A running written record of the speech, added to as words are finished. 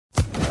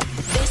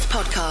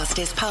podcast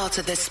is part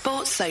of the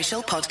Sports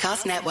Social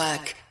Podcast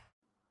Network.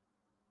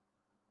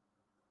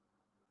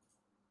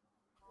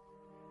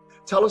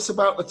 Tell us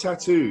about the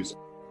tattoos.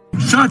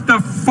 Shut the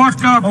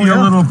fuck up, you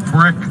little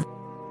prick.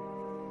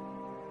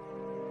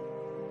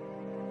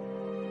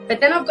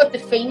 But then I've got the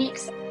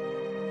Phoenix.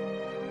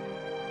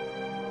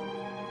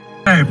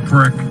 Hey,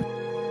 prick.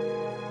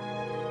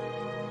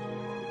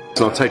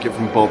 So I'll take it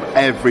from Bob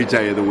every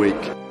day of the week.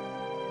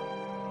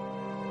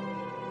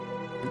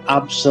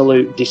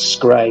 Absolute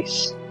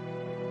disgrace.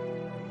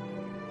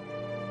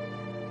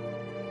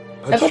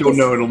 I'm sure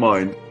no one will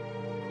mind.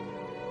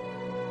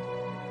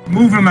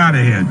 Move him out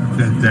of here,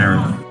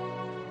 Darren.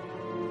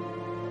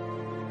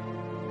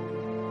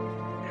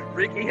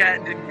 Ricky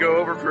Hatton didn't go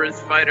over for his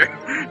fighter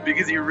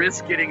because he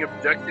risked getting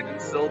abducted and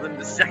sold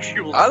into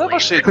sexual I never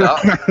said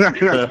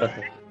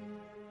that.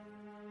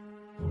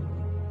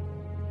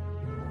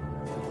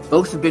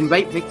 Both have been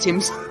rape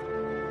victims.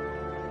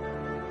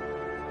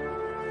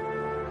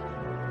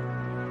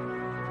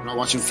 I'm not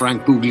watching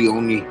Frank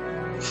Buglioni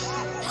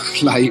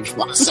live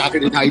on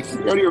Saturday night.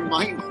 You're out of your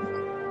mind.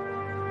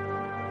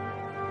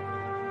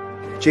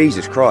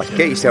 Jesus Christ,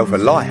 get yourself a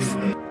life.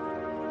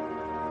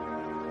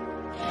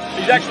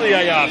 He's actually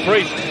a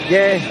priest.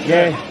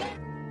 Yeah.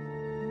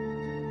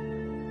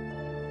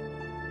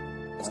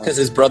 It's because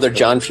his brother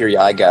John Fury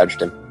eye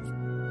gouged him.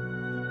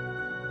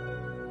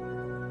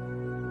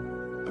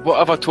 What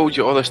have I told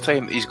you all this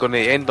time? He's going to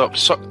end up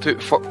sucked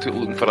out, fucked out,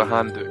 looking for a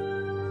handout.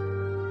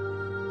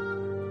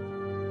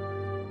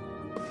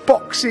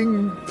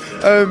 Boxing,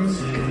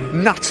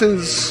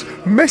 nutters,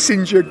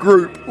 messenger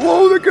group.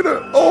 I'm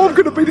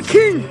gonna be the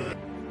king.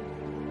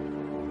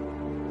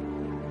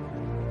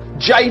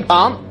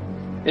 J-Pump,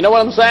 you know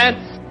what I'm saying?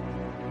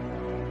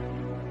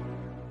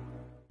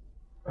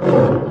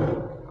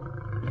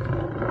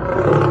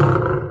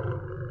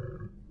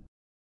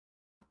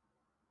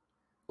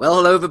 Well,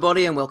 hello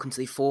everybody and welcome to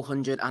the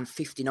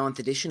 459th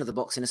edition of the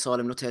Boxing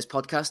Asylum Nuthouse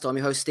podcast. I'm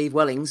your host Steve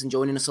Wellings and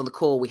joining us on the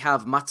call we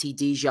have Matty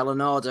Di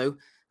Gialinardo,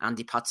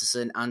 Andy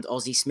Patterson and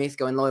Ozzy Smith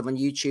going live on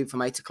YouTube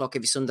from 8 o'clock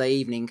every Sunday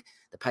evening.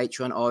 The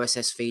Patreon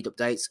RSS feed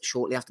updates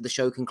shortly after the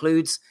show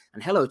concludes.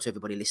 And hello to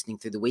everybody listening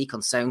through the week on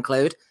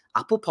SoundCloud,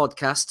 Apple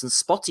Podcasts and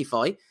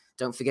Spotify.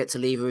 Don't forget to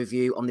leave a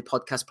review on the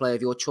podcast player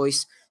of your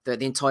choice. Throughout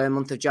the entire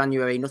month of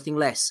January, nothing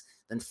less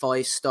than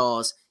 5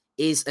 stars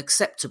is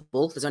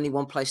acceptable. There's only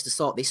one place to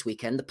start this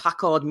weekend, the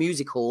Packard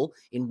Music Hall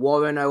in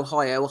Warren,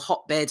 Ohio, a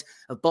hotbed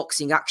of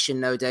boxing action,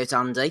 no doubt,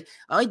 Andy.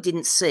 I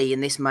didn't see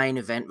in this main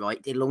event,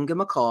 right, Ilunga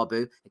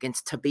Makabu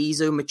against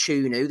Tabizo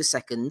Mchunu,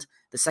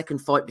 the second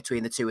fight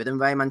between the two of them.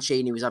 Ray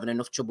Mancini was having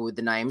enough trouble with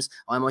the names.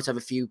 I might have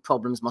a few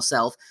problems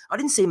myself. I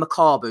didn't see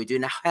Makabu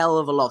doing a hell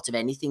of a lot of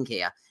anything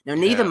here. Now,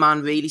 neither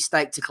man really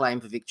staked a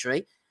claim for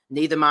victory.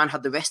 Neither man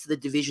had the rest of the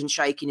division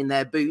shaking in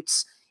their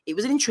boots. It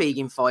was an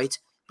intriguing fight,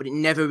 but it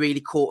never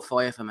really caught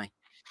fire for me.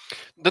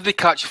 Did they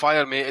catch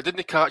fire, mate? It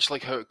didn't catch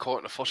like how it caught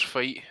in the first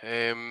fight.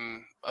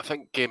 I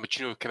think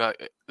Mchunu kind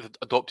of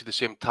adopted the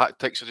same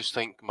tactics. I just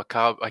think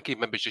Makabu, I think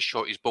maybe just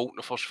shot his bolt in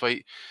the first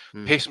fight,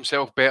 paced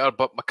himself better,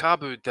 but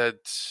Makabu did.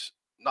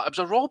 It was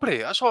a robbery.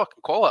 That's all I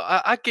can call it.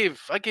 I gave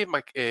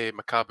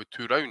Makabu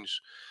 2 rounds.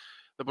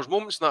 There was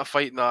moments in that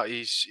fight that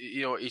he's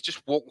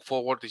just walking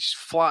forward. He's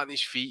flat on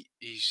his feet.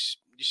 He's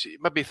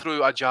maybe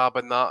threw a jab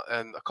in that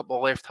and a couple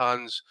of left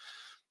hands.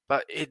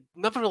 But he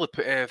never really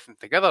put anything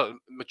together.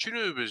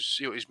 Mchunu was,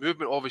 his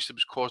movement obviously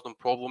was causing him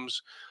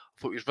problems.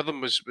 I thought his rhythm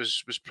was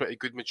pretty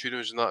good.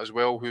 Mchunu's in that as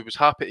well, who was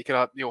happy to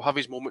kind of, have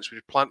his moments where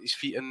he'd plant his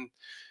feet in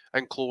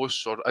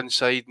close or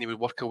inside, and he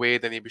would work away.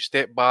 Then he would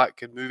step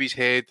back and move his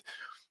head.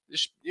 I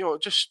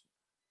just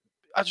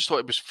thought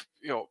it was,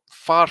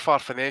 far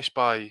finessed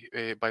by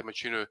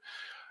Mchunu.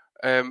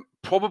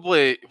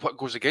 Probably what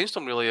goes against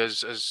him really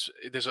is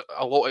there's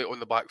a lot of it on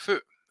the back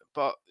foot.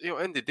 But, at the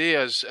end of the day,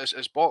 as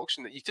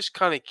boxing, you just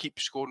kind of keep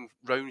scoring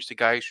rounds to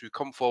guys who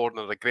come forward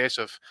and are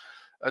aggressive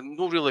and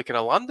not really kind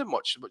of landing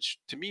much, which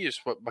to me is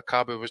what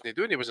Makabu wasn't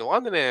doing. He wasn't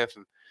landing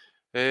anything.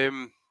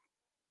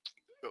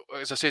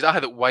 As I said, I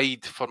had it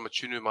wide for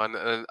Mchunu, man,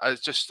 and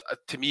it's just,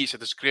 to me, it's a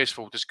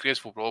disgraceful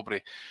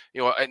robbery.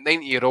 At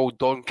 90-year-old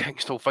Don King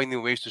still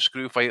finding ways to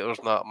screw fighters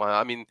and that, man.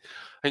 I mean,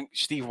 I think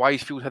Steve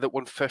Weisfield had it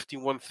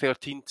 115,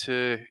 113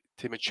 to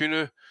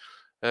Mchunu.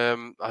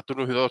 I don't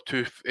know who the other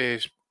two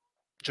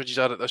judges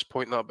are at this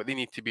point now, but they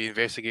need to be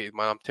investigated,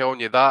 man. I'm telling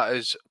you, that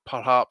is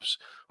perhaps,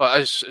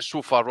 is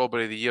so far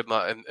robbery of the year,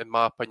 in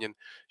my opinion.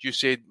 You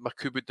said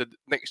Makabu did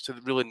next to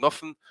really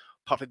nothing,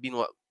 apart from being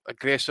like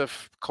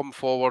aggressive, come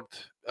forward,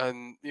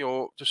 and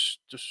just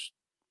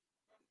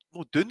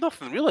no doing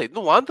nothing really,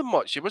 no landing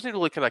much. He wasn't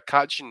really kind of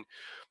catching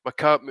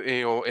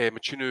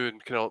Mchunu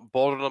and kind of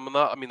bothering him and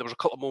that. I mean, there was a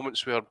couple of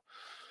moments where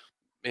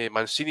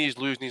Mancini's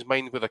losing his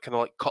mind with a kind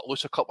of like cut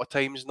loose a couple of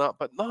times and that,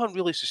 but nothing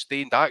really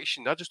sustained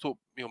action. I just hope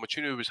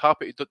Mchunu was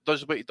happy. He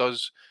does what he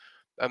does.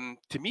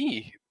 To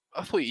me,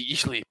 I thought he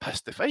easily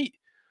pissed the fight.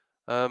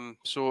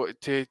 So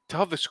to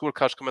have the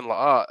scorecards come in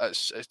like that,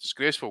 it's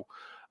disgraceful.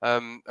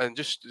 And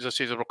just as I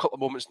say, there were a couple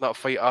of moments in that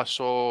fight I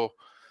saw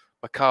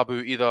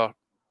Makabu either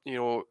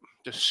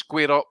just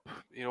square up,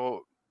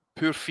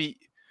 poor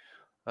feet.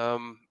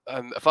 And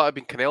if that had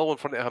been Canelo in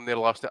front of him there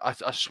last night,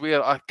 I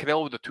swear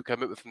Canelo would have took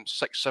him out within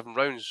 6-7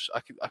 rounds. I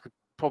could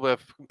probably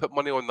have put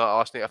money on that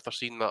last night after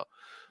seeing that.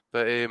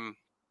 But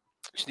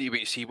just need to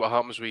wait to see what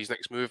happens with his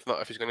next move.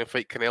 That if he's going to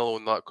fight Canelo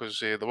on that, because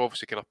they're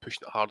obviously kind of pushing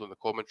it hard on the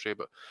commentary.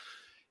 But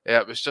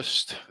yeah, it was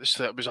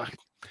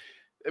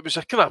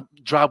a kind of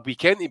drab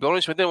weekend, to be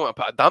honest. We didn't want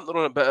to put a damper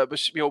on it, but it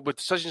was, with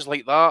decisions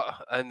like that,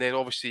 and then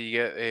obviously you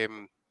get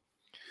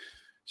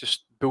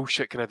just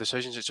bullshit kind of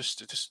decisions. It's just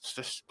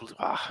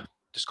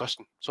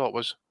disgusting. That's all it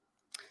was.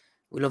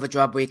 We love a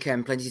drab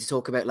weekend. Plenty to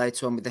talk about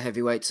later on with the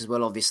heavyweights as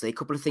well, obviously. A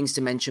couple of things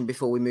to mention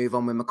before we move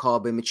on with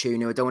Makabu and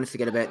Mchunu. I don't want to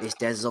forget about this.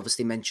 Des has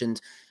obviously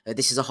mentioned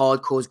this is a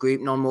hardcore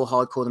group, none more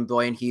hardcore than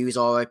Brian Hughes,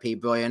 RIP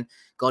Brian.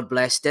 God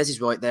bless. Des is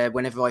right there.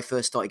 Whenever I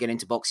first started getting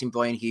into boxing,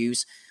 Brian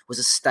Hughes was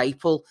a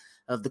staple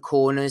of the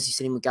corners. You've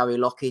seen him with Gary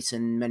Lockett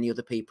and many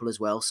other people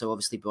as well. So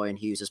obviously Brian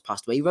Hughes has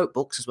passed away. He wrote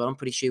books as well, I'm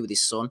pretty sure, with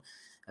his son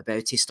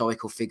about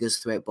historical figures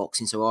throughout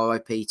boxing. So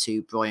RIP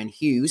to Brian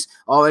Hughes.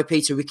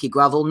 RIP to Ricky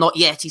Gravel. Not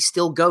yet. He's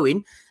still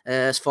going,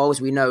 as far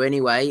as we know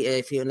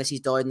anyway. Unless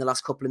he's died in the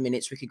last couple of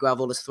minutes, Ricky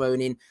Gravel has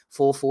thrown in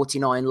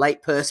 $4.49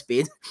 late purse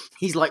bid.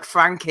 He's like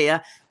Frank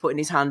here, putting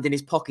his hand in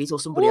his pocket or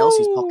somebody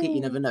else's pocket.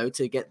 You never know,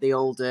 to get the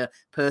old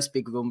purse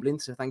bid rumbling.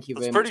 So thank you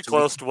very much. It's pretty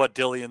close to what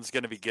Dillion's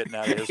going to be getting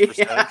out of his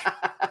percentage.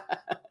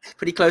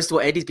 Pretty close to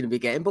what Eddie's going to be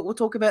getting, but we'll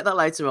talk about that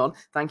later on.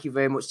 Thank you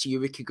very much to you,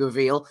 Ricky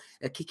Gravel,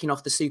 kicking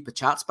off the super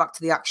chats. Back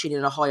to the action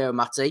in Ohio,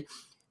 Matty.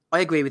 I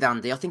agree with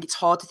Andy. I think it's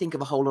hard to think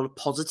of a whole lot of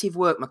positive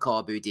work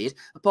Makabu did,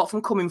 apart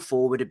from coming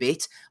forward a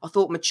bit. I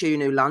thought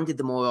Mchunu landed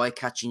the more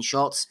eye-catching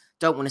shots.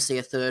 Don't want to see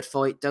a third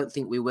fight. Don't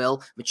think we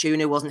will.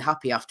 Mchunu wasn't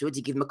happy afterwards.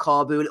 He gave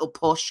Makabu a little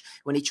push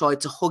when he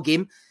tried to hug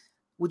him.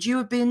 Would you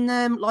have been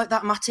like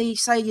that, Matty?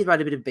 Say you'd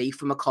had a bit of beef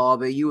from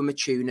Makabu, you were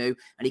Mchunu,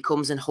 and he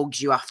comes and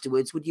hugs you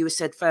afterwards. Would you have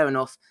said, fair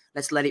enough,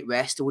 let's let it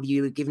rest? Or would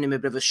you have given him a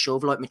bit of a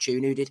shove like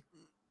Mchunu did?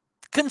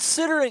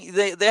 Considering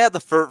they had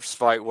the first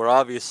fight where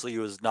obviously he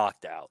was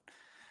knocked out.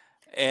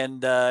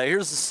 And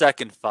here's the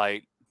second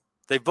fight.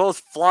 They both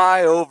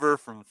fly over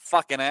from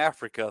fucking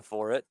Africa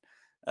for it.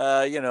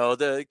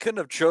 They couldn't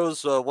have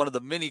chose one of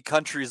the many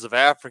countries of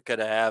Africa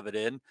to have it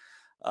in.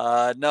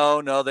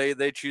 No,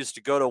 they choose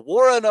to go to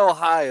Warren,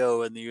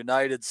 Ohio in the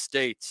United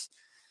States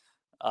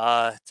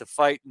to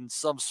fight in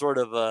some sort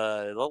of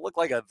it looked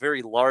like a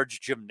very large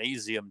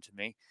gymnasium to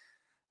me.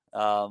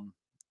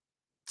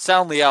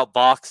 Soundly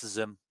outboxes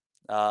him.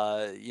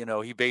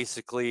 He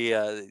basically,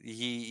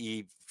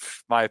 he,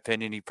 my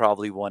opinion, he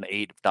probably won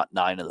 8, if not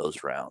 9 of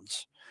those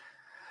rounds.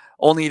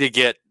 Only to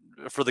get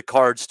for the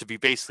cards to be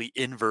basically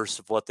inverse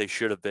of what they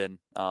should have been.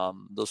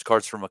 Those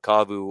cards from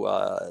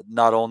Makabu,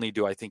 not only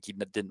do I think he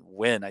didn't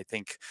win, I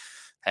think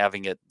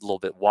having it a little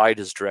bit wide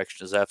his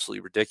direction is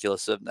absolutely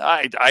ridiculous. And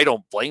I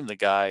don't blame the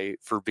guy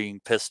for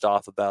being pissed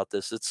off about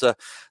this. It's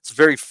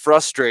very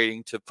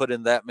frustrating to put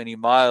in that many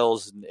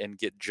miles and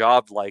get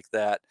jobbed like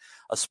that,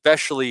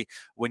 especially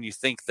when you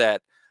think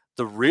that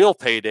the real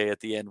payday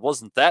at the end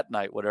wasn't that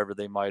night, whatever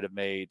they might have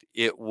made.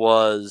 It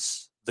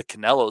was the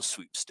Canelo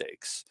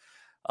sweepstakes.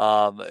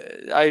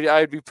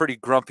 I'd be pretty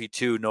grumpy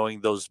too,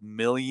 knowing those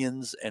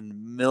millions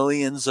and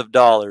millions of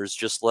dollars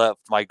just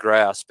left my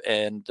grasp.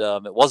 And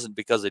it wasn't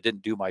because I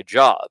didn't do my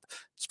job.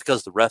 It's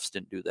because the refs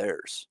didn't do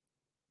theirs.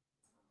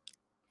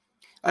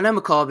 I know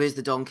Makabu is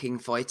the Don King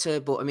fighter,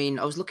 but I mean,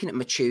 I was looking at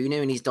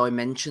Mchunu and his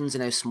dimensions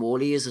and how small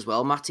he is as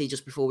well, Matty,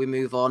 just before we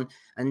move on.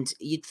 And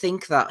you'd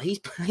think that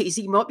he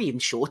might be even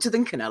shorter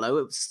than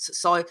Canelo,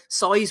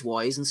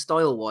 size-wise and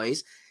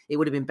style-wise. It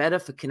would have been better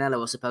for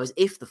Canelo, I suppose,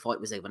 if the fight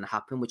was ever going to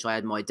happen, which I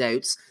had my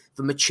doubts,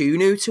 for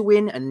Mchunu to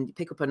win and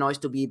pick up a nice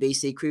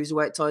WBC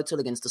cruiserweight title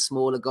against a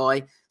smaller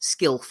guy,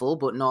 skillful,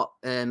 but not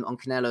on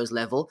Canelo's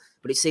level.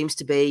 But it seems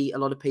to be a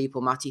lot of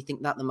people, Matty,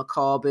 think that the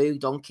Makabu,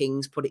 Don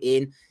King's put it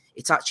in.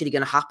 It's actually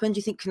going to happen. Do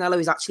you think Canelo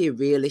is actually a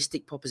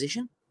realistic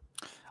proposition?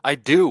 I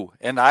do.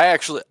 And I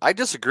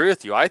disagree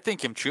with you. I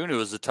think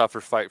Mchunu is a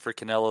tougher fight for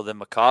Canelo than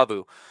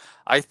Makabu.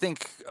 I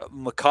think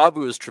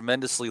Makabu is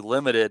tremendously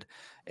limited.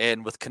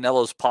 And with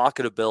Canelo's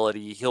pocket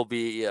ability, he'll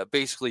be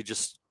basically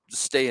just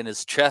stay in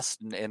his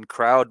chest and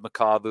crowd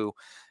Makabu.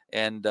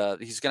 And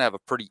he's going to have a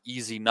pretty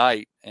easy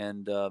night.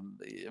 And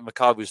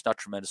Makabu's not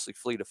tremendously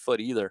fleet of foot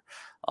either.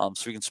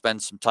 So he can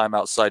spend some time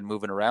outside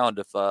moving around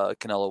if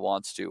Canelo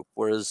wants to.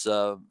 Whereas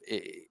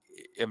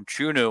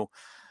Mchunu,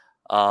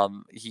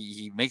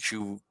 he makes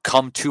you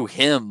come to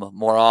him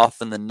more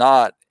often than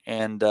not.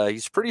 And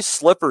he's pretty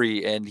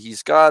slippery, and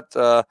he's got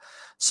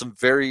some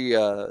very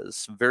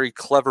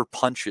clever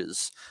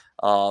punches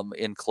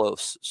in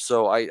close.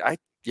 So I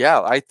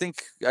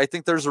think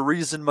there's a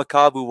reason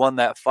Makabu won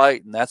that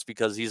fight, and that's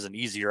because he's an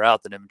easier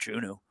out than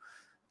Mchunu.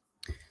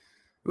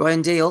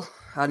 Ryan Deal,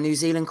 our New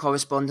Zealand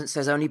correspondent,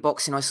 says only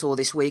boxing I saw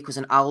this week was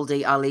an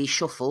Aldi Ali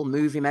shuffle.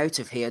 Move him out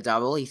of here,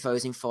 Daryl. He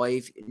throws in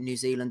 $5 New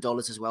Zealand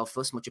as well for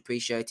us. Much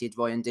appreciated,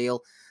 Ryan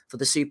Deal, for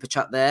the super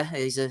chat there.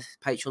 He's a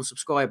Patreon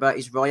subscriber.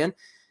 He's Ryan.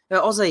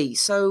 Ozzy,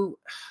 so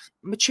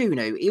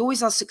Mchunu, he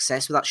always has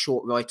success with that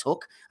short right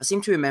hook. I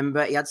seem to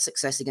remember he had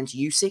success against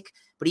Usyk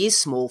but he is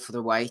small for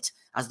the weight.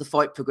 As the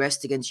fight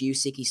progressed against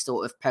Usyk, he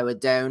sort of powered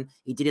down.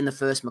 He did in the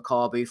first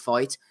Makabu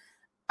fight.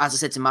 As I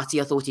said to Matty,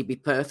 I thought he'd be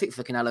perfect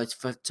for Canelo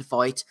to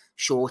fight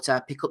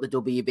shorter, pick up the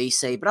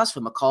WBC. But as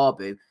for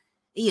Makabu,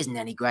 he isn't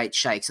any great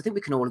shakes. I think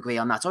we can all agree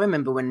on that. I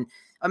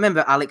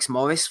remember Alex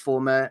Morris,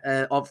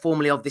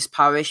 formerly of this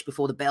parish,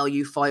 before the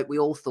Bellew fight. We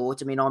all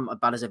thought, I'm as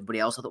bad as everybody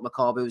else. I thought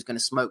Makabu was going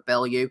to smoke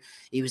Bellew.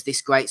 He was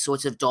this great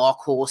sort of dark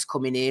horse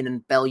coming in,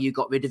 and Bellew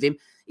got rid of him.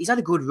 He's had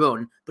a good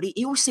run, but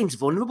he always seems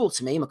vulnerable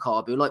to me,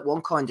 Makabu, like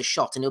one kind of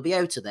shot, and he'll be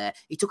out of there.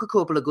 He took a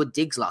couple of good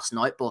digs last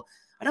night, but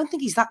I don't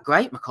think he's that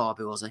great,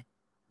 Makabu, was he?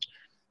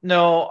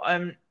 No,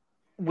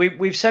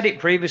 we've said it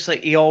previously.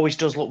 He always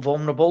does look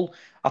vulnerable.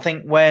 I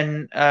think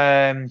when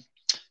I'll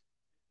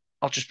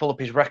just pull up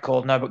his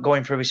record now, but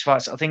going through his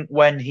fights, I think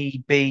when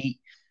he beat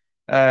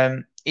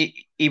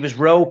he was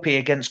ropey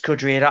against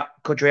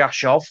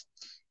Kudryashov.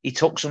 He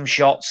took some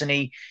shots, and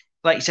he,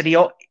 like you said,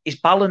 his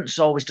balance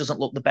always doesn't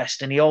look the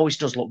best, and he always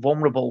does look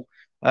vulnerable.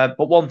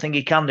 But one thing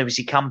he can do is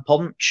he can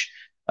punch.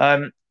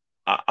 I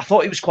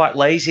thought he was quite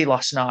lazy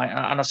last night,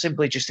 and I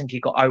simply just think he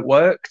got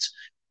outworked.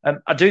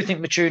 I do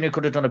think Mchunu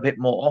could have done a bit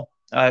more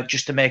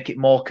just to make it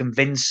more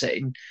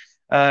convincing.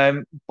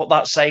 But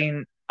that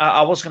saying,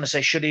 I was going to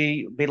say, should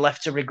he be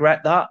left to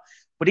regret that?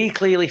 But he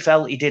clearly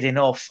felt he did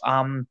enough.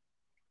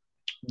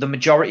 The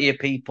majority of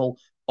people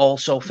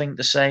also think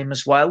the same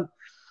as well.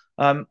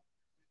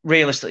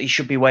 Realistically, he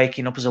should be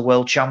waking up as a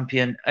world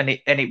champion. And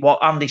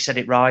what Andy said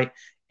it right.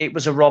 It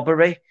was a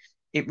robbery.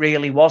 It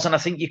really was. And I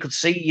think you could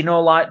see,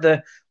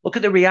 look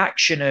at the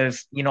reaction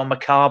of,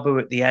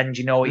 Makabu at the end.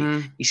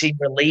 He seemed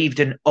relieved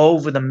and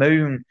over the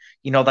moon,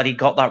 that he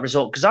got that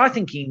result. Because I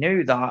think he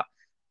knew that,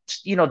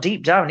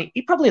 deep down,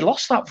 he probably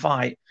lost that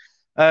fight.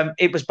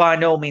 It was by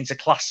no means a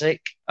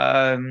classic,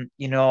 for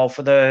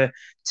the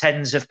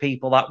tens of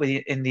people that were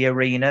in the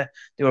arena.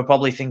 They were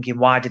probably thinking,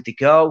 why did they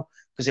go?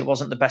 Because it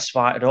wasn't the best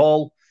fight at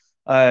all.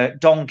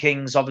 Don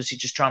King's obviously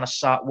just trying to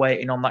start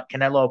waiting on that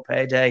Canelo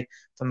payday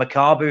for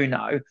Makabu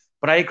now.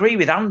 But I agree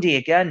with Andy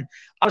again.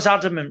 I was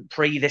adamant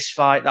pre this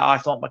fight that I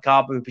thought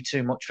Makabu would be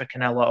too much for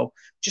Canelo.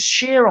 Just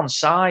sheer on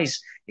size.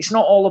 It's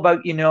not all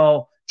about,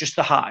 just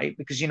the height,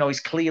 because, he's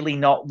clearly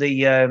not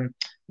the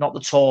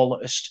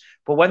tallest.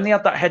 But when they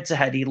had that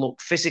head-to-head, he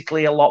looked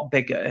physically a lot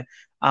bigger.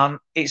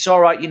 It's all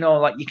right,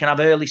 like you can have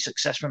early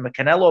success from a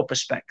Canelo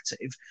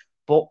perspective,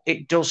 but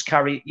it does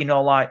carry,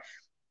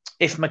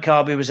 if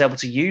Makabu was able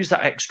to use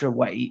that extra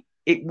weight,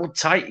 it would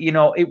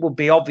it would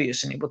be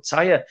obvious and it would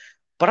tire.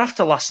 But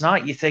after last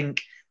night, you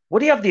think,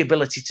 would he have the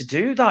ability to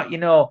do that?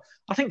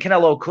 I think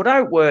Canelo could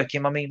outwork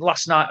him. I mean,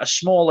 last night, a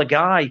smaller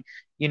guy,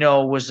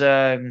 was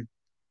the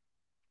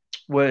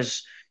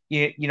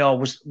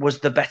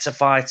better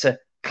fighter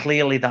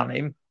clearly than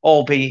him,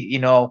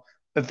 albeit,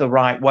 of the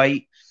right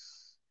weight.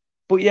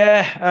 But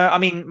yeah,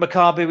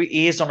 Makabu,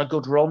 he is on a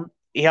good run.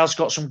 He has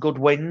got some good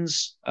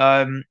wins.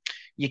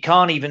 You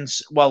can't even,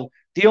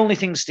 the only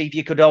thing, Steve,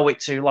 you could owe it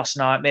to last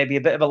night, maybe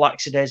a bit of a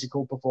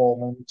lackadaisical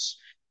performance,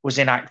 was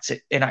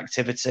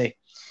inactivity.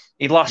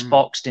 He last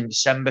boxed in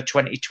December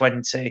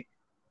 2020.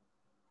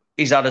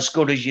 He's had as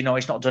good as, he's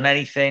not done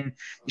anything.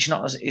 It's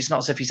not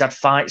as if he's had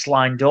fights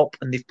lined up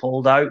and they've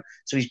pulled out.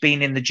 So he's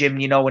been in the gym,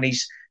 and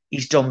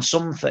he's done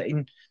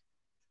something.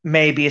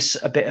 Maybe it's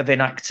a bit of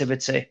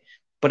inactivity,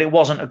 but it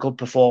wasn't a good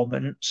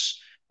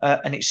performance.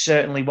 And it's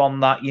certainly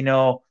one that,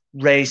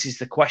 raises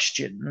the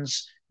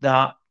questions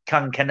that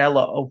can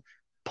Canelo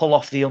pull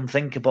off the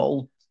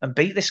unthinkable and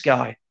beat this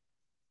guy?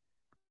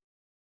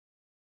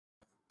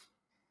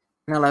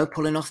 Hello,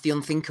 pulling off the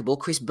unthinkable.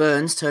 Chris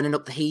Burns turning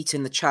up the heat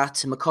in the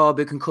chat.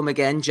 Makabu can come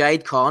again.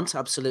 Jade can't.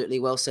 Absolutely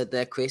well said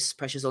there, Chris.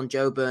 Pressure's on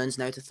Joe Burns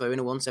now to throw in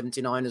a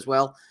 179 as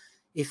well.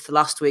 If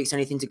last week's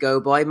anything to go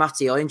by,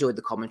 Matty, I enjoyed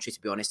the commentary, to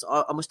be honest.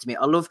 I must admit,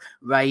 I love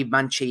Ray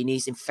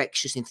Mancini's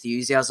infectious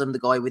enthusiasm. The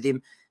guy with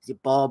him, is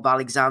it Bob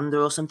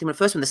Alexander or something? At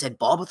first when they said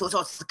Bob, I thought,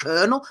 it's the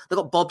Colonel. They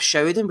got Bob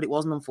Sheridan, but it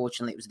wasn't,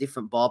 unfortunately. It was a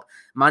different Bob.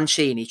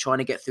 Mancini, trying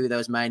to get through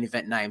those main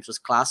event names, was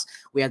class.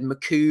 We had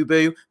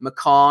Makabu,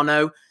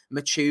 Mchunu,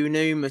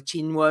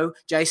 Mchinwo,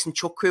 Jason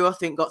Chukwu, I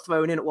think, got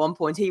thrown in at one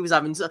point. He was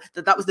having...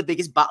 That was the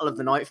biggest battle of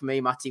the night for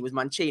me, Matty, was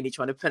Mancini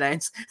trying to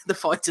pronounce the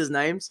fighters'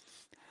 names.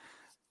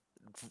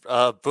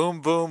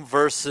 Boom Boom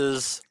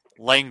versus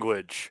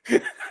language.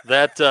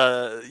 That,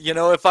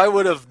 if I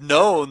would have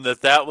known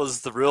that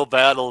was the real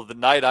battle of the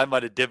night, I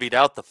might have divvied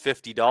out the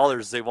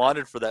 $50 they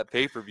wanted for that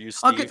pay-per-view,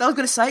 Steve. I was going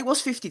to say, it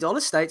was $50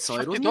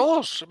 stateside, wasn't it?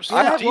 $50. It was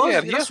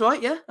That's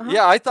right, yeah. Uh-huh.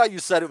 Yeah, I thought you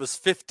said it was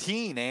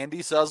 $15,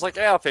 Andy, so I was like,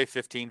 I'll pay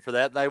 $15 for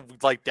that. And I,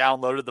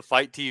 downloaded the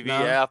Fight TV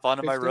app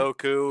onto 50? My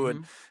Roku,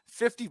 and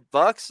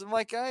 $50. I'm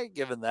like, I ain't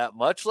giving that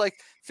much.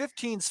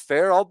 15's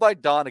fair. I'll buy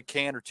Don a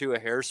can or two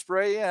of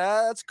hairspray.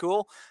 Yeah, that's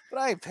cool.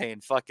 But I ain't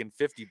paying fucking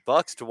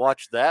 $50 to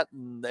watch that.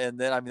 And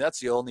then, that's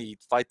the only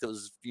fight that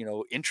was,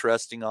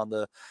 interesting on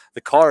the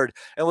card.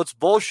 And what's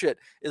bullshit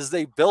is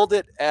they build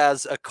it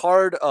as a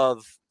card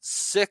of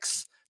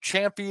 6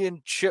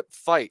 championship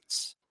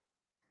fights.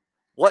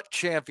 what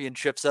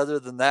championships other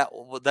than that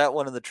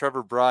one in the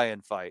Trevor Bryan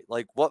fight?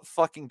 Like, what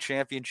fucking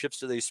championships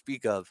do they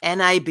speak of?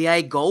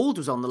 NABA Gold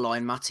was on the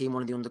line, Matty, in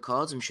one of the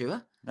undercards, I'm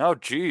sure. Oh,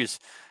 geez.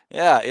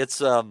 Yeah,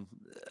 it's, I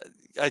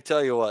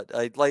tell you what,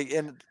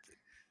 and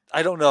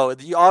I don't know.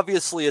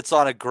 Obviously, it's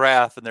on a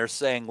graph, and they're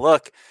saying,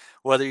 look,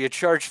 whether you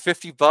charge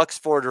 $50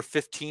 for it or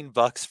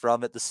 $15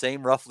 from it, the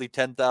same roughly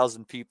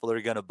 10,000 people are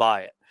going to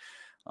buy it.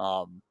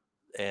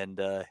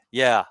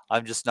 Yeah,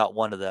 I'm just not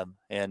one of them.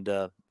 And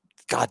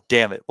God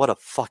damn it, what a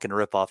fucking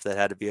ripoff that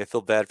had to be. I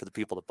feel bad for the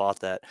people that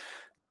bought that.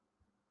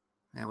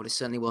 Yeah, well, it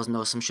certainly wasn't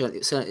us. I'm sure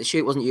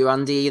it wasn't you,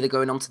 Andy, either,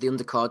 going on to the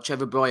undercard.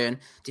 Trevor Bryan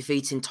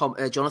defeating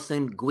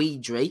Jonathan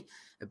Guidry.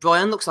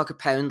 Bryan looks like a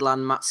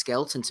Poundland Matt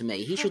Skelton to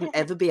me. He shouldn't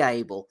ever be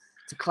able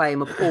to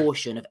claim a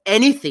portion of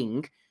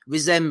anything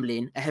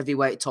resembling a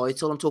heavyweight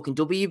title. I'm talking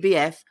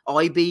WBF,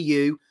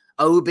 IBU,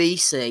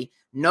 OBC.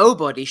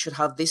 Nobody should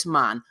have this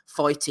man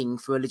fighting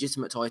for a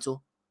legitimate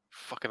title.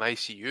 Fucking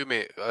ICU,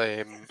 mate.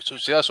 So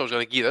see, that's what I was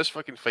going to give this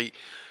fucking fight.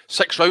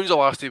 6 rounds the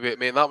last debate,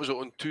 mate, and that was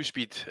on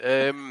 2-speed.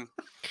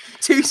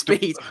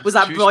 2-speed? Was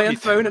that Bryan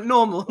thrown at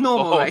normal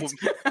rate?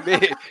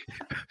 Mate,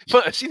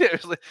 but I seen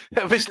it.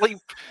 It was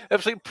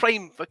like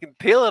prime fucking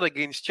Taylor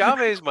against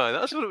Chavez, man.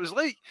 That's what it was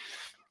like.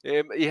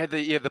 He had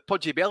the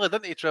pudgy belly,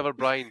 didn't he, Trevor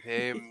Bryan?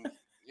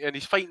 And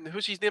he's fighting.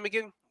 Who's his name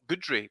again?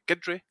 Gudry.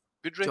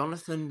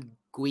 Jonathan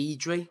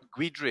Guidry.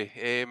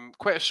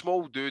 Quite a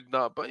small dude,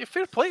 but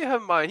fair play to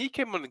him, man. He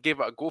came on and gave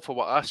it a go for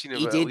what I seen.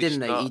 He did,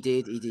 didn't he? He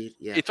did.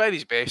 Yeah. He tried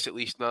his best at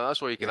least. Now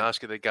that's all you can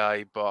ask of the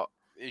guy. But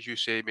as you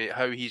say, mate,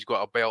 how he's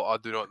got a belt, I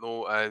do not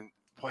know. And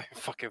boy,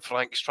 fucking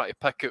Frank's trying to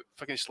pick out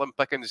fucking slim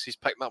pickings. He's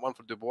picking that one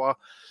for Dubois.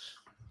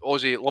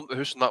 Ozzy lumped the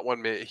house on that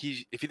one, mate.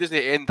 If he doesn't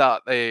end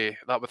that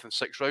within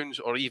 6 rounds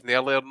or even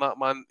earlier than that,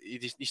 man, he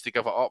just needs to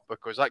give it up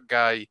because that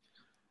guy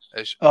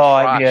is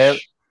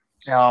trash.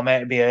 No, mate,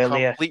 it'd be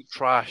earlier. Complete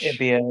trash. It'd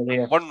be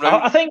earlier. 1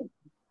 round. I think,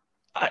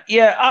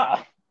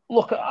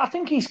 look, I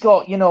think he's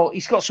got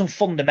some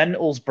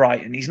fundamentals,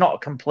 Brighton. He's not a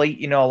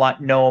complete,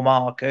 like no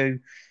Mark who,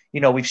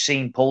 we've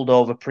seen pulled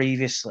over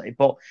previously,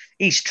 but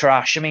he's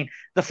trash. I mean,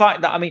 the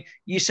fact that,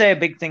 you say a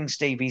big thing,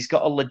 Steve, he's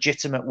got a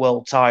legitimate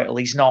world title.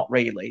 He's not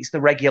really. It's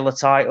the regular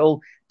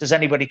title. Does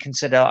anybody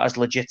consider that as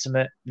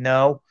legitimate?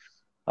 No.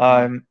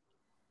 But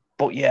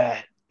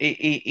yeah,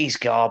 he's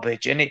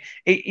garbage. And it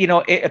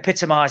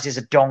epitomizes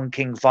a Don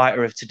King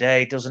fighter of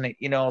today, doesn't it?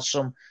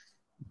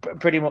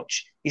 Pretty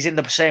much he's in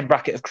the same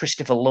bracket of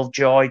Christopher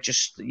Lovejoy,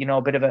 just,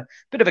 a bit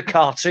of a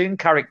cartoon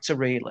character,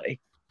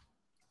 really.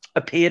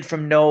 Appeared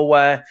from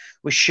nowhere,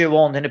 was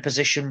shoehorned in a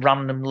position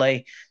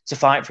randomly to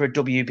fight for a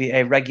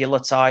WBA regular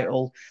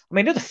title.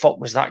 Who the fuck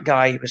was that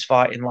guy he was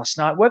fighting last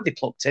night? Where have they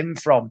plucked him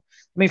from?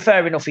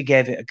 Fair enough, he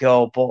gave it a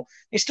go, but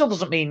it still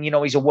doesn't mean,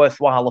 he's a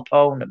worthwhile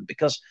opponent,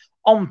 because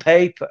on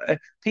paper,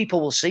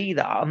 people will see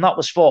that, and that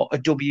was for a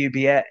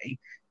WBA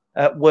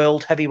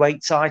world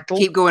heavyweight title.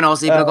 Keep going,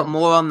 Ozzy, but I've got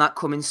more on that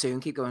coming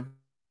soon. Keep going.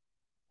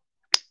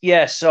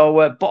 Yeah,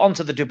 so, but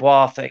onto the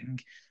Dubois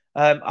thing.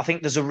 I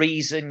think there's a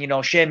reason,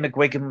 Shane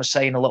McGuigan was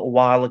saying a little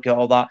while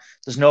ago that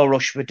there's no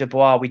rush for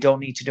Dubois. We don't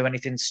need to do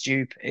anything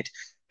stupid.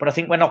 But I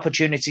think when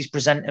opportunities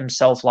present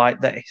themselves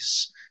like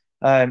this,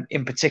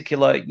 in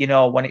particular,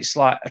 when it's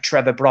like a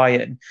Trevor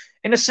Bryan,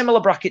 in a similar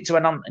bracket to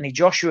an Anthony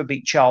Joshua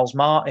beat Charles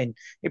Martin,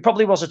 it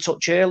probably was a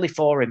touch early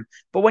for him.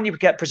 But when you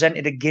get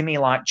presented a gimme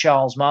like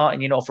Charles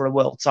Martin, for a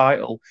world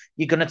title,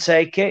 you're going to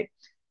take it.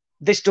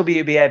 This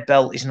WBA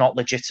belt is not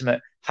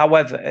legitimate.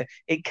 However,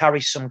 it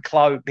carries some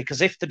clout,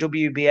 because if the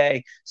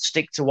WBA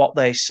stick to what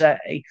they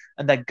say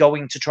and they're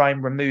going to try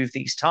and remove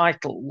these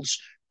titles,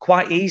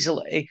 quite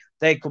easily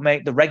they could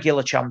make the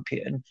regular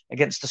champion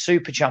against the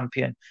super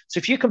champion. So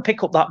if you can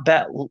pick up that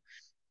belt,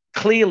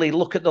 clearly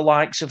look at the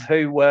likes of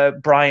who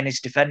Bryan is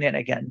defending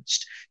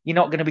against. You're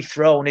not going to be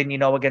thrown in,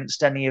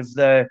 against any of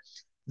the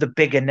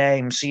bigger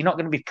names. So you're not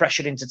going to be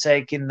pressured into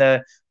taking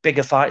the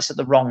bigger fights at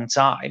the wrong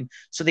time.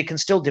 So they can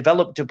still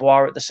develop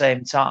Dubois at the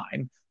same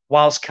time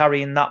whilst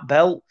carrying that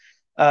belt.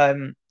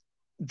 He'll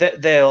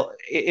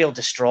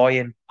destroy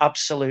him,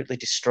 absolutely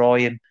destroy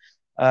him.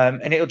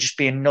 And it'll just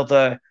be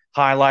another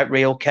highlight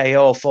reel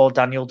KO for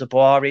Daniel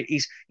Dubois.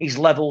 He's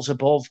levels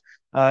above.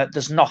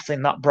 There's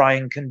nothing that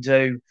Bryan can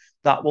do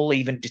that will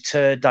even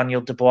deter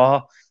Daniel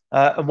Dubois.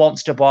 And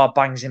once Dubois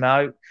bangs him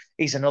out,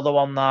 he's another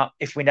one that,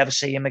 if we never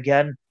see him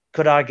again,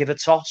 could I give a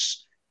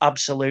toss?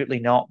 Absolutely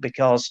not,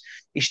 because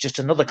he's just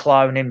another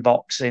clown in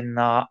boxing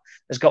that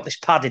has got this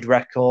padded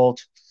record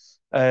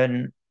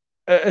and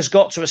has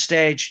got to a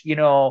stage,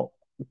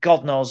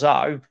 God knows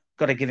how.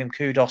 Got to give him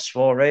kudos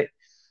for it.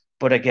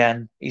 But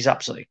again, he's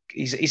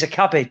a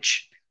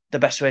cabbage. The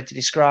best way to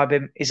describe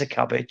him is a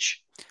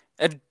cabbage.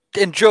 And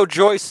Joe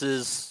Joyce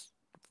is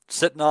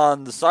sitting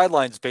on the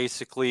sidelines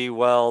basically.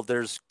 Well,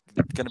 there's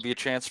going to be a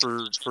chance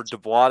for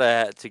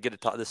Dubois to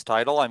get this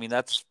title.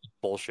 That's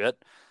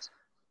bullshit.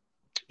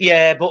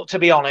 Yeah, but to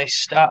be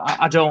honest,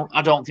 I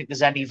don't think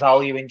there's any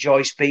value in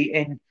Joyce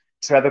beating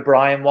Trevor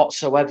Bryan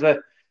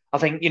whatsoever. I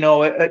think,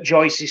 at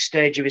Joyce's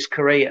stage of his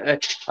career,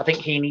 I think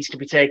he needs to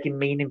be taking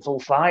meaningful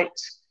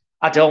fights.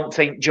 I don't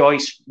think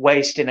Joyce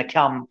wasting a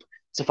camp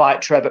to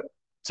fight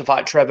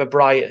Trevor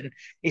Bryan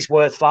is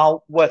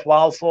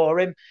worthwhile for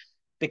him,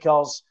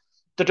 because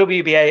the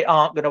WBA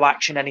aren't going to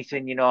action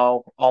anything,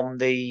 on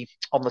the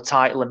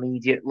title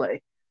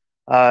immediately.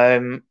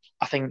 I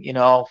think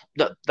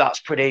that's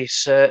pretty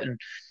certain.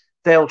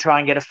 They'll try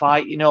and get a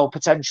fight,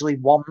 potentially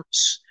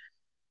once.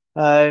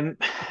 If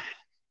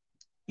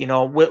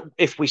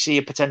we see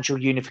a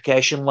potential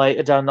unification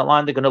later down the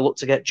line, they're going to look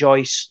to get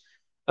Joyce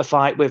a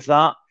fight with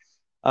that.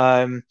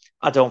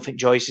 I don't think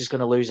Joyce is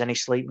going to lose any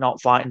sleep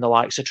not fighting the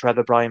likes of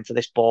Trevor Bryan for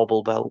this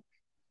bauble belt,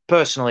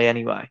 personally,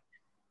 anyway.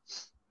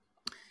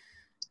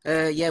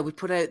 We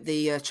put out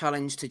the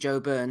challenge to Joe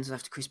Burns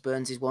after Chris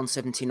Burns'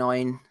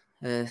 179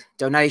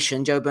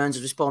 donation. Joe Burns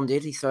has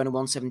responded. He's thrown a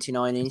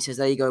 179 in. He says,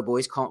 "There you go,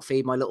 boys. Can't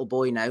feed my little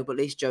boy now, but at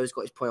least Joe's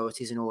got his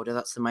priorities in order.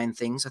 That's the main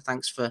thing. So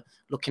thanks for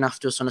looking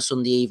after us on a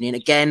Sunday evening."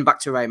 Again, back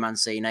to Ray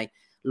Mancini.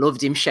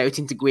 Loved him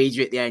shouting to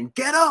Guida at the end,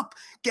 get up,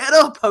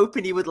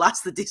 hoping he would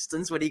last the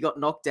distance when he got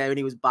knocked down.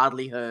 He was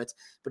badly hurt,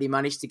 but he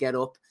managed to get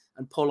up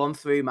and pull on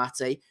through,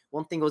 Matty.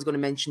 One thing I was going to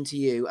mention to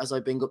you as I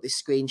bring up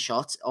this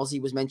screenshot,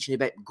 Ozzy was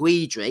mentioning about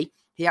Guida.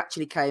 He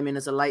actually came in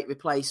as a late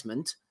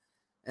replacement.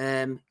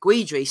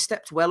 Guida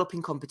stepped well up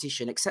in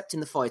competition, accepting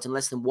the fight on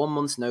less than 1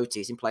 month's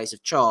notice in place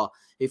of Char,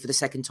 who for the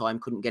second time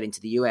couldn't get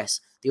into the US.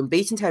 The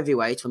unbeaten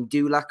heavyweight from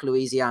Dulac,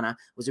 Louisiana,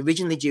 was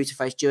originally due to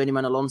face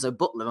journeyman Alonzo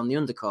Butler on the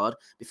undercard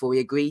before he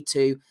agreed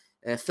to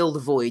fill the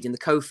void in the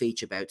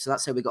co-feature bout, so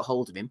that's how we got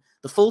hold of him.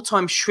 The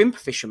full-time shrimp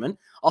fisherman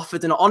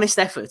offered an honest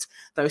effort,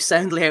 though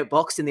soundly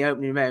outboxed in the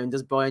opening round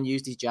as Bryan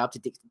used his jab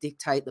to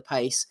dictate the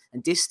pace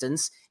and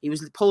distance. He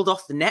was pulled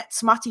off the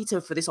nets, Matty,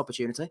 for this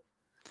opportunity.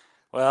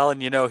 Well,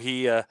 and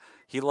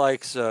he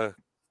likes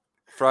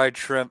fried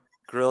shrimp,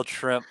 grilled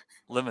shrimp,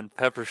 lemon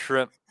pepper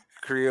shrimp,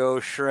 Creole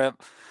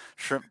shrimp,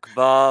 shrimp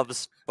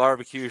kebabs,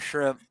 barbecue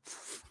shrimp,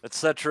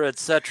 etc.,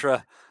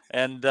 etc.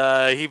 And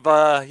he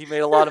made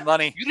a lot of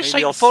money. You're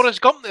reciting Forrest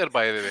Gump there,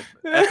 by the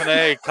way.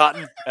 F&A,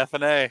 Cotton,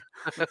 F&A.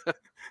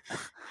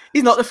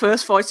 He's not the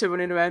first fighter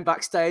running around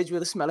backstage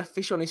with a smell of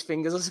fish on his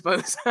fingers, I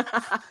suppose.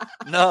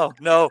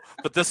 No,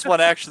 but this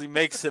one actually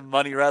makes him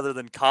money rather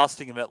than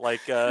costing him it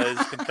like his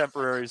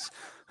contemporaries.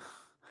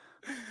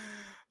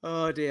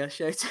 Oh dear,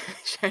 shout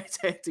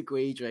out to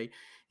Guida.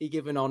 He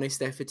gave an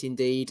honest effort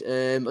indeed.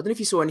 I don't know if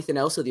you saw anything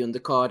else of the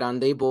undercard,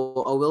 Andy,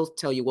 but I will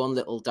tell you one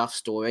little daft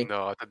story.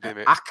 No, I didn't,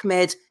 mate.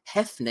 Ahmed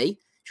Hefny,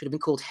 should have been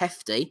called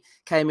Hefty,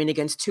 came in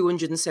against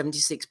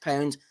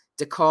 276-pound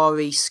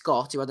Dakari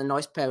Scott, who had a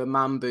nice pair of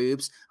man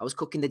boobs. I was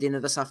cooking the dinner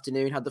this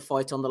afternoon, had the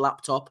fight on the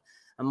laptop,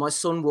 and my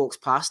son walks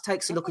past,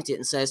 takes a look at it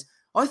and says,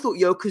 "I thought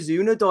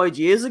Yokozuna died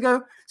years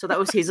ago." So that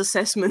was his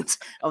assessment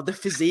of the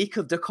physique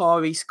of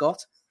Dakari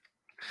Scott.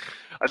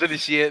 I didn't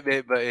see it,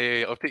 mate, but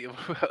I'll take it.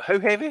 How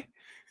heavy?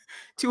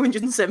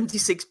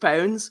 276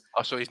 pounds.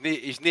 Oh, so his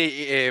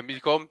name,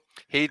 you call him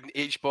Hayden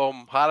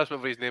H-Bomb Harris,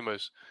 whatever his name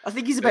was. I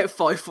think he's about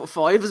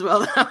 5'5" as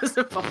well. That was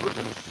the problem.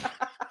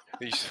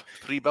 He's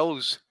 3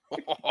 bills.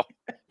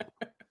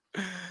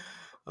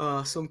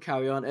 Oh, some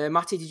carry on.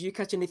 Matty, did you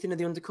catch anything of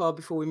the undercard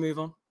before we move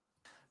on?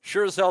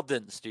 Sure as hell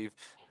didn't, Steve.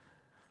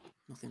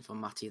 Nothing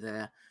from Matty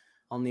there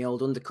on the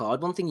old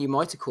undercard. One thing you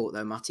might have caught,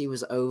 though, Matty,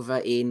 was over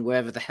in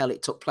wherever the hell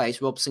it took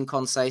place, Robson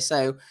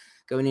Conceição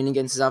going in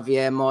against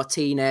Xavier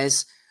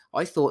Martinez.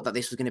 I thought that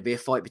this was going to be a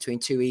fight between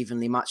two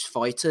evenly matched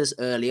fighters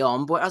early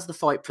on, but as the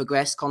fight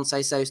progressed,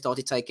 Conceição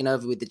started taking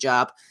over with the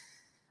jab.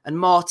 And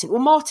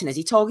Martinez,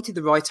 he targeted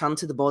the right hand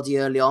to the body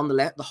early on,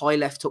 the high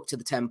left hook to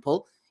the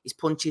temple. His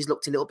punches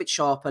looked a little bit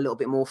sharper, a little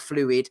bit more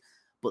fluid,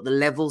 but the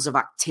levels of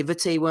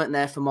activity weren't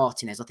there for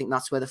Martinez. I think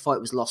that's where the fight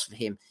was lost for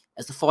him.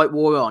 As the fight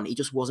wore on, he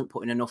just wasn't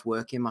putting enough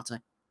work in, Matty.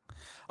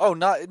 Oh,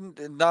 not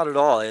at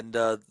all. And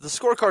the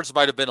scorecards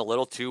might have been a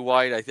little too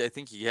wide. I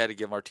think he had to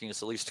give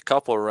Martinez at least a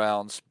couple of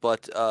rounds.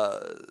 But,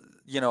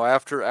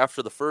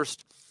 after the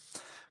first,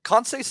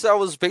 Conceição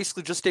was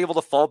basically just able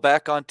to fall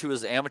back onto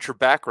his amateur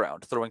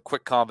background, throwing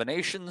quick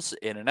combinations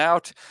in and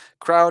out,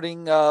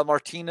 crowding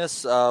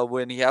Martinez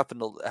when he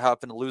happened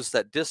to lose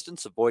that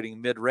distance,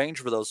 avoiding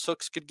mid-range where those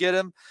hooks could get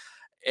him.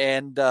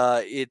 And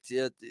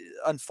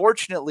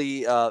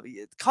unfortunately,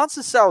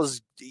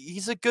 Conceição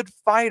he's a good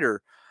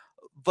fighter,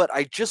 but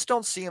I just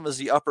don't see him as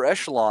the upper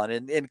echelon.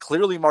 And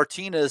clearly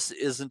Martinez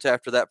isn't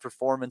after that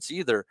performance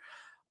either.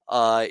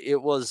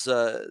 It was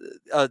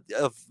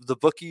the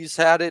bookies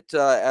had it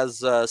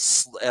as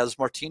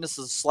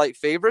Martinez's slight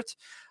favorite,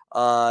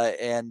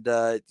 and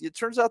it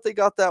turns out they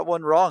got that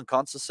one wrong.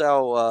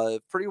 Conceição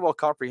pretty well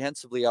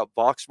comprehensively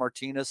outboxed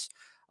Martinez,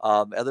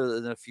 other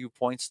than a few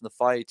points in the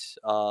fight.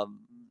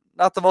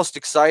 Not the most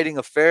exciting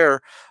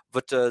affair,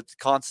 but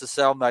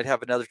Conceição might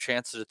have another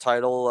chance at a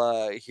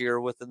title here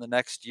within the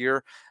next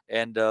year,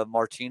 and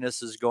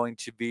Martinez is going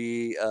to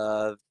be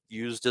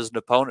used as an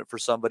opponent for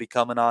somebody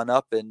coming on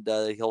up, and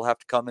he'll have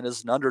to come in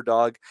as an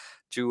underdog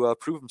to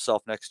prove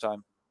himself next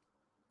time.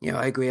 Yeah,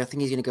 I agree. I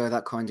think he's going to go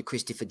that kind of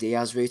Christopher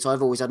Diaz route.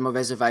 I've always had my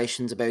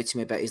reservations about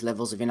him, about his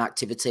levels of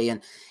inactivity.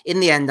 And in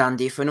the end,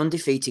 Andy, for an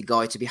undefeated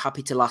guy to be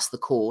happy to last the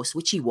course,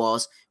 which he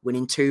was,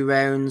 winning 2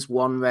 rounds,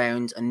 1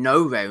 round, and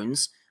no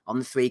rounds on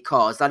the 3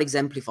 cards, that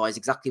exemplifies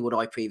exactly what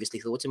I previously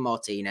thought of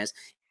Martinez.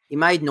 He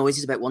made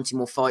noises about wanting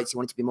more fights. He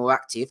wanted to be more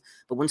active.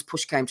 But once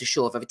push came to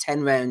shove, over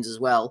 10 rounds as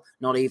well,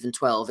 not even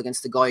 12,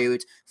 against the guy who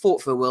had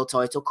fought for a world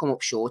title, come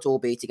up short,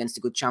 albeit against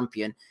a good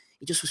champion,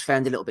 he just was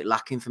found a little bit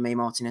lacking for me,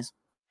 Martinez.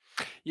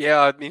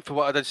 Yeah, I mean, for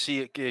what I did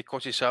see,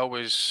 Conceição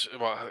was,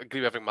 well, I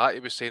agree with everything Matty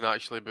was saying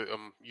actually about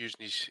him using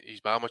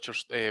his amateur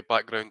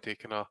background to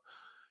kind of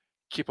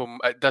keep him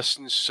at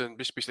distance and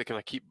basically kind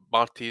of keep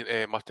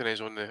Martinez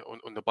on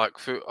the back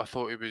foot. I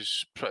thought he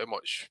was pretty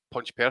much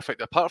punch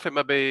perfect. Apart from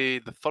maybe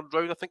the 3rd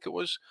round, I think it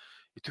was,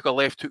 he took a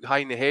left hook high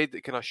in the head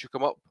that kind of shook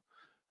him up.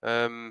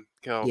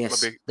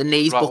 Yes, Maybe the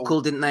knees rattled,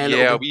 buckled, didn't they?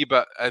 yeah, a wee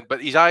bit,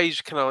 but his eyes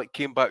kind of like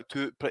came back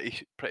to it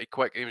pretty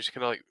quick. He was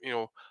kind of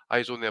like,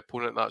 eyes on the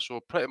opponent and that.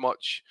 So pretty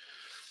much,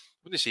 I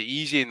wouldn't say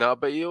easy in that,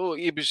 but he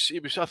was.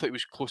 I thought he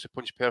was close to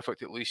punch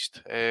perfect at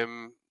least. The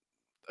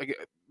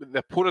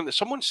opponent,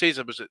 someone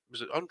says was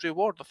it Andre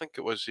Ward? I think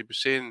it was. He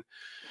was saying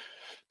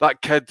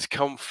that kid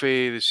come from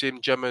the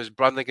same gym as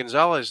Brandon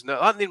Gonzalez. Now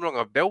that name rang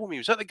a bell with me.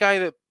 Was that the guy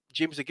that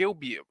James DeGale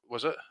beat?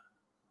 Was it?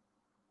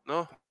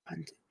 No.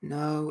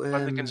 No.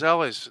 Brandon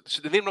Gonzalez.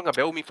 So the name rang a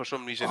bell with me for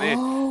some reason.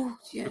 Oh,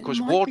 yeah.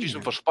 Because Ward used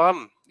him for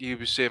sparring. He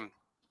was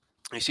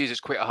he says it's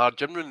quite a hard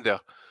gym round there.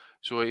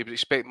 So he would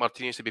expect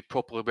Martinez to be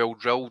properly well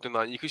drilled and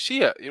that. And you can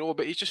see it,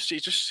 but he's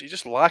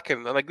just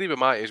lacking. And I agree with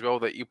Matty as well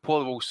that he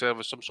probably will serve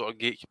as some sort of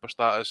gatekeeper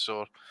status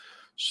or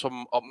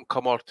some up and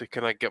comer to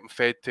kind of get him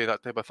fed to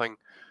that type of thing.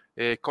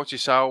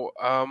 Conceição,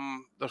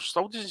 there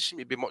still doesn't seem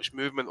to be much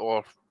movement,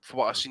 or for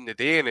what I've seen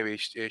today anyway.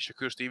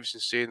 Shakur Stevenson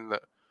saying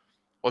that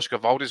Oscar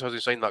Valdez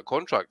hasn't signed that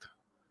contract.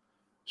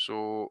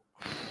 So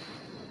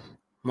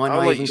might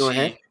not even go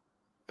ahead.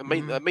 It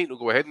might not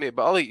go ahead, mate,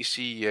 but I like to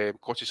see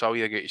Conceição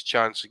either get his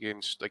chance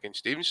against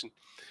Stevenson.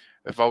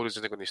 If Valdez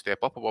isn't going to step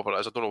up or whatever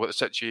it is, I don't know what the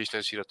situation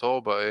is here at all.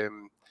 But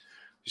you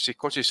see,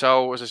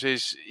 Conceição, as I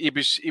says, he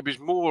was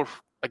more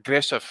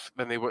aggressive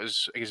than he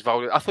was against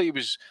Valdez. I thought he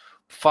was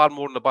far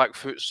more on the back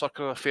foot,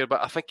 circling a fair bit.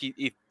 I think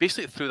he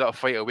basically threw that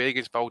fight away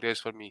against Valdez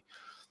for me.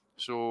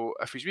 So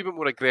if he's a wee bit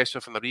more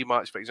aggressive in the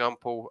rematch, for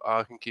example,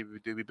 I think he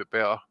would do a wee bit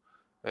better.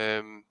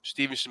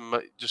 Stevenson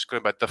might just going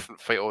to be a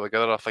different fight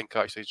altogether. I think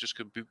actually he's just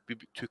going to be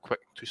too quick,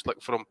 too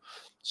slick for him.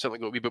 Certainly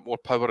got a wee bit more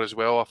power as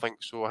well, I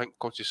think. So I think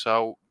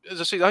Conceição, as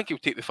I say, I think he'll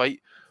take the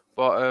fight,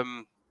 but I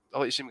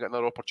like to see him get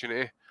another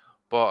opportunity.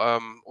 But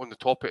on the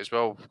top of it as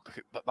well,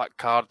 that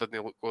card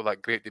didn't look all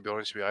that great, to be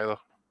honest with you either.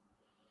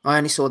 I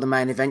only saw the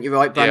main event. You're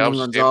right, Brandon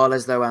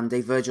Gonzalez, though,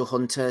 Andy. Virgil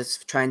Hunter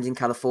trained in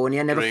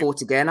California, never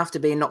fought again after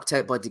being knocked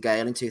out by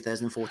DeGale in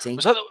 2014.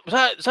 Was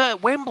that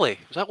at Wembley?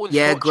 Was that one?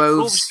 Yeah,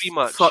 Groves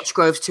rematch?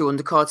 Groves 2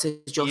 undercard, says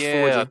Josh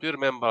Ford. I do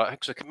remember.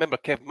 Because I can remember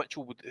Kevin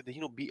Mitchell, did he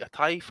not beat a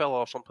Thai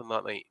fella or something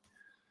that night?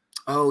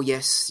 Oh,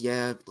 yes,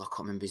 yeah. I can't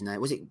remember his name.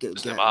 Was it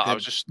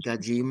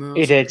Gajima?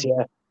 He did,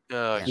 yeah.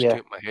 I just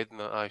took my head in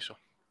that eye, so.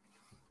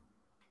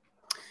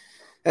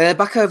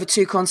 Back over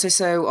to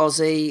Conceição,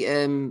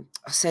 Ozzy.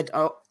 I said,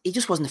 he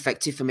just wasn't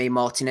effective for me,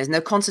 Martinez. Now,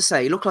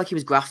 Conceição, he looked like he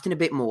was grafting a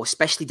bit more,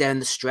 especially down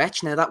the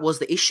stretch. Now, that was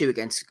the issue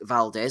against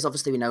Valdez.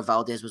 Obviously, we know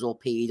Valdez was all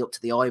PE'd up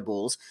to the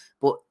eyeballs,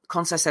 but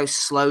Conceição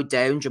slowed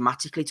down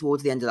dramatically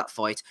towards the end of that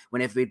fight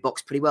whenever he'd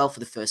boxed pretty well for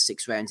the first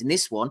 6 rounds. In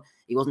this one,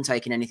 he wasn't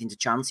taking anything to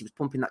chance. He was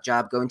pumping that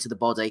jab, going to the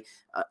body,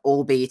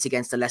 albeit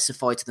against a lesser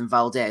fighter than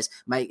Valdez.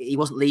 He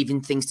wasn't leaving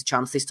things to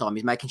chance this time.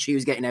 He was making sure he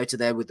was getting out of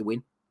there with the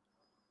win.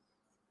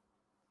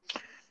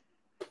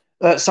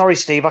 Sorry,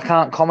 Steve, I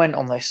can't comment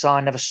on this.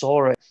 I never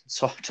saw it,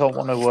 so I don't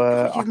want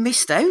to... You've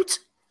missed out?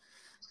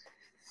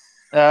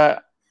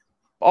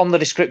 On the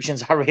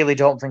descriptions, I really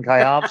don't think I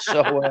have.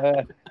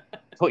 So,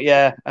 but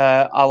yeah,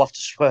 I'll have to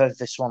swerve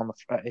this one, I'm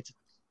afraid.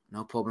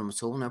 No problem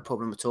at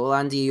all.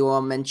 Andy, you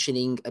are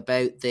mentioning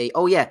about the...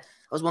 Oh, yeah, that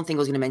was one thing I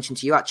was going to mention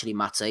to you, actually,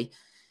 Matty.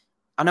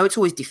 I know it's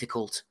always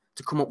difficult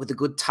to come up with a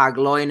good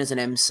tagline as an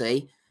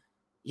MC.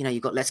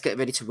 You've got let's get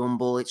ready to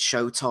rumble, it's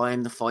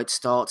showtime, the fight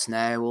starts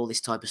now, all this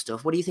type of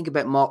stuff. What do you think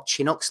about Mark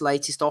Chinock's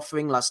latest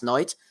offering last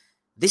night?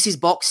 This is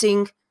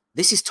boxing.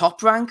 This is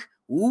Top Rank.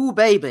 Ooh,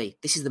 baby.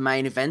 This is the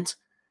main event.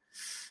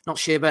 Not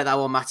sure about that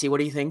one, Matty. What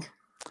do you think?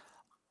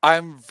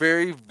 I'm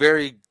very,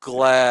 very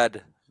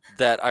glad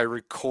that I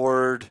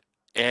record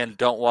and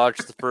don't watch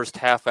the first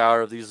half hour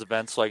of these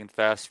events so I can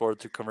fast forward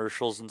through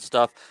commercials and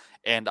stuff,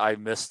 and I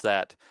missed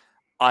that.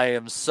 I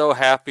am so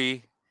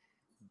happy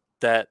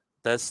that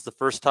that's the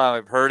first time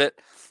I've heard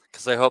it,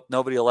 because I hope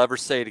nobody will ever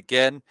say it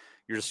again.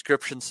 Your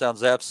description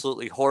sounds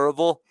absolutely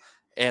horrible,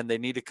 and they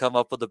need to come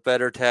up with a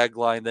better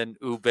tagline than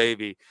 "Ooh,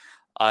 baby."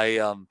 I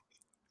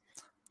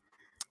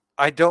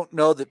don't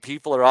know that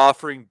people are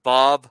offering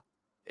Bob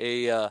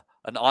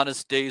an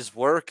honest day's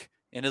work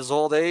in his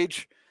old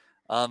age.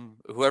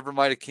 Whoever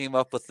might have came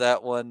up with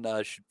that one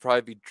should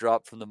probably be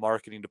dropped from the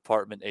marketing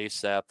department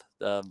ASAP.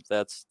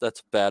 That's a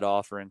bad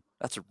offering.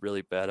 That's a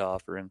really bad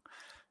offering.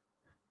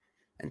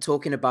 And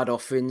talking of bad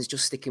offerings,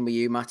 just sticking with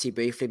you, Matty,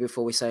 briefly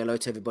before we say hello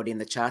to everybody in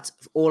the chat.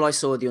 All I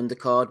saw of the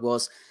undercard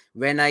was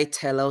Rene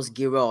Telos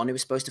Giron, who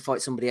was supposed to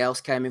fight somebody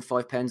else, came in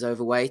 5 pounds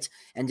overweight,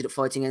 ended up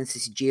fighting against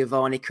this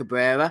Giovanni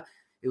Cabrera,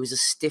 who was as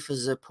stiff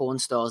as a porn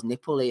star's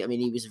nipple. I mean,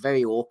 he was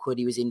very awkward.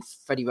 He was in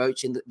Freddie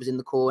Roach, was in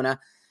the corner.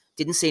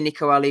 Didn't see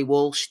Nico Ali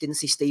Walsh. Didn't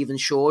see Stephen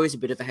Shaw, who's a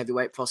bit of a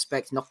heavyweight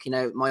prospect, knocking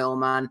out my old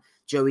man,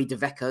 Joey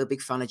DeVecco.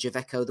 Big fan of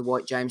DeVecco, the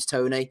White James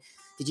Toney.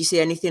 Did you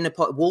see anything?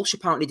 Walsh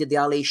apparently did the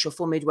Ali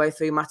shuffle midway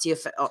through, Matty.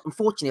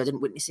 Unfortunately, I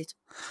didn't witness it.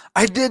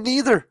 I didn't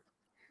either.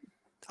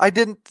 I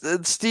didn't.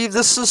 Steve,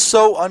 this is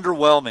so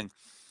underwhelming.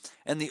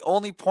 And the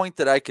only point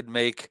that I could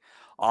make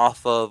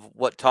off of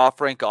what Top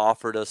Rank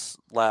offered us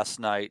last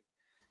night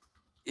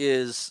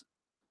is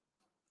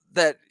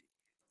that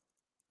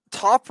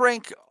Top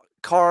Rank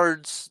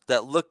cards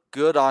that look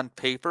good on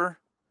paper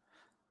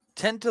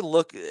tend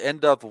to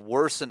end up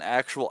worse in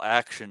actual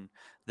action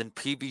than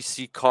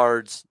PBC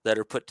cards that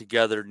are put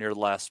together near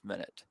last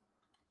minute.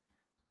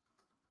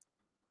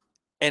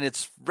 And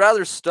it's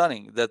rather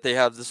stunning that they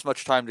have this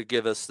much time to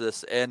give us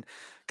this. And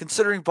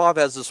considering Bob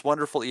has this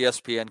wonderful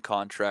ESPN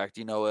contract,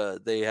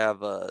 they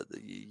have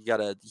you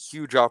got a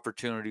huge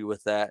opportunity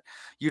with that.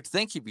 You'd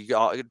think he'd be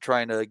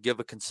trying to give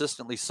a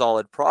consistently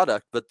solid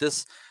product, but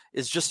this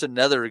is just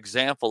another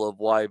example of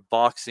why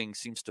boxing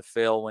seems to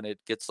fail when it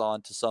gets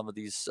on to some of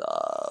these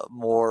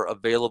more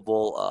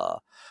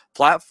available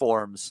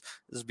platforms,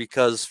 is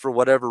because for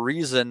whatever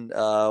reason,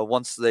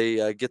 once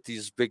they get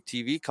these big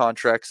TV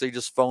contracts, they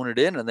just phone it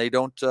in and they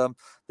don't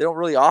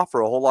really offer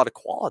a whole lot of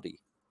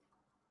quality.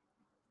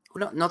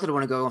 Well, not that I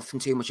want to go off on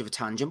too much of a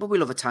tangent, but we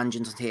love a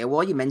tangent on here.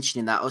 While you're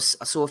mentioning that, I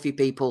saw a few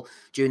people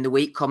during the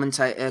week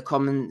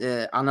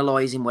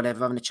analysing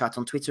whatever, having a chat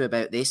on Twitter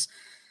about this.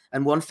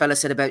 And one fella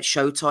said about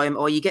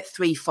Showtime, you get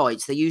 3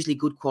 fights. They're usually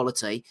good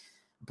quality,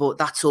 but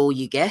that's all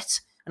you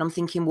get. And I'm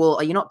thinking, well,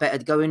 are you not better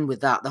going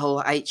with that? The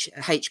whole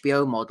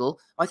HBO model.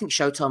 I think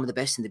Showtime are the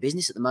best in the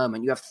business at the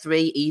moment. You have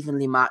 3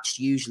 evenly matched,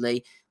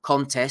 usually,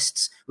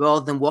 contests,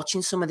 rather than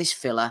watching some of this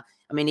filler.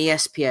 I mean,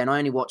 ESPN, I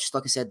only watched,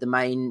 like I said, the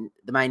main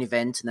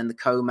event and then the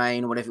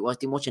co-main or whatever it was.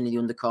 Didn't watch any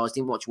of the undercards,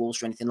 didn't watch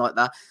Walsh or anything like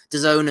that.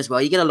 DAZN as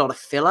well. You get a lot of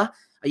filler.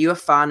 Are you a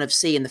fan of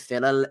seeing the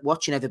filler,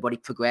 watching everybody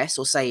progress,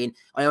 or saying,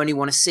 I only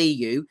want to see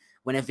you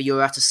whenever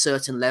you're at a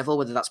certain level,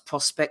 whether that's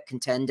prospect,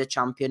 contender,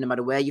 champion, no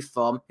matter where you're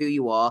from, who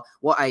you are,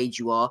 what age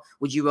you are?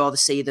 Would you rather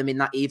see them in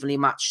that evenly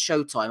matched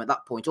Showtime at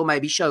that point, or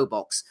maybe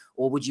Showbox?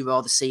 Or would you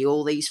rather see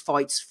all these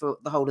fights for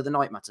the whole of the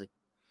night, Matty?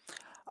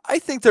 I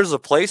think there's a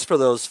place for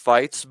those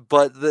fights,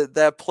 but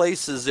that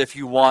place is if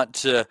you want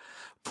to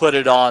put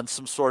it on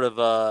some sort of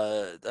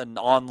an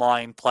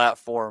online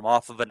platform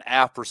off of an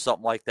app or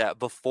something like that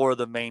before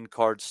the main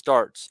card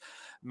starts.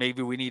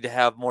 Maybe we need to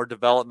have more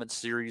development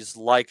series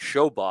like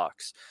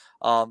Showbox.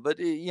 But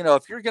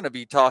if you're going to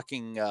be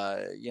talking,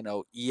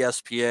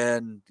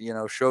 ESPN,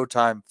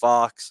 Showtime,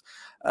 Fox,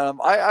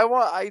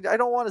 I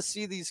don't want to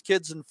see these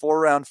kids in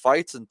 4-round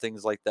fights and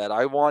things like that.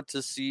 I want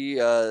to see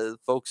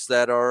folks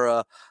that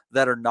are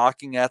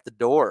knocking at the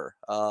door,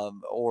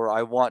 or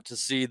I want to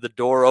see the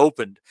door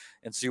opened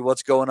and see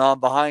what's going on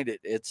behind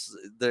it.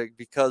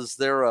 Because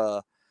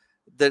there's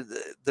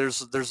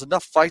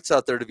enough fights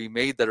out there to be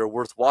made that are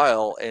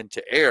worthwhile and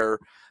to air.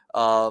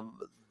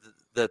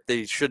 That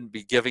they shouldn't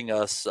be giving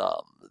us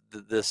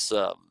this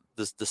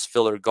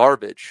filler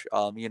garbage.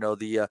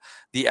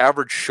 The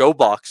average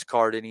Showbox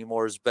card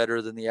anymore is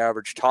better than the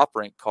average Top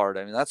Rank card.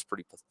 I mean, that's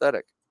pretty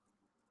pathetic.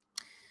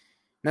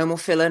 No more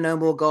filler, no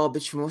more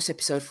garbage from us.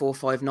 Episode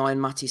 459.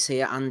 Matty's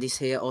here, Andy's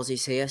here,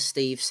 Ozzy's here,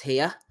 Steve's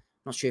here.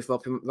 Not sure if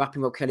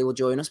Rapping Rob Kelly will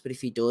join us, but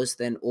if he does,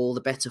 then all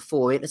the better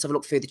for it. Let's have a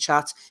look through the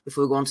chat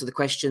before we go on to the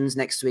questions.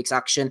 Next week's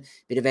action.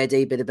 Bit of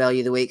Eddie, bit of Belly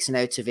of the Weeks, and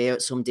out of here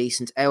at some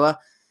decent hour.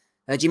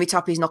 Jimmy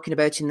Tappy's knocking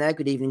about in there.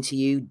 Good evening to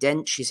you.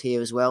 Dench is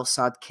here as well.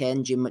 Sad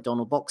Ken, Jim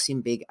McDonald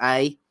Boxing, Big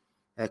A.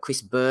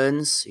 Chris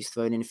Burns, who's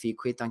thrown in a few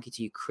quid. Thank you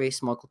to you,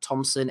 Chris. Michael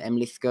Thompson, M.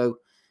 Lithgow,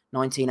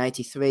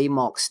 1983.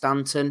 Mark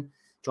Stanton.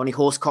 Johnny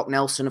Horsecock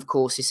Nelson, of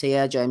course, is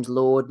here. James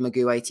Lord,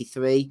 Magoo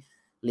 83.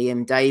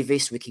 Liam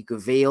Davis, Ricky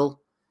Graville.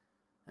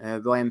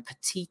 Ryan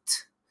Petit.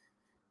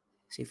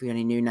 See if we got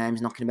any new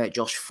names knocking about.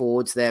 Josh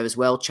Ford's there as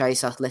well.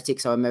 Chase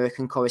Athletics, our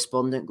American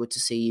correspondent. Good to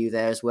see you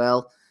there as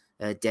well.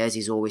 Des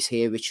is always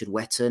here. Richard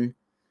Wetton.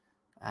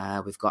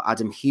 We've got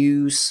Adam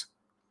Hughes.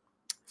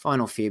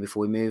 Final few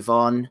before we move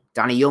on.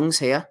 Danny Young's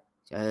here.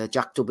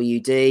 Jack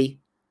WD.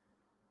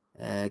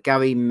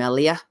 Gary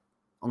Melia.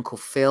 Uncle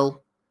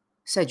Phil.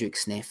 Cedric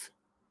Sniff.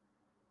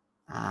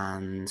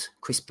 And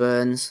Chris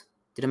Burns.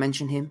 Did I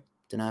mention him?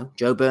 Don't know.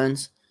 Joe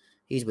Burns.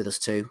 He's with us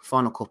too.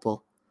 Final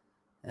couple.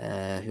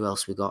 Who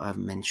else we got? I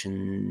haven't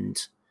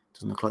mentioned.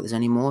 Doesn't look like there's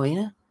any more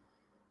here.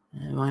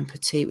 Ryan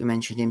Petit. We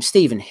mentioned him.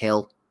 Stephen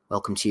Hill.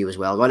 Welcome to you as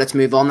well. Right, let's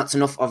move on. That's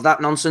enough of that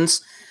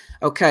nonsense.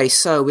 Okay,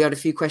 so we had a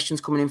few questions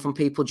coming in from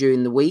people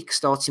during the week,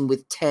 starting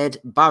with Ted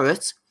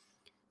Barrett.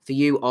 For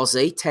you,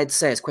 Ozzy, Ted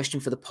says, question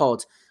for the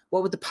pod.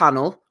 What would the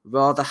panel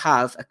rather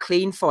have? A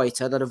clean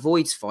fighter that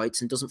avoids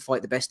fights and doesn't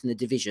fight the best in the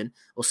division,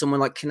 or someone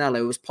like Canelo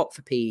who was popped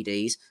for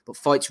PEDs but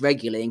fights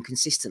regularly and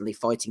consistently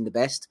fighting the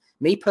best?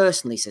 Me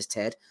personally, says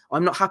Ted,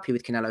 I'm not happy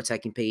with Canelo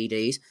taking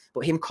PEDs,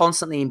 but him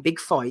constantly in big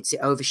fights,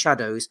 it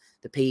overshadows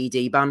the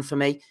PED ban for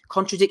me.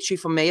 Contradictory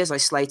from me as I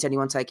slate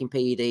anyone taking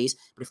PEDs,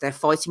 but if they're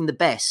fighting the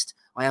best,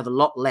 I have a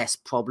lot less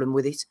problem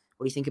with it.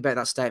 What do you think about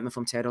that statement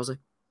from Ted Ozzy?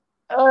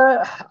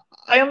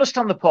 I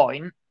understand the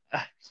point.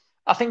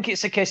 I think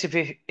it's a case of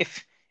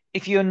if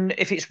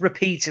it's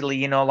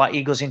repeatedly, like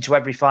he goes into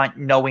every fight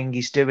knowing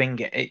he's doing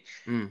it,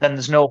 then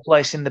there's no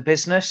place in the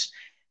business.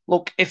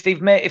 Look, if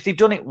they've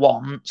done it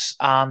once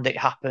and it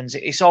happens,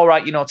 it's all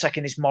right,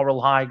 taking his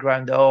moral high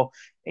ground. Oh,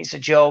 it's a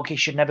joke. He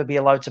should never be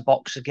allowed to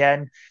box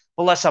again.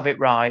 But let's have it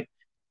right.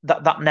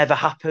 That never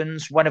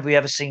happens. When have we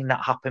ever seen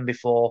that happen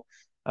before?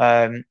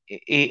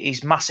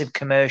 He's massive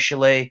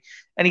commercially,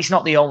 and he's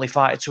not the only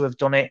fighter to have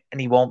done it, and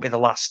he won't be the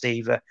last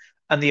either.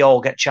 And they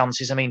all get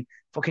chances. I mean,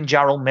 fucking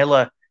Jarrell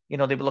Miller, they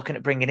were looking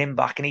at bringing him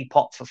back, and he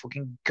popped for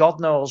fucking God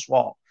knows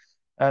what.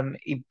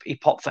 He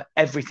popped for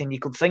everything you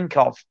could think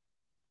of.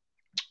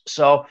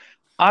 So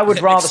I would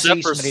rather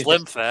see for somebody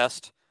Slim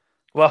Fast.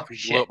 Well,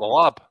 blew up the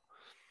lab.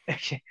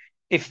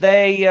 If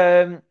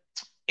they,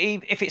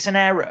 if it's an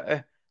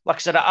error, like I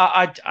said,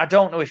 I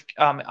don't know if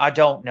I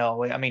don't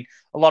know. I mean,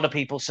 a lot of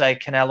people say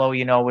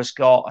Canelo, has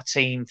got a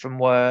team from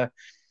where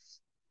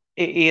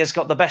he has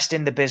got the best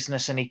in the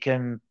business and he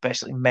can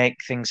basically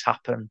make things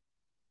happen.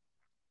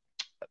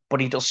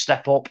 But he does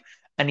step up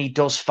and he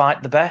does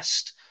fight the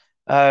best.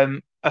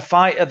 A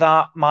fighter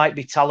that might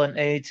be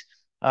talented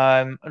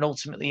and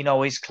ultimately,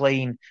 is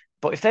clean.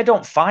 But if they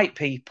don't fight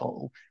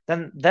people,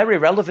 then they're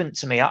irrelevant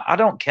to me. I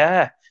don't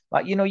care.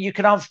 Like, you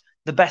can have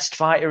the best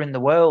fighter in the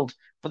world,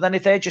 but then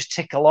if they just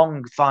tick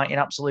along fighting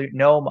absolute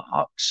no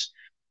marks,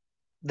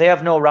 they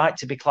have no right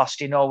to be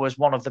classed, as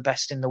one of the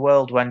best in the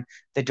world when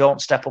they don't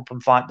step up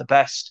and fight the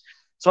best.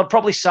 So I'd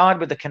probably side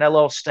with the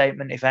Canelo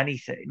statement, if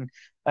anything.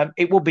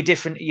 It would be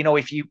different,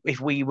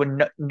 if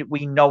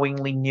we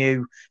knowingly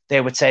knew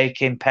they were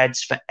taking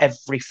PEDs for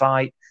every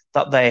fight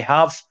that they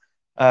have.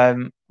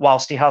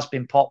 Whilst he has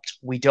been popped,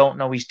 we don't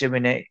know he's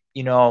doing it,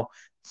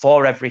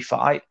 for every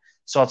fight.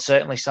 So I'd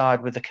certainly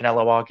side with the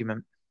Canelo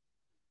argument.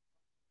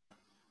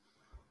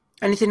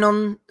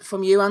 Anything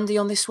from you, Andy,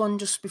 on this one,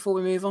 just before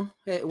we move on?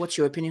 What's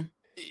your opinion?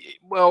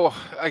 Well,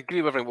 I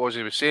agree with everything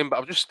Ozzy was saying, but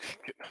I'm just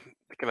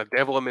kind of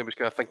devil in me was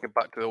kind of thinking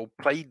back to the old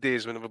Pride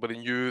days when everybody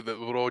knew that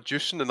we were all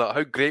juicing and that.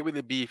 How great would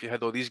it be if you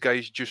had all these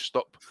guys juiced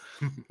up,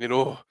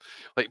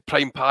 like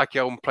Prime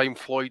Pacquiao and Prime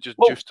Floyd just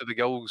juiced to the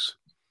gills?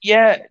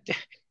 Yeah.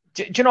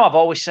 Do you know, I've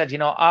always said,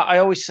 I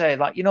always say,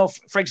 like,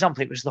 for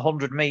example, it was the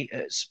 100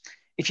 meters.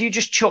 If you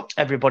just chucked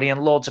everybody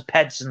and loads of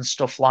PEDs and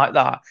stuff like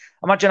that,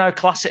 imagine how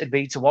class it'd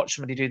be to watch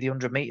somebody do the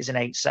 100 meters in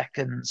 8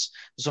 seconds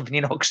or something,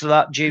 because of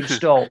that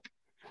juiced up.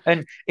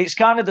 And it's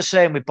kind of the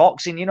same with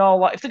boxing,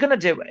 like if they're going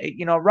to do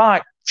it,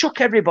 right, chuck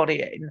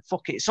everybody in,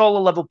 fuck it, it's all a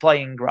level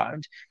playing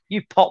ground.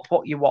 You pop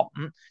what you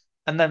want,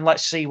 and then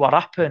let's see what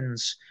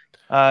happens.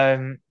 I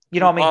mean,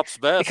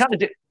 they kind of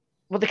do.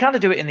 Well, they kind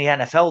of do it in the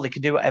NFL. They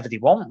can do whatever they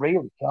want,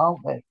 really, can't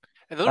they?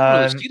 And they're not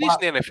really serious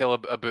in the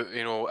NFL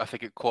about, I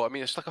think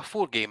it's like a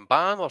 4-game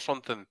ban or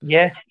something.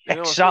 Yeah,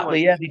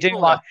 exactly. They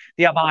do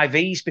they have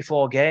IVs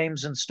before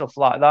games and stuff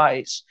like that.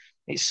 It's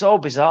so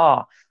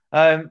bizarre.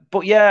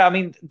 But yeah, I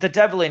mean, the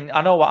devil in,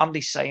 I know what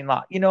Andy's saying,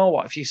 like,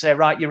 if you say,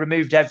 right, you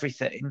removed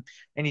everything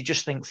and you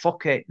just think,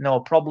 fuck it,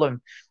 no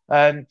problem.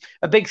 A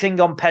big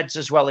thing on PEDs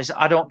as well is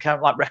I don't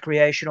count like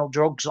recreational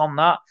drugs on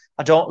that.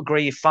 I don't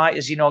agree if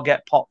fighters,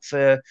 get popped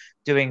for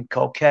doing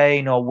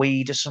cocaine or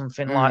weed or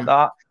something like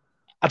that.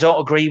 I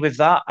don't agree with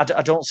that. I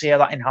don't see how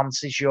that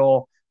enhances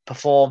your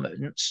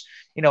performance.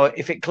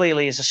 If it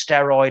clearly is a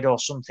steroid or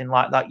something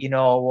like that,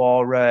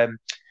 or a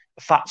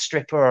fat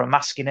stripper or a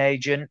masking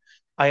agent,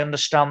 I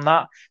understand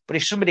that. But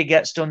if somebody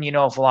gets done,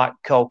 for like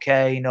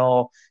cocaine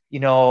or,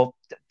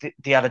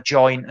 they had a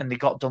joint and they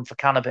got done for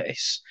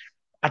cannabis,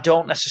 I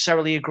don't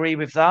necessarily agree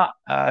with that.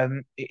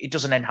 It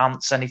doesn't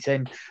enhance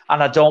anything.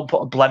 And I don't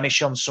put a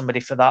blemish on somebody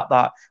for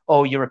that,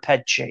 oh, you're a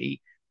PED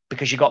cheat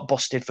because you got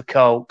busted for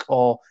coke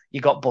or you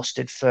got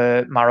busted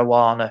for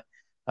marijuana.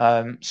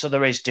 So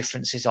there is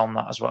differences on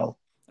that as well.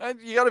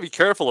 You got to be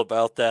careful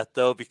about that,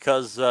 though,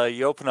 because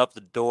you open up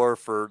the door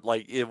for,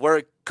 like,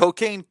 where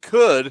cocaine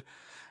could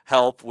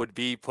help would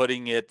be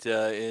putting it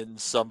in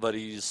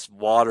somebody's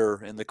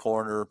water in the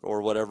corner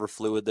or whatever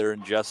fluid they're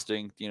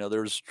ingesting.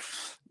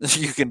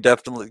 You can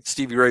definitely,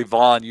 Stevie Ray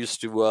Vaughan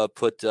used to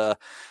put an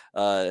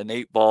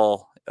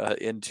 8-ball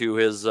into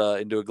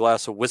a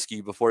glass of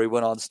whiskey before he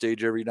went on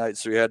stage every night,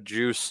 so he had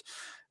juice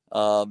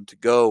to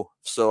go.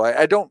 So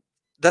I don't.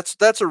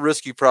 That's a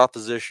risky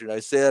proposition. I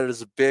say that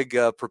as a big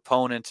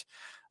proponent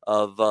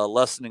of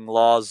lessening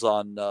laws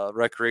on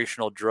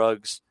recreational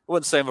drugs. I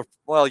wouldn't say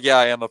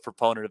I am a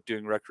proponent of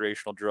doing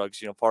recreational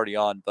drugs, party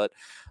on, but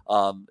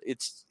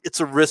it's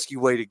a risky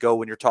way to go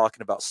when you're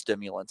talking about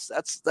stimulants.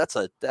 That's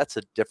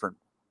a different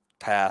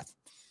path.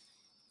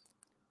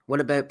 What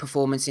about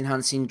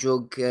performance-enhancing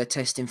drug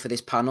testing for this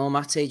panel,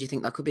 Matty? Do you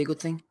think that could be a good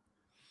thing?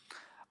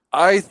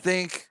 I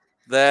think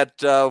that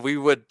we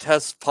would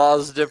test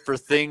positive for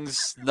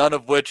things, none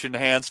of which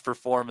enhance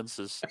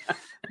performances.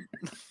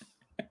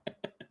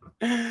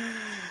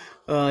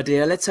 Oh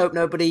dear, let's hope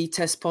nobody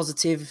tests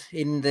positive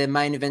in the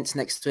main events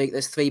next week.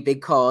 There's 3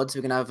 big cards.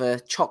 We're going to have a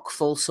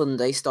chock-full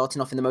Sunday,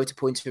 starting off in the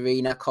Motorpoint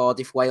Arena,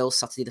 Cardiff, Wales,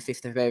 Saturday the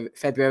 5th of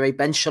February.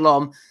 Ben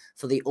Shalom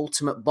for the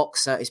Ultimate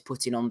Boxer is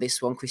putting on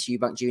this one. Chris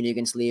Eubank Jr.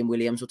 against Liam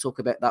Williams. We'll talk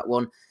about that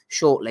one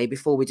shortly.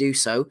 Before we do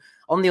so,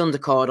 on the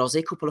undercard, Ozzy,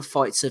 a couple of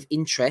fights of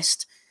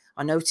interest.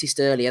 I noticed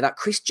earlier that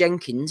Chris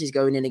Jenkins is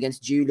going in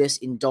against Julius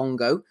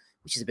Indongo,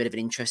 which is a bit of an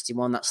interesting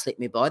one. That slipped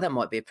me by. That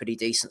might be a pretty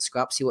decent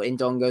scrap. See what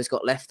Indongo's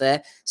got left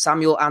there.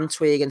 Samuel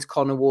Antwi against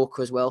Conor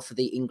Walker as well for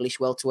the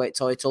English welterweight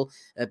title.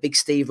 Big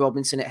Steve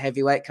Robinson at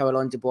heavyweight.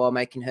 Caroline Dubois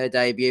making her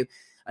debut.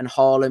 And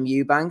Harlem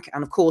Eubank.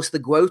 And, of course, the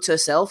Goat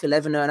herself,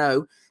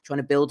 11-0, trying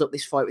to build up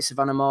this fight with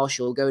Savannah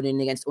Marshall, going in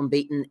against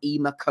unbeaten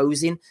Ema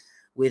Kozin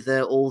with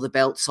all the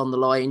belts on the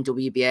line,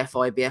 WBF,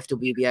 IBF,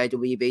 WBA,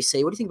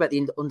 WBC. What do you think about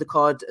the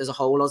undercard as a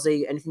whole,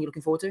 Ozzy? Anything you're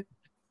looking forward to?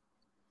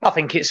 I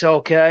think it's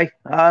okay.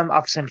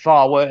 I've seen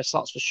far worse,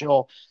 that's for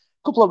sure. A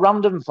couple of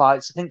random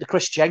fights. I think the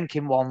Chris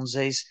Jenkins ones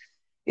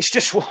it's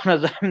just one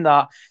of them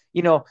that,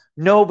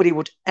 nobody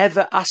would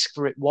ever ask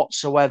for it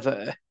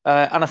whatsoever.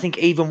 And I think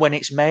even when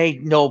it's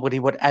made, nobody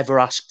would ever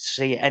ask to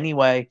see it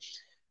anyway.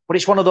 But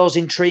it's one of those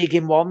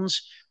intriguing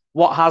ones.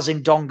 What has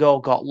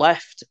Indongo got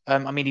left?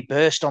 He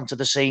burst onto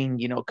the scene,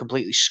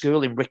 completely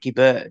schooling Ricky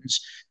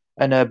Burns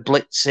and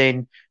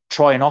blitzing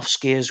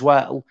Troyanovsky as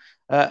well.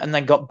 And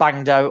then got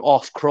banged out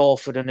off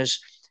Crawford and has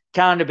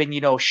kind of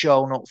been,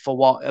 shown up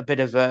for a bit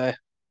of a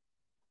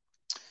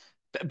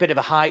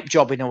hype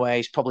job in a way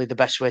is probably the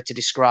best way to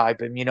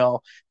describe him.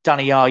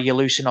 Danny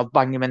Yalusinov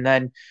banged him, and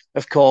then,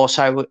 of course,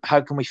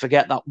 how can we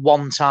forget that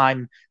one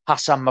time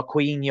Hassan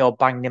Maquinho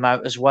banged him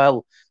out as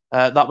well?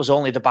 That was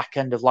only the back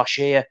end of last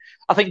year.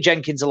 I think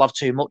Jenkins will have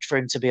too much for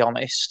him, to be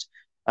honest.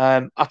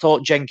 I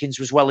thought Jenkins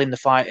was well in the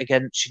fight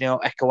against,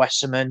 Echo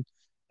Esserman,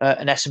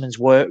 and Esserman's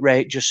work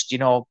rate just,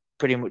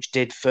 pretty much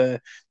did for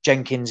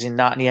Jenkins in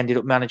that, and he ended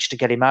up managed to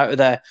get him out of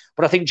there.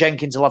 But I think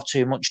Jenkins will have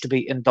too much to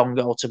beat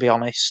Ndongo, to be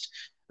honest.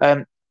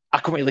 I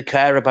couldn't really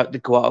care about the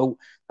quote.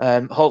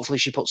 Hopefully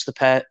she puts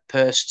the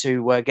purse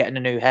to getting a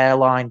new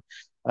hairline.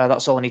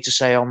 That's all I need to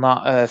say on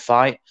that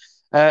fight.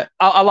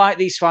 I like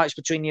these fights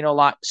between,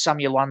 like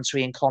Samuel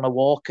Antwi and Conor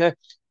Walker.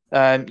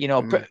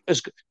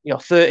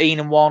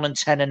 13-1 and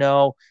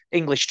 10-0,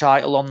 English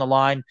title on the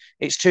line.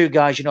 It's two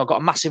guys, got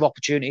a massive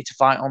opportunity to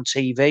fight on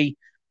TV.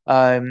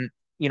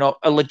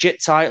 A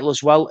legit title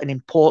as well, an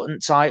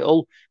important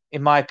title,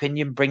 in my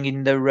opinion,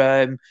 bringing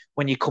the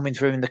when you're coming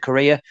through in the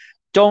career.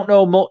 Don't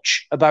know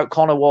much about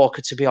Conor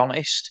Walker, to be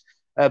honest,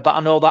 but I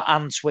know that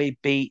Antwi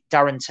beat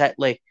Darren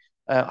Tetley,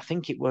 I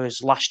think it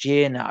was last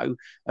year now,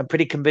 and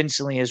pretty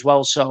convincingly as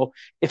well. So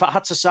if I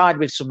had to side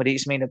with somebody,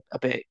 it's mean a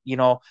bit,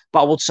 but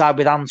I would side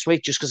with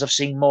Antwi just because I've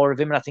seen more of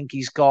him and I think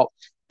he's got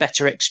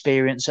better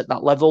experience at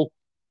that level.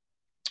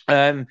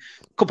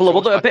 Couple of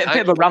other, a bit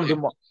of a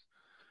random one.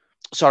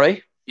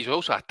 Sorry? He's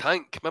also a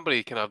tank. Remember,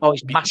 he kind of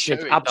he's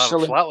massive,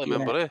 absolutely. Flatley,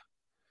 remember,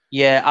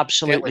 Yeah,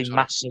 absolutely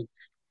massive.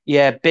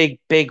 Yeah,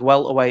 big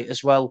welterweight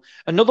as well.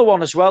 Another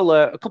one as well.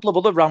 A couple of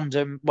other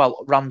random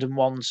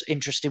ones,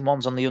 interesting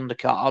ones on the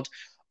undercard.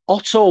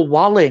 Otto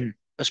Wallin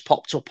has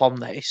popped up on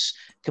this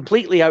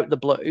completely out of the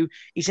blue.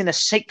 He's in a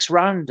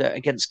 6-rounder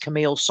against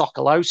Kamil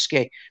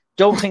Sokolowski.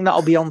 Don't think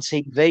that'll be on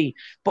TV,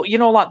 but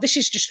this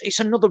is it's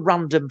another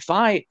random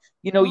fight.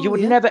 You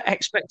would never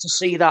expect to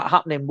see that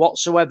happening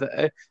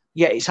whatsoever.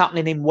 Yet it's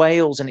happening in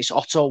Wales, and it's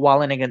Otto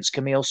Wallin against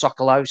Kamil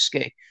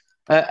Sokolowski.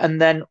 And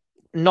then,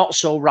 not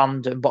so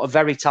random, but a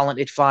very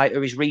talented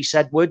fighter is Reese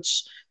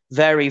Edwards.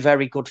 Very,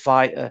 very good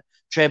fighter.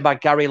 Trained by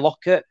Gary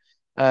Lockett.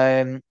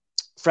 Friend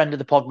of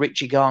the pod,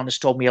 Richie Garner's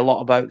told me a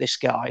lot about this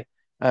guy.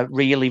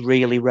 Really,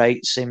 really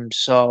rates him.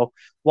 So,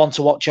 one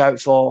to watch out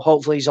for.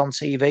 Hopefully he's on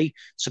TV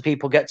so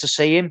people get to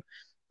see him.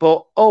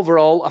 But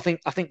overall, I think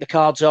the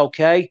card's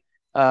okay.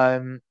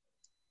 I've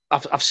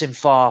seen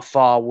far,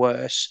 far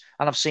worse,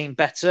 and I've seen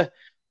better.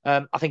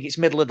 I think it's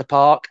middle of the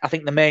park. I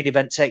think the main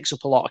event takes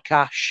up a lot of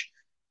cash.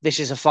 This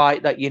is a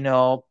fight that,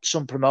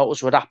 some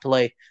promoters would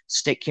happily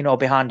stick,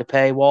 behind a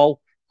paywall.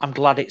 I'm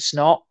glad it's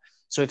not.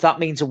 So if that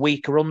means a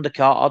weaker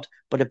undercard,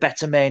 but a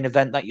better main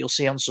event that you'll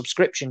see on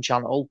subscription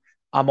channel,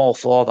 I'm all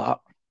for that.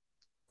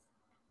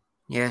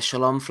 Yeah,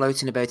 Shalom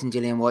floating about in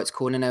Dillian White's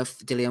corner now.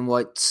 Dillian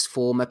White's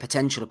former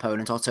potential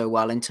opponent, Otto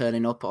Wallin,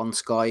 turning up on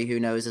Sky. Who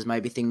knows, there's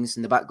maybe things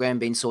in the background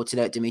being sorted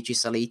out. Dimitri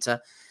Salita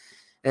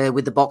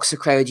with the boxer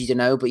crowd, you don't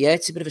know. But yeah,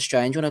 it's a bit of a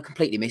strange one. I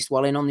completely missed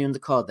Wallin on the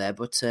undercard there.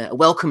 But a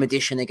welcome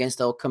addition against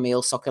old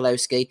Kamil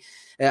Sokolowski.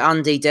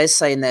 Andy Des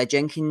saying there,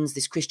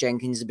 this Chris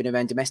Jenkins has been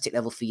around domestic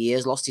level for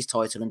years, lost his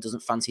title and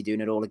doesn't fancy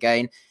doing it all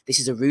again. This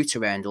is a route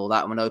around all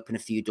that and will open a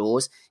few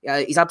doors.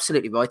 He's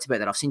absolutely right about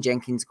that. I've seen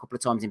Jenkins a couple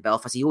of times in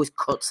Belfast. He always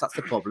cuts, that's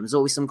the problem. There's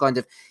always some kind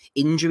of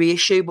injury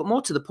issue, but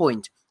more to the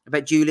point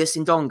about Julius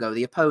Indongo,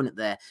 the opponent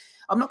there.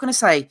 I'm not going to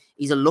say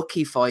he's a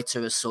lucky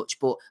fighter as such,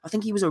 but I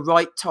think he was a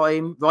right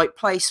time, right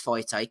place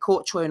fighter. He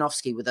caught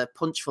Troyanovsky with a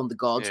punch from the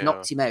gods,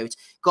 knocked him out,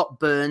 got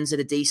Burns at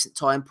a decent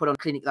time, put on a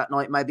clinic that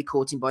night, maybe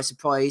caught him by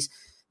surprise,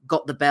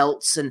 got the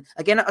belts. And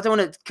again, I don't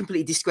want to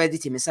completely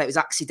discredit him and say it was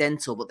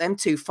accidental, but them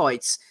two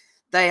fights,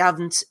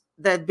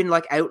 they've been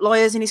like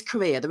outliers in his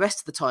career. The rest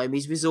of the time,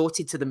 he's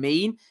resorted to the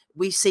mean.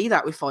 We see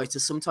that with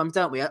fighters sometimes,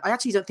 don't we? I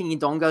actually don't think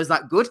Indongo's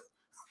that good.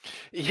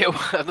 Yeah,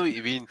 well, I know what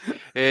you mean.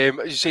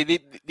 As you say,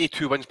 they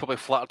two wins probably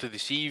flatter to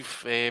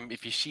deceive.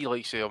 If you see,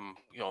 like, say,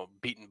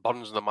 beating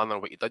Burns in the manner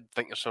what you did,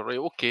 think yourself, right,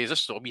 okay, is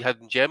this a wee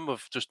hidden gem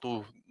of just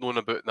knowing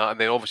about that? And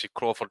then obviously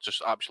Crawford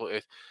just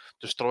absolutely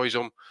destroys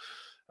him.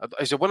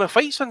 Has he won a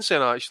fight since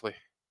then, actually?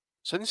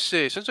 Since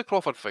the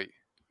Crawford fight?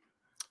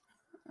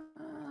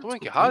 I don't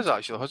think he has,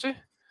 actually, has he?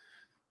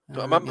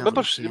 Remember,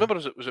 was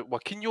it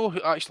Joaquinho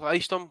who actually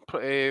iced him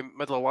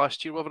middle of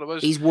last year, whatever it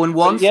was? He's won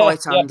one fight,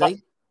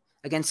 Andy,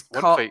 against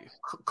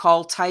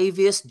Carl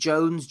Tavius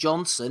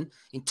Jones-Johnson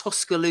in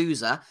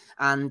Tuscaloosa,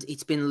 and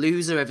it's been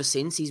loser ever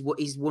since. He's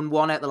won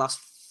one out of the last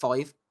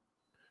 5.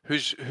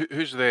 Who's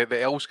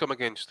the else come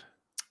against?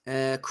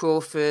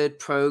 Crawford,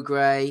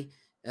 Prograis,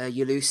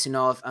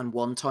 Yulusinov, and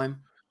one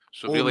time.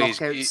 So all really,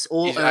 knockouts, he's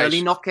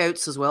early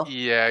knockouts as well.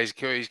 Yeah, he's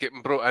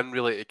getting brought in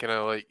really to kind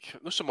of like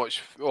not so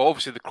much. Well,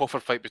 obviously the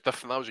Crawford fight was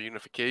different. That was a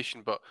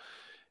unification, but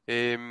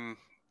maybe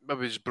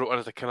he's brought in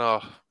as a kind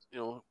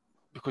of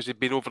because he'd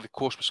been over the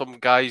course with some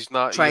guys.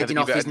 That trading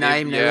off his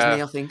name now, isn't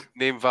he? I think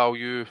name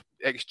value,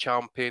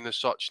 ex-champion as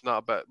such.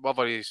 Not but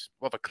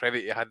whatever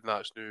credit he had in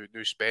that's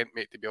new spent,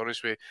 mate. To be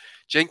honest with you,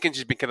 Jenkins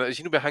has been has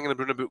he been hanging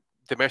around about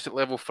domestic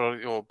level for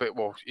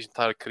his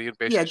entire career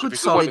basically. Yeah, good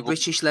solid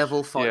British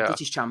level fight,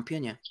 British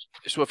champion. Yeah.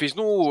 So if he's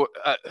no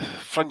at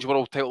fringe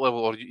world title level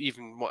or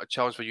even want a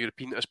challenge for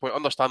European at this point,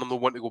 understand him no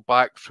want to go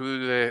back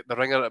through the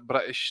ringer at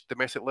British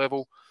domestic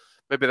level.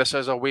 Maybe this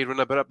is a way around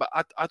about it, but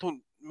I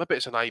don't. Maybe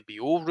it's an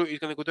IBO route he's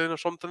going to go down or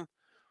something.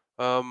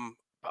 But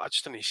I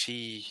just didn't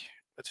see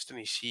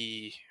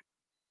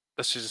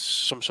this is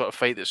some sort of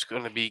fight that's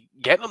going to be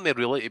getting him there,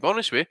 really, to be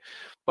honest with you.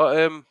 But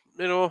I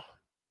was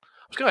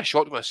kind of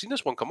shocked when I seen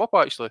this one come up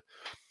actually.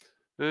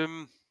 But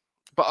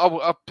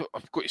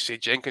I've got to say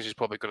Jenkins is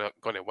probably going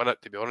to win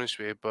it, to be honest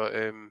with you. But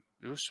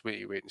we'll just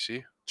wait and see.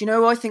 Do you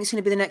know who I think is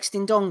going to be the next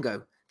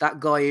Indongo? That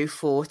guy who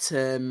fought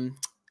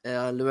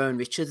Lerone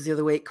Richards the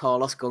other week,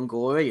 Carlos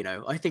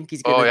Gongora. I think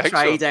he's going to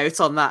trade out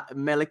on that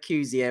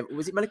Melakuzia.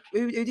 Was it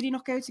who did he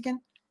knock out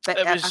again? It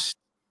was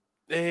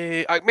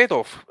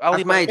Akhmedov.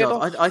 Ali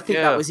Akhmedov. I think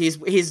that was his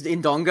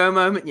Indongo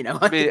moment.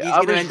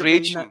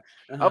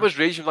 I was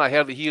raging when I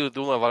heard that he had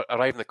only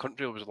arrived in the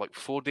country. It was like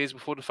 4 days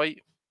before the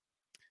fight.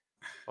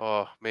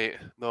 Oh, mate,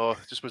 no, it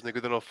just wasn't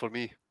good enough for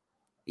me.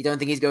 You don't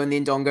think he's going the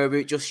Indongo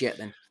route just yet,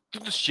 then?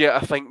 Just yet,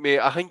 I think,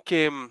 mate. I think,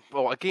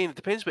 well, again, it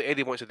depends what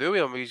Eddie wants to do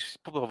with him. He's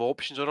probably have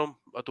options on him.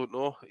 I don't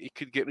know. He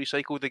could get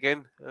recycled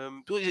again.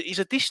 He's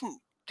a decent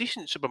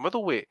super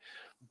middleweight,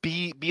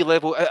 B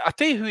level. I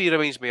tell you who he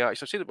reminds me.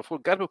 Actually, I've said it before.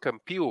 Garbo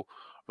Campillo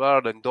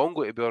rather than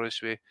Dongo, to be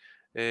honest with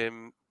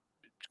you.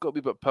 He's got a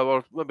wee bit of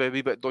power, maybe a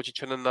wee bit dodgy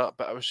chin in that,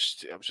 but I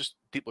was just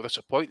deeply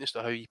disappointed as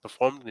to how he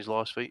performed in his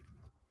last fight.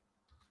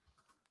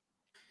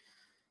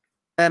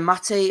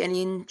 Matty,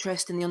 any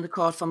interest in the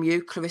undercard from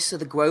you? Clarissa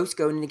the Groat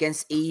going in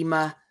against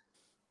Ema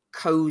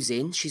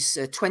Kozin. She's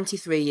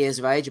 23 years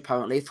of age,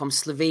 apparently, from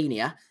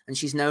Slovenia, and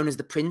she's known as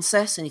the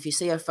Princess. And if you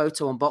see her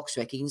photo on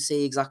BoxRec, you can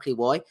see exactly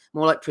why.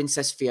 More like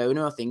Princess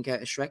Fiona, I think,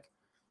 out of Shrek.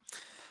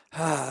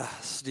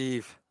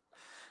 Steve.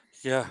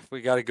 Yeah,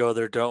 we got to go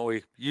there, don't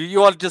we?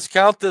 You want to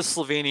discount this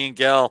Slovenian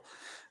gal,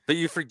 but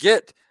you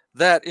forget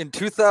that in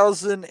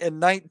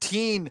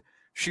 2019,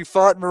 she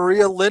fought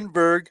Maria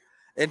Lindbergh,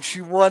 and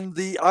she won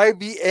the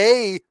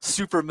IBA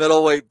super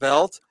middleweight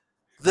belt,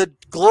 the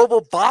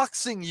Global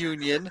Boxing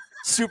Union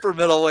super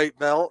middleweight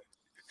belt,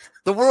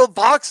 the World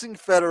Boxing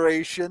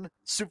Federation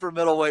super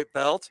middleweight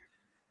belt,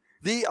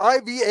 the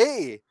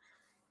IBA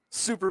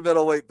super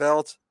middleweight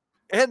belt,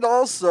 and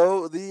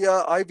also the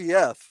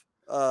IBF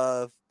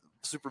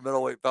super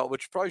middleweight belt,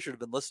 which probably should have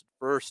been listed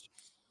first.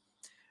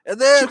 And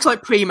then she looks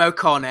like Primo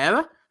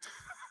Carnera.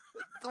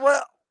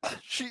 Well,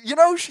 she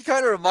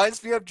kind of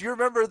reminds me of. Do you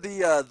remember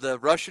the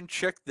Russian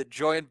chick that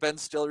joined Ben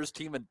Stiller's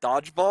team in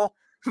dodgeball?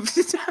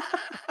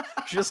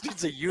 She just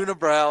needs a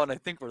unibrow, and I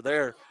think we're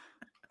there.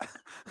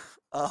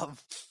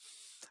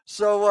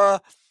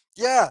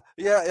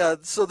 Yeah.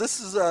 So this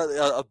is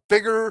a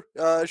bigger.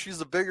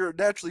 She's a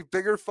naturally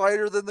bigger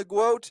fighter than the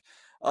Guot,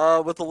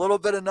 with a little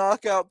bit of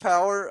knockout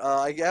power.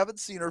 I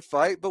haven't seen her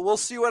fight, but we'll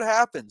see what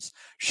happens.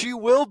 She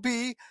will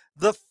be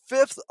the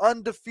 5th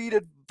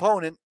undefeated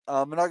opponent.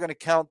 I'm not going to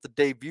count the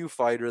debut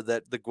fighter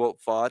that the Guot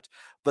fought,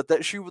 but that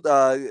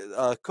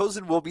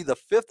Kozin will be the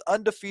 5th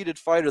undefeated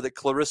fighter that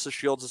Clarissa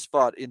Shields has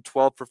fought in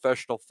 12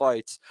 professional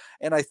fights,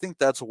 and I think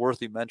that's a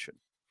worthy mention.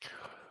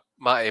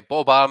 Matty,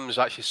 Bob Arm's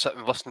actually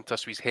sitting listening to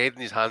us with his head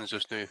in his hands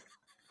just now.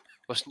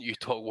 Listen to you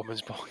talk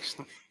women's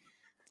boxing.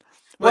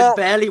 Well,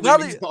 barely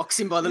women's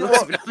boxing by the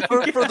looks of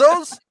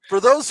it. For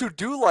those who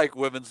do like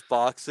women's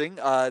boxing,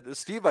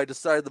 Steve, I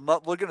decided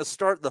we're going to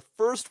start the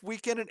first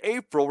weekend in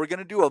April. We're going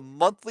to do a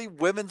monthly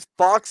women's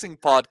boxing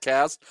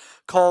podcast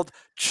called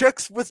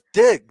Chicks with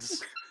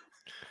Digs.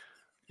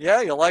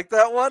 Yeah, you like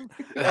that one?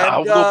 I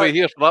will be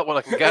here for that one.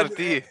 I can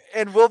guarantee you.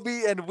 And we're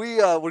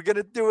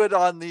gonna do it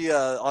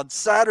on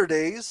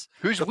Saturdays.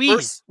 Who's we?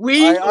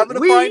 I'm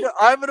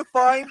gonna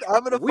find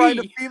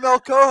a female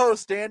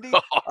co-host, Andy.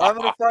 I'm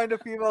gonna find a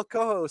female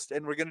co-host,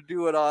 and we're gonna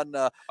do it on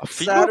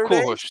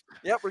Saturdays. Co-host.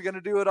 Yep, we're gonna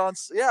do it on.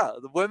 Yeah,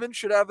 the women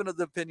should have an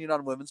opinion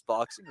on women's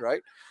boxing,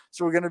 right?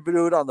 So we're gonna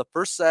do it on the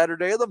first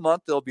Saturday of the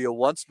month. There'll be a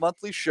once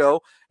monthly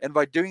show, and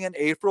by doing it in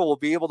April, we'll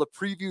be able to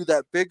preview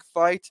that big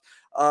fight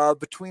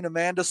between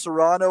Amanda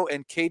Serrano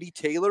and Katie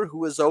Taylor,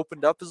 who has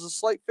opened up as a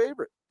slight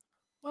favorite.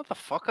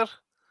 Motherfucker.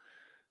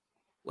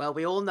 Well,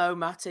 we all know,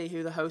 Matty,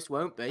 who the host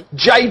won't be.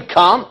 Jade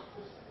cunt.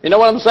 You know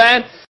what I'm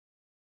saying?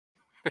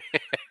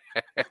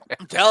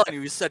 I'm telling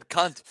you, he said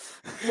cunt.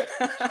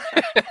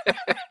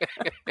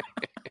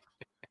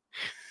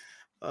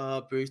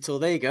 Oh, brutal.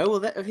 There you go.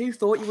 Well, who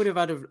thought you would have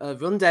had a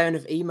rundown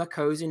of Emma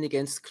Kozin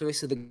against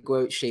Clarissa the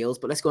Goat Shields?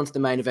 But let's go on to the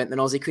main event then.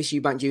 Aussie Chris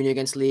Eubank Jr.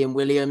 against Liam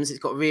Williams. It's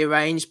got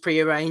prearranged.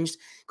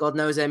 God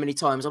knows how many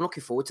times. I'm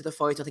looking forward to the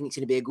fight. I think it's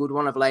going to be a good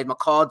one. I've laid my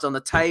cards on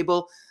the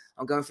table.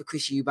 I'm going for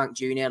Chris Eubank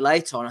Jr.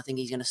 Later on, I think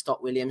he's going to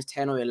stop Williams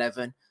 10 or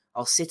 11.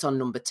 I'll sit on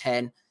number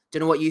 10. Don't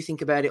know what you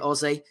think about it,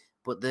 Aussie,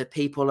 but the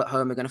people at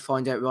home are going to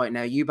find out right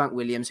now. Eubank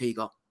Williams, who you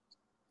got?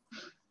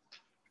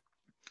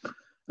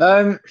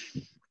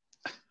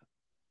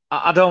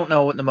 I don't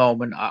know at the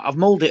moment. I've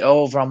mulled it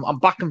over. I'm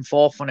back and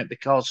forth on it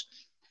because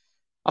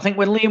I think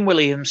when Liam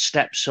Williams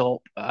steps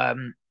up, I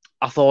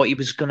thought he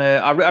was going to...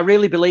 I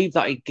really believe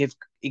that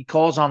he'd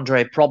cause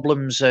Andre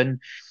problems, and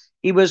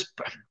he was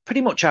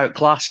pretty much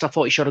outclassed. I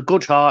thought he showed a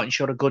good heart and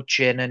showed a good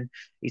chin, and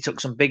he took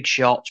some big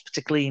shots,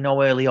 particularly,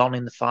 early on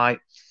in the fight.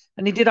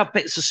 And he did have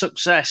bits of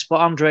success, but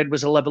Andre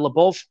was a level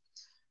above.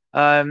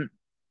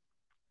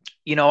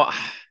 He's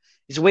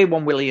a weird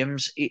one,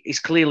 Williams. He's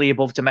clearly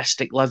above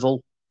domestic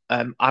level.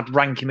 I'd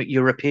rank him at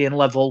European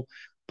level,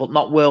 but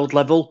not world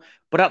level.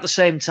 But at the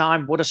same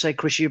time, would I say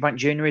Chris Eubank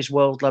Jr. is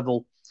world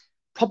level?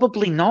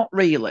 Probably not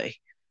really.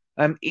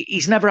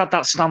 He's never had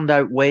that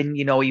standout win.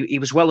 He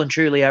was well and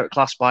truly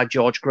outclassed by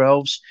George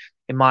Groves,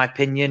 in my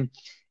opinion.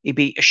 He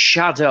beat a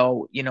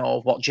shadow,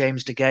 of what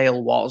James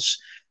DeGale was.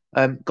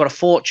 Got a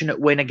fortunate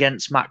win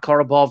against Matt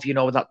Korobov,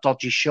 with that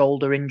dodgy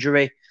shoulder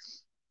injury.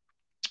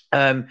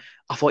 I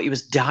thought he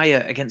was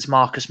dire against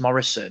Marcus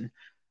Morrison.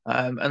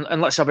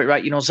 And let's have it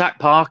right. Zach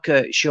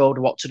Parker showed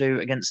what to do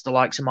against the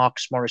likes of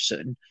Marcus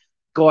Morrison.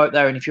 Go out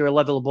there, and if you're a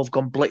level above,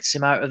 go and blitz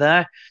him out of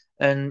there.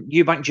 And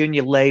Eubank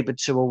Jr. laboured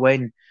to a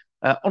win.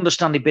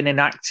 Understand he'd been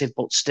inactive,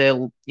 but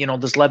still,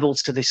 there's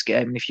levels to this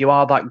game. And if you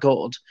are that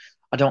good,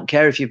 I don't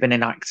care if you've been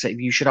inactive.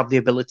 You should have the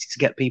ability to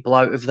get people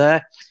out of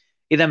there.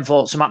 He then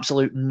fought some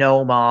absolute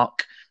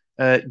no-mark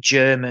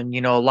German,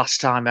 last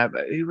time out.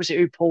 Who was it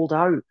who pulled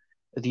out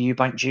of the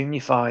Eubank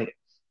Jr. fight?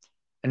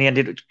 And he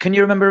ended... Can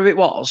you remember who it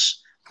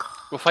was?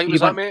 What fight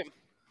was that, mate?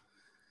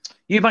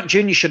 Eubank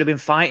Jr. should have been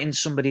fighting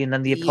somebody, and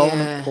then the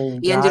opponent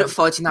pulled. He ended up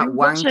fighting that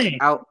wank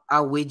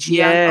Alwidjian.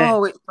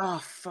 Yeah.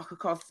 Fuck! I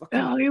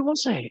can't. Who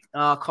was it?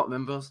 I can't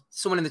remember.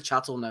 Someone in the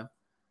chat will know.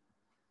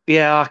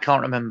 Yeah, I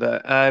can't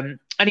remember.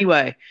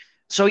 Anyway,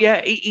 so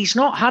yeah, he's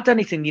not had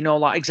anything,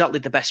 like exactly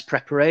the best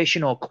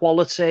preparation or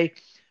quality.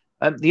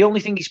 The only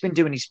thing he's been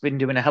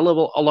doing a hell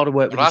of a lot of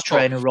work with his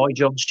trainer, Roy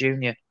Jones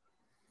Jr.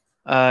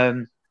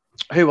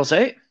 Who was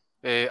it?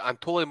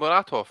 Anatoly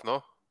Muratov,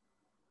 no?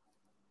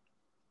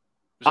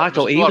 I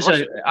thought he was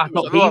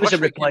a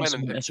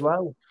replacement as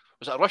well.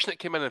 Was it a Russian that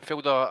came in and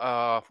filled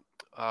a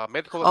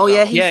medical? Oh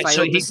yeah, he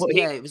failed.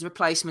 It was a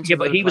replacement. Yeah,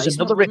 but he was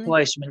another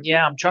replacement.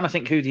 Yeah, I'm trying to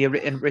think who the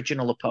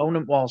original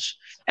opponent was.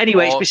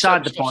 Anyway, it's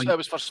beside the point. It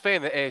was for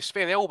Sven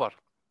Elber.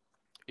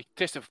 He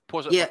tested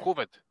positive for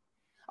COVID.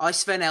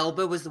 Sven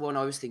Elber was the one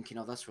I was thinking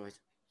of. That's right.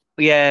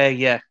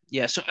 Yeah.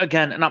 So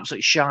again, an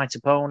absolute shite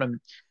opponent.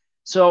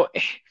 So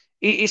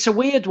it's a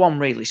weird one,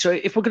 really. So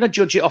if we're going to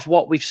judge it off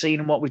what we've seen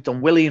and what we've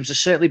done, Williams has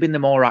certainly been the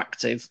more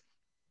active.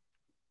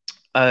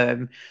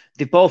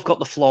 They've both got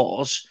the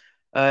flaws.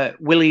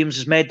 Williams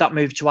has made that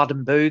move to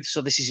Adam Booth,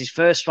 so this is his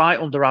first fight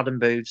under Adam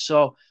Booth.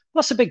 So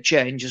that's a big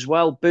change as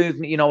well.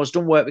 Booth, has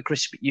done work with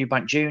Chris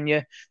Eubank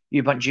Jr.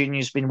 Eubank Jr.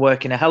 has been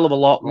working a hell of a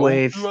lot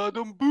with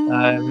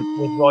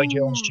Roy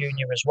Jones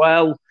Jr. as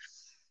well.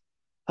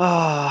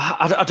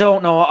 I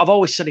don't know. I've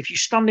always said if you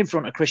stand in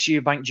front of Chris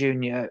Eubank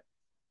Jr.,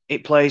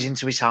 it plays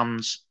into his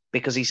hands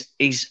because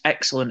he's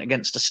excellent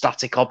against a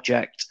static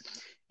object.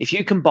 If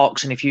you can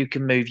box and if you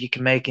can move, you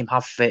can make him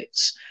have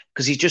fits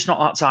because he's just not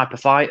that type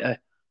of fighter.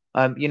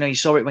 You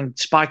saw it when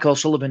Spike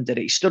O'Sullivan did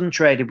it. He stood and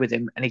traded with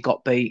him and he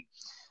got beat.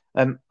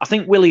 I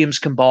think Williams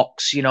can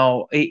box. He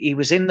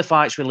was in the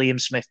fights with Liam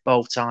Smith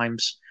both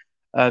times.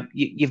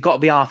 You've got to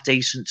be half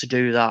decent to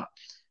do that.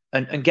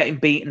 And getting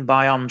beaten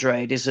by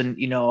Andrade isn't,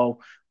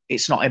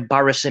 it's not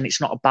embarrassing.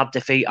 It's not a bad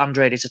defeat.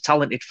 Andrade is a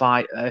talented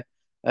fighter.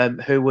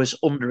 who was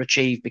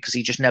underachieved because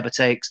he just never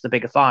takes the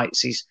bigger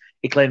fights.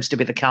 He claims to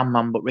be the can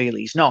man, but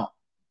really he's not.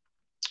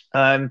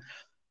 On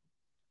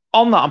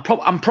that,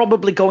 I'm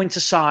probably going to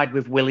side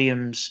with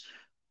Williams,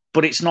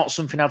 but it's not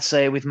something I'd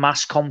say with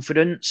mass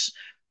confidence.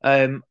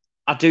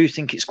 I do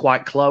think it's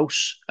quite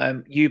close.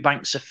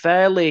 Eubank's a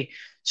fairly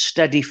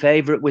steady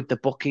favourite with the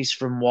bookies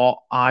from what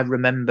I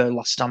remember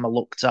last time I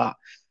looked at.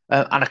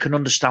 And I can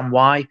understand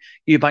why.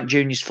 Eubank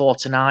Jr. is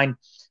 4-9.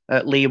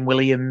 Liam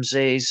Williams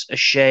is a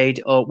shade,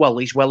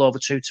 he's well over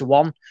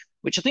 2-1,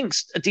 which I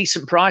think's a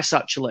decent price,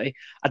 actually.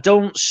 I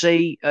don't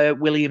see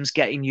Williams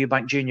getting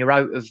Eubank Jr.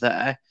 out of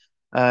there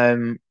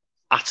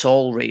at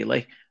all,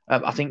 really.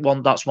 I think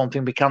that's one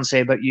thing we can say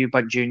about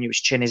Eubank Jr.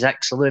 His chin is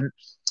excellent.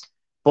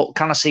 But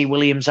can I see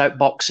Williams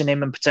outboxing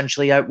him and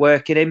potentially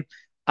outworking him?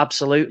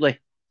 Absolutely,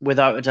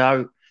 without a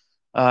doubt.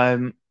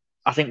 I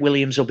think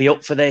Williams will be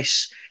up for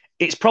this.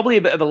 It's probably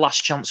a bit of a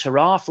last chance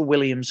hurrah for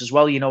Williams as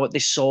well, at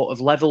this sort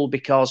of level,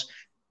 because,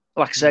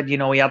 like I said, he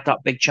had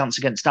that big chance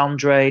against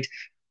Andrade.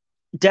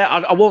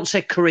 I won't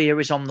say career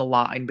is on the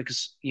line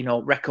because,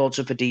 records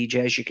are for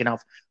DJs. You can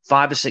have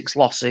 5 or 6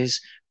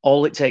 losses.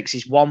 All it takes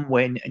is one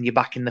win and you're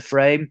back in the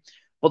frame.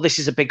 But this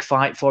is a big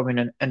fight for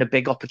him and a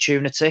big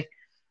opportunity.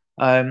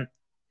 I'm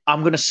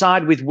going to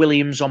side with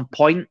Williams on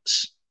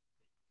points.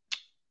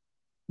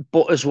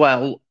 But as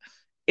well,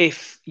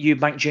 if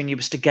Eubank Jr.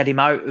 was to get him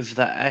out of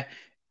there,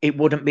 it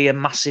wouldn't be a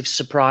massive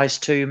surprise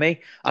to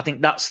me. I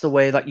think that's the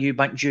way that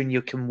Eubank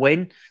Jr. can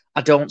win.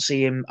 I don't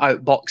see him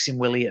outboxing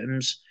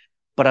Williams,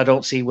 but I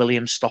don't see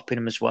Williams stopping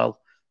him as well.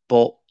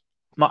 But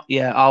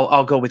yeah,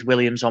 I'll go with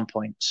Williams on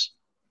points.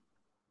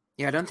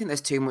 Yeah, I don't think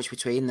there's too much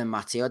between them,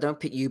 Matty. I don't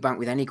pick Eubank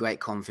with any great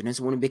confidence.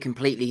 I wouldn't be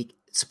completely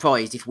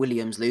surprised if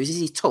Williams loses.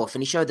 He's tough,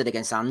 and he showed that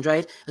against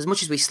Andrade. As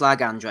much as we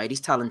slag Andrade,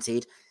 he's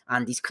talented,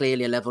 and he's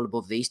clearly a level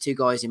above these two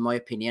guys, in my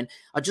opinion.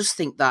 I just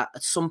think that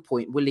at some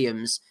point,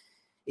 Williams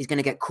is going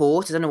to get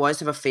caught. I don't know why, I just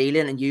have a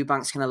feeling, and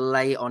Eubank's going to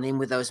lay on him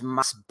with those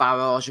mass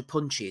barrage of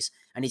punches,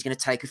 and he's going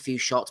to take a few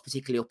shots,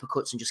 particularly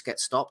uppercuts, and just get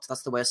stopped.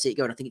 That's the way I see it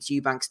going. I think it's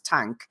Eubank's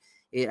tank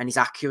and his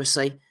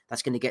accuracy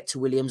that's going to get to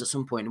Williams at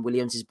some point, and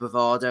Williams'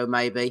 bravado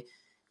maybe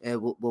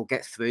will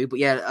get through. But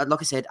yeah,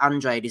 like I said,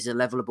 Andrade is a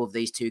level above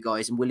these two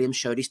guys, and Williams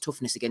showed his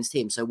toughness against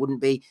him, so it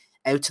wouldn't be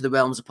out of the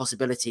realms of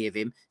possibility of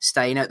him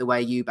staying out the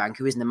way of Eubank,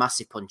 who isn't a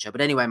massive puncher. But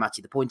anyway,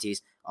 Matty, the point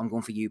is, I'm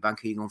going for Eubank.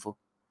 Who are you going for?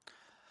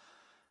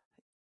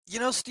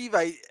 Steve,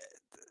 I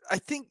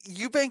think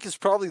Eubank is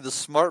probably the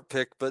smart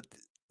pick, but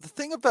the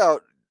thing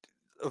about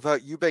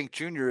Eubank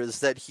Jr. is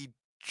that he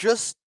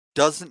just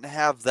doesn't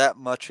have that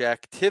much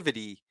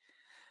activity.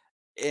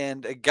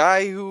 And a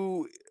guy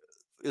who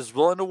is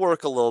willing to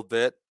work a little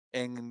bit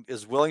and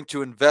is willing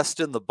to invest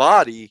in the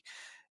body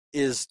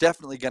is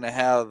definitely going to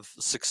have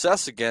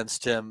success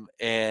against him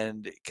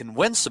and can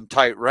win some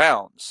tight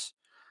rounds.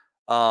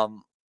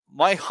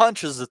 My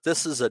hunch is that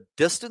this is a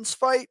distance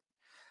fight.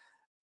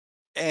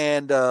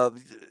 And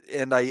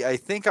I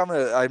think I'm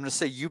gonna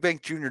say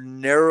Eubank Jr.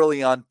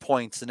 narrowly on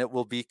points, and it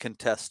will be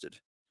contested.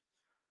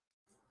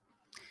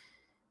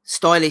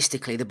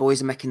 Stylistically, the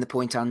boys are making the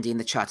point, Andy, in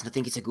the chat, and I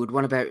think it's a good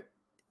one about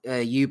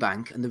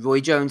Eubank and the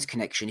Roy Jones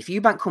connection. If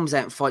Eubank comes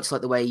out and fights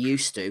like the way he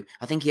used to,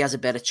 I think he has a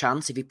better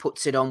chance if he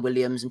puts it on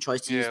Williams and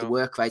tries to use the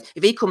work rate.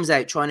 If he comes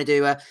out trying to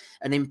do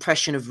an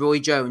impression of Roy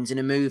Jones in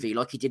a movie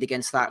like he did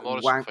against that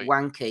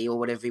Wanky or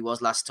whatever he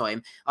was last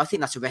time, I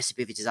think that's a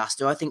recipe for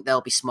disaster. I think they'll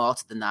be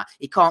smarter than that.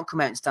 He can't come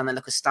out and stand there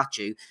like a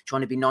statue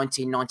trying to be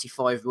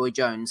 1995 Roy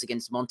Jones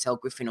against Montel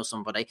Griffin or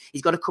somebody.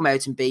 He's got to come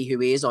out and be who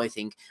he is, I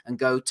think, and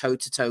go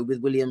toe-to-toe with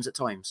Williams at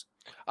times.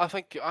 I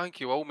think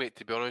he will, mate,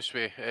 to be honest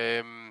with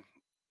you.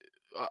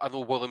 I know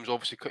Williams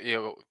obviously,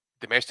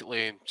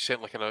 domestically and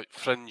certainly kind of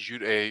fringe,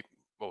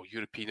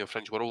 European and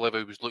fringe world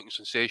level, he was looking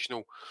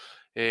sensational.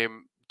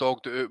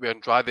 Dogged it out with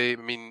Andrade.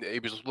 I mean, he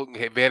was looking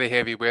at very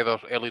heavy weather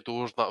early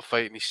doors in that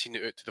fight, and he's seen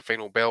it out to the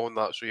final bell and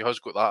that, so he has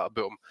got that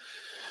about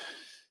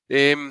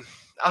him.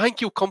 I think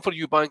he'll come for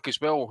Eubank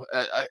as well.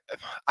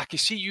 I can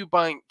see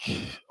Eubank,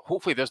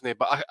 hopefully doesn't,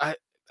 but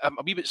I'm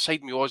a wee bit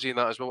siding with Aussie in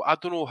that as well. I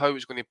don't know how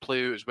it's going to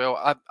play out as well.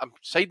 I'm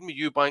siding with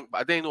Eubank,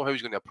 but I don't know how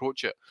he's going to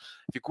approach it.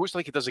 If he goes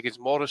like he does against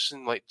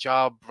Morrison, like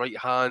jab, right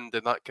hand,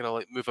 and that kind of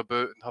like move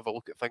about and have a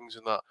look at things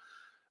and that,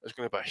 it's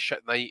going to be a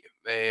shit night.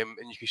 And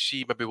you can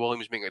see maybe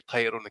Williams making it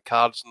tighter on the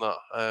cards and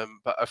that.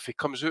 But if he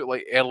comes out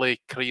like early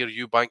career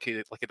Eubank,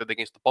 like he did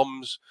against the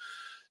Bums,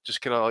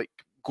 just kind of like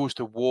goes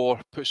to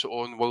war, puts it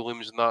on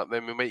Williams and that,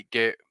 then we might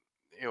get,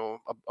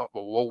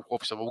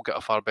 obviously we'll get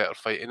a far better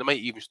fight, and it might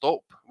even stop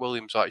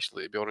Williams,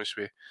 actually, to be honest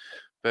with you.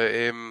 But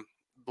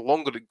the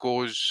longer it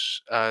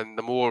goes, and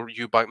the more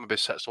Eubank maybe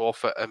sits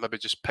off it and maybe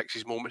just picks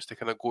his moments to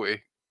kind of go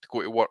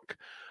to work,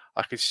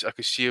 I could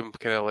see him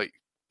kind of like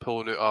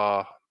pulling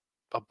out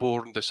a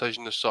boring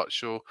decision as such.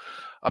 So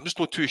I'm just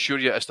not too sure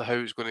yet as to how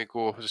it's going to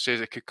go. As I say,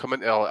 it could come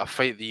into a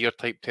fight of the year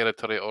type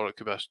territory, or it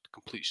could be a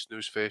complete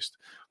snooze fest.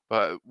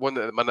 But one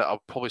at the minute,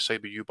 I'll probably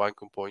side with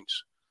Eubank on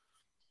points.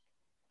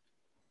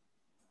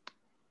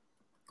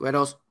 Go ahead,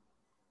 Oz.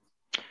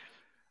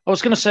 I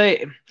was going to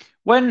say,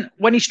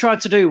 when he's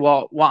tried to do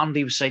what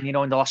Andy was saying, in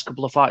the last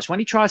couple of fights, when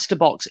he tries to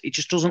box, it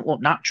just doesn't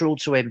look natural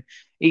to him.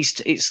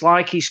 It's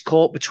like he's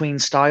caught between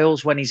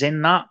styles when he's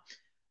in that.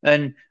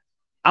 And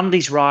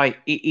Andy's right.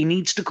 He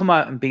needs to come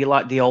out and be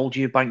like the old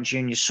Eubank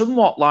Jr.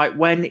 Somewhat like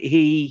when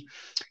he,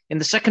 in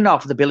the second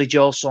half of the Billy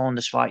Joe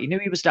Saunders fight, he knew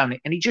he was down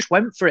and he just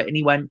went for it and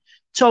he went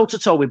toe to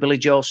toe with Billy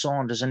Joe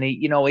Saunders and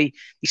he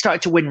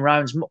started to win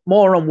rounds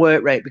more on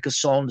work rate because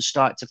Saunders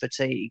started to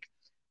fatigue,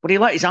 but he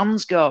let his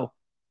hands go.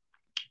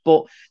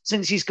 But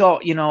since he's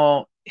got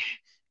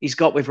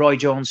with Roy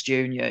Jones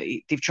Jr.,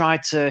 they've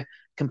tried to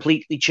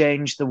completely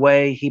change the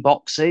way he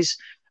boxes.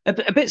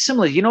 A bit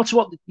similar, to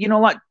what,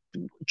 like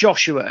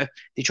Joshua,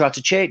 they tried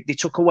to change, they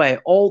took away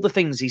all the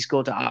things he's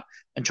good at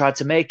and tried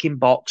to make him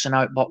box and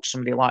outbox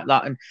somebody like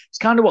that. And it's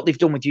kind of what they've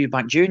done with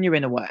Eubank Jr.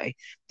 in a way.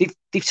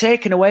 They've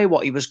taken away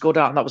what he was good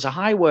at, and that was a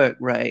high work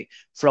rate,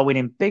 throwing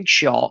in big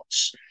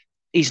shots.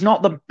 He's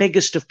not the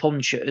biggest of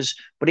punchers,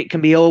 but it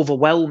can be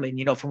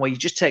overwhelming, from where you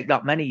just take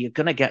that many, you're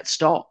going to get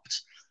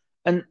stopped.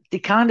 And they're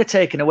kind of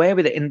taken away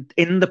with it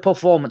in the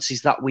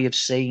performances that we have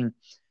seen.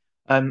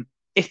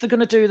 If they're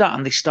going to do that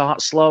and they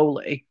start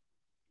slowly,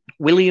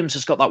 Williams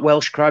has got that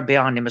Welsh crowd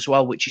behind him as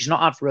well, which he's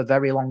not had for a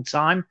very long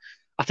time.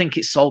 I think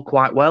it's sold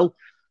quite well,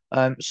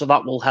 so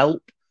that will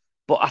help.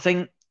 But I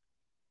think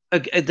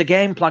the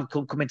game plan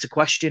could come into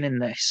question in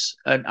this,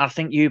 and I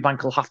think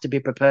Eubank will have to be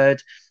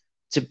prepared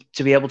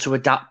to be able to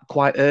adapt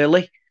quite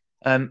early.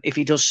 If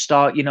he does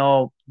start,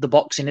 the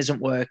boxing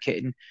isn't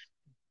working,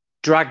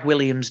 drag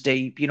Williams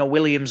deep.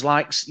 Williams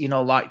likes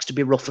to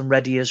be rough and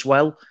ready as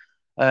well.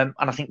 And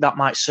I think that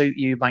might suit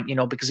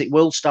Eubank, because it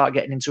will start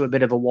getting into a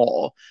bit of a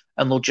war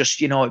and they'll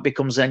just, it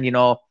becomes then,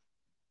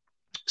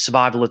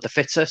 survival of the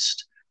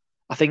fittest.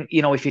 I think,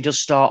 if he does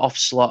start off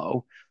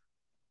slow,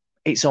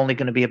 it's only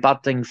going to be a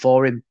bad thing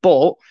for him.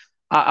 But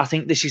I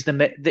think this is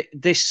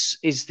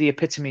the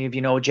epitome of,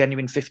 a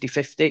genuine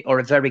 50-50 or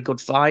a very good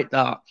fight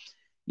that,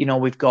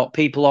 we've got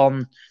people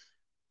on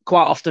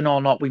quite often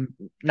or not, we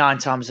 9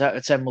 times out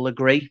of 10 will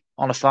agree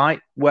on a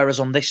fight. Whereas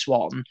on this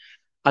one,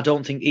 I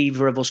don't think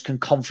either of us can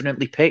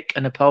confidently pick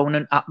an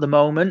opponent at the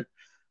moment.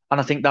 And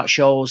I think that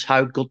shows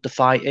how good the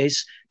fight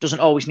is. Doesn't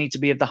always need to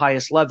be at the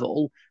highest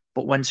level,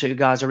 but when two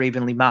guys are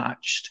evenly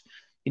matched,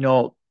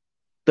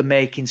 the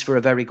makings for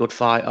a very good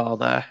fight are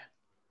there.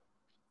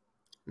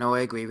 No,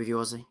 I agree with you,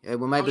 Ozzy.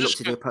 We'll maybe look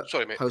to do a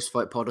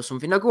post-fight pod or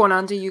something. No, go on,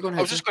 Andy. You go ahead.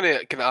 I was just going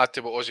to kind of add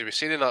to what Ozzy was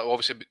saying, that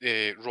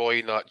obviously Roy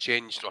and that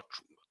changed or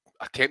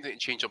attempted to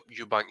change up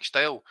Eubank's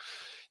style.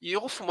 You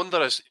often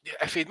wonder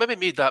if he'd maybe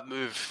made that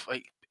move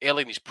like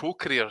early in his pro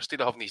career,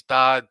 instead of having his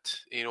dad,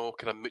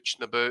 kind of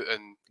mooching about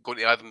and going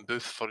to Adam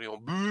Booth for,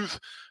 Booth,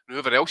 and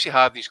whoever else he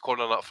had in his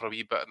corner and that for a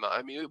wee bit and that.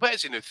 I mean, what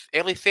is he now,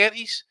 early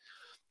 30s?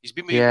 He's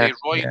been with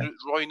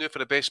Roy now for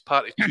the best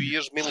part of 2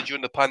 years, mainly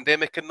during the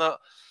pandemic and that.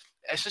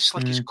 It's just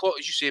like he's caught,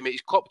 as you say, mate,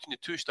 he's caught between the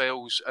two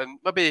styles, and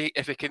maybe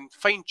if he can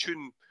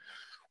fine-tune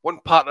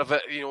one part of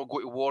it, go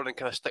to war and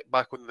kind of stick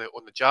back on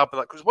the jab and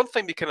that. Because one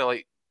thing we kind of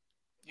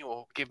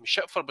gave him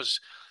shit for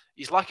was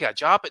he's lacking a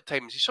jab at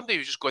times. He's somebody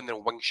who's just going there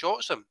and wing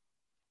shots him.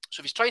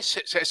 So if he's trying to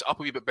set it up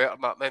a wee bit better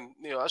than that, then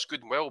that's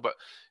good and well. But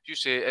as you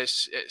say,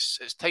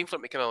 it's time for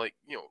him to kind of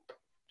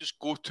just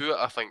go to it.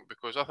 I think,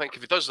 because I think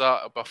if he does that,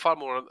 it'll be a far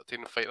more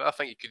entertaining fight. And I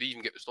think he could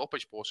even get the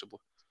stoppage possibly.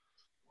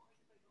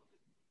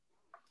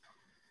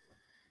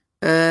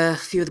 A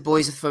few of the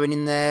boys are throwing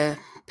in their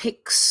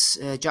picks.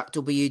 Jack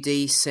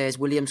WD says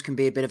Williams can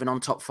be a bit of an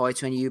on-top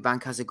fighter and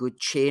Eubank has a good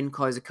chin.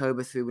 Kaiser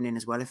Cobra threw one in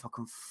as well, if I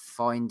can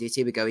find it.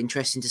 Here we go.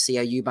 Interesting to see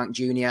how Eubank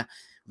Jr.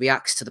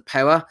 reacts to the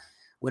power.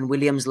 When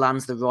Williams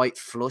lands the right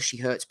flush, he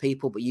hurts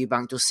people, but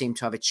Eubank does seem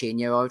to have a chin.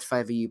 Yeah, I would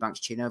favour Eubank's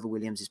chin over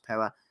Williams'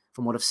 power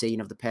from what I've seen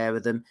of the pair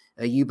of them.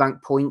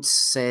 Eubank points,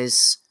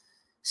 says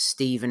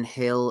Stephen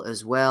Hill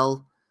as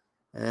well.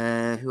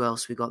 Who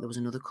else we got? There was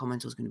another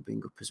comment I was going to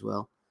bring up as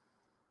well.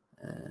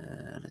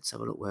 Let's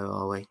have a look. Where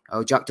are we?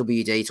 Oh, Jack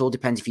WD. It all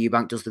depends if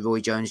Eubank does the Roy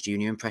Jones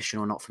Jr. impression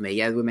or not for me.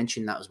 Yeah, we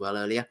mentioned that as well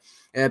earlier.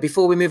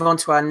 Before we move on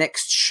to our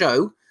next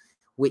show,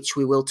 which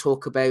we will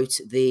talk about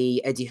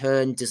the Eddie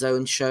Hearn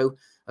DAZN show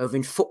over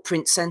in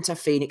Footprint Center,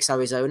 Phoenix,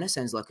 Arizona.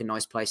 Sounds like a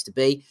nice place to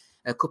be.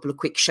 A couple of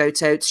quick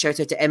shout outs. Shout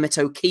out to Emmett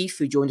O'Keefe,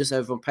 who joined us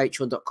over on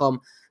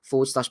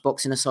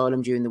patreon.com/Boxing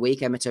Asylum during the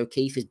week. Emmett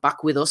O'Keefe is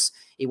back with us.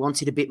 He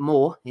wanted a bit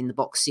more in the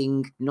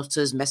Boxing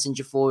Nutters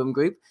Messenger Forum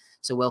group.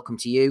 So welcome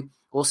to you.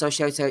 Also,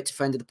 shout out to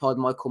friend of the pod,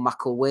 Michael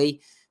McElwee,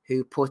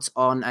 who put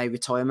on a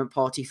retirement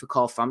party for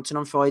Carl Frampton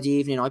on Friday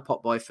evening. I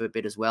popped by for a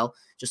bit as well,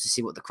 just to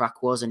see what the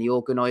crack was, and he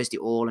organised it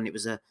all, and it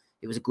was a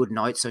good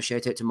night. So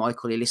shout out to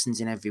Michael. He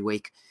listens in every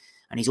week,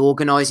 and he's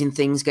organising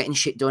things, getting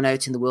shit done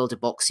out in the world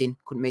of boxing.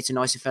 Couldn't meet a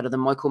nicer fella than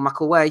Michael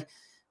McElwee.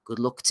 Good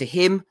luck to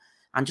him.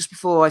 And just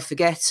before I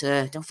forget,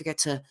 don't forget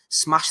to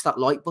smash that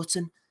like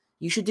button.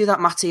 You should do that,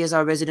 Matty, as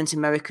our resident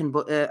American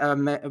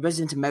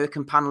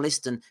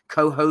panelist and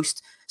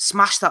co-host.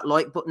 Smash that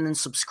like button and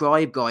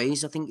subscribe,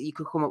 guys. I think you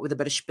could come up with a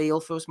better spiel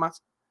for us, Matt.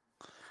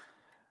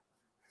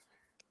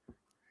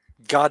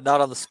 God, not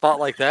on the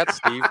spot like that,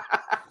 Steve.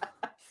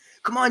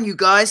 Come on, you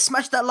guys.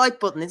 Smash that like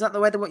button. Is that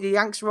the way the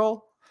Yanks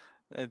roll?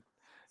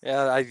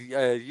 Yeah,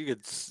 you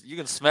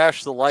can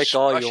smash the like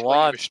all you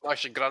want.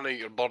 Smashing granite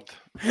your bird.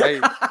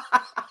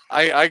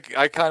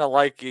 I kind of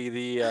like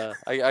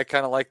I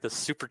kind of like the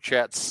super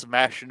chat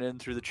smashing in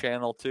through the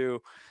channel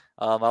too.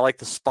 I like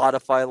the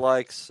Spotify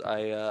likes.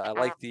 I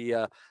like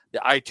the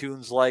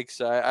iTunes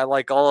likes. I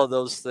like all of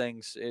those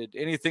things.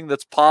 Anything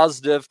that's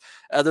positive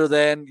other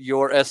than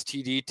your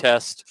STD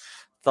test,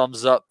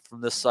 thumbs up from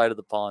this side of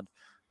the pond.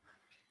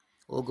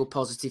 All good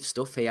positive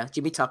stuff here.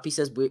 Jimmy Tappy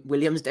says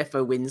Williams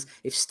defo wins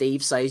if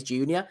Steve says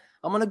Junior.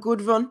 I'm on a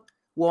good run.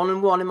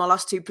 1-1 in my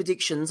last 2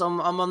 predictions.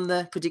 I'm on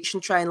the prediction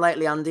train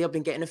lately, Andy. I've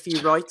been getting a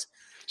few right.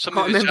 I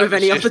can't remember of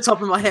any off the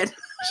top of my head.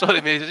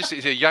 Sorry, mate. It's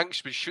a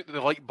Yanks would shoot the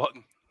like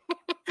button.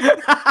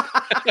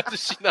 I've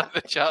just seen that in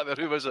the chat there.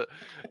 Who was it?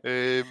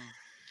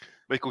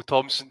 Michael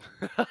Thompson.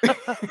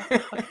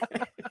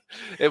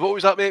 What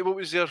was that, mate? What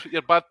was your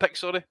bad pick,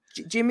 sorry?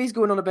 Jimmy's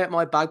going on about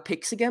my bad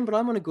picks again, but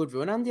I'm on a good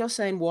run. Andy, I was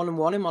saying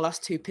 1-1 in my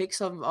last 2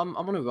 picks. I'm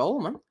on a roll,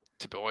 man.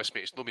 To be honest,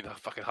 mate, it's not been a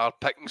fucking hard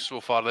picking so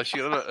far this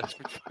year, isn't it? It's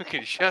been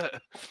fucking shit.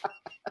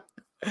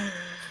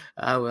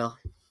 Well.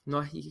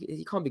 No,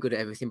 you can't be good at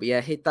everything. But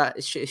yeah, hit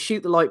that,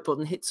 shoot the like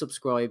button, hit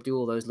subscribe, do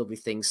all those lovely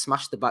things.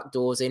 Smash the back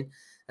doors in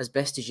as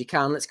best as you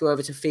can. Let's go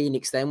over to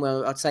Phoenix then,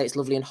 where I'd say it's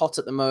lovely and hot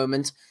at the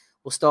moment.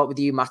 We'll start with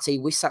you, Matty.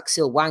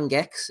 Wisaksil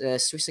Wangex,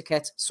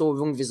 Swissaket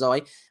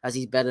Sorungvisai, as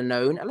he's better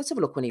known. And let's have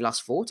a look when he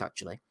last fought,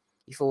 actually.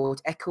 He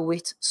fought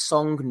Ekawit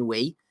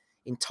Songnui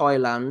in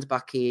Thailand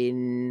back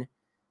in...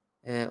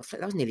 that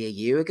was nearly a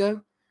year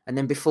ago. And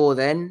then before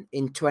then,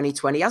 in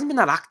 2020, he hasn't been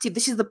that active.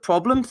 This is the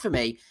problem for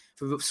me,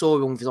 for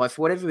Sorungvisai.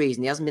 For whatever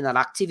reason, he hasn't been that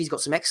active. He's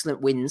got some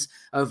excellent wins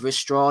over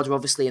Estrada,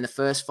 obviously, in the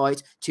first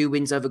fight. 2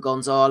 wins over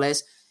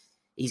Gonzalez.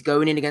 He's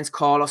going in against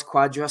Carlos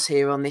Quadras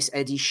here on this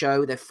Eddie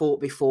show. They've fought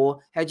before.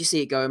 How do you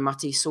see it going,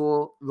 Matty?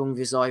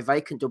 Sorungvisai,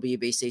 vacant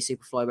WBC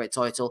super flyweight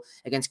title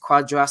against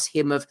Quadras,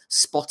 him of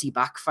spotty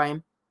back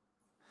fame.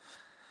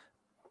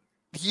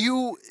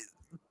 You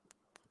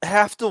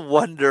have to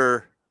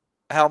wonder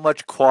how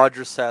much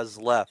Quadras has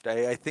left.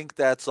 I think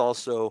that's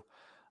also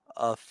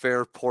a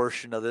fair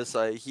portion of this.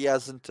 He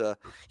hasn't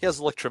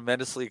looked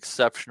tremendously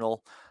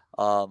exceptional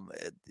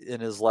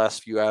in his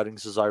last few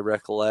outings, as I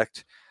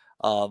recollect.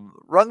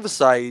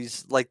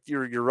 Rungvisai, like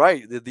you're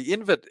right. The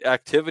invit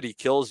activity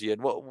kills you,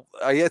 and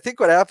I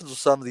think what happens with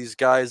some of these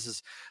guys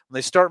is when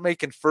they start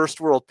making first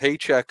world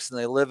paychecks and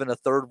they live in a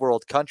third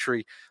world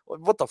country.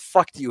 What the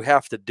fuck do you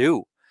have to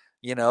do?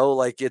 You know,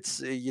 like it's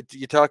you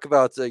talk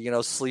about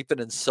sleeping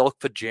in silk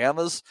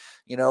pajamas.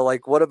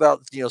 Like what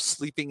about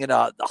sleeping in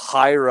a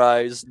high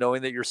rise,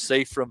 knowing that you're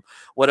safe from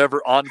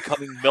whatever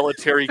oncoming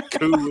military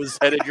coup is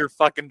headed your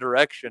fucking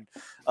direction.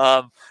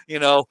 A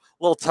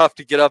little tough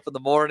to get up in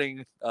the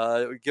morning,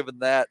 given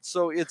that.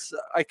 So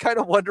I kind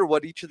of wonder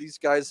what each of these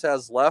guys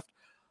has left.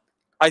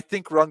 I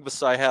think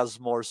Rungvisai has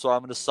more, so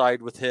I'm going to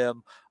side with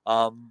him.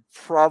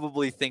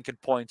 Probably thinking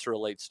points or a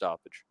late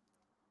stoppage.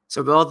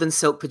 So rather than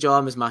silk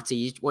pajamas,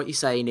 Matty, what you're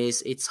saying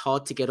is it's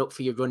hard to get up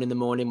for your run in the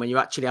morning when you're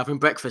actually having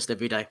breakfast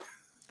every day.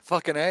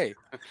 Fucking A.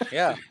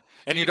 Yeah.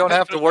 And you don't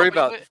have to worry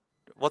about...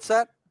 What's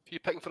that? Are you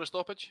picking for a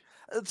stoppage?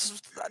 A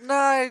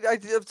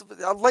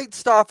late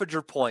stoppage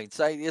or points.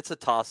 It's a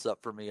toss-up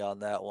for me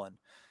on that one.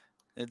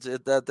 I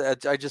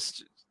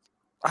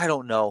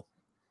don't know.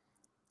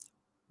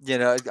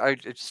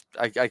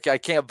 I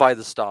can't buy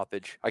the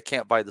stoppage. I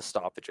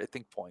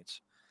think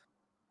points.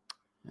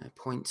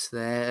 Points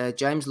there.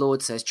 James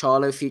Lord says,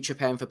 Charlo, future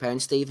pound for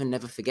pound. Stephen,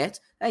 never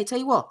forget. Hey, tell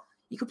you what,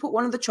 you could put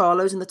one of the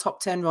Charlos in the top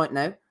 10 right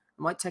now. I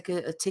might take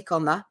a tick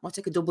on that. Might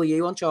take a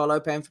W on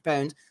Charlo, pound for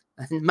pound.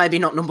 Maybe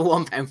not number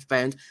 1 pound for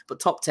pound, but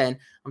top 10.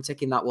 I'm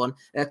taking that one.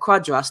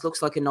 Quadras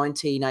looks like a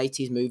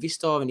 1980s movie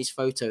star in his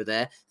photo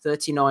there.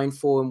 39,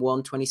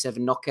 4-1,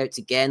 27 knockouts.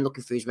 Again,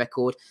 looking for his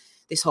record.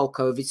 This whole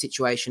COVID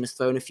situation has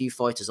thrown a few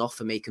fighters off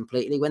for me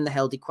completely. When the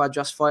hell did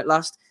Quadras fight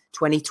last?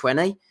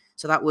 2020.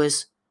 So that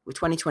was... We're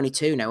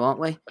 2022 now, aren't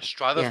we?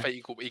 Estrada fight,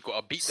 he got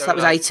a beat down. So that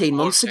was 18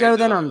 months ago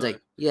then, Andy.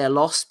 Yeah,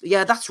 lost.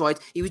 Yeah, that's right.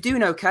 He was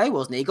doing okay,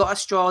 wasn't he? He got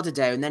Estrada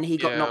down, then he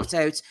got knocked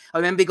out. I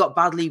remember he got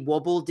badly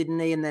wobbled, didn't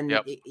he? And then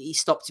he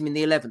stopped him in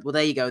the 11th. Well,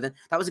 there you go then.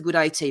 That was a good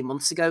 18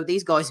 months ago.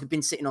 These guys have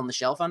been sitting on the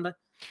shelf, Andy.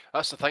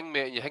 That's the thing,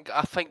 mate. And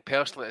I think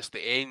personally it's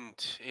the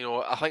end.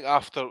 I think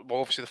after,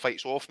 obviously the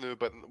fight's off now,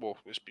 but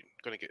it's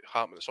going to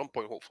happen at some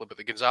point, hopefully. But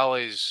the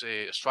Gonzalez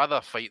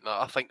Estrada fight,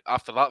 I think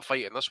after that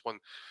fight and this one,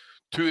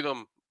 2 of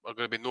them are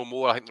going to be no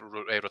more. I think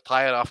they'll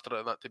retire after it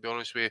and that, to be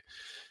honest with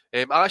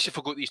you. I actually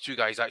forgot these 2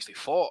 guys actually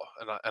fought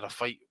in a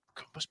fight.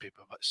 It must be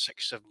about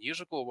 6-7 years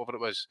ago, whatever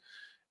it was.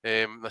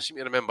 I seem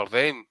to remember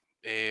then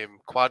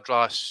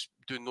Quadras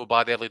doing no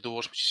bad early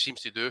doors, which he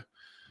seems to do.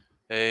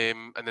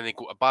 And then they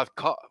got a bad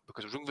cut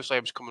because Rungvisai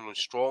was coming on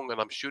strong,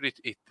 and I'm sure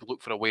he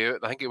looked for a way out.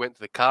 And I think he went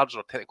to the cards or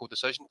a technical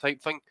decision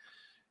type thing.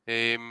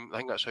 I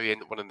think that's how he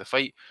ended up winning the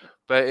fight.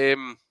 But at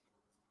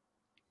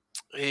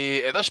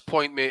this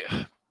point, mate,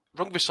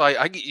 Rungvisai,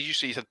 I think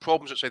he's had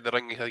problems outside the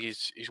ring. I think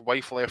his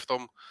wife left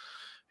him,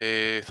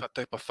 that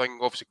type of thing.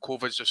 Obviously,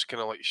 COVID's just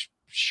kind of like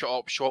shut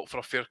up shop for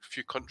a fair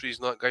few countries,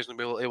 and that guy's not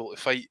able to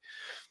fight.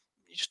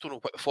 you just don't know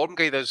what the form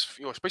guide is.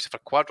 Especially for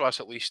Quadras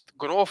at least.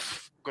 Going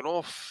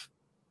off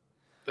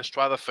the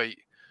Strada fight,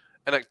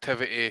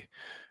 inactivity.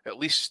 At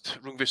least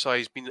Rungvisai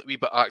has been a wee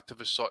bit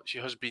active as such. He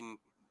has been,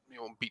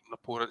 beating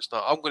opponents.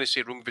 Now I'm going to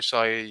say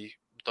Rungvisai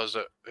does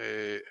it.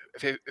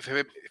 If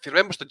he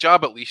remembers the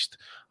jab at least,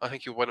 I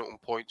think he'll win it on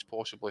points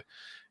possibly.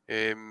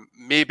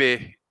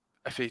 Maybe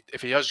if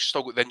he has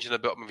still got the engine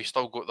about him, if he's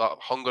still got that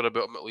hunger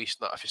about him at least,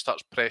 that if he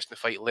starts pressing the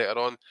fight later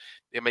on,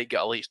 he might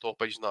get a late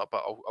stoppage and that.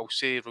 But I'll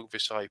say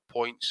Rungvisai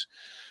points.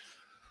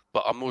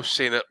 But I'm not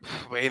saying it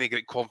with any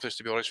great confidence,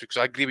 to be honest, because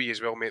I agree with you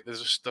as well, mate.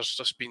 There's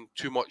just been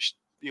too much,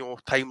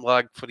 time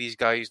lag for these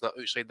guys that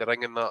outside the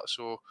ring and that.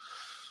 So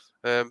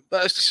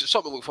that's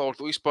something to look forward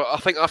to at least. But I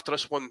think after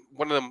this one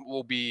of them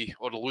will be,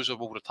 or the loser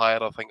will retire.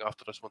 I think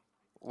after this one.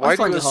 Why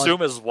do you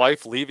assume his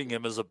wife leaving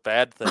him is a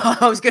bad thing?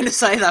 I was going to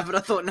say that, but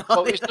I thought no.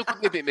 Well, he's not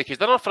going to make his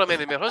dinner for him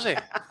anymore, is he?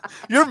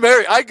 You're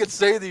married. I could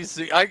say these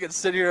things. I could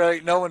sit here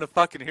like no one to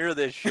fucking hear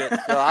this shit.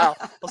 So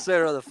I'll say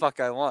whatever the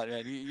fuck I want,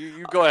 man.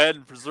 You go ahead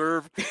and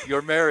preserve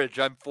your marriage.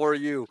 I'm for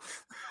you.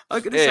 I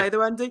was going to say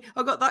though, Andy,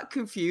 I got that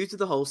confused with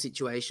the whole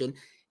situation.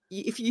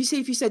 If you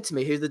said to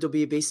me who's the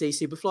WBC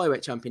Super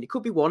Flyweight champion, it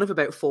could be one of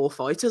about 4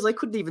 fighters. I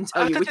couldn't even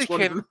tell you which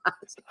one of them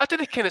has. I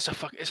didn't ken it's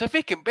a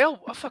vacant belt.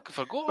 I fucking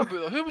forgot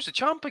about it. Who was the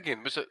champ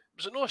again? Was it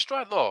no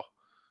Estrada? No.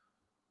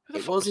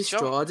 It was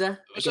Estrada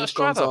against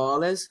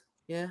Gonzalez.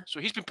 Yeah. So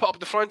he's been put up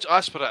the franchise.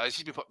 As per it is,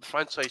 he's been put up the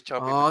franchise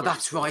champion. Oh,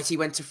 that's right. He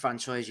went to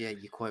franchise. Yeah,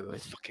 you're quite right.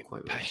 Fucking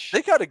pish.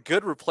 They got a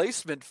good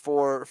replacement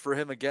for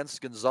him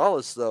against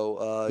Gonzalez,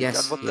 though.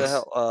 Yes. What the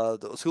hell?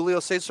 It was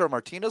Julio Cesar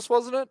Martinez,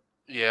 wasn't it?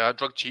 Yeah,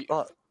 drug cheat.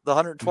 The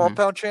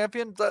 112-pound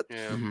champion. That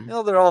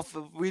yeah. They're all.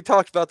 We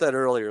talked about that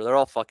earlier. They're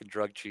all fucking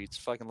drug cheats.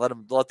 Fucking let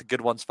the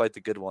good ones fight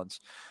the good ones.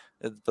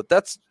 But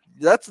that's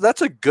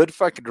a good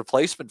fucking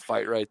replacement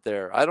fight right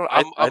there. I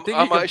think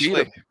you can beat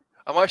him.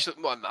 I'm actually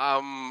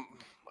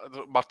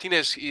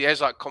Martinez. He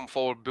has that come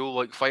forward bull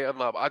like fighter and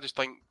that. But I just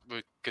think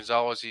with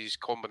Gonzalez's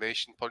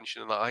combination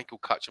punching and that, I think he'll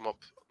catch him up.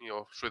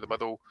 Through the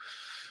middle.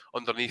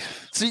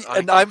 Underneath. See,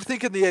 I'm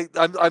thinking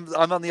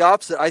I'm on the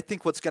opposite. I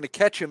think what's going to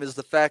catch him is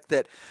the fact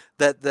that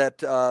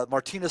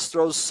Martinez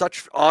throws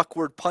such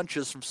awkward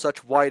punches from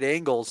such wide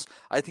angles.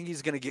 I think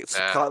he's going to get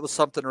caught with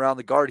something around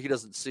the guard he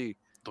doesn't see.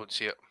 Don't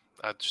see it.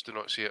 I just do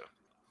not see it.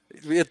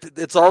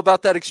 It's all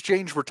about that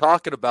exchange we're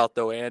talking about,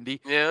 though, Andy.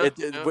 Yeah,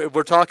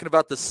 we're talking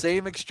about the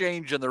same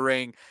exchange in the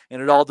ring,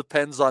 and it all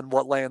depends on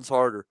what lands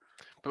harder.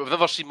 But we've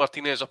never seen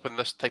Martinez up in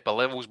this type of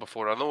levels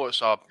before. I know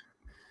it's a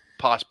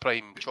past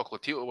prime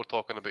Chocolatito we're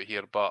talking about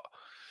here, but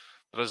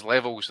there is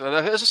levels. And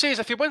as I say,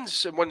 if he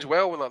wins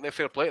well, and that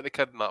fair play to the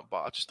kid and that,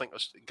 but I just think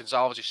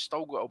Gonzalez has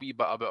still got a wee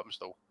bit about him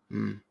still.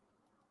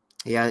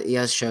 Yeah, he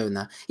has shown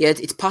that. Yeah,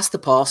 it's past the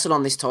parcel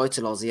on this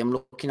title, Ozzy. I'm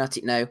looking at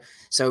it now.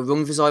 So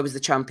Rungvisai was the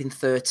champ in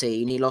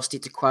 13. He lost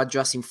it to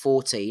Quadras in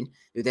 14,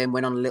 who then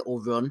went on a little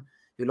run,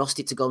 who lost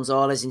it to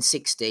Gonzalez in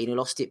 16, who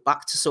lost it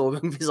back to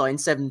Rungvisai in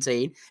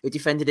 17, who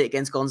defended it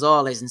against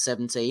Gonzalez in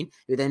 17,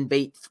 who then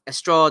beat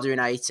Estrada in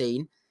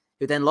 18,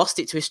 who then lost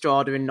it to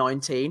Estrada in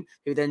 19,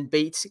 who then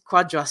beat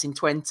Quadras in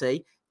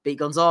 20, beat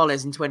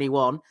Gonzalez in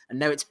 21, and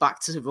now it's back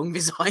to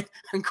Rungvisai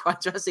and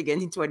Quadras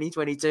again in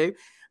 2022.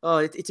 Oh,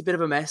 it's a bit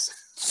of a mess.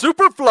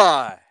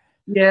 Superfly!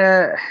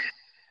 Yeah.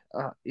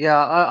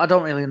 I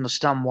don't really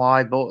understand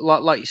why, but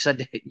like you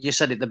said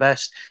it the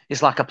best.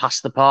 It's like a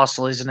pass the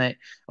parcel, isn't it?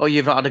 Oh,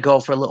 you've not had to go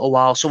for a little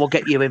while, so we'll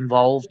get you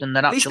involved, and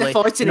then At least actually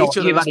they're fighting each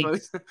other, I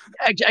suppose.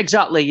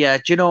 Exactly, yeah.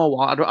 Do you know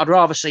what? I'd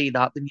rather see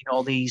that than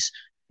these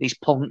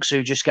punks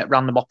who just get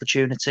random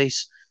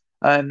opportunities.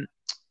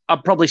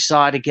 I'd probably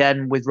side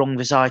again with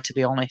Rungvisai, to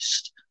be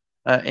honest,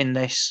 in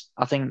this.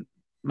 I think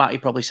Matty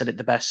probably said it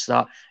the best,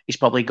 that he's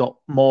probably got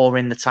more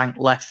in the tank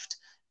left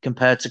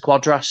compared to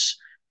Quadras.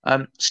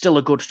 Still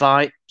a good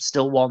fight,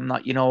 still one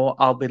that,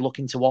 I'll be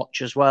looking to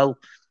watch as well.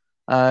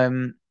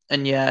 And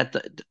yeah,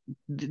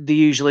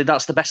 usually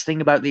that's the best thing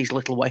about these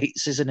little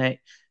weights, isn't it?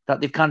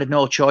 That they've kind of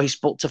no choice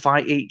but to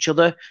fight each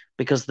other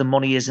because the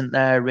money isn't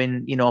there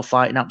in,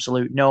 fighting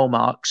absolute no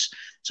marks.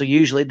 So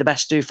usually the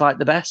best do fight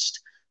the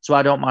best. So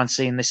I don't mind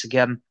seeing this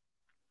again.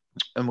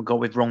 And we'll go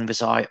with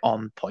Rungvisai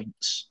on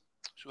points.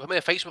 So how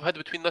many fights we've had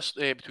between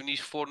these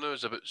four now?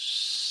 Is about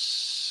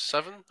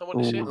 7, I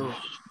want to say.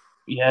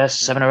 Yeah,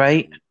 7 or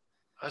 8.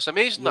 That's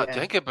amazing that to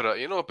think about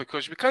it,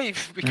 because we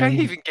can't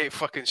even get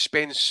fucking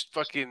Spence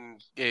Crawford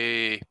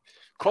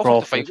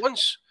to fight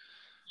once.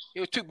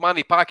 It took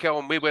Manny Pacquiao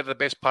and Mayweather the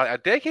best part of a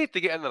decade to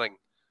get in the ring.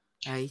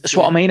 That's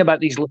what I mean about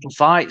these little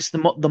fights.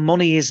 The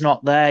money is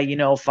not there,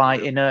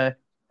 fighting a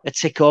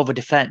tick-over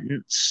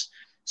defence.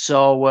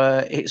 So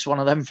it's one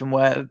of them from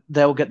where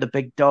they'll get the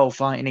big dough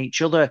fighting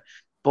each other.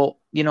 But,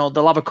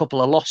 they'll have a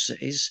couple of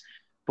losses,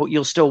 but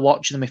you'll still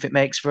watch them if it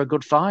makes for a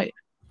good fight.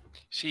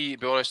 See, to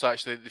be honest,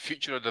 actually, the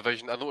future of the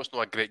division, I know it's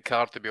not a great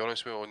card, to be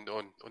honest with you,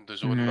 on the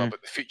zone and that,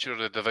 but the future of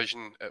the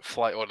division at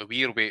flight or the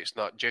weir weights,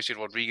 and that Jesse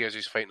Rodriguez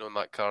is fighting on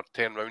that card,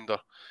 10-rounder.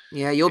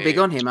 Yeah, you're big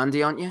on him,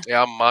 Andy, aren't you?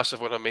 Yeah, I'm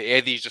massive on him, mate.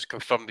 Eddie's just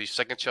confirmed his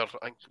signature.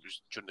 I think it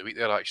was during the week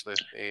there, actually.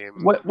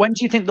 When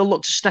do you think they'll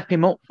look to step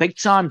him up big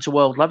time to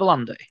world level,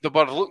 Andy? They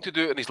were looking to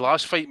do it in his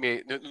last fight,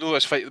 mate. No,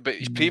 this fight, but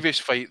his previous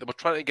fight, they were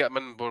trying to get him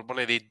in for one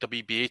of the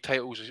WBA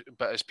titles,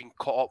 but it's been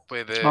caught up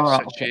with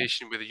the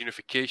situation with the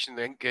unification.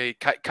 I think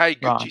Kai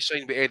Gucci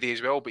signed with Eddie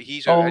as well, but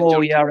he's out injured.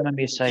 Oh, yeah, I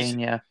remember you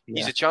saying,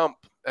 He's a champ,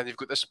 and they've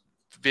got this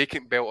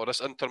vacant belt or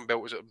this interim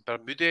belt. Was it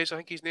Bermudez, I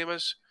think his name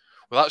is?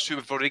 Well, that's who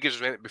Rodriguez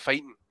was meant to be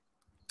fighting.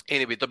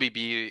 Anyway,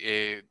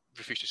 WBA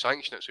refused to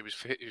sanction it, so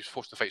he was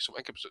forced to fight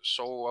something. I think it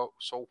was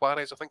Saul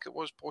Juarez, I think it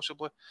was,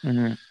 possibly.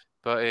 Mm-hmm.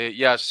 But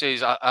yeah, as I say,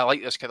 I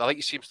like this kid. I like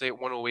he seems to stay at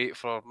 108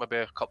 for maybe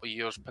a couple of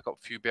years, pick up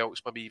a few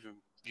belts, maybe even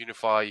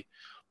unify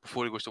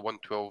before he goes to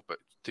 112. But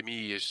to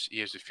me, he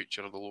is the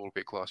future of the lower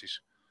weight classes.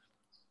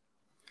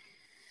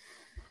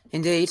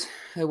 Indeed.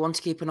 I want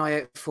to keep an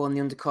eye out for on the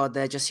undercard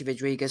there. Jesse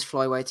Rodriguez,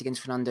 flyweight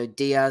against Fernando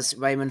Diaz.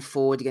 Raymond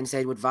Ford against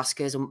Edward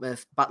Vasquez.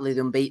 Battle of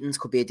the Unbeatens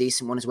could be a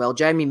decent one as well.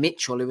 Jeremy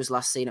Mitchell, who was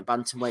last seen at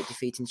bantamweight,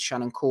 defeating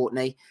Shannon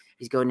Courtney.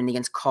 He's going in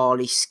against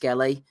Carly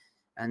Skelly.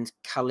 And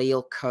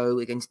Khalil Coe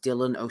against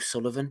Dylan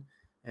O'Sullivan.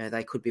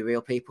 They could be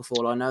real people for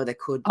all I know. They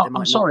could. They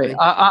might I'm sorry.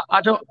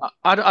 I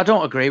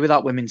don't agree with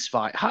that women's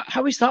fight.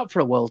 How is that for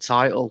a world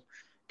title?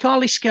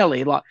 Carly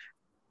Skelly,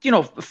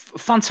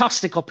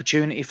 fantastic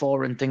opportunity for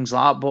her and things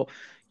like that.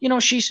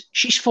 But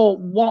she's fought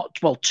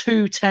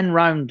 2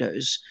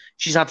 10-rounders.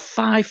 She's had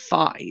 5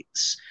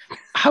 fights.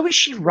 How is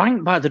she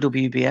ranked by the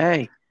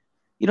WBA?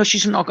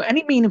 She's not got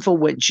any meaningful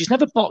wins. She's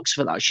never boxed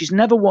for that. She's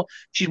never won.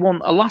 She's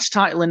won a last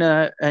title in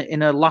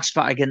a last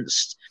fight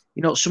against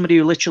somebody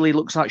who literally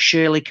looks like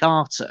Shirley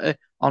Carter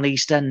on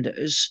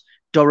EastEnders,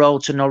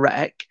 Dorota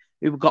Norek,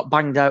 who got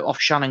banged out off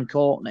Shannon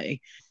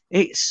Courtney.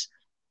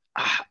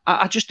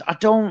 I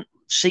don't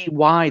see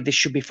why this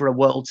should be for a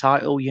world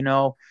title.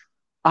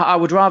 I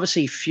would rather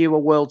see fewer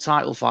world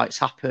title fights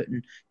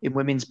happen in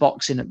women's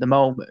boxing at the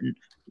moment,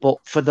 but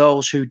for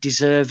those who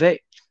deserve it,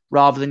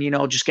 rather than,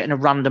 just getting a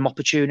random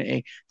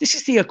opportunity. This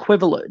is the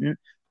equivalent,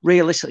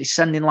 realistically,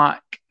 sending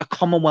like a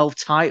Commonwealth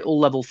title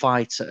level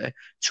fighter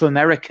to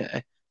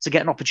America to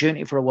get an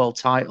opportunity for a world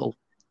title.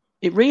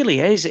 It really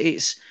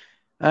is.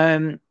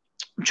 I'm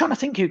trying to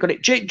think who got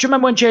it. Do you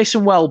remember when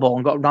Jason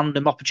Wellborn got a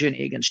random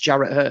opportunity against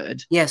Jarrett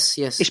Hurd? Yes.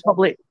 It's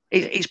probably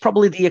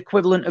the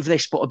equivalent of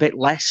this, but a bit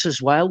less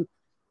as well.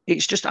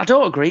 It's just, I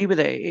don't agree with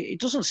it. It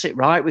doesn't sit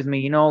right with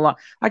me.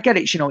 I get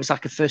it. It's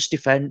like a first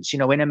defense,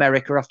 in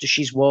America after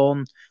she's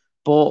won.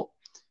 But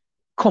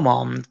come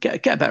on,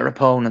 get a better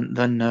opponent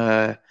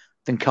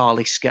than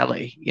Carly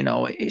Skelly.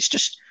 It's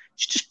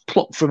just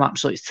plucked from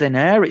absolute thin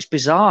air. It's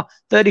bizarre.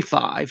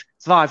 35,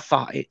 5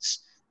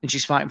 fights, and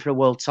she's fighting for a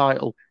world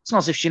title. It's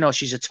not as if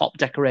she's a top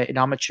decorated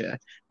amateur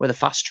where they're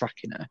fast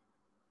tracking her.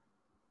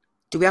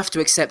 Do we have to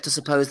accept, I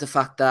suppose, the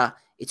fact that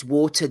it's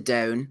watered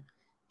down,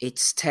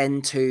 it's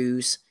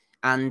 10-2s,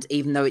 and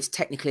even though it's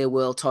technically a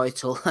world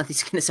title, this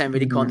is going to sound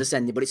really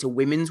condescending, but it's a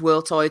women's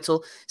world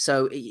title.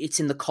 So it's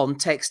in the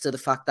context of the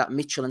fact that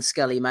Mitchell and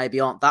Skelly maybe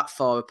aren't that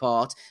far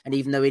apart. And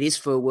even though it is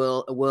for a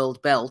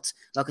world belt,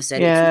 like I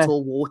said, it's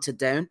all watered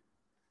down.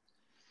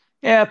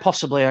 Yeah,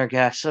 possibly, I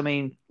guess. I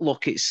mean,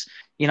 look,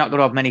 you're not going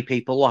to have many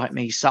people like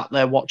me sat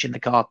there watching the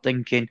card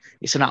thinking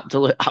it's an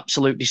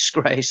absolute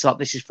disgrace that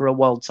this is for a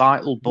world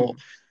title. But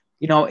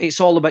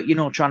it's all about,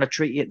 trying to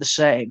treat it the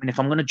same. And if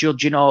I'm going to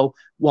judge,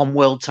 one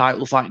world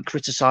title fight and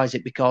criticize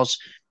it because,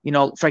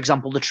 for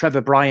example, the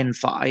Trevor Bryan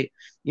fight,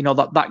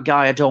 that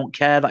guy, I don't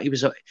care that he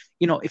was,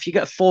 if you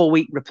get a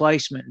 4-week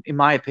replacement, in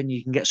my opinion,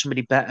 you can get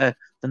somebody better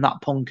than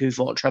that punk who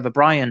fought Trevor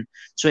Bryan.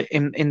 So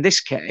in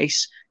this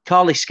case,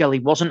 Carly Skelly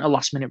wasn't a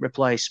last-minute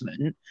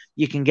replacement.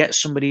 You can get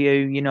somebody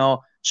who,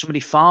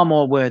 somebody far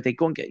more worthy,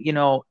 go and get,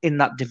 in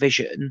that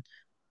division,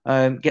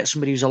 get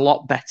somebody who's a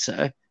lot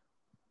better,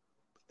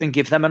 and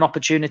give them an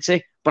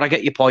opportunity. But I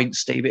get your point,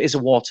 Steve. It is a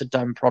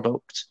watered-down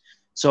product.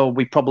 So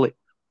we probably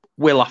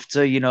will have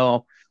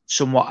to,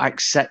 somewhat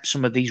accept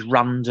some of these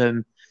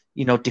random,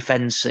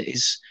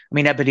 defences. I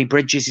mean, Ebony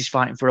Bridges is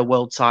fighting for a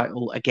world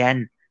title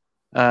again.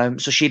 So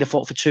she'd have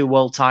fought for 2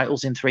 world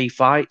titles in 3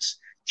 fights.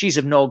 She's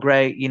of no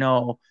great,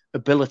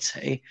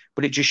 ability,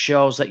 but it just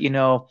shows that,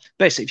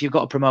 basically if you've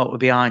got a promoter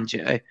behind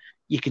you,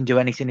 you can do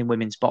anything in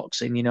women's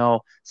boxing,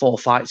 4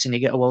 fights and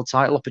you get a world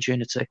title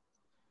opportunity.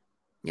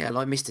 Yeah,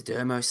 like Mr.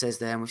 Dermo says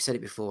there, and we've said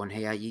it before on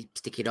here, you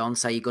stick it on,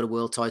 say you got a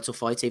world title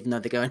fight, even though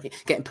they're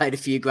getting paid a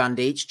few grand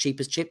each, cheap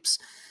as chips.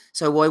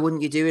 So why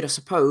wouldn't you do it, I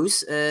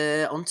suppose?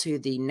 On to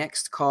the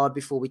next card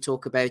before we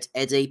talk about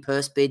Eddie,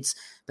 purse bids,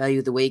 value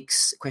of the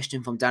weeks,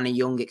 question from Danny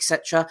Young,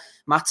 etc.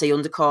 Matty,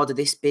 undercard of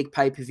this big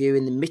pay-per-view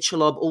in the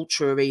Michelob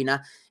Ultra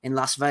Arena in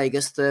Las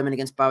Vegas. Thurman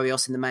against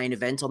Barrios in the main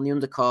event. On the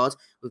undercard,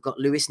 we've got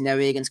Luis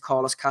Neri against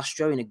Carlos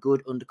Castro in a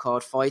good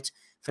undercard fight.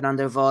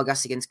 Fernando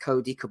Vargas against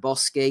Cody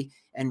Koboski.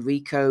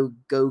 Enrico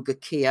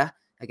Gogakia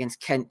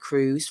against Kent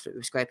Cruz for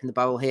scraping the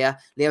barrel here.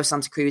 Leo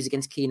Santa Cruz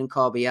against Keenan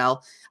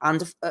Carbiel.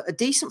 And a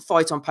decent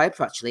fight on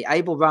paper, actually.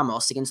 Abel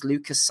Ramos against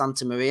Lucas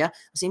Santamaria.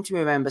 I seem to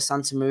remember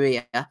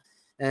Santamaria,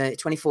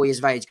 24 years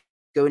of age,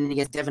 going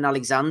against Devon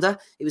Alexander.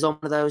 It was on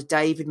one of those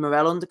David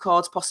Morrell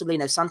undercards, possibly.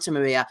 No,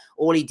 Santamaria,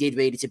 all he did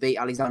really to beat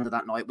Alexander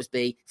that night was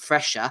be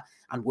fresher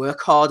and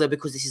work harder,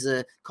 because this is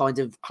a kind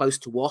of close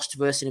to washed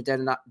version of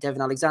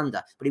Devon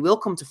Alexander. But he will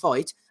come to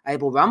fight.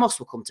 Abel Ramos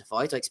will come to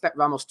fight. I expect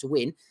Ramos to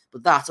win.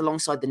 But that,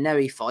 alongside the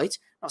Neri fight,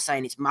 I'm not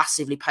saying it's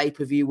massively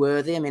pay-per-view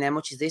worthy. I mean, how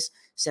much is this?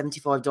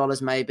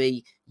 $75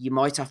 maybe. You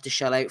might have to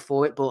shell out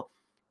for it. But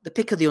the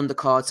pick of the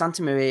undercard,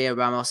 Santamaria,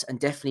 Ramos, and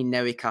definitely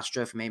Neri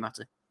Castro for me,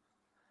 Matty.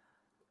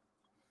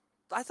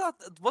 I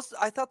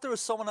thought there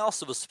was someone else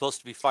that was supposed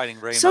to be fighting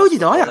Ramos. So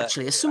did I,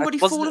 actually. Has somebody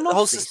fallen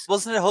off this?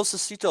 Wasn't it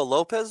Josecito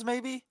Lopez,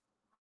 maybe?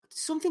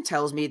 Something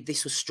tells me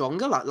this was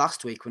stronger, like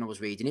last week when I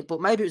was reading it,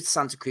 but maybe it was the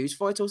Santa Cruz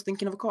fight I was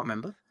thinking of. I can't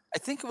remember. I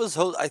think it was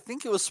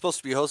supposed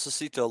to be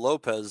Josecito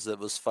Lopez that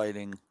was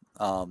fighting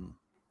Ramos.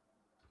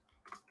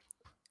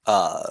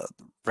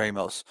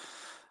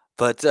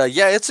 But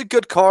yeah, it's a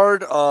good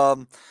card.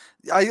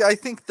 I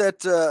think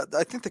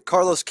that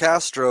Carlos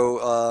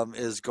Castro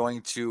is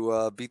going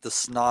to beat the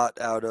snot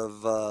out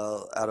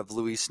of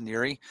Luis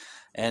Neri,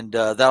 and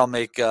that'll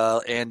make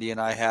Andy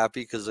and I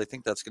happy, because I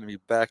think that's going to be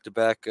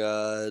back-to-back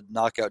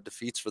knockout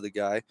defeats for the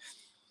guy.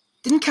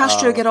 Didn't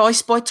Castro get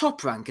iced by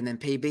Top Rank and then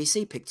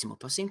PBC picked him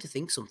up? I seem to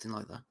think something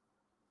like that.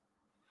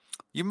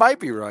 You might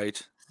be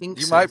right.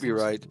 Might be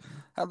right.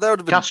 That would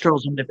have been...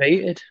 Castro's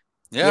undefeated.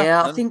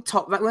 Yeah, I think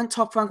Top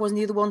Rank wasn't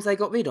the other ones they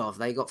got rid of.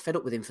 They got fed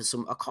up with him for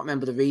some. I can't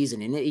remember the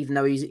reason in it, even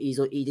though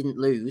he didn't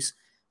lose,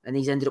 and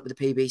he's ended up with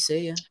the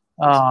PBC. Yeah.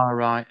 Oh,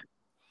 right.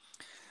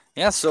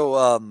 Yeah.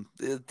 So,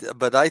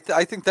 but I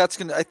think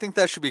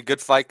that should be a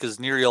good fight, because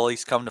Neri will at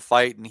least come to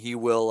fight, and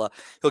he'll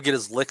get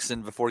his licks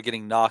in before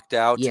getting knocked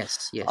out.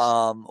 Yes.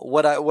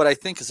 What I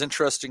think is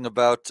interesting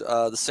about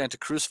the Santa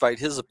Cruz fight,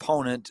 his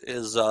opponent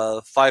is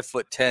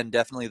 5'10",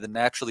 definitely the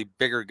naturally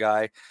bigger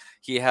guy.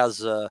 He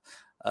has a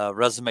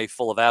resume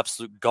full of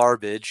absolute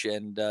garbage,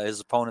 and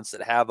his opponents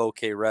that have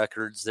okay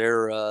records,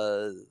 their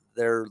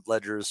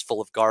ledger is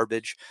full of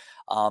garbage.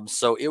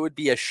 So it would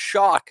be a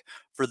shock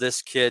for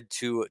this kid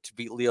to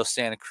beat Leo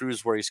Santa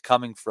Cruz where he's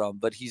coming from,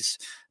 but he's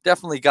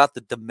definitely got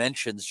the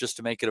dimensions just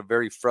to make it a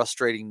very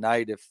frustrating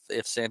night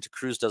if Santa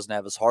Cruz doesn't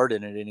have his heart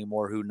in it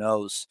anymore. Who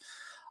knows?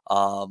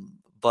 Other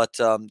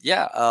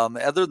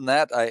than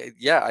that,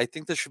 I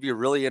think this should be a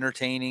really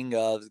entertaining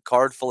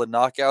card full of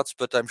knockouts,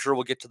 but I'm sure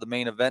we'll get to the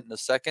main event in a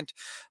second.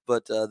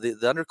 But the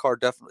undercard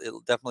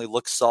definitely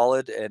looks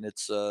solid, and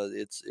it's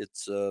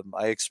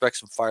I expect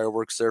some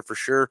fireworks there for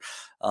sure.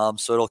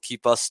 So it'll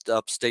keep us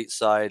up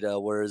stateside,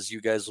 whereas you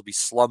guys will be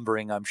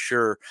slumbering, I'm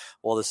sure,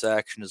 while this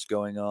action is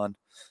going on.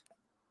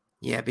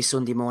 Yeah, it'll be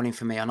Sunday morning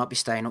for me. I'll not be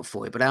staying up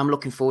for it, but I'm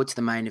looking forward to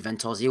the main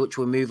event, Aussie, which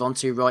we'll move on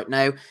to right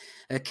now.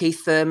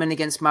 Keith Thurman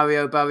against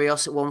Mario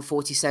Barrios at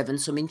 147.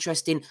 Some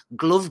interesting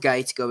glove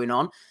gate going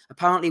on.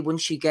 Apparently,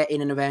 once you get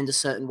in and around a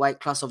certain weight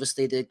class,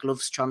 obviously the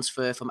gloves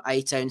transfer from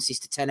 8 ounces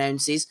to 10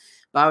 ounces.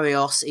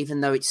 Barrios,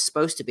 even though it's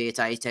supposed to be at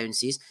 8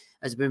 ounces,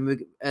 has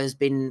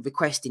been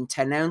requesting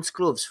 10-ounce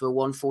gloves for a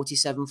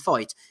 147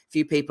 fight. A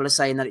few people are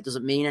saying that it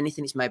doesn't mean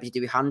anything. It's maybe to do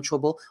with hand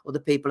trouble. Other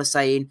people are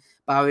saying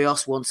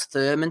Barrios wants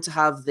Thurman to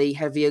have the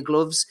heavier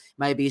gloves.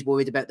 Maybe he's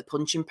worried about the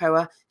punching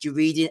power. Do you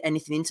read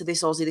anything into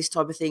this, Aussie, this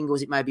type of thing? Or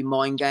is it maybe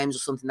mind games or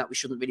something that we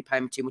shouldn't really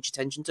pay too much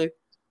attention to?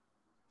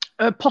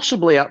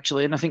 Possibly,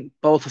 actually. And I think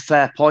both are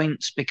fair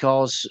points,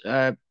 because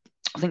I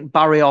think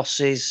Barrios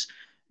is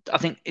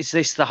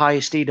this the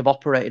highest he'd have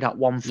operated at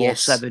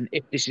 147?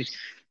 Yes. If this is...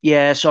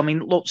 Yeah, so I mean,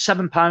 look,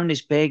 £7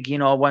 is big,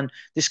 when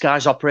this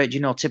guy's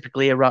operated,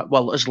 typically around,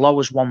 as low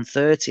as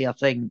 130, I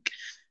think.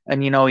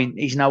 And,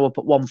 he's now up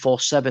at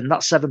 147. That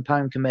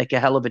 £7 can make a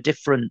hell of a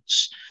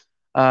difference.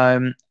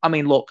 I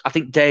mean, look, I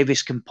think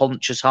Davis can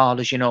punch as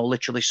hard as,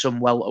 literally some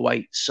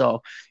welterweights.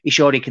 So he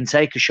surely can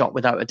take a shot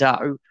without a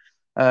doubt.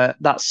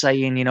 That's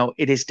saying,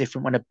 it is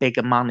different when a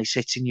bigger man is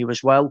hitting you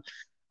as well.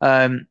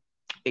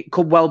 It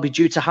could well be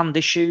due to hand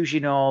issues,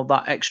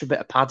 that extra bit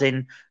of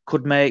padding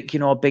could make,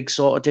 a big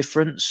sort of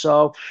difference.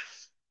 So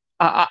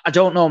I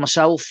don't know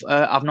myself.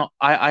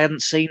 I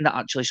hadn't seen that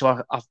actually.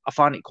 So I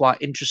find it quite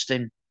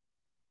interesting.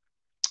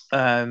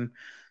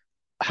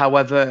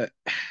 However,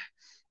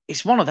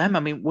 it's one of them. I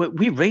mean,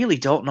 we really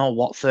don't know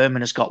what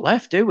Thurman has got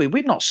left, do we?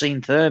 We've not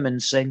seen Thurman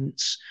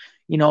since,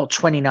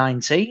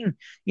 2019.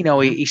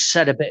 He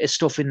said a bit of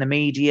stuff in the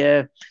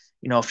media,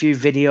 a few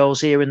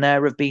videos here and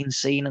there have been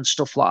seen and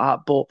stuff like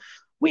that, but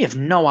we have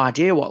no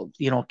idea what,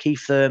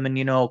 Keith Thurman,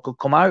 could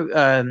come out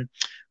and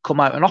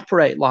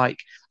operate like.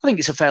 I think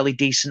it's a fairly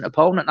decent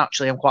opponent,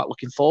 actually. I'm quite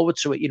looking forward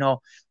to it.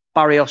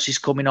 Barrios is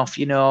coming off,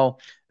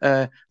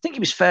 I think he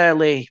was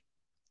fairly,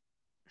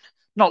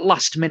 not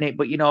last minute,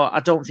 but, I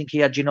don't think he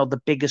had,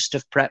 the biggest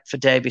of prep for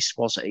Davis,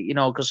 was it?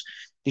 Because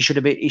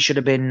Davis should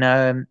have been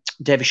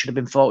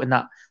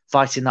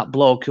fighting that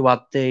bloke who had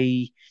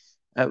the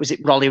Was it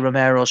Rolly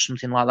Romero or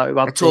something like that? Who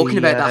had They're talking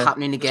about that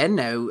happening again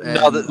now.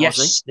 No,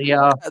 yes, they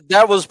are.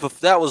 That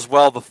was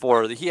well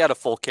before he had a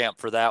full camp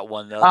for that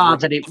one.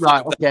 Did it?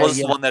 Right, okay. That was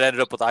the one that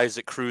ended up with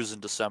Isaac Cruz in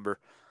December.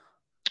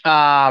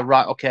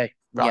 Right, okay,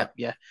 right,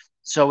 Yeah.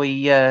 So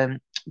he,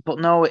 but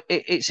no,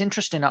 it's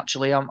interesting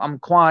actually. I'm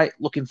quite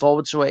looking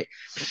forward to it.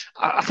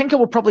 I think I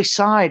would probably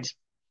side.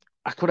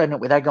 I could end up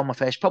with egg on my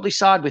face. Probably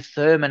side with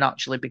Thurman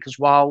actually, because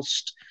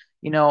whilst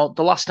the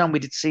last time we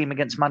did see him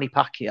against Manny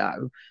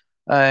Pacquiao,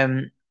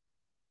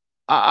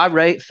 I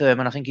rate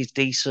Thurman. I think he's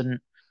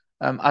decent.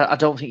 I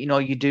don't think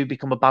you do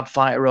become a bad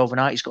fighter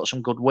overnight. He's got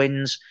some good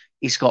wins.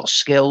 He's got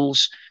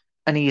skills,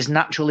 and he is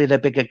naturally the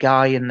bigger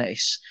guy in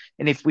this.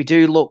 And if we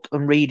do look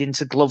and read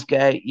into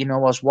Glovegate,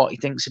 as what he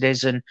thinks it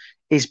is, and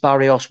is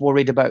Barrios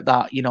worried about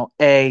that?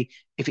 A,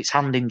 if it's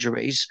hand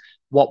injuries,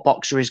 what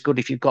boxer is good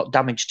if you've got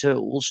damaged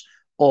tools?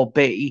 Or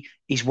B,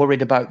 he's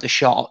worried about the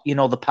shot,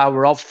 the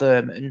power of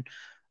Thurman.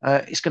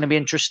 It's going to be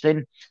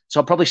interesting. So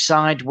I'll probably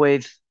side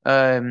with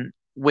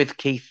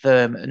Keith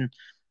Thurman.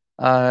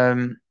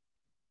 I'll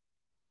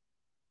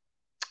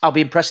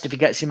be impressed if he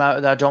gets him out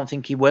of there. I don't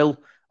think he will.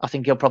 I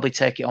think he'll probably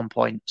take it on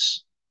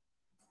points.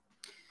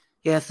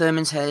 Yeah,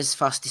 Thurman's hair's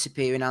fast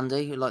disappearing,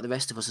 Andy, like the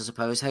rest of us, I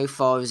suppose. How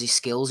far is his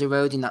skills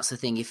eroding? That's the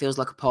thing. He feels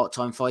like a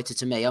part-time fighter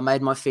to me. I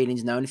made my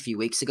feelings known a few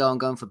weeks ago. I'm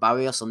going for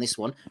Barrios on this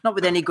one. Not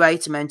with any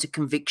great amount of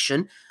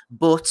conviction,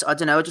 but I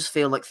don't know. I just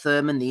feel like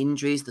Thurman, the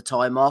injuries, the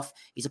time off,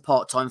 he's a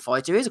part-time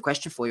fighter. Here's a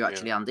question for you,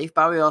 actually, Andy. If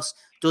Barrios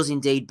does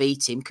indeed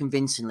beat him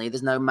convincingly,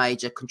 there's no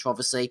major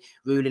controversy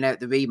ruling out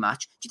the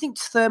rematch, do you think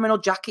Thurman will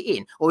jack it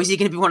in? Or is he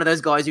going to be one of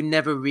those guys who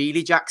never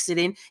really jacks it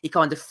in? He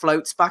kind of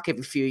floats back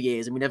every few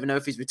years and we never know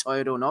if he's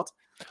retired or not.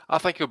 I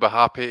think he'll be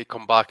happy to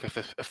come back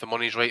if the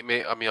money's right,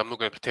 mate. I mean, I'm not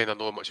going to pretend I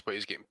know much about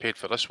he's getting paid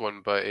for this one,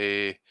 but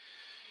he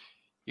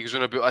was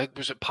going about,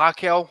 was it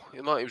Pacquiao?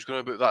 He was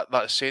going about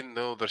that saying,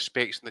 the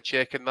respects and the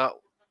check and that.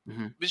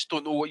 Mm-hmm. We just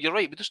don't know what you're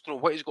right. We just don't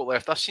know what he's got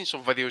left. I've seen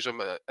some videos of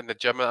him in the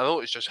gym, and I know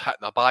it's just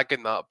hitting a bag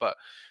in that, but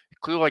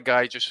clearly a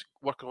guy just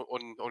working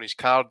on his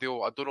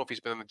cardio. I don't know if he's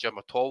been in the gym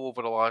at all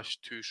over the last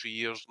 2-3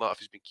 years, not if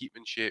he's been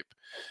keeping in shape.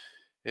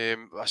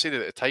 I said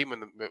it at the time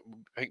when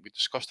I think we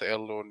discussed it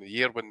earlier on in the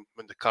year when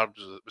the card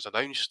was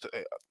announced.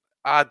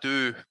 I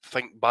do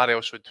think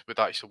Barrios would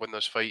actually win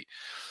this fight.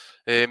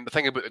 The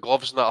thing about the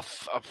gloves and that,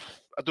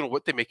 I don't know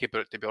what they make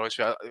about it, to be honest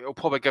with you. It'll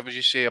probably give, as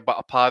you say, a bit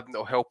of pad and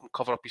it'll help him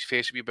cover up his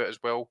face a wee bit as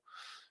well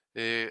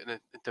in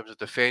terms of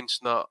defence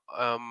and that.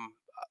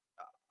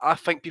 I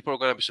think people are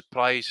going to be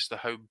surprised as to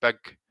how big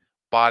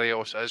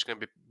Barrios is going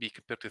to be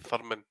compared to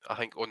Thurman, I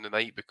think, on the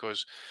night,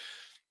 because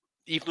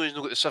even though he's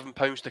not got the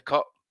 £7 to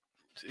cut,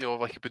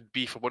 like it would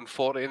be for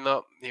 140 in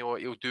that,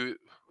 he'll do,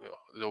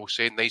 they'll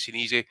say nice and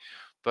easy.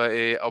 But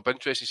I'll be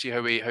interested to see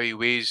how he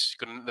weighs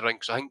going into the ring,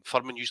 because I think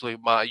Thurman usually,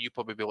 Matt, you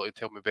probably be able to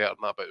tell me better than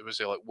that, but it was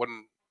like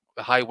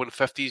the high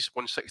 150s,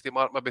 160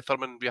 mark, maybe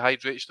Thurman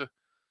rehydrates to.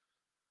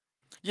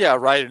 Yeah,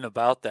 right and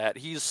about that.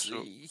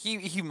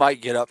 He might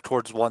get up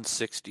towards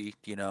 160.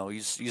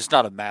 He's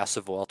not a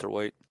massive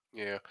welterweight.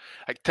 Yeah,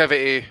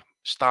 activity,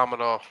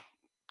 stamina,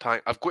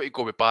 time. I've got to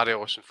go with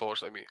Barrios.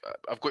 Unfortunately,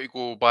 I've got to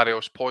go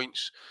Barrios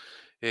points.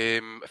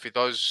 If he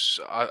does,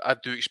 I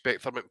do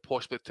expect Thurman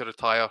possibly to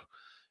retire.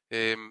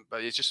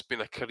 But it's just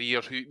been a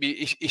career.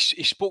 He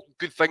spoke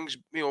good things,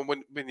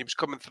 when he was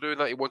coming through,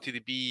 and that he wanted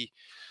to be,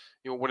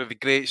 one of the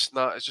greats. And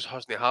that it just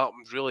hasn't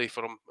happened really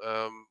for him,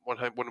 one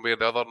way or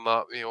the other. And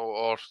that,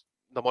 or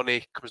the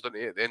money comes down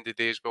to it at the end of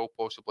the day as well,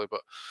 possibly.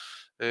 But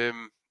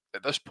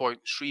at this point,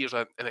 3 years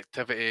in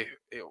activity,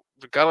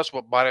 regardless of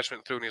what Barrios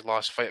went through in his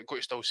last fight, I've got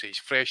to still say he's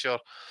fresher.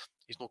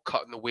 He's not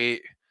cutting the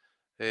weight.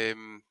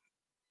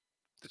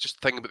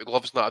 Just the thing about the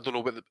gloves and that, I don't know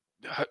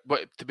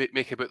what to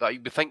make about that.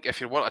 You would think if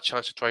you want a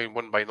chance to try and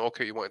win by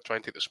knockout, you want to try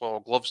and take the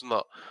smaller gloves and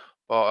that.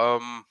 But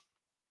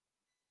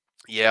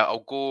yeah,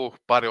 I'll go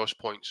Barrios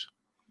points.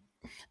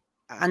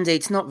 Andy,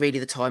 it's not really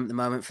the time at the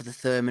moment for the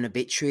Thurman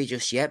obituary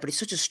just yet, but it's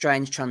such a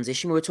strange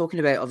transition. We were talking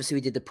about, obviously,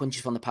 we did the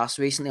Punches from the Past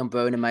recently on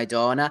Bruno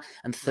Maidana,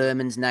 and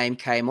Thurman's name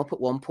came up at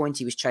one point.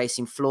 He was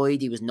chasing Floyd.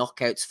 He was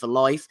knockouts for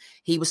life.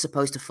 He was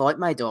supposed to fight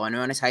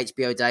Maidana on his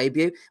HBO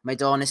debut.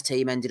 Maidana's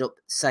team ended up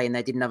saying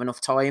they didn't have enough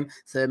time.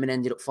 Thurman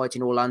ended up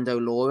fighting Orlando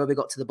Lara. We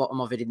got to the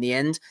bottom of it in the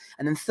end.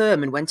 And then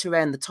Thurman went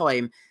around the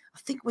time, I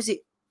think, was it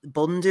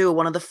Bundu or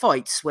one of the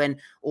fights, when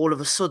all of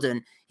a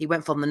sudden he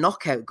went from the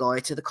knockout guy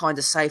to the kind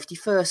of safety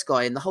first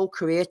guy, and the whole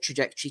career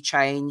trajectory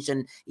changed,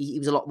 and he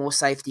was a lot more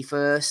safety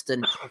first.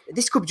 And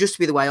this could just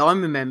be the way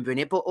I'm remembering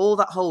it, but all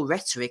that whole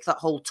rhetoric, that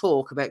whole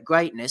talk about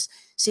greatness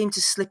seemed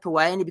to slip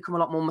away, and he became a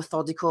lot more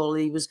methodical.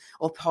 He was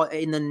up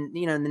in the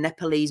in the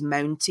Nepalese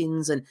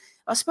mountains, and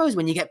I suppose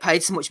when you get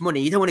paid so much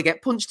money, you don't want to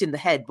get punched in the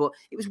head, but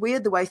it was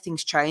weird the way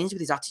things changed with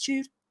his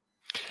attitude.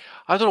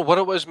 I don't know what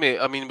it was, mate.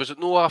 I mean, was it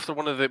after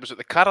was it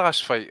the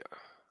Karas fight?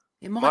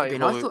 It might have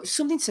been. I thought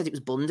something said it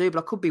was Bundu, but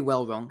I could be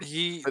well wrong.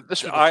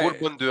 This was before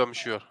Bundu, I'm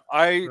sure.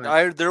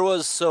 There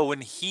was, so when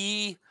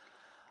he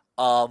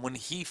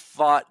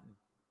fought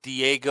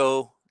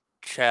Diego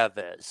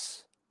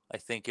Chavez, I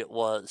think it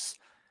was,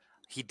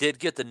 He did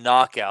get the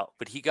knockout,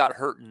 but he got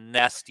hurt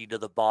nasty to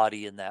the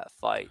body in that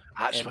fight.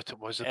 That's what it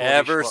was.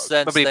 Ever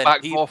since maybe then, he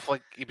backed off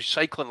like he was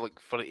cycling like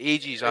for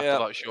ages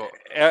after that shot.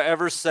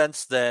 Ever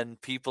since then,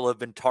 people have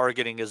been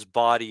targeting his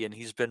body, and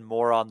he's been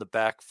more on the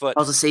back foot.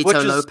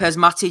 Osasito Lopez,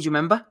 Matty, do you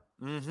remember?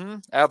 Mm-hmm,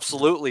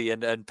 absolutely,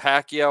 and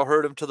Pacquiao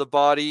hurt him to the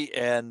body,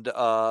 and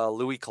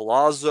Louis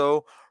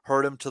Collazo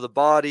hurt him to the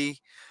body.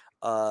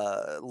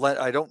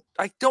 I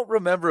don't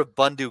remember if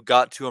Bundu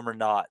got to him or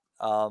not.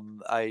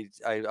 I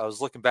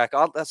was looking back.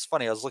 That's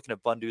funny. I was looking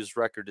at Bundu's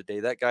record today.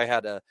 That guy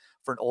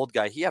for an old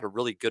guy, he had a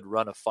really good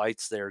run of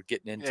fights there,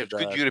 getting into the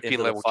good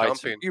European level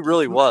champion. He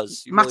really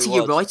was. Matty,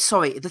 you're right.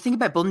 Sorry, the thing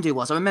about Bundu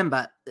was, I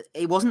remember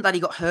it wasn't that he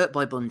got hurt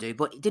by Bundu,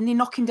 but didn't he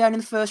knock him down in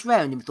the first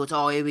round? And we thought,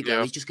 oh, here we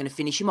go, he's just going to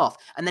finish him off.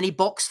 And then he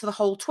boxed for the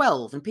whole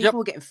 12, and people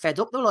were getting fed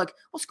up. They're like,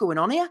 what's going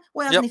on here?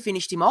 Why hasn't he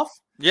finished him off?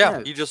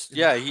 Yeah, he just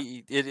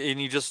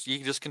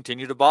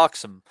continued to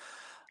box him,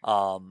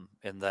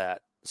 in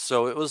that.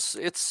 So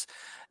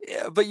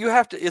but you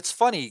have to, it's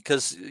funny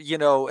because,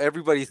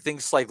 everybody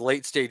thinks like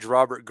late stage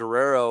Robert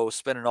Guerrero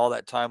spending all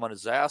that time on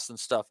his ass and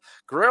stuff.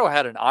 Guerrero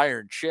had an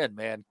iron chin,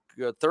 man.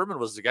 Thurman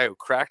was the guy who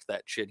cracked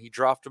that chin. He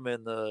dropped him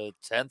in the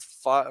 10th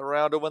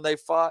round of when they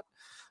fought,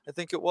 I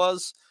think it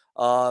was.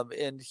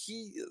 And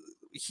he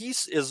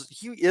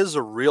is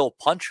a real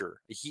puncher.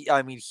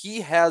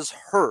 He has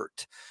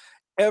hurt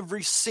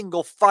every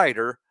single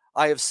fighter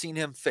I have seen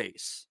him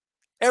face.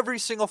 Every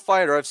single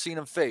fighter I've seen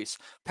him face.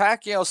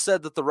 Pacquiao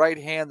said that the right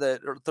hand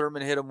that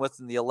Thurman hit him with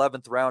in the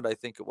 11th round, I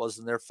think it was,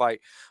 in their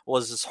fight,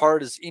 was as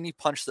hard as any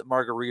punch that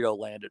Margarito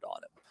landed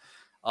on him.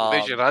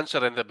 There's your answer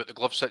in about the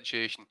glove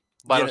situation.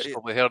 Barros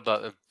probably heard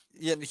that.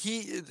 Yeah,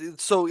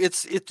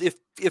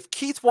 if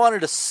Keith wanted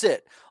to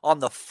sit on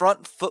the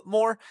front foot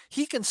more,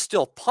 he can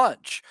still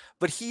punch,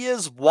 but he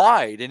is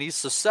wide and he's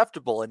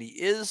susceptible, and he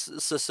is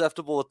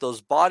susceptible with those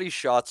body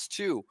shots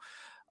too.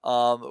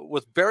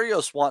 With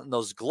Barrios wanting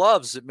those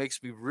gloves, it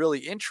makes me really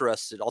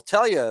interested. I'll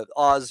tell you,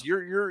 Oz,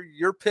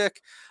 your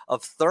pick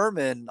of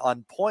Thurman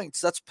on points,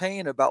 that's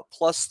paying about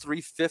plus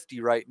 350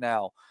 right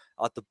now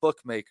at the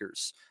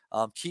bookmakers.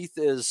 Keith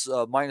is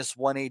minus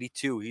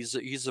 182. He's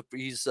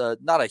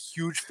not a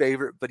huge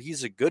favorite, but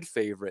he's a good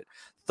favorite.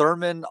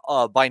 Thurman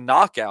by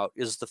knockout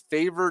is the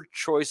favored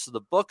choice of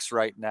the books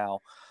right now.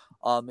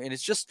 And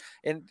it's just,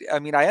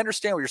 I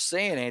understand what you're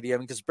saying, Andy.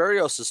 because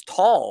Barrios is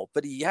tall,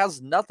 but he has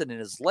nothing in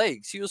his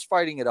legs. He was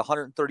fighting at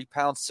 130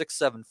 pounds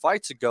 6-7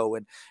 fights ago,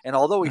 and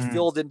although he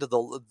filled into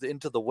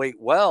the weight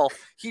well,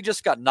 he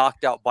just got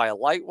knocked out by a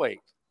lightweight.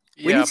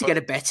 We need to get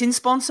a betting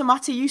sponsor,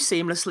 Matty. You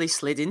seamlessly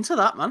slid into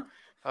that, man.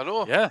 I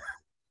know. Yeah.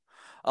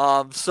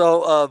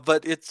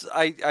 But it's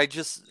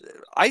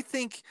I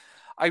think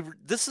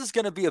this is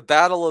going to be a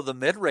battle of the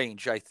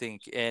mid-range, I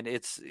think, and I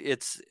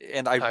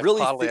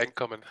really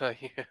incoming. I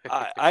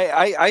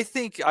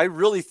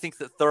really think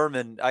that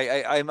Thurman.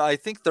 I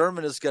think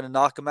Thurman is going to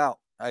knock him out.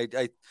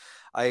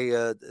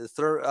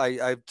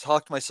 I've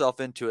talked myself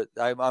into it.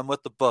 I'm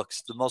with the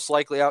books. The most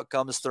likely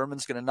outcome is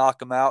Thurman's going to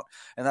knock him out,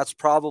 and that's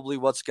probably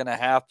what's going to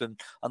happen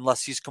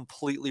unless he's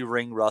completely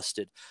ring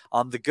rusted.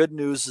 The good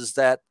news is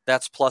that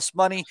that's plus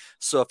money.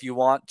 So if you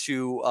want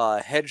to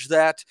hedge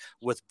that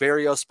with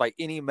Barrios by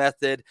any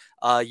method,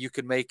 you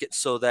can make it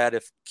so that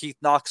if Keith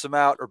knocks him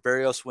out or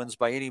Barrios wins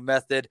by any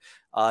method,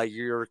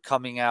 you're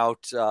coming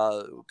out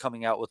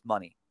with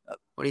money.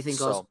 What do you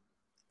think, Oz?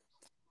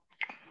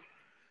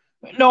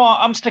 No,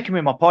 I'm sticking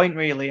with my point,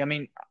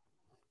 really.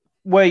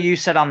 Where you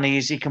said, Andy,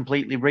 is he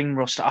completely ring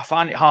rust? I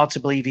find it hard to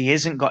believe he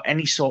hasn't got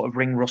any sort of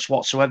ring rust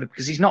whatsoever,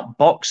 because he's not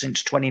boxed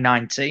since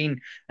 2019.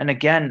 And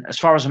again, as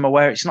far as I'm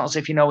aware, it's not as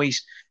if,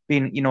 he's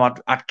been,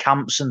 had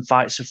camps and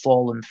fights have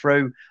fallen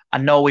through. I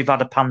know we've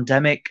had a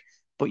pandemic,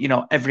 but,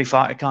 every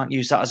fighter can't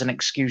use that as an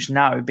excuse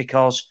now,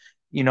 because,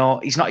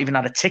 he's not even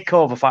had a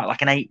tick-over fight,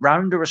 like an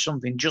 8-rounder or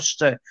something, just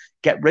to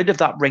get rid of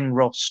that ring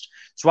rust.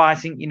 So I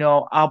think,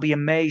 I'll be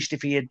amazed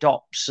if he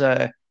adopts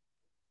a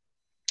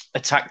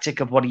tactic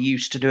of what he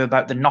used to do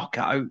about the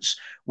knockouts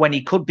when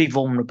he could be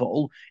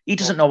vulnerable. He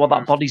doesn't know what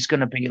that body's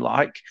going to be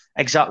like.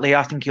 Exactly.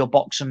 I think he'll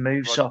box and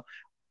move. Right. So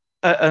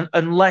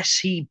unless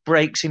he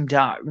breaks him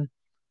down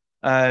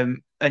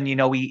and,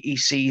 he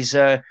sees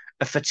a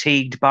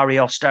fatigued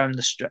Barrios down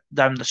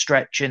the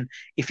stretch, and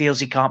he feels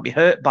he can't be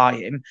hurt by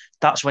him,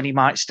 that's when he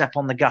might step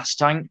on the gas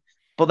tank.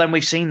 But then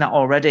we've seen that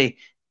already.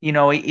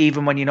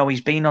 Even when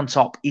he's been on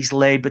top, he's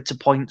laboured to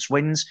points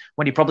wins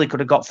when he probably could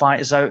have got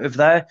fighters out of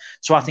there.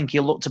 So I think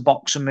he'll look to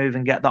box and move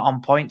and get that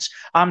on points.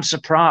 I'm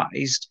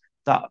surprised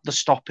that the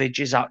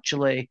stoppage is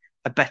actually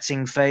a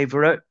betting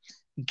favourite,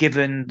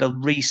 given the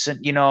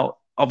recent,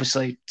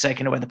 obviously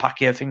taking away the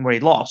Pacquiao thing where he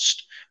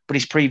lost, but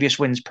his previous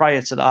wins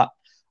prior to that,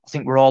 I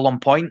think we're all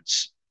on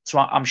points. So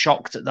I'm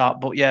shocked at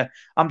that. But yeah,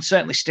 I'm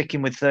certainly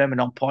sticking with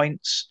Thurman on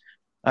points.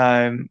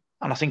 And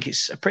I think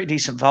it's a pretty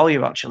decent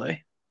value,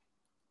 actually.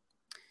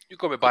 You're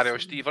going with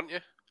Barrios, Steve, aren't you?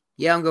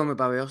 Yeah, I'm going with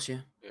Barrios,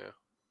 yeah. Yeah.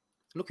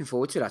 I'm looking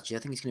forward to it, actually. I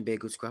think it's going to be a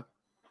good scrap.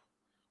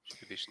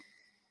 Should be decent.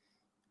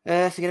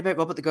 Forget about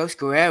Robert the Ghost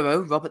Guerrero.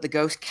 Robert the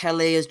Ghost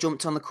Kelly has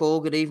jumped on the call.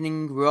 Good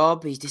evening,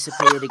 Rob. He's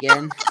disappeared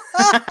again.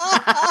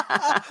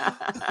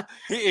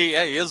 he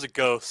is a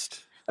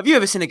ghost. Have you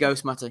ever seen a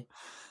ghost, Matty?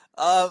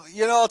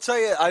 I'll tell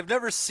you, I've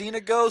never seen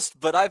a ghost,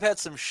 but I've had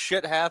some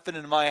shit happen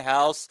in my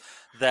house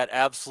that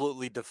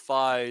absolutely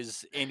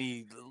defies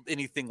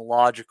anything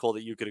logical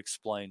that you could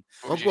explain.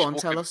 Oh, go on,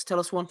 tell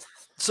us one.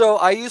 So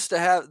I used to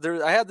have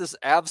I had this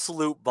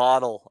Absolute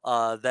bottle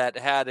that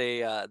had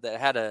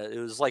it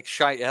was like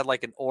shiny, it had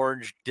like an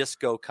orange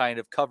disco kind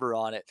of cover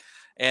on it,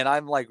 and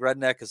I'm like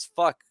redneck as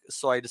fuck,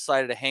 so I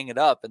decided to hang it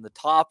up, and the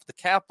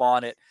cap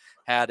on it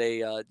had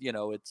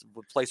it's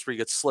a place where you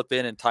could slip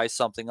in and tie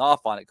something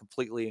off on it,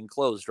 completely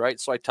enclosed, right?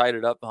 So I tied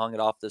it up and hung it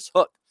off this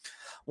hook.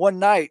 One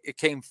night it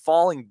came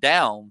falling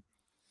down,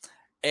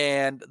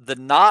 and the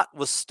knot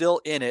was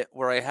still in it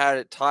where I had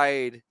it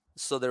tied,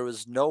 so there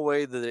was no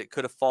way that it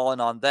could have fallen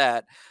on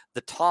that.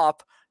 The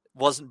top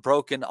wasn't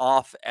broken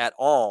off at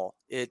all.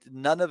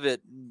 None of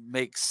it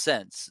makes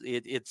sense.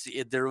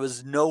 There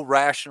was no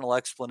rational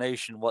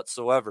explanation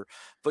whatsoever.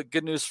 But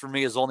good news for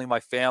me is only my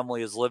family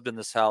has lived in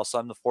this house.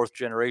 I'm the fourth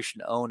generation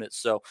to own it,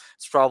 so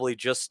it's probably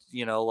just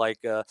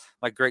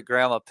my great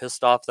grandma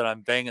pissed off that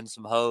I'm banging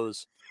some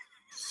hoes.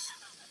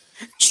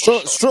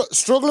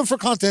 Struggling for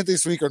content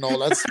this week or no,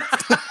 lads?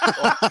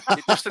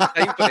 Just in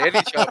time for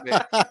any chat,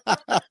 mate.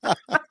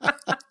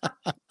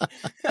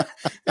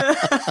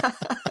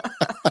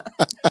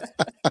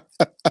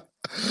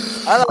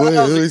 I thought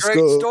that was a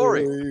great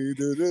story.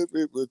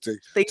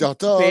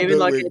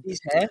 Like Eddie's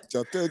hair.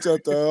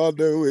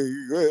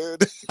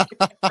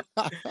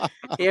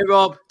 Here,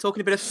 Rob,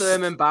 talking a bit of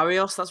Thurman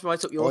Barrios. That's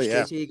right up your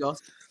street. Here you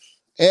got.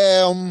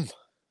 I'll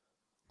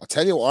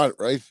tell you what,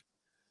 right?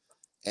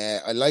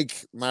 I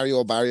like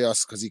Mario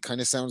Barrios because he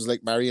kind of sounds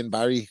like Marion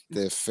Barry,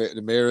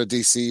 the mayor of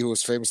DC, who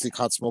was famously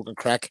caught smoking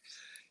crack.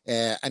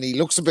 And he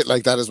looks a bit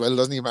like that as well,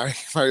 doesn't he,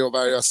 Mario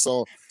Barrios?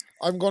 So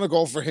I'm going to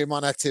go for him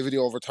on activity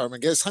over Thurman.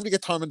 It's time to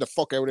get Thurman the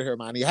fuck out of here,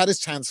 man. He had his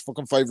chance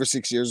fucking 5 or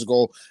 6 years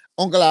ago.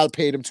 Uncle Al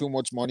paid him too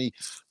much money.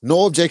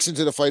 No objection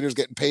to the fighters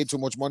getting paid too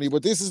much money,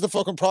 but this is the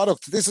fucking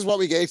product. This is what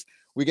we get.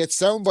 We get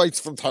sound bites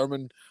from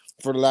Thurman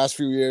for the last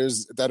few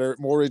years that are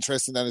more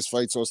interesting than his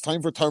fight. So it's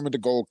time for Thurman to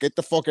go. Get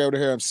the fuck out of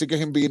here. I'm sick of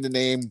him being the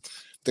name,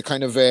 the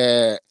kind of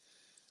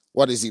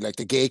what is he, like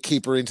the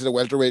gatekeeper into the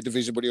welterweight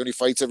division, but he only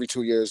fights every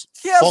 2 years.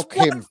 Fuck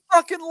him.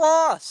 Fucking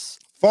loss.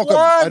 Fuck him.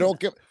 I don't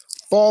give.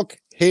 Fuck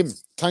him.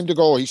 Time to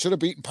go. He should have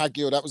beaten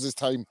Pacquiao. That was his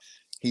time.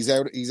 He's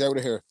out. He's out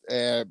of here.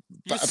 You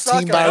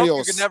suck. I hope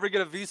you can never get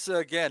a visa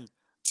again.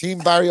 Team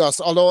Barrios.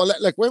 Although,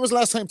 like, when was the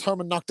last time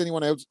Thurman knocked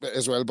anyone out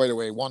as well? By the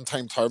way, one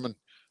time Thurman.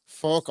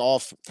 Fuck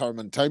off,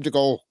 Thurman. Time to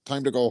go.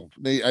 Time to go.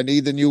 I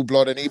need the new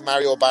blood. I need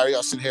Mario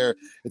Barrios in here.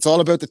 It's all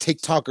about the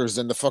TikTokers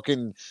and the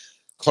fucking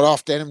cut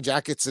off denim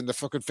jackets and the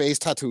fucking face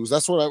tattoos.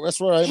 That's where I'm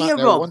at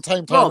now. Rob, one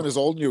time Thurman is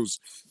old news.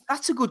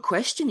 That's a good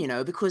question,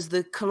 because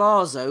the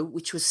Collazo,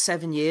 which was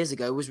 7 years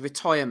ago, was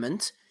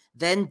retirement.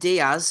 Then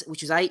Diaz,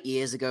 which was 8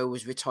 years ago,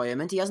 was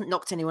retirement. He hasn't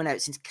knocked anyone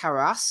out since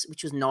Carras,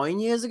 which was 9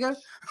 years ago.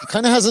 He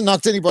kind of hasn't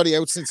knocked anybody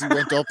out since he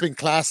went up in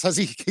class, has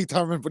he, Keith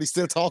Thurman? But he's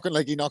still talking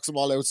like he knocks them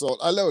all out. So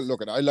I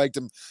look at it. I liked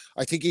him.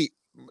 I think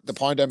the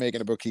point I'm making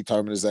about Keith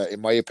Thurman is that,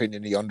 in my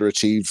opinion, he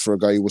underachieved for a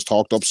guy who was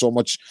talked up so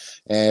much.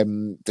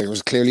 There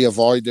was clearly a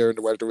void there in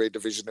the welterweight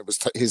division. It was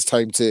his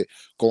time to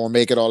go and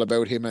make it all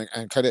about him,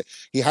 and kind of,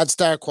 he had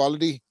star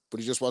quality, but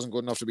he just wasn't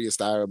good enough to be a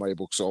star in my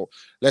book. So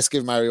let's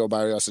give Mario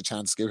Barrios a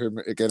chance. Get him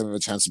a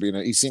chance to be in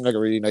it. He seemed like a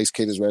really nice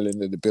kid as well in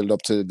the build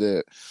up to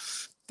the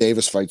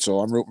Davis fight.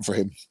 So I'm rooting for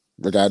him,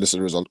 regardless of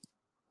the result.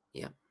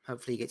 Yeah.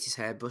 Hopefully he gets his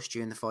hair brushed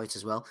during the fight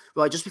as well.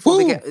 Right, just before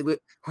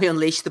we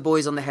unleash the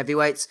boys on the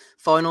heavyweights,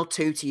 final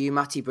two to you,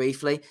 Matty,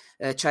 briefly.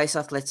 Chase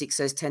Athletic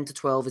says 10 to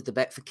 12 is the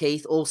bet for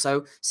Keith.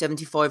 Also,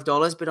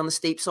 $75, but on the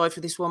steep side for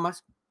this one,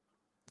 Matt.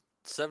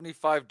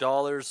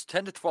 $75,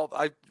 10 to 12.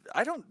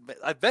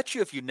 I bet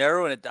you if you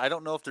narrow it, I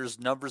don't know if there's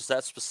numbers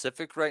that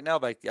specific right now,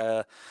 but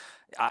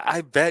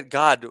I bet,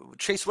 God,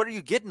 Chase, what are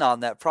you getting on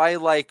that? Probably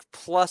like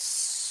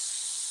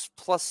plus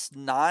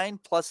 9,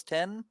 plus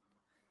 10.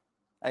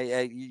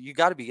 You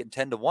got to be getting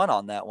 10 to 1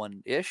 on that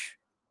one ish.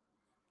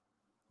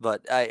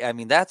 But I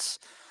mean, that's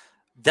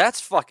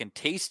fucking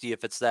tasty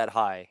if it's that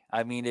high.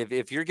 I mean,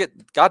 if you're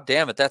getting, God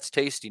damn it, that's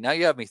tasty. Now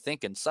you have me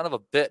thinking, son of a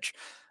bitch.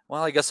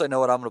 Well, I guess I know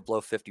what I'm going to blow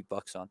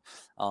 $50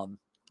 on.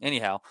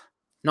 Anyhow,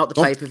 not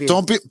the pay-per-view.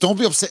 Don't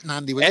be upsetting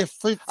Andy. Will you?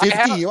 50?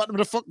 You want him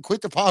to fucking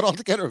quit the pod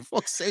altogether? For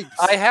fuck's sake!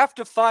 I have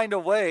to find a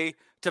way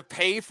to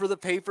pay for the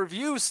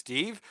pay-per-view,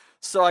 Steve.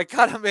 So I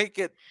gotta make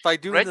it by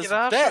doing this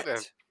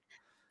bet.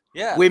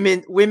 Yeah.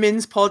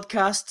 Women's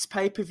podcasts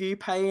pay-per-view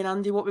paying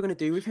Andy. What we're going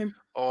to do with him?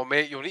 Oh,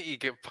 mate, you'll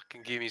need to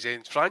give his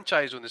own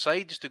franchise on the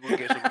side just to go and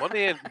get some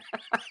money and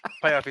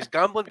pay off his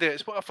gambling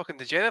debts. What a fucking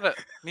degenerate.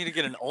 Need to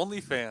get an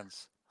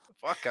OnlyFans.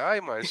 Fuck aye,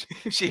 man.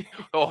 See,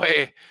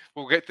 hey,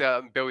 we'll get to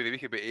that in Billy the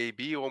Week about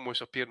AB almost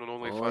appearing on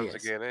OnlyFans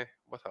again, eh?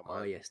 What a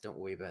man. Oh, yes, don't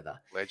worry about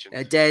that.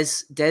 Legend.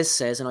 Des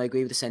says, and I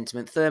agree with the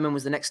sentiment, Thurman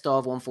was the next star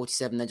of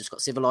 147, then just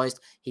got civilized.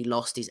 He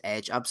lost his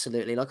edge.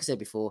 Absolutely. Like I said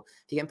before,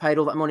 if you're getting paid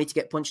all that money to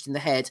get punched in the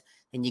head,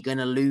 then you're going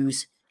to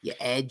lose your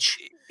edge.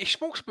 He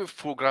smokes about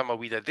 4 grams of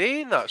weed a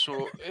day and that,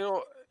 so,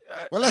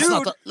 Well,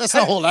 let's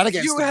not hold that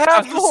against you. them. You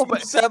have to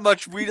smoke that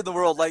much weed in the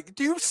world. Like,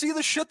 do you see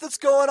the shit that's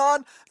going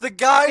on? The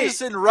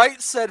guys in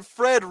Right Said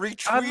Fred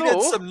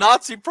retweeted some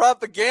Nazi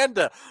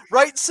propaganda.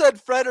 Right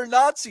Said Fred are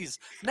Nazis.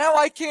 Now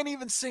I can't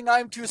even sing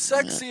 "I'm Too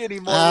Sexy"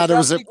 anymore. There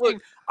was I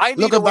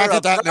need to wear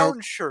a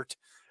brown shirt.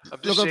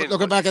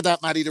 Looking back at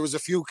that, Matty, there was a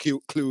few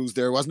cute clues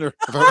there, wasn't there?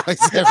 About Right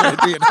Said Fred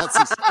being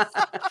Nazis.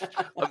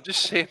 I'm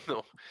just saying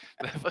though,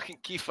 the fucking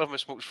Keith Firma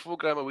smokes 4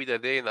 grams of weed a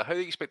day, and how do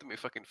you expect him to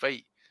fucking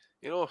fight?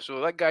 You know, so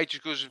that guy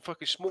just goes and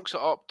fucking smokes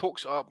it up,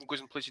 talks it up, and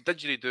goes and plays a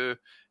didgeridoo,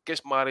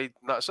 gets married,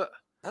 and that's it.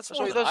 That's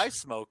more than I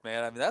smoke,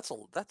 man. I mean, that's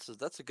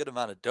a good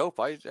amount of dope.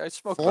 I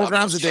smoke 4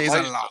 grams a day is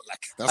a lot.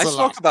 Like that's I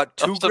smoke about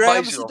 2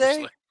 grams a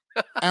day.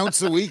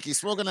 Ounce a week. He's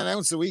smoking an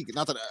ounce a week.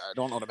 Not that I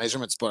don't know the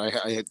measurements, but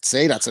I'd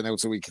say that's an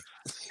ounce a week.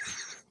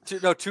 2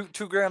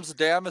 grams a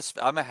day.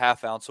 I'm a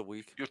half ounce a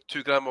week. You're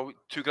 2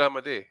 gram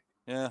a day.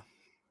 Yeah,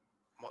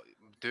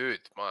 dude,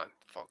 man,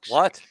 fuck.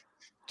 What?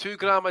 2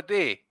 gram a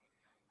day.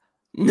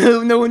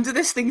 No wonder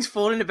this thing's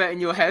falling about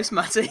in your house,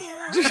 Matty.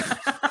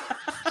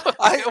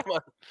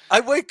 I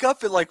wake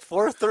up at like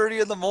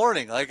 4:30 in the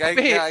morning. Like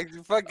I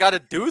got to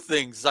do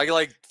things. I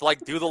like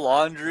do the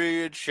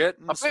laundry and shit,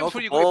 and smoke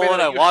a bowl,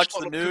 and I watch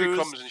the news.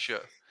 Crumbs and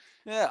shit.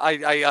 Yeah,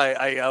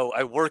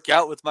 I work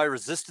out with my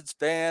resistance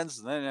bands,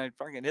 and then I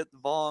fucking hit the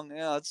bong.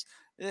 Yeah,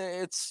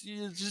 it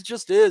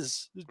just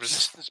is.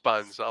 Resistance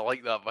bands. I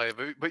like that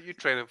vibe. What are you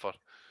training for?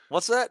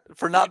 What's that?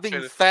 For not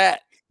being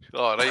fat.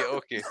 Oh, right,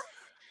 okay.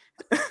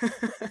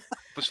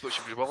 That's what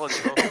should be willing,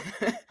 you know?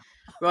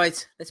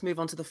 Right, let's move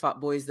on to the Fat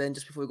Boys then,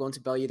 just before we go on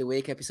to Value of the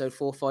Week, episode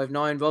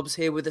 459. Rob's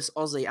here with us,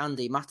 Ozzy,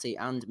 Andy, Matty,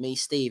 and me,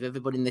 Steve.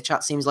 Everybody in the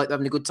chat seems like they're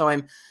having a good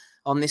time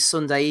on this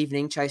Sunday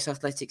evening. Chase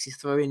Athletics is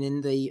throwing in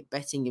the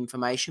betting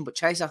information, but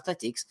Chase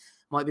Athletics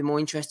might be more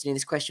interested in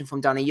this question from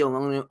Danny Young.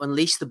 I'm going to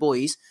unleash the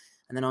boys,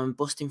 and then I'm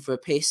busting for a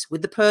piss.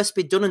 With the purse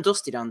bid done and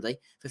dusted, Andy,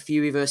 for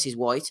Fury versus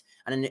White,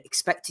 and an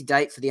expected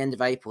date for the end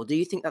of April, do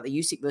you think that the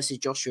Usyk versus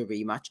Joshua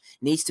rematch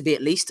needs to be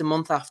at least a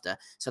month after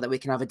so that we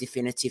can have a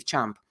definitive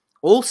champ?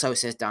 Also,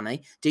 says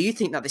Danny, do you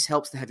think that this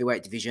helps the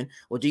heavyweight division,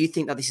 or do you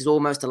think that this is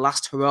almost a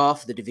last hurrah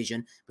for the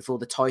division before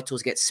the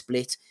titles get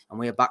split and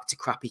we are back to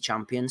crappy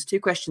champions? 2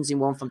 questions in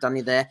one from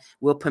Danny there.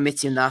 We'll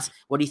permit him that.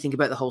 What do you think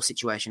about the whole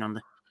situation,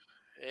 Andy?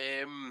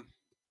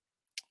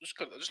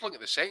 Just looking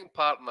at the second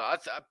part, and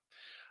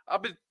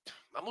I'm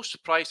most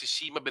surprised to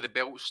see maybe the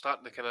belts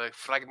starting to kind of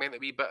fragment a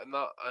wee bit in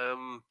that.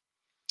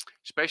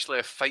 Especially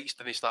if fights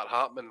didn't start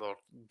happening or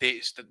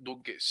dates that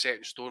don't get set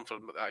in stone for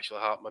them to actually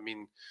happen. I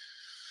mean,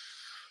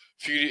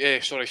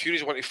 Fury's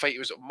wanting to fight.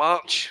 Was it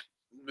March?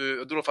 I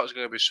don't know if that's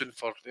going to be soon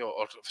for,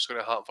 or if it's going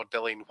to happen for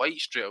Dillian White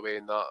straight away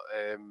in that.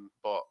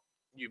 But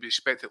you'd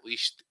expect at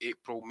least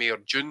April, May, or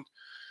June.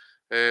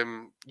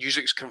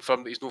 Usyk's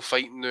confirmed that he's not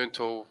fighting now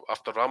until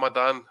after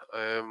Ramadan.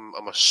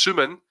 I'm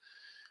assuming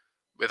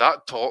with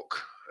that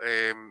talk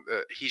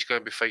that he's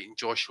going to be fighting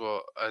Joshua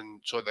in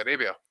Saudi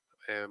Arabia.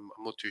 I'm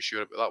not too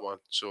sure about that one.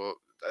 So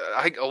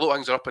I think a lot of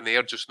things are up in the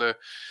air just now.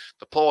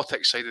 The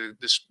politics side of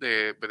this,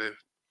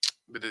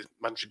 with the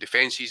mandatory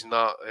defences and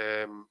that,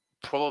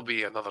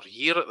 probably another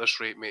year at this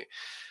rate, mate.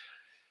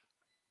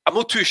 I'm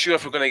not too sure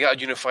if we're going to get a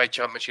unified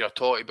championship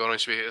at all, to be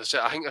honest with you.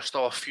 I think there's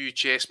still a few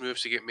chess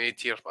moves to get made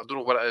here. I don't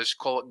know what it is.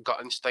 Call it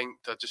gut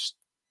instinct. I just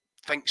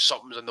think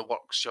something's in the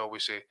works, shall we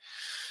say.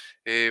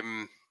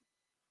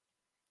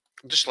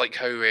 Just like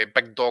how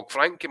Big Dog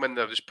Frank came in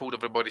there, just pulled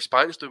everybody's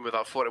pants down with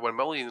that 41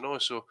 million, you know.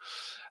 So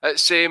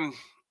it's an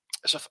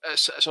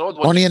odd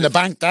one. Money in the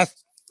bank, that.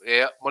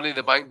 Yeah, money in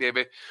the bank,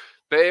 baby.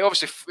 But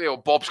obviously,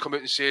 Bob's come out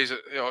and says that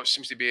it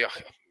seems to be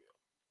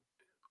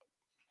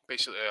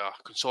basically a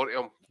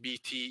consortium: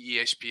 BT,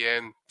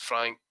 ESPN,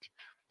 Frank,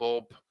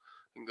 Bob. I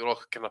think they're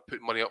all kind of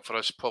putting money up for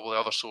us. Probably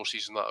other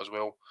sources and that as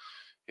well.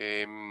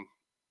 And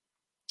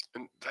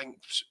I think,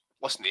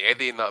 listen to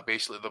Eddie and that.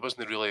 Basically, there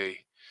wasn't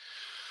really.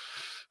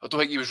 I don't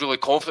think he was really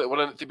confident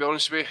winning it, to be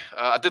honest with you.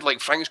 I did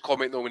like Frank's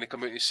comment though when he came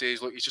out and he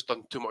says, "Look, he's just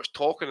done too much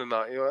talking and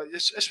that." You know,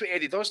 that's what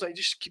Eddie does. Now he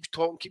just keeps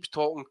talking.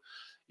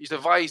 He's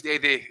advised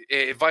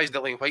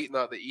Dillian White in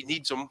that he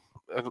needs him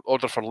in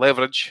order for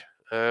leverage.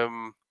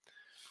 Well,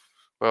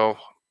 don't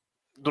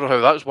know how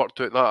that's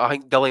worked out. I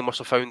think Dillian must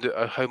have found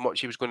out how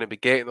much he was going to be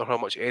getting or how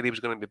much Eddie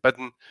was going to be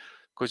bidding,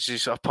 because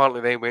he's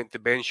apparently then went to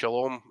Ben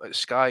Shalom at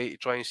Sky to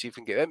try and see if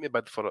he can get him to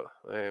bid for it.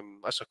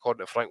 That's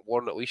according to Frank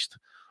Warren, at least.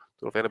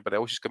 Don't know if anybody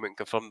else has come out and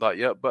confirmed that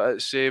yet, but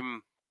it's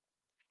been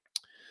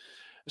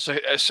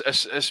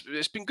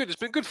good. It's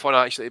been good fun,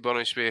 actually, to be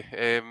honest with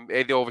you.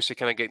 Eddie obviously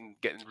kind of getting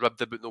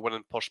ribbed about no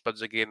winning purse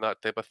bids again,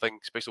 that type of thing,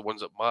 especially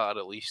ones that matter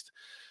at least.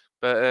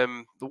 But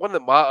the one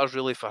that matters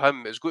really for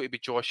him is going to be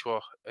Joshua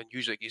and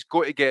Usyk. He's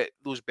got to get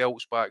those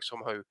belts back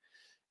somehow.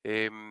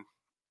 If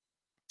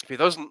he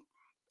doesn't,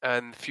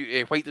 and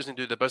White doesn't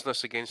do the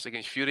business against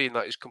Fury, and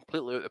that is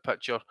completely out of the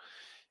picture.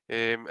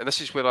 And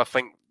this is where I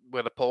think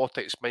where the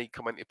politics might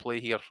come into play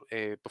here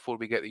before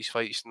we get these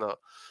fights and that.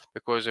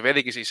 Because if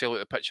Eddie gets himself out of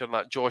the picture and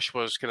that,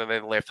 Joshua's kind of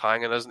then left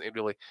hanging, isn't he,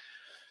 really?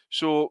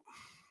 So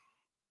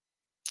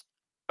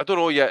I don't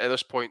know yet at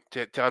this point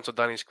to answer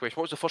Danny's question.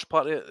 What was the first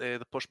part of it?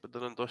 The push but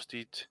done and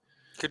dusted.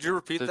 Could you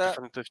repeat the that?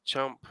 Definitive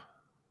champ.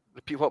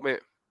 Repeat what, mate?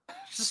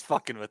 Just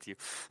fucking with you.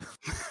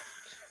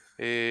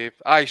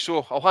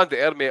 So I'll hand it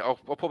there, mate. I'll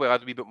probably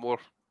add a wee bit more.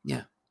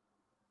 Yeah.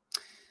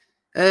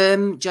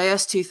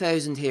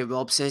 JS2000 here,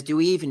 Rob, says, do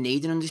we even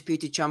need an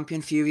undisputed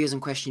champion? Fury is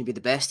unquestionably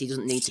the best. He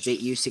doesn't need to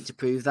beat Usyk to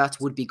prove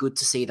that. Would be good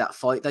to see that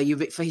fight, though.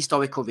 For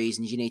historical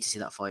reasons, you need to see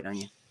that fight, don't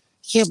you?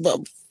 Yeah, but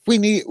we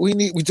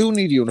do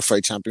need a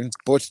unified champion.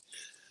 But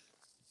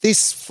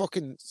this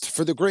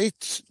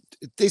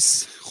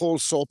whole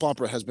soap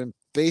opera has been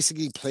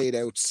basically played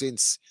out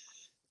since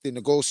the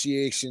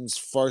negotiations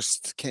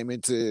first came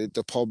into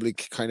the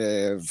public kind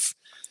of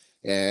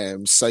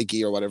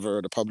psyche or whatever,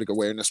 or the public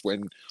awareness,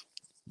 when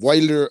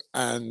Wilder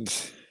and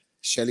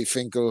Shelley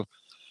Finkel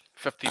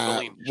 15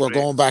 million were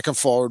going back and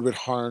forward with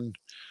Hearn,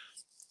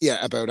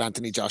 about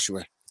Anthony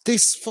Joshua.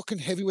 This fucking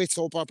heavyweight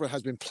soap opera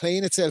has been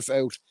playing itself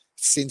out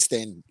since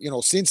then.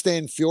 Since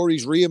then,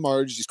 Fury's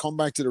re-emerged. He's come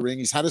back to the ring.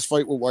 He's had his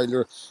fight with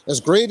Wilder. As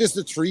great as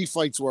the 3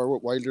 fights were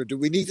with Wilder, do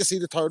we need to see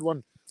the third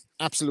one?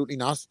 Absolutely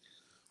not.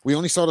 We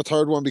only saw the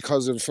third one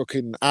because of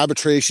fucking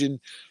arbitration,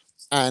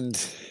 and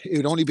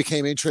it only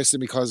became interesting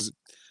because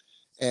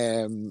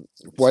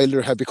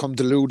Wilder had become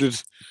deluded,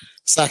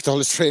 sacked all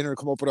his trainer,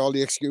 come up with all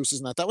the excuses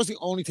and that. That was the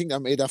only thing that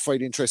made that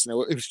fight interesting.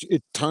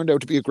 It turned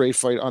out to be a great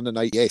fight on the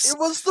night, yes. It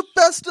was the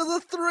best of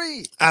the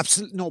 3.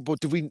 Absolutely. No,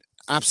 but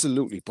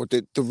absolutely. But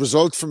the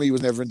result for me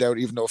was never in doubt,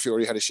 even though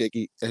Fury had a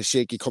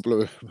shaky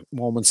couple of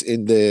moments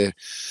in the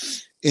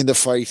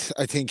fight.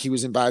 I think he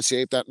was in bad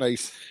shape that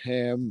night.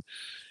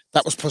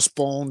 That was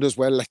postponed as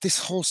well. Like this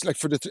whole,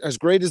 for as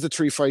great as the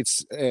 3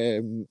 fights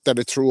that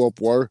it threw up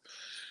were,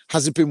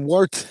 has it been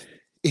worth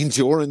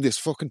enduring this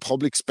fucking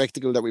public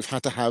spectacle that we've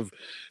had to have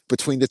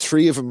between the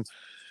 3 of them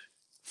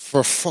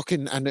for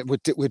fucking, and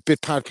with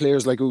bit pad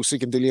players like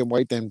Usyk and Dillian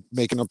White then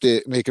making up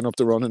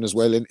the running as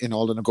well in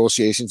all the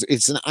negotiations?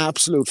 It's an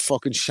absolute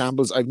fucking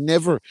shambles. I've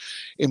never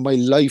in my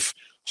life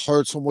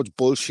heard so much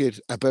bullshit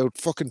about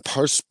fucking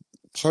purse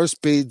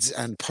bids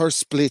and purse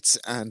splits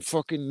and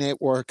fucking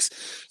networks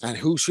and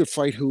who should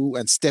fight who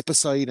and step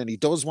aside, and he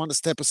does want to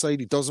step aside,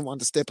 he doesn't want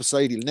to step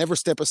aside, he'll never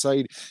step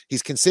aside,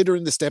 he's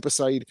considering the step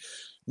aside.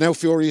 Now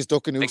Fury is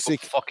ducking Usyk.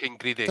 Fucking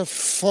greedy. The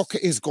fuck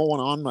is going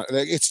on, man?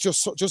 Like, it's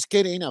just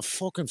get in and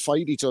fucking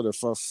fight each other,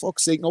 for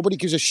fuck's sake. Nobody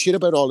gives a shit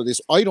about all of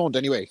this. I don't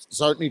anyway.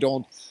 Certainly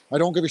don't. I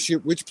don't give a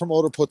shit which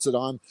promoter puts it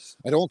on.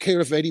 I don't care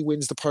if Eddie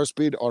wins the purse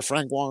bid or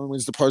Frank Warren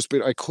wins the purse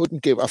bid. I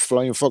couldn't give a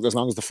flying fuck as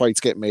long as the fights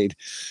get made.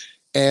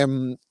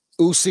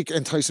 Usyk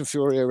and Tyson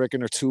Fury, I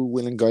reckon, are 2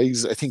 willing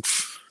guys. I think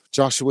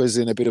Joshua's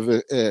in a bit of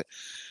a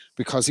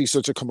because he's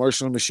such a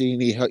commercial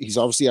machine. He's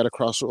obviously at a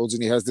crossroads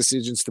and he has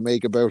decisions to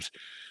make about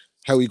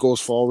how he goes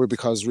forward,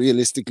 because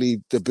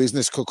realistically the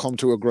business could come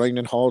to a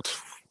grinding halt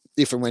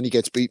if and when he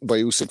gets beaten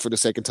by Usyk for the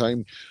second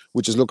time,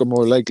 which is looking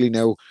more likely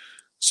now.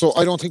 So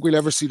I don't think we'll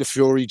ever see the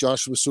Fury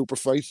Joshua super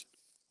fight,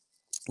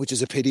 which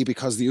is a pity,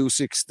 because the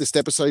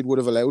step aside would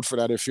have allowed for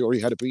that if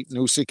Fury had beaten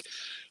Usyk,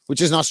 which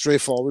is not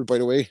straightforward, by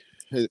the way.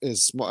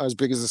 As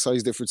big as the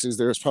size difference is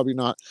there, it's probably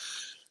not.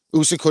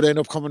 Usyk could end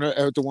up coming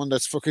out the one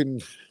that's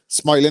fucking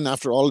smiling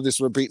after all of this.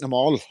 We're beating them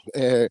all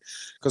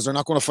because they're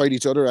not going to fight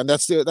each other, and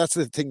that's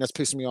the thing that's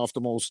pissing me off the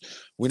most.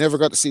 We never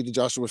got to see the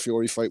Joshua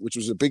Fury fight, which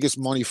was the biggest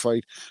money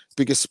fight,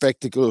 biggest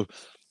spectacle,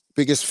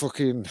 biggest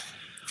fucking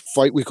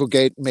fight we could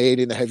get made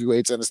in the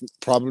heavyweights, and it's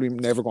probably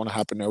never going to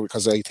happen now,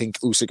 because I think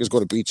Usyk is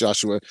going to beat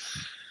Joshua,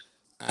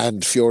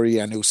 and Fury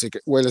and Usyk,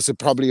 well, it's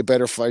probably a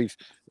better fight.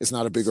 It's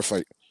not a bigger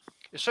fight.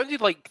 It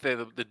sounded like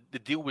the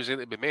deal was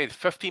going to be made.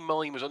 15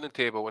 million was on the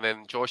table, and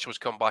then Joshua's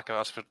come back and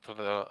asked for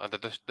an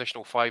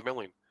additional 5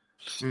 million.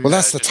 Well,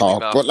 that's the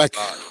talk, but like,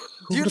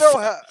 do you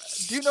know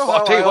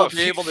how I'll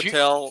be able to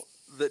tell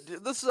that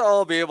this is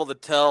all I'll be able to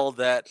tell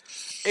that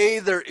A,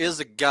 there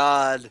is a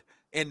God,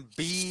 and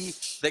B,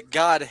 that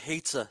God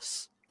hates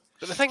us.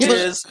 But the thing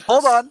is,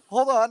 hold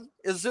on,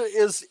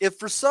 is if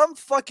for some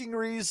fucking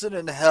reason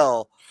in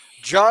hell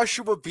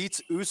Joshua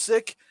beats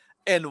Usyk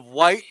and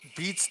White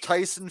beats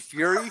Tyson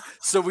Fury,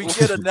 so we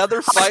get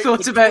another fight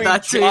between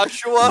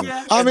Joshua.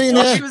 Yeah. I mean,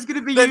 Joshua was going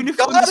to be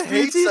uniform. God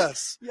hates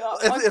us. Yeah,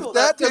 if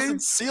that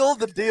doesn't seal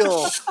the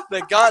deal,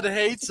 that God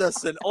hates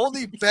us, and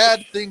only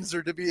bad things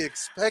are to be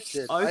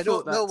expected. I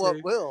don't know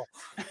what will.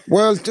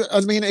 Well,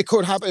 I mean, it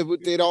could happen.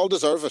 They'd all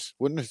deserve it,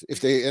 wouldn't it?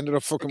 If they ended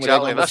up fucking with egg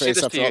on their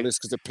face after all this,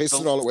 because they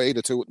pissed it all away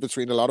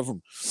between a lot of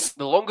them.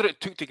 The longer it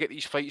took to get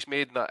these fights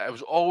made, and that it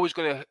was always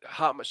going to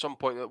happen at some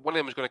point. One of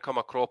them was going to come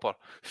a cropper.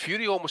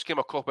 Fury almost came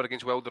a cropper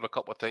against Wilder a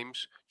couple of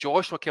times.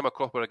 Joshua came a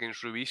cropper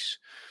against Ruiz.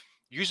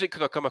 Usyk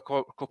could have come a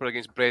cropper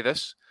against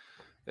Bredis.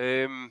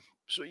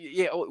 So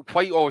yeah,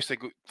 White always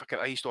got fucking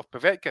iced off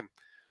Povetkin.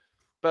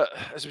 But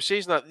as we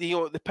say, that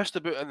they pissed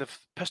about and they've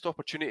pissed the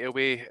opportunity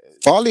away.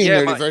 Folly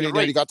Yeah, very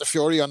nearly got the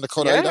Fury on the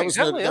cut. Yeah, That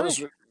exactly,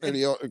 was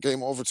nearly a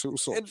game over too.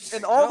 So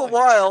and all the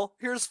while,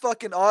 here's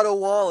fucking Otto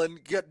Wallen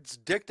gets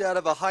dicked out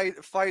of a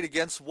fight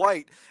against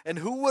White, and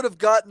who would have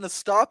gotten a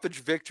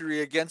stoppage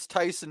victory against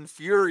Tyson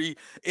Fury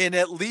in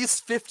at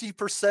least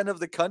 50% of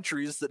the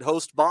countries that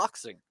host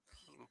boxing?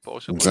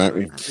 Possibly.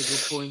 Exactly.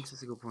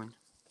 That's a good point.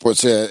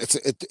 But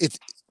it.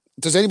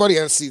 Does anybody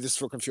else see this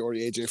fucking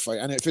Fury AJ fight?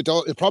 And if it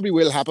does, it probably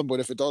will happen.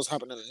 But if it does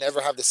happen, it'll never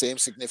have the same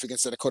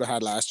significance that it could have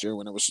had last year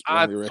when we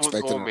were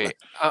expecting it. Mate.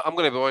 I'm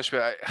going to be honest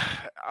with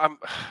you.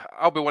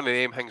 I'll be one of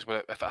them things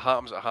where if it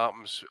happens, it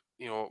happens.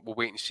 We'll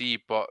wait and see.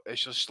 But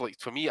it's just like,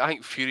 for me, I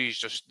think Fury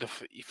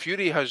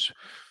has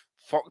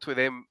fucked with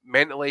them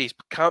mentally. He's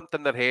camped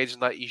in their heads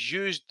and that he's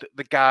used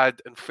the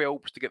GAD and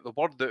Phelps to get the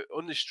word out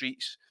on the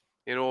streets.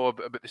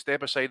 About the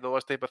step aside and all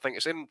this type of thing.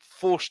 It's then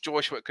forced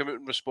Joshua to come out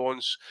in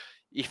response.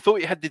 He thought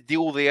he had the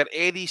deal there.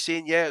 Eddie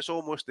saying, yeah, it's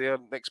almost there.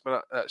 Next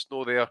minute, it's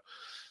not there.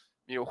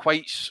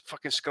 White's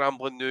fucking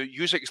scrambling now.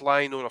 Usyk's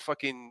lying on a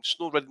fucking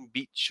snow-ridden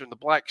beach on the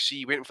Black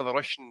Sea waiting for the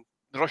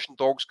Russian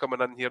dogs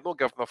coming in here. Not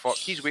giving a fuck.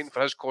 He's waiting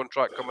for his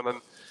contract coming in.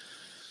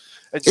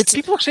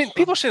 People are saying,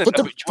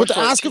 but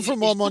asking for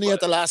more money at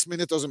the last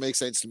minute doesn't make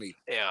sense to me.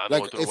 Yeah,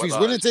 like if he's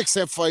willing to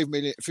accept 5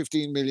 million,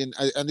 15 million,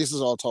 and this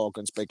is all talk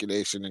and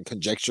speculation and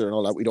conjecture and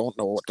all that, we don't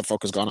know what the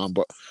fuck has gone on.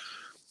 But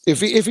if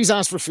he's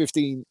asked for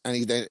 15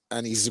 and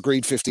he's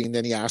agreed 15,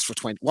 then he asked for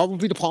 20. What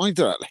would be the point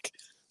of that? Like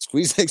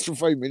squeeze the extra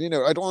 5 million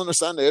out? I don't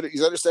understand it.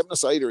 He's either stepping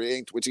aside or he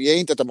ain't, which he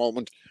ain't at the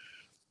moment.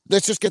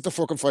 Let's just get the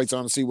fucking fights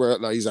on and see where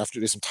it lies after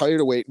this. I'm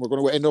tired of waiting. We're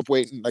going to end up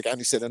waiting, like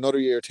Andy said, another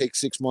year. Take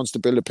 6 months to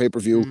build a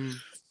pay-per-view.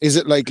 Is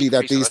it likely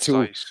that these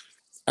two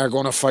are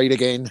going to fight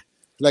again?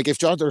 Like if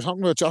they're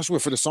talking about Joshua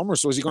for the summer,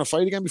 so is he going to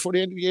fight again before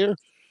the end of the year?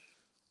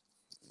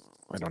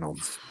 I don't know.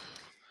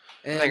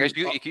 The thing is,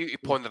 you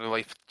ponder in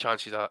life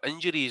chances of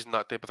injuries and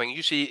that type of thing.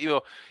 You see,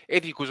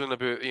 Eddie goes on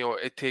about,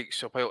 it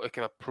takes a while to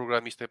kind of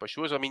program these type of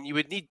shows. I mean, you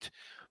would need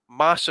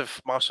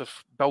massive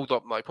build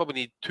up now. You probably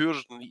need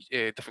tours in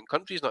different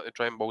countries now to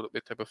try and build up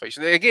the type of fights.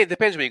 And again, it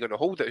depends where you're going to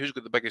hold it. Who's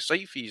got the biggest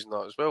site fees and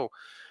that as well.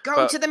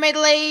 Go to the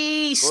Middle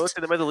East. Go to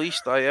the Middle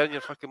East. I earn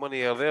your fucking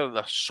money out there in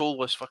a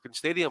soulless fucking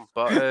stadium.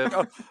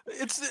 But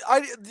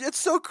it's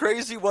so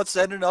crazy what's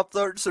ending up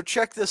there. So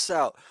check this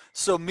out.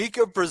 So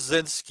Mika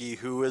Brzezinski,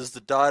 who is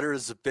the daughter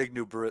of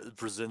Zbigniew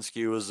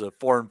Brzezinski, who was a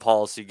foreign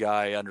policy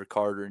guy under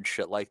Carter and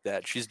shit like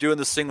that. She's doing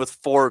this thing with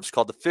Forbes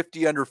called the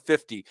 50 under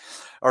 50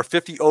 or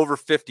 50 over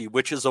 50,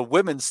 which is a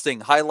women's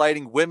thing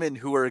highlighting women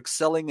who are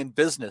excelling in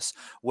business.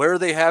 Where are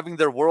they having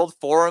their World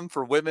Forum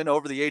for women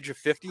over the age of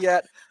 50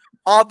 at?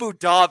 Abu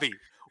Dhabi.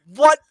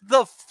 What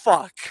the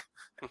fuck?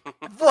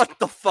 What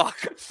the fuck?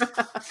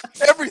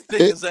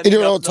 Everything is in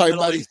your own time,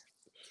 buddy.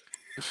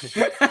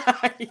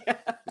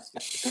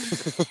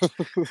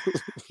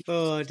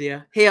 Oh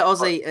dear. Here,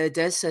 Ozzy,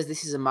 Des says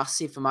this is a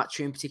massive for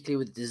Matchroom, particularly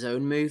with the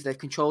DAZN move. They've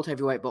controlled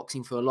heavyweight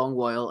boxing for a long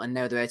while, and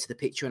now they're out of the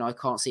picture, and I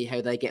can't see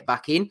how they get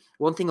back in.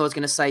 One thing I was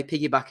going to say,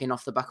 piggybacking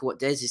off the back of what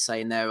Des is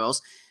saying there,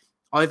 Oz,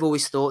 I've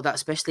always thought that,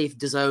 especially if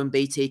DAZN and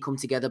BT come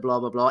together, blah,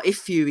 blah, blah, if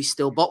Fury's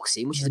still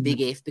boxing, which is a big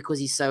if because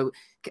he's so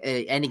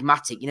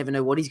enigmatic, you never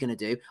know what he's going to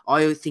do,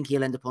 I think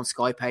he'll end up on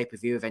Sky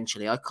pay-per-view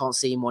eventually. I can't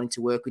see him wanting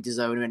to work with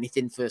DAZN or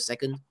anything for a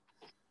second.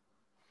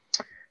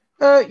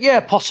 Yeah,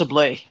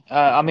 possibly.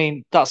 I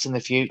mean, that's in the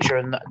future,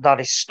 and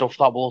that is stuff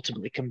that will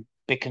ultimately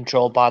be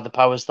controlled by the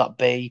powers that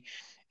be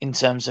in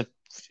terms of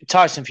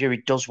Tyson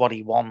Fury does what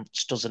he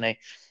wants, doesn't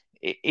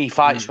he? He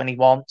fights when he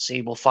wants.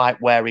 He will fight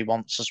where he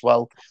wants as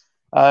well.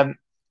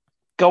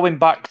 Going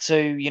back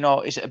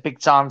to, is it a big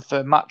time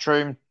for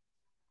Matchroom?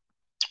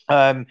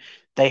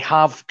 They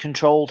have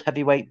controlled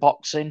heavyweight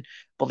boxing,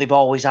 but they've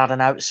always had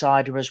an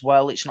outsider as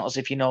well. It's not as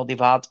if, they've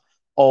had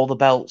all the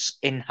belts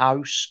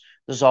in-house.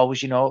 There's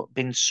always,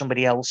 been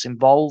somebody else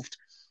involved.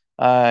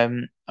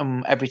 And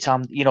every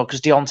time, because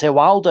Deontay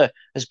Wilder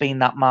has been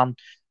that man.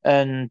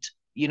 And,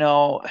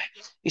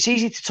 it's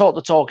easy to talk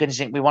the talk and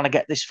think we want to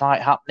get this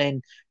fight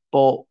happening.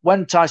 But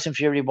when Tyson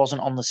Fury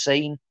wasn't on the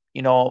scene,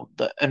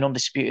 an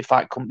undisputed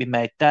fight couldn't be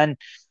made then.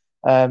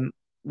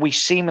 We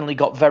seemingly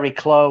got very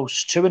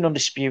close to an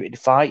undisputed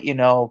fight,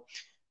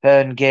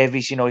 Hearn gave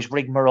his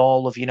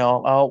rigmarole of,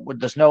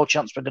 there's no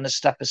chance we're going to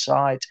step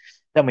aside.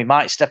 Then we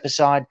might step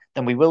aside.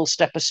 Then we will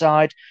step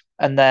aside.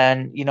 And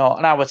then, an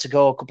hour to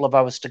go, a couple of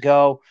hours to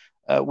go,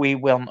 we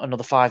want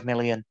another 5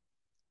 million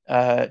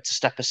to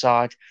step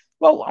aside.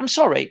 Well, I'm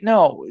sorry.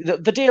 No,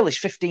 the deal is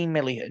 15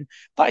 million.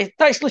 That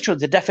is literally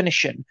the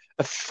definition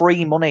of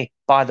free money,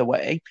 by the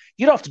way.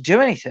 You don't have to do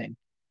anything.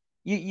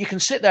 You can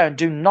sit there and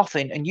do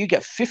nothing, and you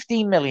get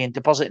 15 million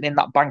deposited in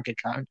that bank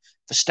account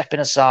for stepping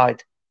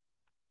aside.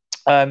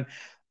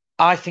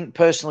 I think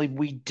personally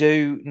we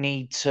do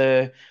need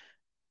to.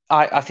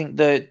 I think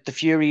the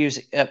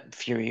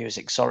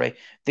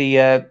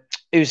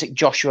Usyk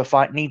Joshua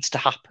fight needs to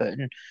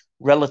happen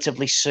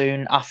relatively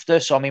soon after.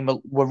 So I mean,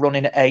 we're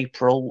running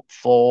April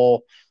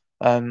for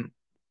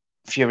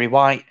Fury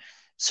White.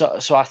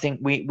 So I think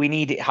we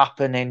need it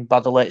happening by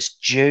the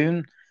latest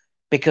June.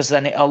 because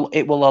then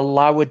it will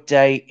allow a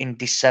date in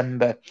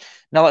December.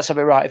 Now, let's have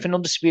it right. If an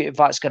undisputed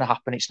fight's going to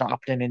happen, it's not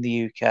happening in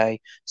the UK.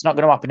 It's not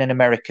going to happen in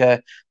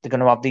America. They're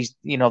going to have these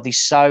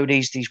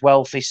Saudis, these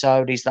wealthy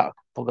Saudis that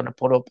are going to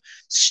put up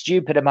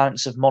stupid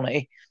amounts of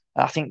money.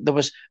 I think there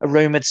was a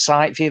rumoured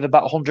site fee of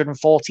about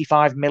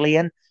 145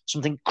 million,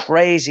 something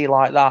crazy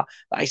like that.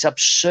 That is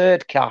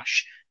absurd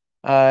cash.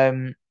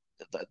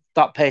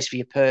 That pays for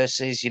your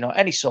purses,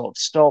 any sort of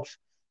stuff.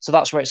 So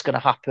that's where it's going to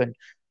happen.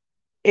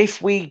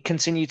 If we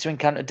continue to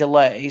encounter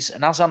delays,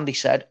 and as Andy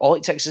said, all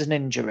it takes is an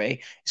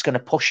injury, it's going to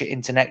push it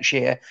into next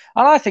year.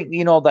 And I think,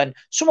 then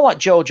someone like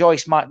Joe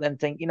Joyce might then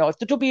think, if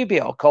the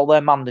WBO call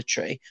their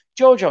mandatory,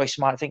 Joe Joyce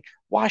might think,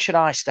 why should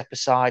I step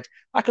aside?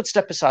 I could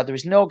step aside. There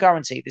is no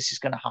guarantee this is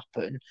going to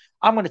happen.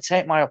 I'm going to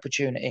take my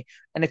opportunity.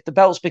 And if the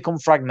belts become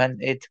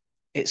fragmented,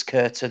 it's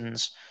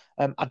curtains.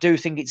 I do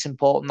think it's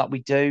important that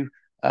we do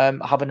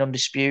have an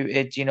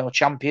undisputed,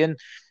 champion.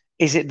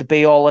 Is it the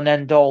be-all and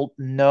end-all?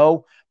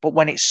 No. But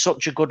when it's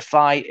such a good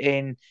fight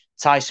in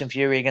Tyson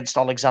Fury against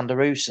Alexander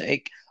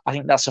Usyk, I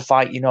think that's a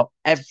fight,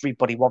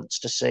 everybody wants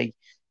to see.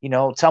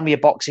 Tell me a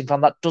boxing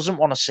fan that doesn't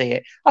want to see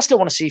it. I still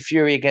want to see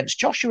Fury against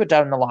Joshua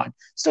down the line.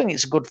 Still think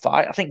it's a good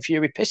fight. I think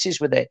Fury pisses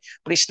with it,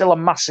 but it's still a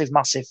massive,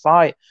 massive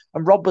fight.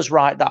 And Rob was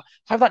right that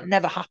how that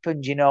never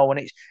happened,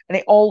 and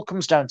it all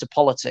comes down to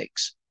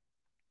politics.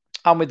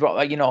 And with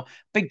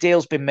big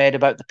deals been made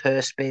about the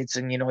purse bids,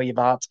 and you've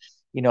had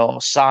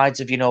sides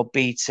of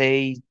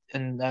BT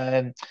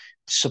and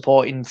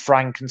supporting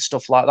Frank and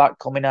stuff like that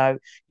coming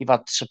out. You've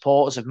had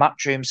supporters of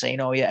Matchroom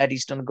saying, "Oh yeah,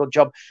 Eddie's done a good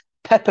job."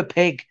 Peppa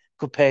Pig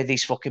could pay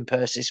these fucking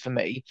purses for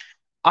me.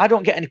 I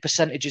don't get any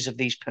percentages of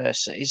these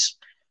purses,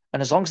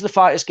 and as long as the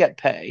fighters get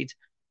paid,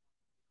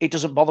 it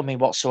doesn't bother me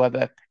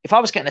whatsoever. If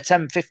I was getting a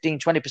 10, 15,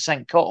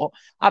 20% cut,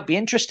 I'd be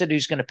interested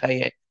who's going to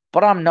pay it,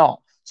 but I'm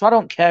not. So I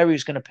don't care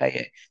who's going to pay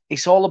it.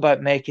 It's all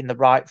about making the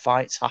right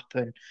fights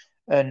happen.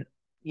 And,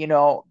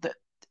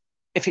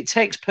 if it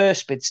takes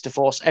purse bids to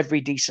force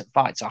every decent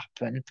fight to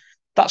happen,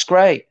 that's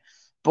great.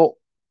 But,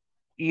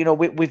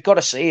 we've got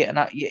to see it. And,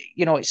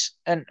 it's,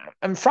 and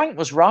Frank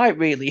was right,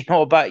 really,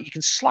 about you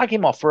can slag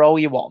him off for all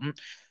you want.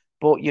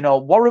 But,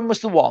 Warren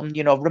was the one,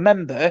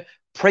 remember,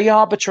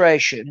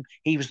 pre-arbitration,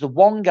 he was the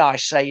one guy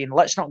saying,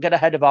 let's not get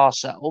ahead of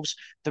ourselves.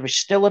 There is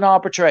still an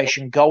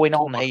arbitration going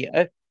on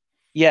here.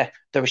 Yeah,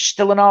 there is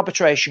still an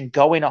arbitration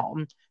going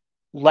on.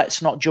 Let's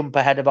not jump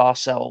ahead of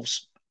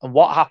ourselves. And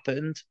what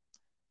happened?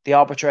 The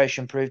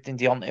arbitration proved in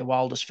Deontay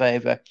Wilder's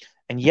favour.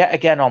 And yet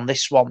again on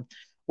this one,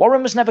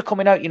 Warren was never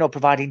coming out,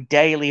 providing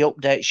daily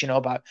updates,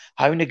 about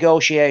how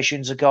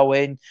negotiations are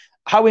going.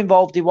 How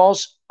involved he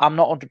was, I'm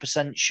not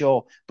 100%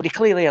 sure. But he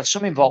clearly had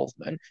some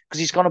involvement because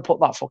he's going to put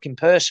that fucking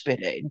purse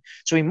bid in.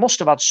 So he must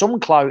have had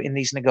some clout in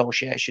these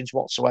negotiations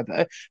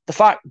whatsoever. The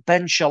fact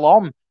Ben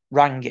Shalom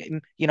rang him,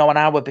 an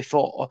hour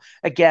before.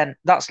 Again,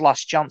 that's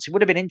last chance. It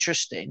would have been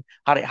interesting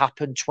had it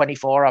happened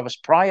 24 hours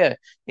prior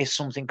if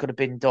something could have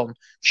been done.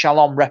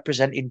 Shalom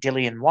representing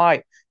Dillian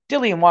White.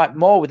 Dillian White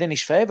more within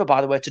his favour, by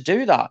the way, to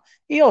do that.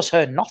 He has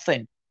heard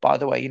nothing, by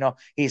the way.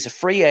 He's a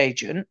free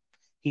agent.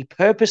 He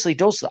purposely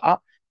does that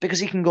because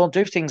he can go and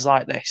do things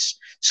like this.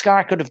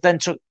 Sky could have then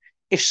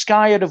if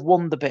Sky had have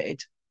won the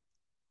bid,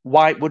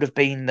 White would have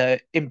been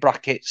the, in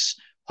brackets,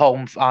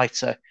 home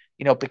fighter,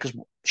 because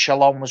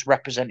Shalom was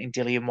representing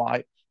Dillian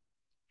White.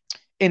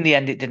 In the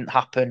end, it didn't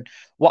happen.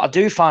 What I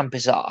do find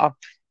bizarre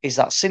is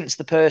that since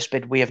the purse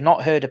bid, we have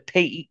not heard a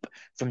peep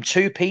from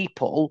two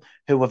people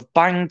who have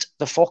banged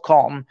the fuck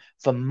on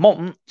for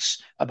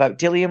months about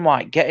Dillian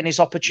White getting his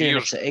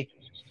opportunity.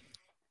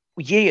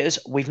 Years,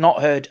 we've not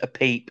heard a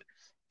peep.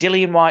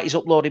 Dillian White is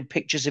uploading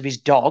pictures of his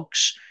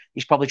dogs.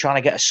 He's probably trying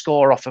to get a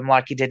score off him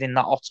like he did in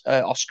that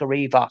Oscar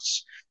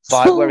Rivas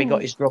fight where he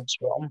got his drugs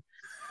from.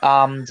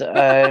 And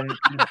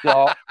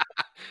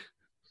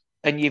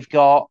you've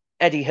got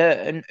Eddie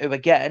Hearn, who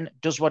again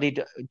does what he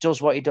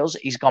does.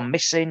 He's gone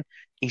missing.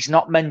 He's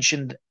not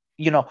mentioned.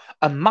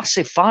 A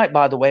massive fight,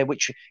 by the way,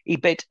 which he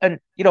bid, and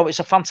it's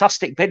a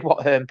fantastic bid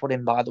what Hearn put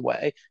in, by the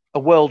way, a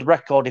world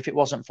record if it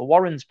wasn't for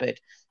Warren's bid,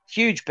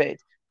 huge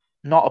bid,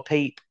 not a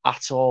peep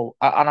at all,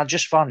 and I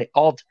just found it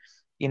odd.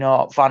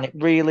 Find it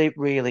really,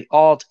 really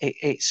odd.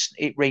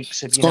 It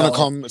reeks of. It's going to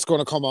come. It's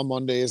going to come on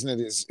Monday, isn't it?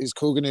 His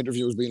Coogan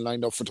interview is being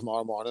lined up for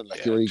tomorrow morning.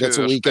 He gets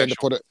a weekend to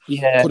put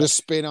a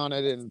spin on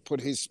it and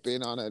put his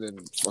spin on it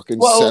and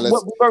fucking sell it.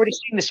 We've already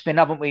seen the spin,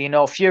 haven't we?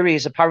 Fury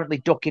is apparently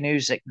ducking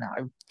Usyk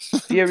now.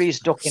 Fury is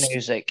ducking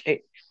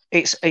Usyk.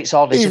 It's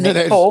odd, isn't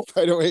it?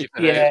 By the way.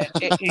 Yeah,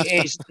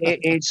 it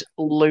is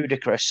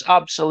ludicrous,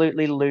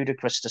 absolutely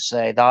ludicrous to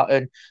say that.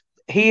 And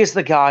he is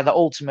the guy that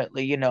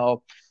ultimately,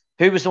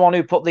 who was the one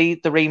who put the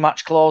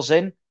rematch clause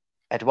in?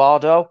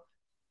 Eduardo.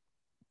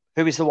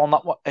 Who is the one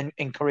that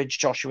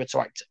encouraged Joshua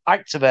to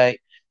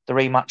activate the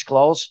rematch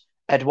clause?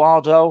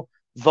 Eduardo,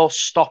 thus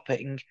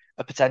stopping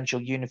a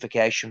potential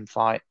unification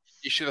fight.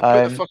 You should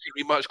have put the fucking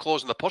rematch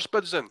clause in the purse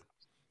bids in.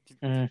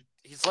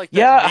 He's like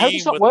how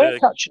does that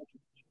work, actually?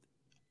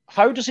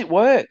 how does it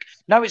work?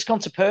 Now it's gone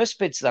to purse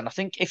bids then. I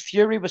think if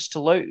Fury was to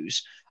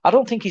lose, I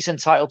don't think he's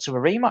entitled to a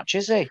rematch,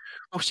 is he?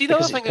 Well, see, the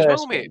other thing as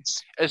well, mate,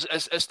 is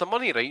it's the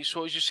money, right?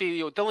 So as you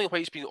say, Dillian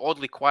White's been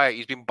oddly quiet.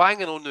 He's been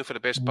banging on now for the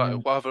best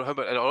part,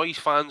 whatever, and all his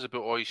fans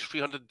about his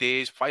 300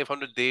 days,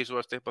 500 days, all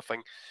this type of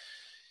thing.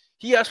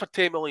 He asked for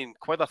 10 million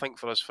quid, I think,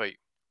 for this fight.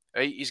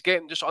 Right? He's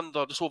getting just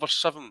over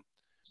 7.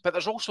 But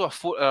there's also a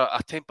 10%, I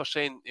think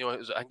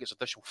it's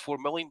additional 4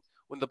 million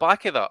on the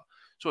back of that.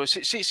 So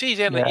say he's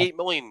earning 8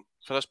 million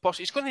for this post,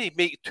 he's going to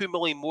make 2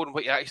 million more than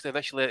what he actually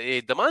initially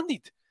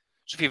demanded.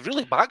 So if he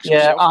really backs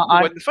himself,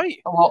 he'll win the fight.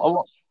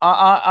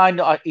 I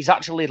know he's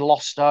actually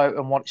lost out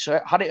on what. So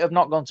had it have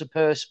not gone to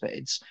purse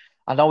bids,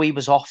 I know he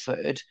was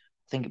offered,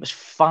 I think it was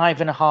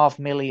 5.5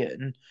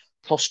 million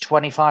plus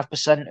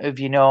 25% of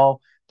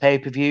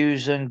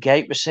pay-per-views and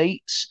gate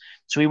receipts.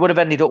 So he would have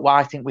ended up,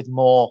 I think, with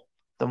more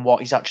than what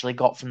he's actually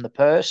got from the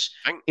purse.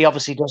 He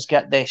obviously does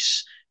get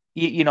this.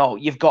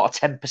 You've got a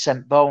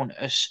 10%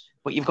 bonus,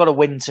 but you've got to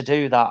win to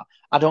do that.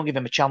 I don't give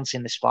him a chance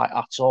in this fight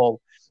at all.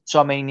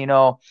 So I mean,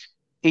 I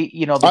don't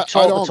give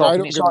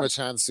him a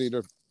chance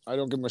either. I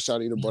don't give him a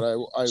shot either. But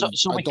I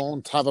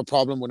don't have a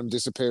problem with him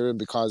disappearing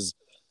because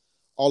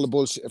all the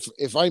bullshit.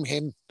 If I'm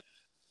him,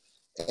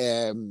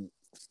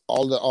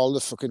 all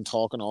the fucking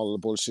talking, all the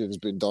bullshit has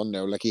been done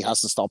now. Like he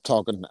has to stop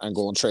talking and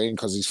go and train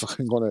because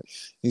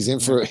he's in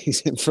for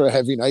a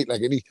heavy night.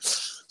 Like any.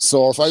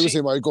 So if I was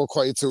him, I'd go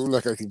quiet too.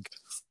 Like I think.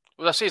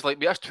 Well, that says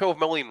that's 12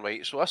 million,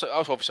 right? So that's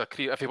obviously a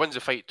career. If he wins the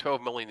fight,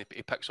 12 million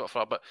he picks up for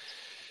that. But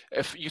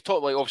if you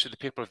talk obviously the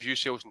pay-per-view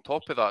sales on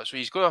top of that, so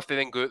he's going to have to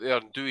then go out there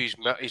and do his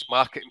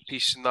marketing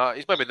piece and that.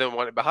 He's maybe didn't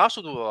want to be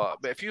hassled over that.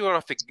 But if you're going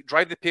to have to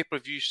drive the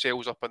pay-per-view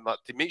sales up and that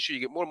to make sure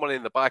you get more money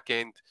in the back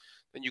end,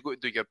 then you've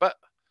got to do your bit.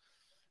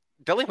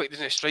 Dillian White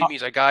doesn't strike me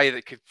as a guy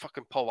that could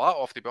fucking pull that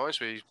off, to be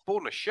honest with you. He's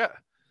boring as shit.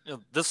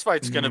 This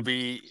fight's going to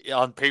be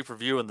on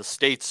pay-per-view in the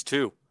States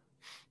too.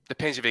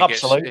 Depends if he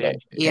Absolutely.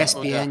 gets...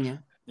 ESPN,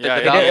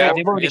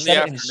 they've already in the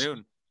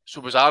afternoon. So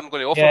was Aaron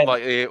going to offer him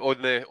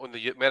on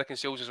the American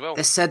sales as well?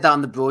 They said that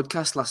on the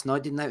broadcast last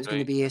night, didn't they? It was going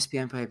to be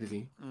ESPN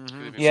pay-per-view.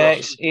 Mm-hmm. Yeah,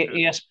 it's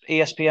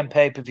ESPN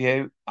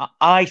pay-per-view.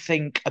 I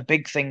think a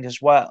big thing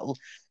as well,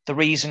 the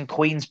reason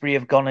Queensberry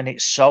have gone in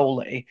it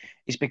solely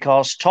is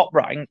because Top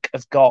Rank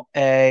have got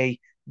a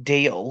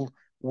deal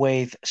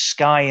with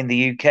Sky in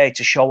the UK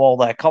to show all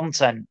their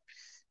content.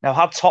 Now,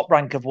 had Top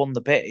Rank have won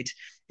the bid,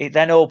 it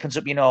then opens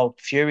up,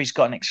 Fury's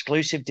got an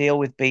exclusive deal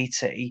with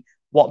BT.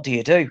 What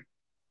do?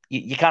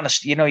 You kind of,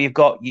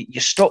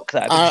 you're stuck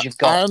there because you've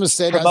got Aram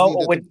said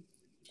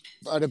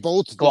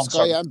both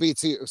Sky and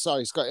BT.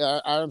 Sorry,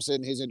 Sky. Aram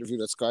said in his interview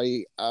that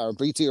Sky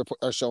BT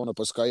are showing up,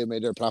 but Sky have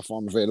made their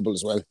platform available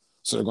as well.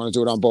 So they're going to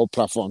do it on both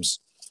platforms,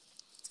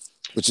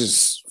 which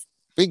is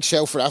big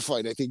show for that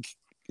fight, I think.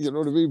 You know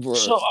what I mean? But...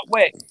 So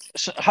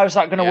how's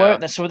that going to work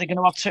then? So are they going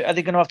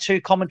to have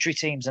two commentary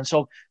teams? And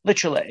so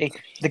literally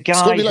the guy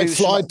it's going to be like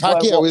Floyd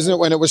Pacquiao, isn't it?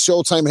 When it was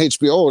Showtime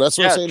HBO, that's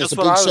what I'm saying. It's a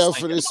big show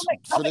for this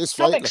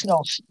fight.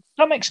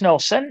 That makes no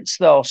sense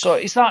though. So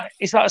is that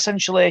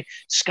essentially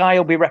Sky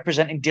will be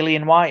representing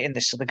Dillian White in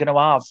this? So they're going to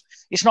have.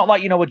 It's not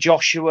like a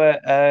Joshua.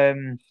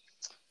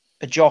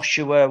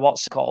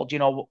 What's it called?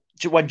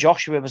 When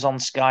Joshua was on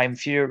Sky and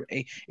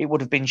Fury, it would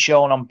have been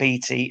shown on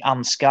BT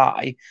and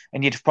Sky,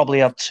 and you'd have probably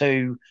had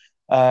two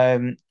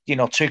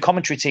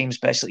commentary teams,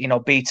 basically,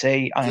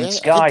 BT and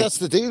Sky. I think that's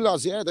the deal,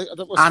 lads. Yeah, and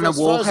a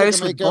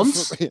Walkhouse with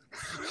bunts. As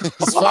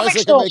far as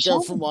I can make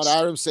out from what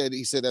Aram said,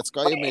 he said that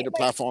Sky have made a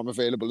platform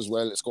available as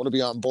well. It's going to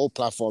be on both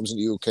platforms in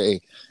the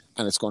UK,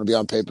 and it's going to be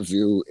on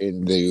pay-per-view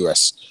in the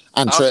US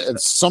and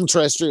some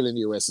terrestrial in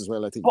the US as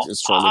well. I think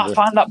it's I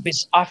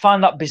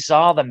find that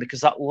bizarre then, because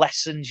that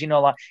lessens,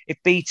 like if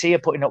BT are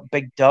putting up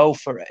big dough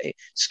for it,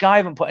 Sky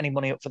haven't put any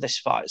money up for this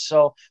fight.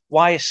 So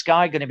why is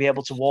Sky going to be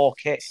able to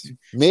walk in?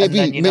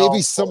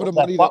 Maybe some of the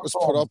money that was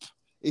put up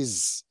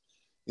is,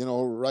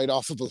 write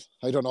offable.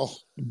 I don't know.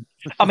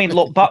 I mean,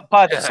 look, by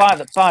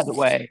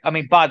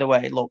the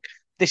way, look.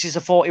 This is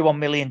a $41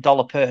 million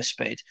purse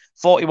bid.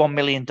 $41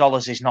 million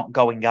is not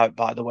going out,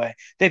 by the way.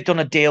 They've done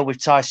a deal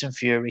with Tyson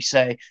Fury.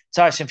 Say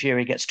Tyson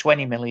Fury gets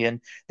 $20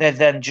 million. They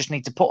then just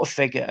need to put a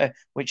figure,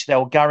 which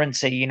they'll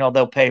guarantee,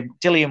 they'll pay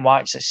Dillian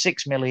White, say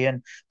 $6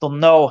 million. They'll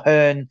know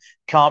Hearn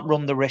can't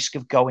run the risk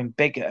of going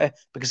bigger,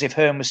 because if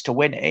Hearn was to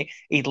win it,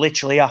 he'd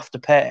literally have to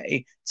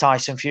pay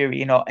Tyson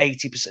Fury,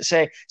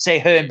 80%. Say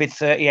Hearn bid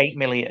 $38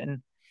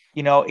 million.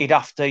 He'd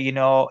have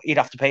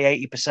to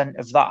pay 80%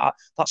 of that.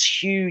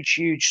 That's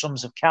huge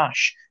sums of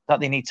cash that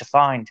they need to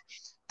find.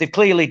 They've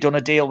clearly done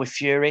a deal with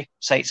Fury.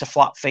 Say it's a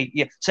flat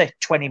fee, say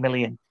 20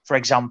 million, for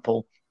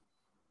example,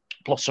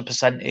 plus a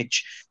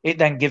percentage. It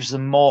then gives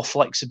them more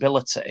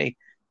flexibility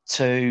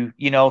to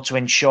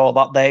ensure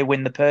that they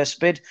win the purse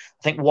bid.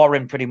 I think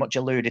Warren pretty much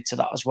alluded to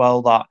that as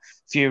well, that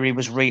Fury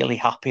was really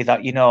happy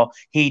that,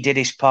 he did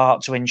his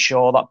part to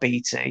ensure that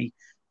BT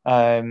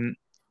and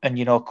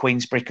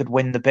Queensberry could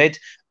win the bid.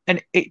 And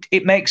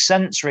it makes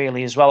sense,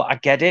 really, as well. I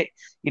get it.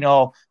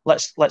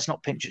 Let's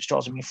not pinch at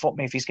straws. I mean, fuck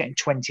me, if he's getting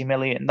 20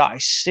 million, that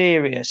is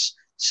serious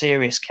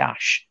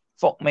cash.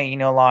 Fuck me,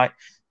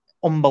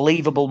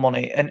 unbelievable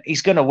money, and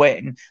he's going to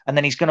win, and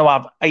then he's going to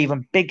have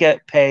even bigger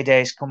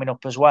paydays coming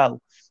up as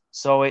well.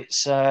 So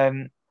it's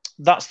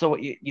that's the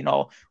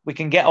we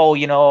can get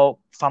all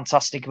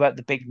fantastic about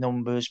the big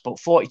numbers, but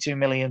 42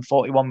 million,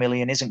 41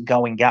 million isn't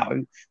going out.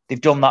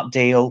 They've done that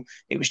deal.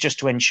 It was just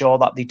to ensure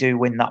that they do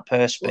win that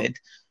purse bid.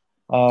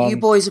 You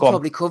boys have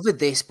probably covered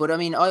this, but I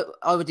mean,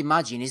 I would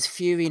imagine, is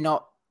Fury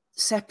not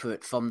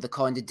separate from the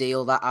kind of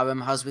deal that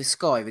Aram has with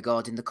Sky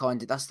regarding the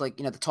kind of, that's like,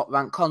 the top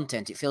rank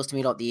content? It feels to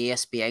me like the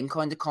ESPN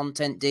kind of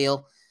content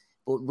deal,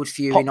 but would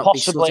Fury not be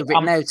sort of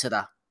written out of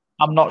that?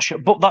 I'm not sure,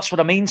 but that's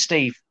what I mean,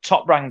 Steve.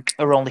 Top Rank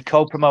are only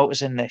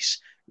co-promoters in this.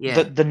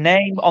 Yeah. The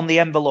name on the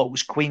envelope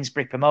was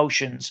Queensberry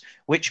Promotions,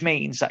 which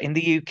means that in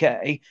the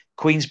UK,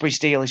 Queensberry's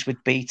deal is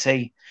with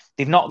BT.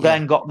 They've not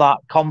then got that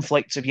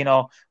conflict of,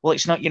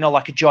 it's not,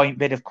 like a joint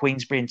bid of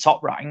Queensberry and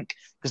Top Rank,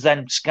 because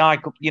then Sky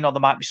could, there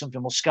might be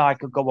something, Sky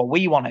could go, well,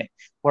 we want it.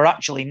 Where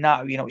actually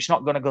now, it's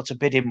not going to go to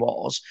bidding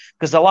wars,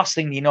 because the last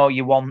thing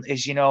you want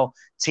is,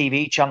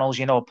 TV channels,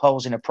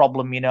 posing a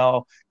problem,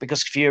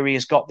 because Fury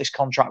has got this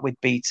contract with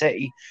BT.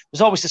 It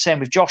was always the same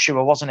with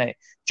Joshua, wasn't it?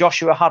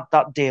 Joshua had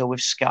that deal with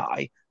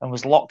Sky and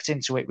was locked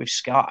into it with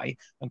Sky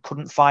and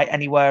couldn't fight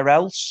anywhere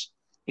else.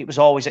 It was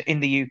always in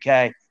the UK.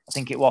 I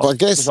think it was. Well, I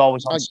guess, it was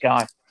always on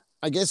Sky.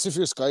 I guess if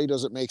you're Sky,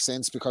 does it make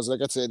sense? Because, like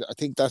I said, I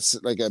think that's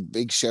like a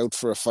big shout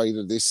for a fight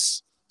of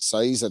this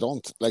size. I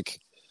don't like.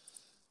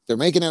 They're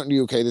making out in the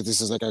UK that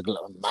this is like a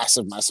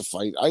massive, massive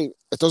fight.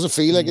 It doesn't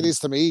feel like it is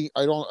to me.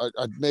 I don't.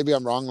 Maybe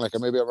I'm wrong.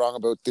 Maybe I'm wrong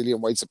about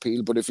Dillian White's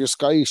appeal. But if you're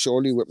Sky,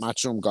 surely with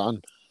Matchroom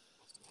gone,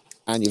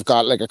 and you've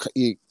got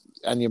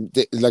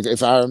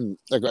if Aaron,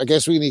 I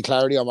guess we need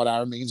clarity on what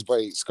Aaron means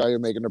by Sky are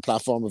making their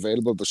platform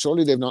available. But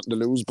surely they've nothing to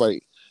lose by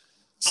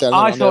selling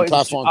on their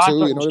platform too.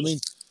 You know what I mean?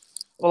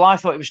 Well, I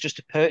thought it was just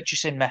a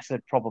purchasing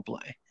method,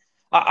 probably.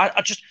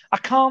 I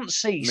can't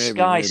see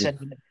Sky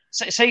sending.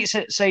 Say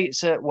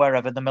it's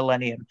wherever, the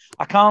Millennium.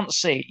 I can't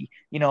see,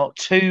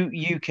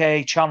 2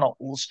 UK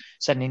channels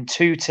sending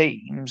 2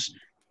 teams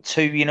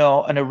to,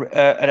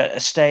 a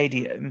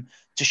stadium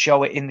to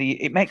show it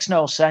it makes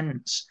no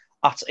sense.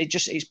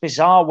 It's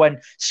bizarre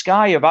when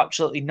Sky have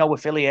absolutely no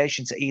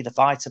affiliation to either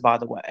fighter, by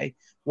the way.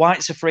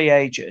 White's a free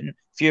agent,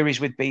 Fury's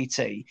with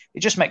BT. It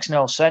just makes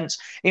no sense.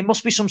 It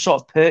must be some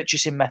sort of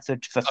purchasing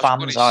method for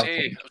fans, I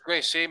think. I was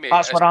going to say, mate.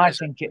 That's what I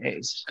think it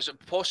is. Is it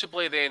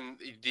possibly then,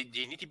 do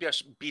you need to be a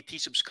BT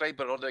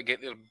subscriber in order to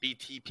get their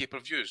BT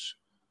pay-per-views?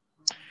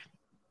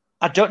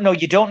 I don't know.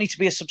 You don't need to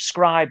be a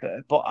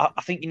subscriber, but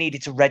I think you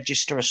needed to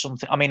register or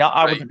something. I mean,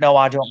 I wouldn't know.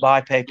 I don't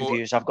buy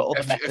pay-per-views. I've got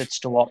other methods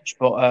to watch.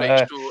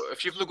 But so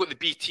if you've got the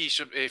BT,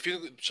 if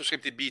you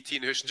subscribe to BT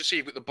in the house, and just say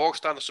you've got the bog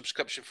standard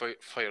subscription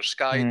for your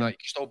Sky, and that you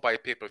can still buy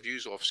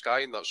pay-per-views off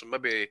Sky, and that. So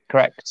maybe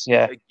correct,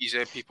 yeah. It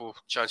gives people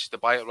chances to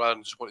buy it rather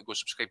than just want to go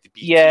subscribe to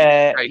BT.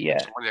 Yeah.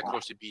 Some money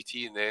across to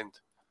BT in the end.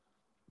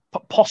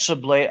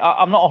 Possibly,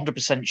 I'm not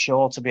 100%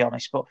 sure, to be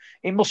honest, but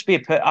it must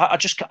be I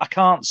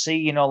can't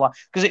see,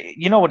 because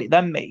you know what it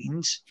then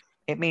means.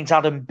 It means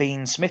Adam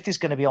Bean Smith is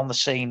going to be on the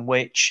scene,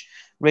 which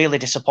really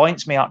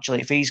disappoints me actually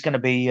if he's going to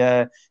be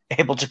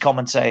able to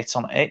commentate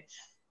on it.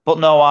 But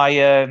no,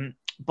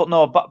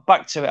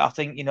 back to it. I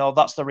think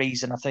that's the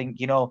reason. I think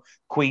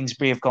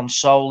Queensberry have gone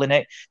sole in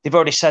it. They've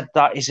already said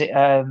that. Is it?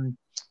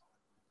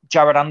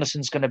 Jared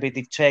Anderson's going to be,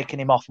 they've taken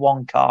him off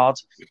one card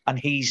and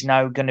he's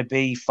now going to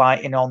be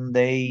fighting on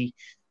the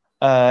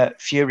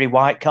Fury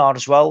White card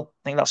as well.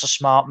 I think that's a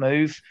smart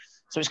move.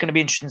 So it's going to be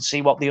interesting to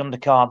see what the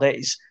undercard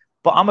is.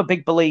 But I'm a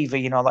big believer,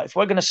 if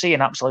we're going to see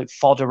an absolute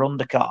fodder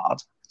undercard,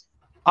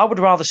 I would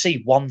rather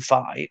see one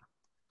fight,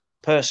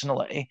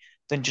 personally,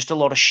 than just a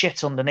lot of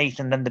shit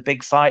underneath and then the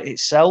big fight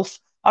itself.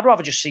 I'd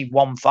rather just see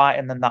one fight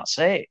and then that's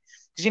it.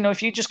 Because,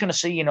 if you're just going to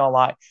see,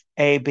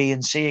 A, B,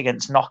 and C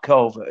against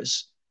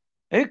knockovers,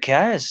 who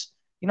cares?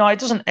 It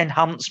doesn't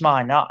enhance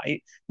my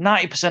night.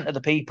 90% of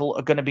the people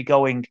are going to be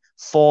going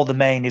for the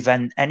main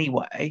event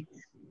anyway.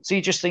 So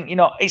you just think,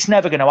 it's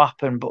never going to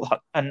happen,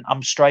 and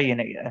I'm straying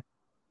here.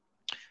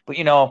 But,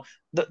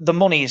 the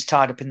money is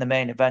tied up in the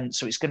main event,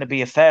 so it's going to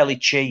be a fairly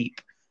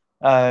cheap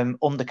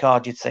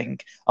undercard, you'd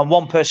think. And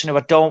one person who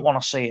I don't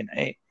want to see in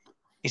it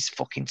is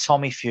fucking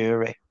Tommy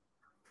Fury.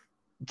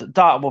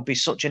 That would be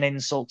such an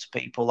insult to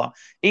people. That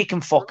he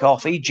can fuck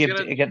off. He jibbed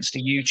it against a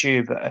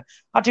YouTuber.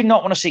 I do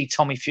not want to see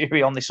Tommy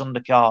Fury on this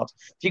undercard.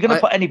 If you're going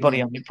to put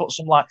anybody on it, put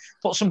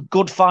some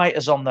good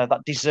fighters on there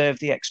that deserve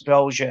the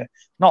exposure.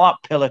 Not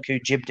that Pillock who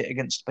jibbed it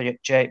against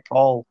Jake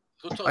Paul.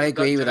 I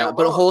agree with that.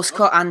 But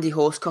Andy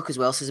Horsecock as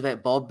well says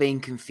about Bob being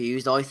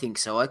confused. I think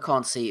so. I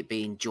can't see it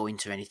being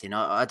joint or anything.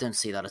 I don't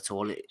see that at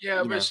all.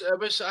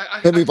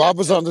 Maybe Bob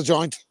was on the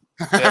joint.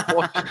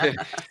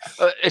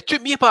 It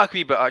took me back a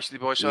wee bit actually,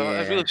 boys. So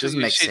I really it doesn't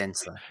make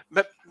sense.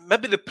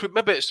 Maybe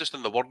it's just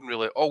in the wording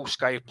really. All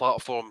Sky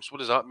platforms. What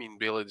does that mean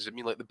really? Does it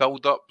mean like the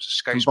build up?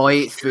 Sky buy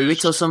it through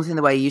it or something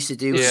the way you used to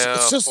do. Yeah,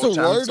 it's just the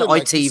word.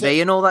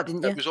 ITV and all that,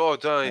 didn't you? It was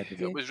odd.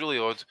 It was really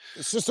odd.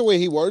 It's just the way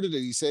he worded it.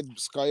 He said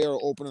Sky are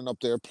opening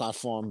up their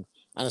platform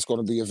and it's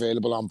going to be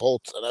available on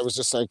both. And I was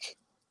just like,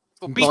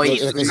 Well, Because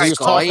he was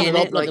talking it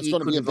up like it's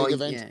going to be a big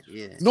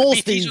event. No,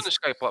 Steve,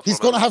 he's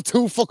going to have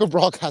 2 fucking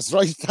broadcasts,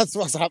 right? That's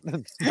what's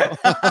happening.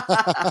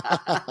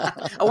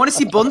 I want to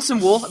see Bunsen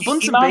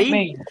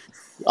Bean.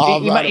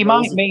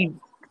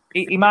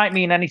 He might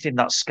mean anything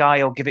that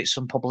Sky will give it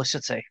some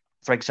publicity.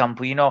 For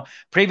example,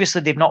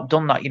 previously they've not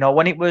done that.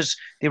 When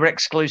they were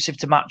exclusive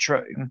to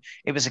Matchroom,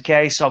 it was a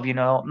case of,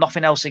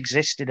 nothing else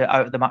existed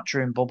out of the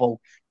Matchroom bubble,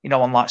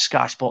 on like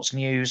Sky Sports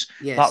News,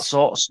 that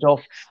sort of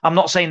stuff. I'm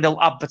not saying they'll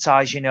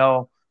advertise,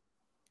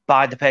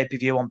 buy the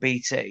pay-per-view on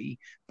BT,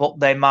 but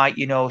they might,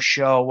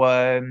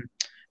 show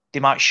they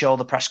might show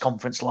the press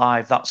conference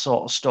live, that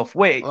sort of stuff,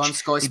 which on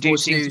Sky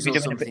Sports News or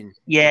something.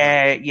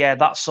 Yeah,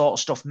 that sort of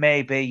stuff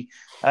maybe.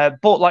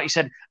 But like you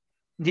said,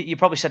 you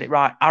probably said it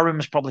right.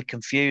 Aram's probably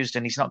confused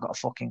and he's not got a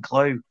fucking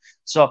clue.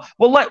 So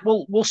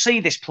we'll see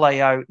this play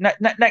out.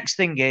 Next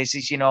thing is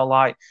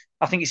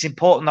I think it's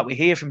important that we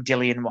hear from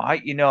Dillian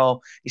White.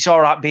 It's all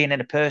right being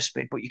in a purse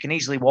bid, but you can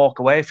easily walk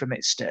away from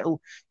it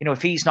still.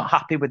 If he's not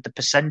happy with the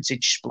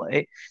percentage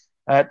split,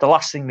 the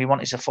last thing we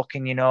want is a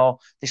fucking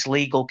this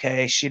legal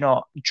case.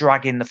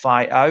 Dragging the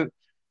fight out.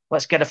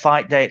 Let's get a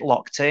fight date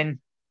locked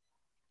in.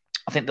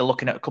 I think they're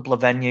looking at a couple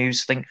of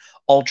venues. I think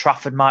Old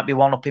Trafford might be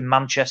one, up in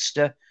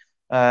Manchester.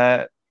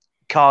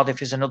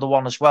 Cardiff is another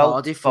one as well.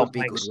 Cardiff would be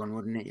a good one,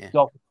 wouldn't it? Yeah.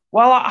 So,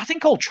 well, I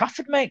think Old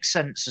Trafford makes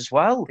sense as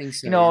well.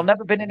 So,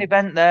 never been an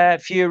event there.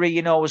 Fury,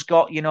 has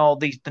got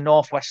the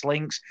Northwest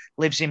links.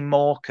 Lives in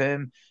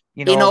Morecambe.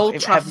 In Old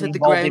Trafford, the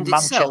ground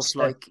itself,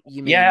 like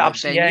you mean? Yeah,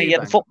 absolutely. Yeah.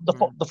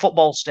 The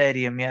football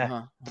stadium.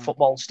 Yeah, the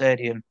football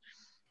stadium.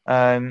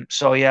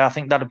 So yeah, I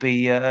think that'd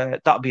be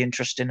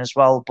interesting as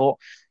well. But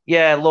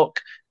yeah, look,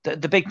 the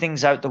big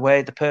thing's out the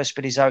way. The purse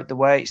bid is out the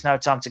way. It's now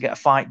time to get a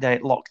fight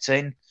date locked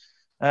in.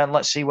 And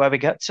let's see where we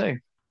get to.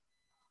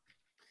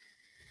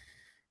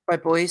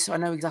 Right, boys. I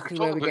know exactly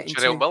where we're getting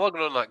to. Jarrell Miller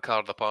going on that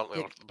card,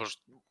 apparently. Or there's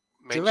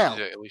mentions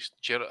it, at least.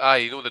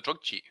 The drug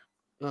cheat.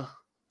 Oh,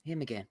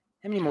 him again.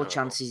 How many more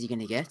chances are you going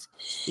to get?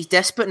 He's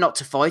desperate not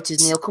to fight,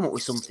 isn't he? He'll come up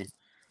with something.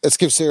 Let's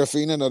give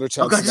Serafina another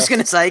chance. I was just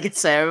going to say, get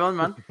Sarah on,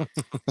 man.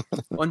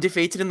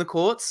 Undefeated in the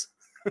courts.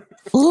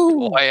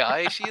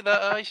 I see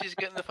that. She's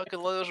getting the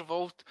fucking lawyers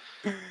involved.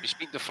 You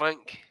speak to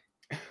Frank.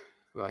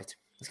 Right.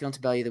 Let's get on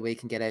to Belly of the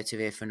Week and get out of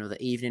here for another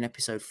evening,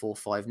 episode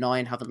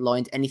 459. Haven't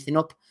lined anything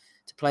up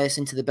to play us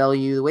into the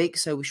Belly of the Week,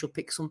 so we shall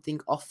pick something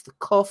off the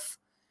cuff.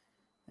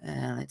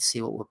 Let's see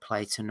what we'll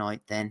play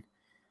tonight then.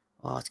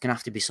 Oh, it's going to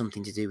have to be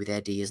something to do with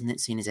Eddie, isn't it?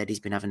 Seeing as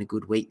Eddie's been having a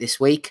good week this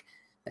week.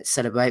 Let's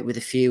celebrate with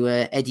a few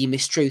Eddie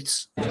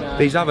mistruths.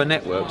 These other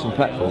networks and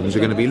platforms are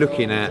going to be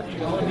looking at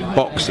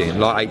boxing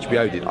like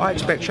HBO did. I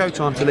expect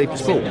Showtime to leave the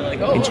sport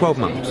in 12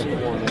 months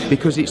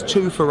because it's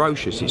too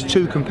ferocious, it's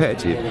too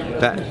competitive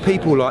that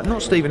people like,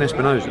 not Stephen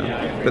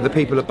Espinosa, but the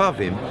people above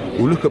him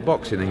will look at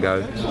boxing and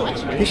go,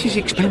 this is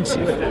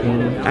expensive.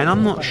 And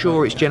I'm not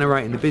sure it's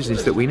generating the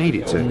business that we need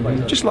it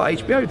to. Just like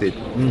HBO did.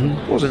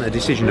 It wasn't a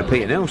decision of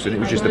Peter Nelson, it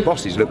was just the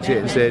bosses looked at it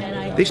and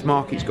said, this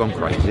market's gone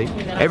crazy,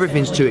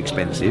 everything's too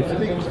expensive,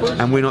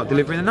 and we're not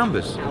delivering the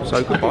numbers.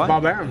 So goodbye.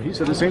 Bob Arum, he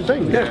said the same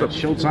thing. Yeah, but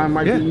Showtime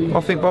might be. I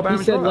think Bob Arum.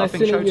 I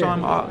think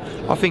Showtime.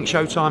 I think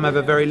Showtime have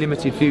a very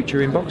limited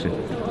future in boxing.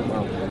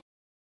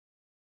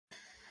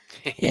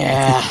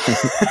 Yeah.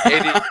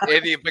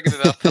 Eddie bigger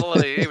than that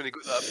pillory when he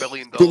got that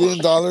 $1 billion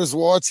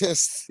war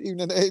chest,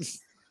 evening 8.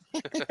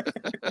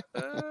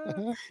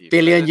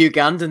 Billion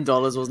Ugandan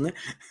dollars, wasn't it?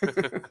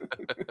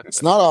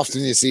 It's not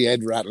often you see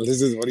Ed rattle.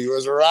 This is what he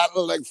was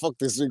rattled like. Fuck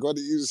this, we're going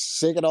to use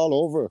shake it all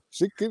over.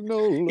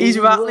 He's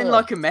rattling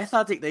like a meth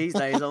addict these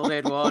days, old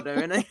Eduardo,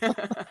 isn't he?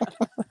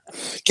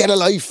 Get a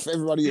life,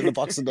 everybody in the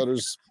Boxing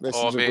Dutters.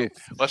 Oh mate,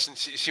 listen,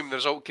 see when the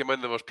result came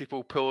in, there was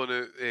people pulling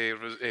out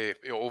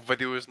old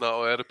videos and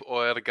that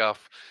or air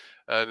gaff.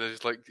 And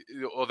there's like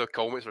all the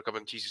comments were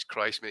coming, Jesus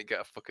Christ, mate, get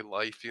a fucking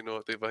life,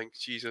 they think,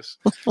 Jesus.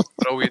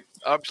 Brilliant,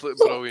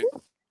 absolutely brilliant.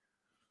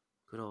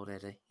 Good old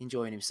Eddie,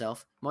 enjoying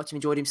himself. Might have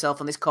enjoyed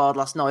himself on this card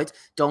last night.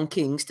 Don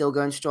King still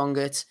going strong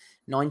at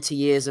 90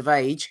 years of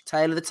age.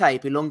 Tail of the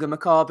tape, Ilunga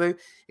Makabu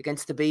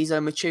against the Bezo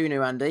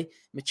Mchunu, Andy.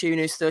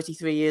 Mchunu's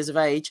 33 years of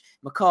age.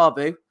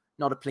 Makabu,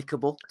 not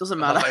applicable. Doesn't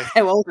matter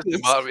how old he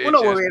is. We're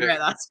not worried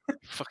about that.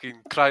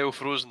 Fucking cryo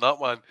frozen,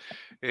 that man.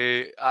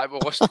 I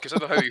will listen, because I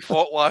know how he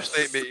fought last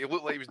night, mate. He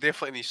looked like he was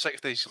definitely in his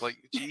 60s. Like,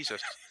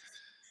 Jesus.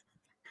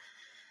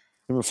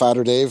 Him and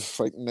Father Dave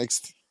fighting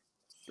next.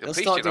 They'll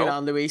start doing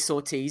that Luis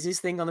Ortiz's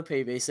thing on the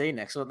PBC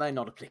next, aren't they?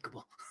 Not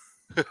applicable.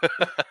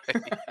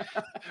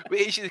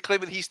 Wait, he's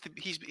claiming he's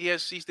 40,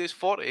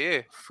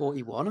 yeah?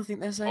 41, I think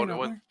they're saying.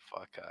 41?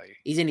 Fuck, aye.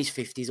 He's in his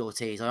 50s,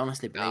 Ortiz. I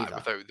honestly believe that.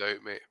 Without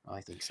doubt, mate.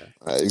 I think so.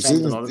 He's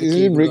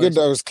in rigging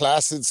those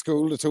class in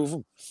school, the two of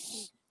them.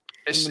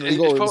 It's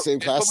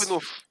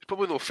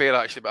probably no fair,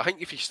 actually, but I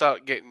think if you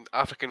start getting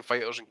African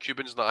fighters and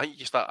Cubans and that, I think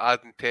you start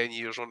adding 10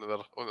 years onto their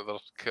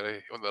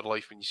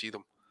life when you see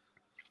them.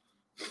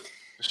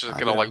 It's just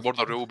kind of like word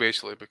of rule,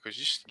 basically, because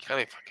you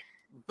can't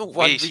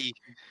fucking...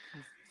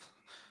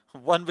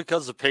 One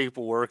because of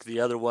paperwork, the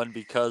other one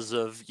because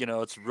of,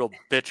 it's a real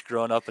bitch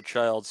growing up a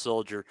child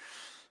soldier.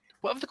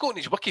 What have they got on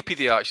his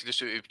Wikipedia, actually,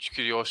 just out of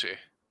curiosity?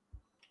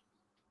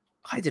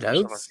 I don't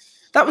know.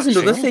 That was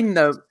another thing,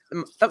 though.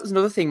 That was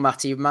another thing,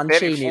 Matty.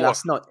 Mancini 34.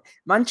 last night.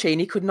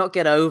 Mancini could not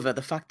get over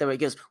the fact that he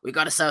goes, "We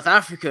got a South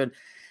African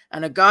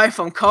and a guy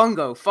from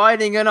Congo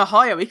fighting in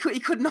Ohio." He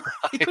could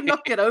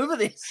not get over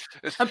this,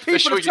 and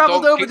people have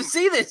travelled over to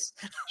see this.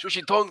 So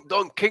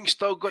Don King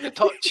still got the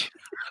touch.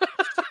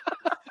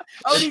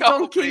 Only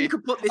Don King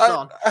could put this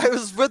on. I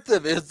was with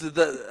them.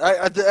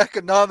 The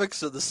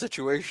economics of the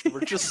situation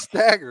were just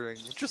staggering.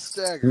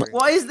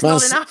 Why is it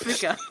not in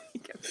Africa?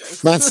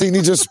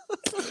 Mancini just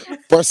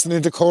bursting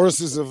into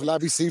choruses of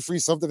Labby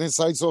Seafree, something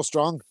inside so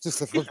strong. Just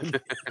to fucking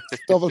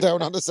double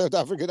down on the South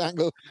African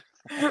angle.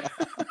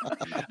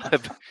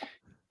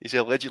 He's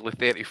allegedly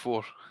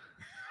 34.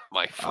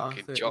 My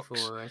fucking 34,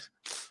 jocks. right.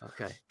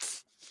 Okay.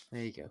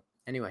 There you go.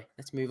 Anyway,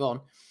 let's move on.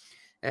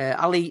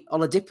 Ali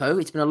Oladipo,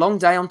 it's been a long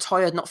day. I'm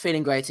tired, not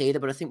feeling great either,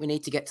 but I think we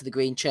need to get to the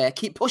green chair.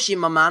 Keep pushing,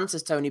 my man,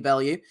 says Tony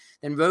Bellew.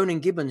 Then Ronan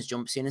Gibbons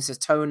jumps in and says,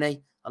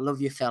 Tony, I love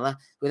you, fella.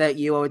 Without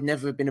you, I would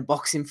never have been a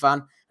boxing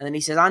fan. And then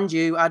he says, and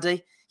you,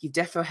 Addy, you've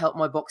definitely helped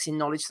my boxing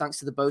knowledge thanks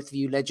to the both of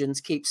you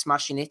legends. Keep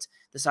smashing it.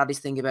 The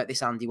saddest thing about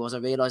this, Andy, was I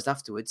realised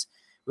afterwards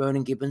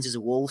Ronan Gibbons is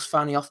a Wolves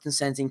fan. He often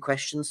sends in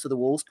questions to the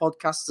Wolves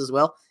podcasts as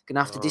well.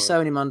 Gonna have to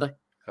disown him, Andy.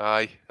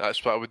 Aye,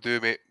 that's what I would do,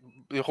 mate.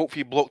 Hopefully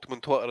you blocked him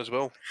on Twitter as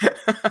well.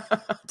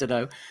 I don't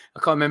know. I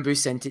can't remember who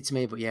sent it to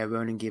me, but yeah,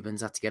 Ronan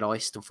Gibbons had to get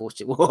iced,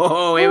 unfortunately.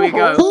 Whoa, here we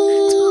go.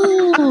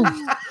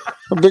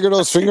 How big are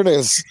those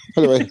fingernails,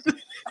 by the way?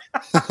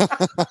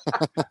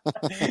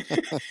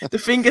 The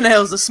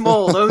fingernails are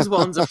small. Those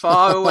ones are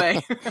far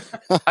away.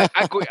 I've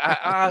actually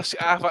asked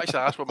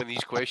one of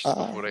these questions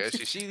before. Right? I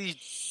say, see these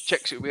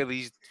chicks that wear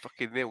these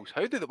fucking nails?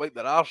 How do they wipe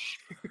their arse?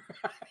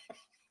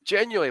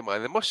 Genuinely,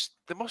 man, they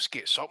must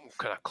get something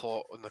kind of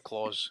clot on the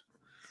claws.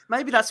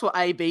 Maybe that's what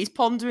AB's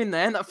pondering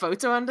there in that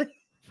photo, Andy.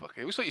 Fuck,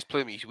 it looks like he's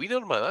playing with his wiener,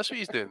 man. That's what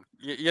he's doing.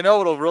 You know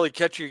what'll really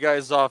catch you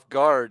guys off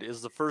guard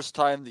is the first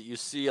time that you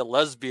see a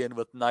lesbian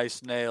with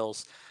nice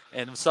nails,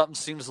 and something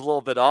seems a little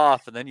bit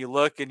off, and then you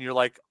look and you're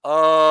like,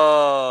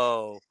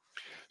 oh.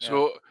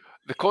 So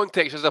the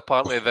context is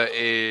apparently that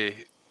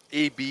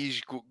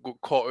AB's got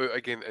caught out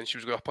again, and she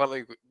was going to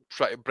apparently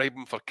try to bribe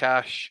him for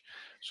cash.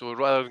 So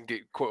rather than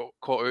get caught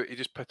out, he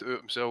just put it out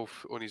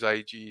himself on his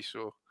IG.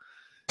 So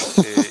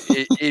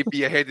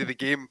AB ahead of the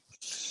game.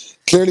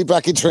 Clearly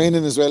back in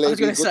training as well. I was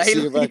going to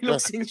say, he back,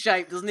 looks in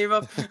shape, doesn't he,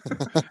 Rob?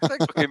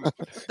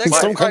 He's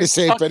some kind of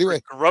shape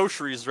anyway.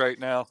 Groceries right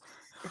now.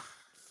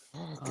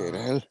 Okay,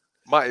 the hell.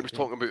 Matty was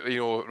talking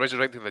about,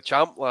 resurrecting the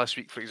champ last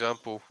week, for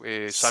example.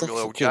 Samuel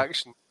L.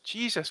 Jackson.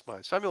 Jesus,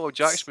 man. Samuel L.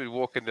 Jackson was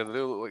walking in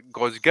there like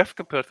God's gift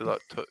compared to that.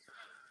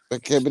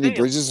 Like Ebony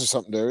Bridges or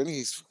something there, and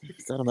he's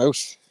got him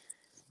out.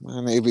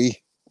 Man, AB.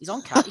 He's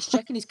on cash. He's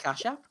checking his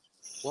cash app.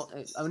 What?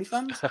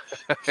 OnlyFans?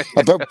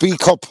 About B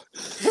Cup.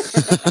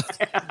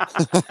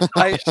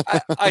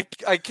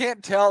 I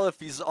can't tell if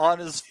he's on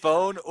his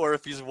phone or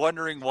if he's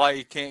wondering why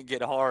he can't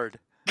get hard.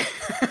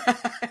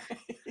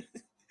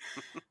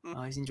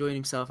 Oh, he's enjoying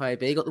himself,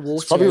 AB. He got the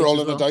water. He's probably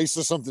rolling a dice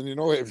or something,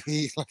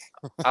 AB.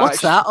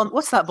 What's that?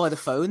 What's that by the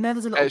phone there?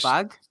 There's a little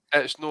bag.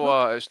 It's no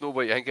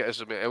what you think it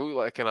is. I mean, it looked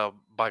like a kind of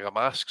bag of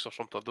masks or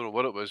something. I don't know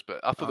what it was, but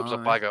I thought it was a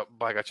bag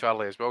of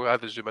Charlie as well. I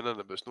had to zoom in on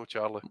it, but it's no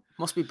Charlie.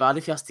 Must be bad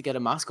if he has to get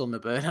a mask on the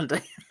bird,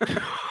 Andy.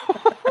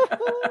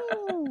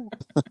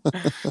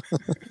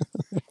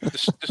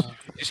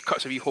 just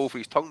cuts a wee hole for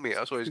his tongue, mate.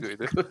 That's what he's going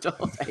to do. Good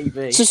old AB.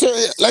 It's just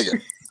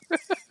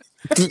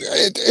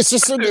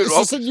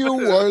it's a new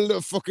world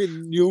of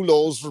fucking new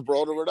lows for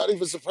Broner. We're not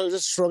even surprised.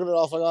 Just shrugging it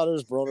off. I got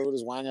his Broner with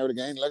his wang out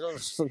again. Like,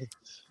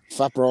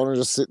 fat Broner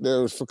just sitting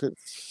there fucking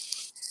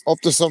up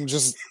to some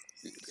just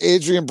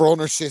Adrian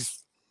Broner shit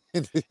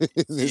in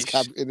his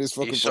fucking he's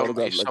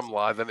photograph. He's some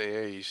lad, isn't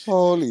he?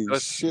 Holy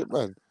shit,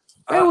 man.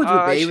 Where would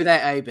we be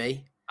without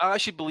AB? I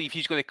actually believe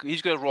he's going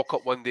to rock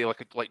up one day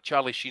like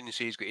Charlie Sheen and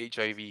say he's got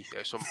HIV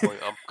at some point.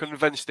 I'm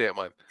convinced of it,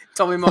 man.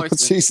 Tommy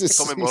Morrison.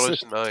 Tommy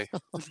Morrison, aye.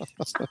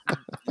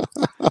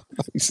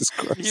 Jesus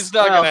Christ. He's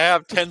not going to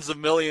have tens of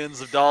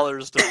millions of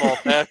dollars to fall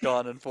back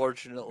on,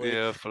 unfortunately.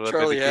 Yeah, for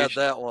Charlie had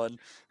that one.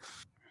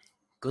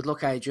 Good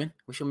luck, Adrian.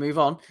 We shall move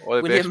on.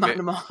 William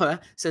McNamara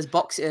says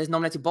has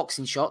nominated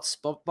Boxing Shots.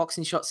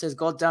 Boxing Shots says,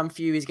 "Goddamn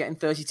few is getting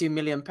 £32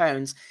 million.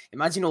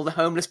 Imagine all the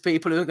homeless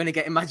people who are going to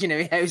get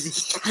imaginary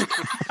houses."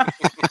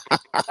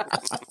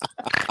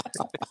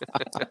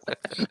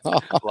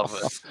 Love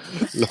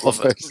it.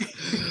 Love it.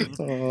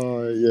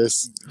 Oh,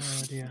 yes.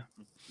 Oh, dear.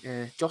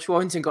 Josh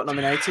Warrington got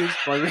nominated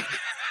by Rick.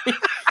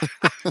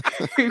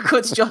 Who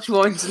cuts Josh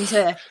Warrington's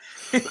hair?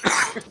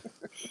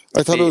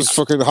 I thought it was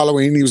fucking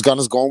Halloween. He was gone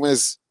as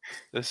Gomez.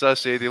 As I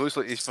said, he looks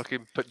like he's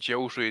fucking put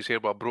gel through his hair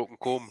with a broken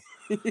comb.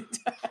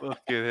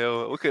 Fucking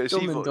hell. Look at his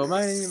Dumb and Dumber,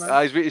 man.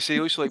 I was waiting to say, he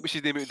looks like, what's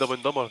his name out of Dumb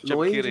and Dumber? Jim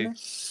Lloyd,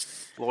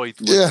 Carrey. Lloyd.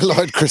 Yeah,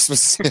 Lloyd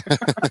Christmas.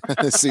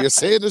 So you're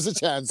saying there's a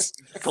chance.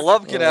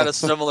 Golovkin had a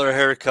similar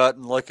haircut,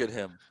 and look at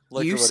him.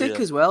 Usyk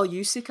as well.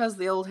 Usyk has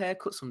the old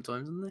haircut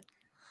sometimes, doesn't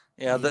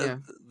he? Yeah,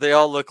 they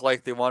all look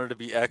like they wanted to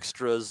be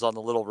extras on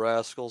the Little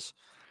Rascals.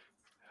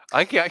 I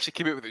think he actually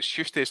came out with an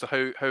excuse as to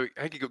how I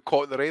think he got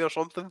caught in the rain or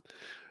something.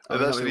 Oh,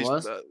 And that's that the what it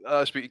reason.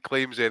 That's what he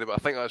claims anyway. I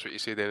think that's what he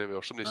said anyway,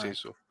 or somebody says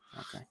so.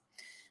 Okay.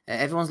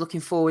 Everyone's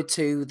looking forward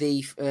to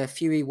the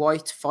Fury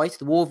White fight.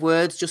 The War of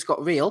Words just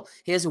got real.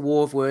 Here's a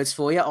War of Words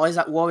for you.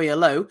 Isaac Warrior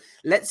Low.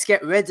 Let's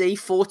get ready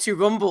for to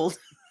rumble.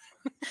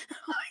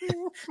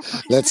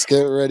 Let's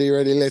get ready.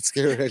 Let's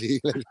get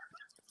ready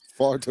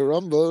for to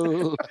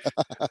rumble.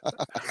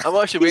 I'm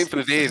actually waiting for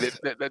the day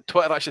that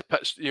Twitter actually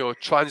puts,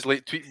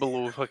 translate tweet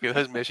below fucking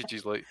his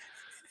messages like.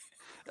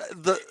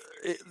 The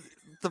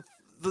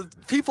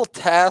people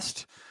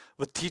tasked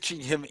with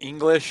teaching him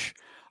English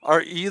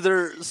are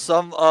either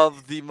some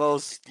of the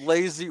most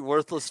lazy,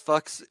 worthless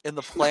fucks in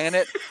the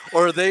planet,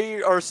 or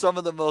they are some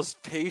of the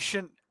most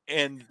patient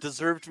and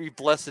deserve to be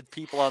blessed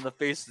people on the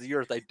face of the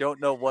earth. I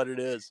don't know what it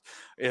is,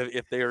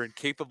 if they are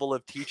incapable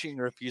of teaching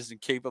or if he's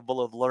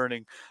incapable of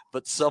learning,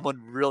 but someone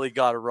really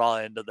got a raw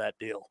end of that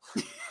deal.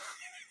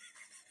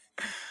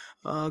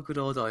 Oh, good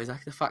old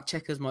Isaac. The fact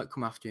checkers might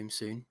come after him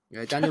soon.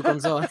 Daniel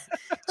Gonzalez.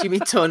 Jimmy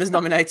Turner's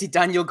nominated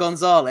Daniel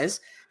Gonzalez.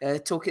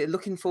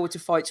 Looking forward to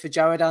fights for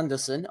Jared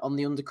Anderson on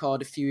the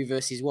undercard of Fury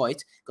versus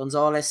White.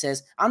 Gonzalez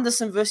says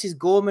Anderson versus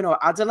Gorman or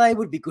Adelaide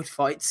would be good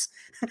fights.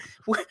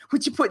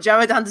 Would you put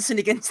Jared Anderson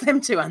against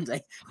them two,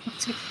 Andy?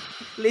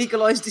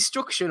 Legalize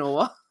destruction or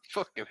what?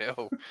 Fucking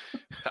hell.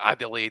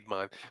 Adelaide,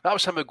 man. That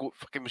was him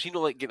was he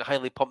not like getting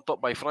highly pumped up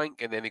by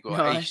Frank and then he got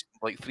iced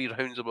like 3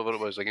 rounds or whatever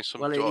it was against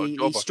some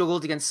he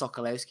struggled against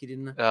Sokolowski,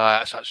 didn't he?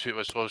 That's who it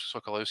was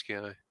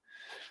Sokolowski.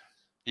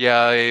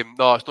 Yeah,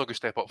 no, it's not a good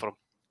step up for him.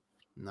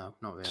 No,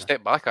 not really.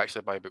 Step back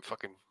actually by about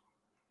fucking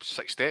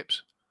 6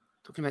 steps.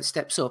 Talking about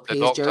steps up, the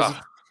here's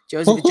doctor.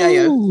 Joseph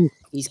Vijeo.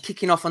 He's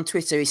kicking off on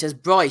Twitter. He says,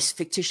 Bryce,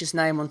 fictitious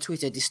name on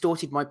Twitter,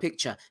 distorted my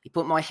picture. He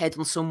put my head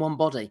on someone's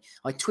body.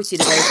 I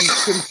tweeted about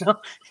his criminal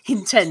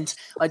intent.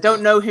 I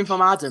don't know him from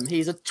Adam.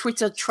 He's a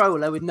Twitter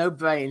troller with no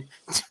brain.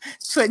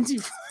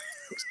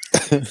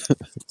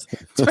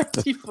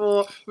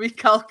 24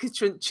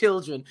 recalcitrant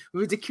children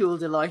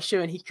ridiculed Elisha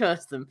and he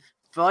cursed them.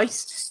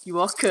 Bryce, you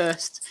are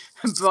cursed.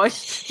 And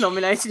Bryce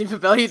nominated him for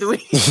Belly of the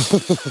Week.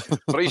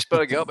 Bryce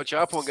better get up at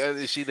chapel and get out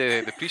to see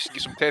the priest and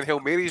get some 10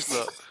 Hail Marys and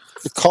that.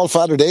 Call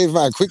Father Dave,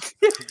 man, quick.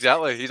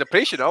 Exactly. He's a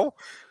priest, you know.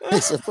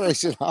 He's a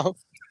priest, you know.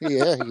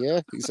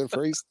 Yeah, he's a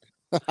priest.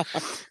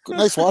 Good,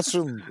 nice watch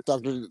from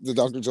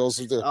Dr.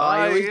 Joseph there.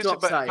 It's a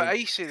bit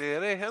icy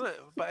there, isn't it?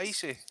 A bit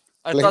icy.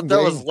 I thought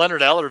that was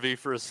Leonard Ellerby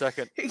for a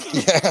second. Yeah. Is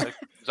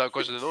that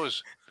because of the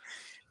nose?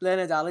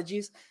 Leonard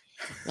allergies.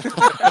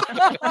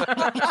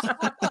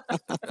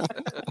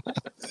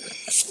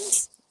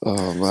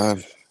 Oh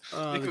man.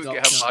 You could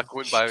get him back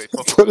going by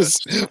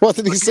what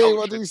did he say?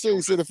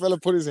 He said the fella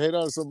put his head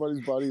on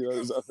somebody's body.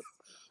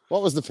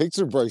 What was the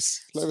picture,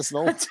 Bryce? Let us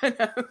know. I don't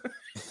know.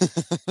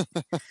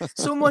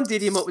 Someone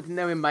did him up with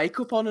no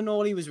makeup on and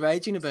all. He was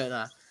raging about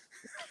that.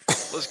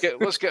 Let's get.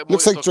 Looks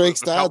like Drake's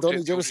dad.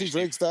 Did you ever see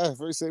Drake's dad?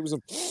 Very same as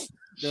him.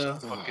 No.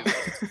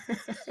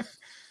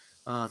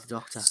 The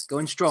doctor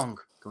going strong.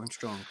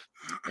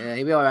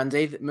 Here we are,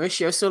 Andy.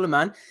 Mauricio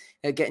Suleiman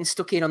getting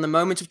stuck in on the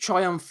moment of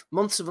triumph.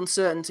 Months of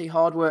uncertainty,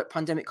 hard work,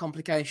 pandemic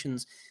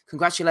complications.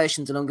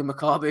 Congratulations, Alunga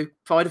Makabu,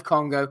 Pride of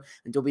Congo,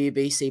 and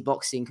WBC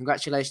Boxing.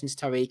 Congratulations,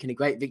 Tariq, and a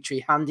great victory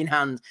hand in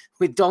hand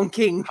with Don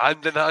King.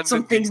 Hand in hand.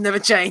 Some things never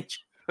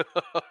change.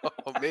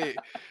 Oh, mate.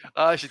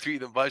 I actually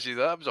tweeted them back.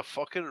 That was a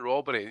fucking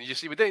robbery. And you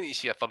see, we didn't need to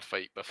see a third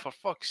fight, but for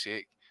fuck's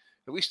sake,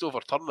 at least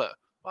overturn it.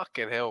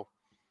 Fucking hell.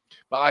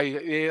 But I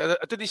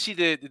didn't see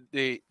the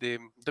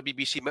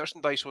WBC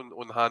merchandise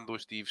on hand though,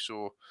 Steve.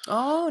 So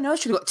no, I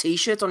should have got a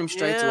T-shirt on him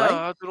straight away.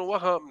 I don't know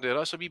what happened there.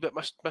 That's a wee bit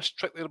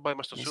mistricked there by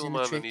Mr.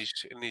 Suleiman and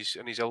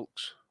his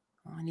ilks.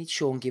 I need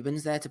Sean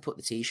Gibbons there to put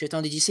the T-shirt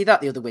on. Did you see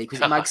that the other week?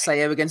 Was it Mag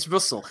Sayo against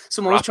Russell?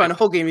 Someone was trying to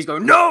hug him. He's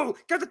going, "No,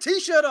 get the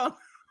T-shirt on."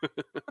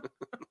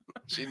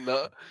 Seen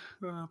that?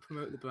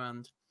 Promote the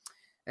brand.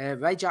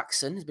 Ray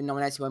Jackson has been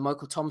nominated by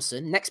Michael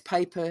Thompson. Next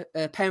paper,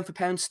 pound for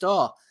pound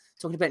star.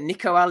 Talking about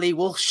Nico Ali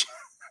Walsh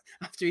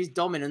after his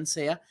dominance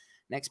here.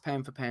 Next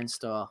pound for pound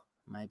star.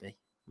 Maybe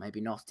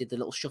not. Did the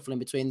little shuffle in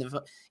between in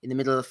the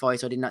middle of the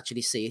fight. I didn't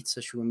actually see it,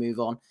 so should we move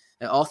on?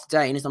 Arthur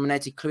Dane has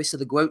nominated Clarissa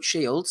the Groat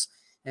Shields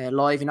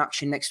live in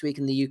action next week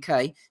in the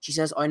UK. She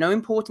says, I know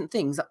important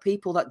things that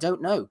people that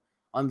don't know.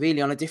 I'm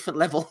really on a different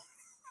level.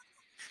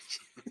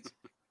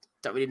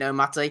 Don't really know,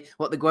 Matty,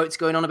 what the Groat's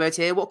going on about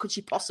here. What could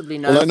she possibly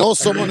know? Well, I know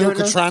someone who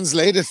could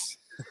translate it.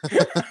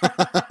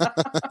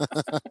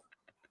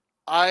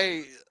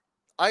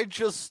 I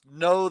just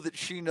know that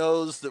she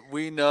knows that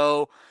we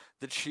know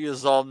that she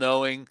is all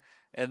knowing,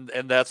 and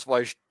that's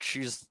why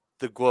she's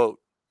the GOAT,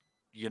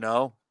 you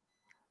know?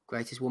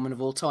 Greatest woman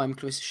of all time,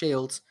 Clarissa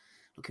Shields.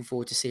 Looking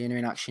forward to seeing her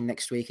in action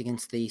next week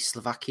against the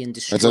Slovakian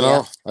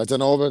destroyer. I don't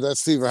know about that,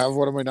 Steve. I have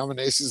one of my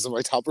nominations on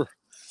my topper.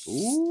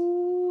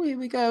 Ooh, here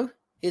we go.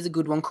 Here's a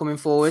good one coming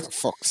forward. For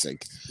fuck's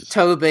sake.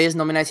 Toby has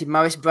nominated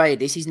Maurice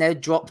Brady. He's now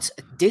dropped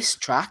a diss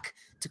track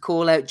to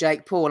call out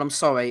Jake Paul. I'm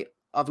sorry.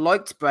 I've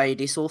liked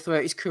Brady all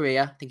throughout his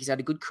career. I think he's had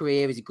a good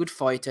career. He's a good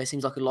fighter.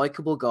 Seems like a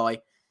likeable guy.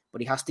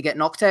 But he has to get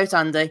knocked out,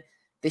 Andy.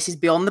 This is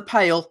beyond the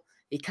pale.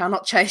 He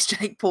cannot chase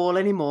Jake Paul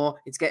anymore.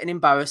 It's getting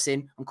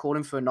embarrassing. I'm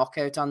calling for a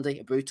knockout, Andy.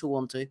 A brutal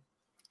one, too.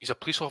 He's a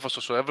police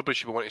officer, so everybody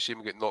should be wanting to see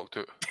him get knocked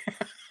out.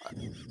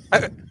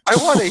 I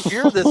want to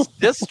hear this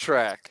diss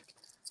track.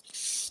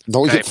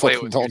 No, you play it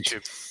fucking on don't.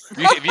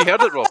 YouTube. Have you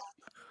heard it, Rob?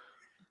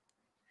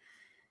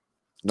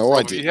 No, Rob,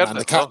 I have you didn't.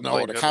 heard Man. it?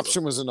 No, the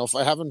caption was enough.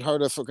 I haven't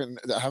heard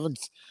I haven't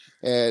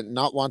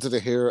not wanted to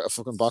hear a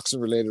fucking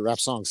boxing related rap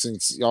song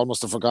since you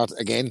almost have forgot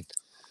again.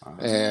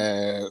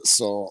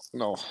 So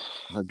no,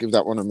 I'll give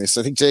that one a miss.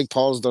 I think Jake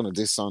Paul's done a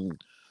diss on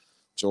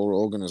Joe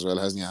Rogan as well,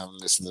 hasn't he? I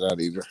haven't listened to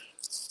that either.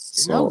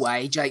 There's no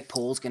way Jake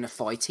Paul's going to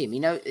fight him. You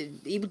know,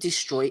 he would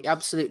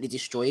absolutely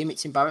destroy him.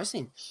 It's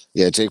embarrassing.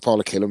 Yeah, Jake Paul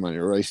will kill him, man.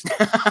 You're right.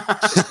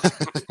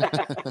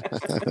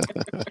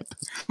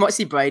 Might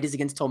see Brady's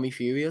against Tommy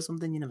Fury or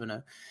something. You never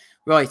know.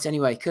 Right,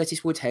 anyway,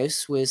 Curtis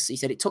Woodhouse he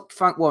said, it took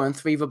Frank Warren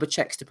 3 rubber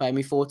checks to pay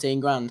me 14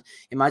 grand.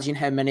 Imagine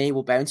how many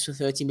will bounce for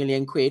 30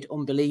 million quid.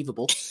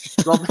 Unbelievable.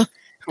 Rob,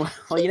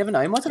 well, you never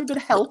know. He might have a bit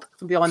of help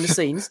from behind the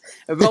scenes.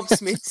 Rob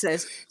Smith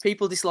says,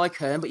 people dislike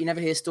Hearn, but you never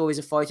hear stories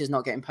of fighters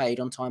not getting paid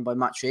on time by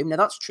Matchroom. Now,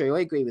 that's true.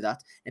 I agree with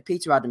that. Now,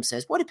 Peter Adams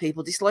says, why do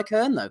people dislike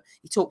Hearn, though?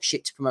 He talks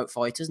shit to promote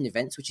fighters and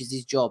events, which is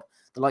his job.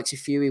 The likes of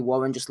Fury,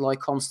 Warren just lie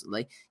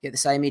constantly, yet the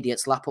same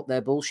idiots lap up their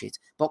bullshit.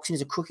 Boxing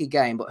is a crooked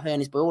game, but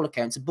Hearn is by all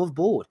accounts above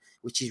board,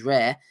 which is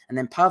rare. And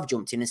then Pav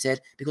jumped in and said,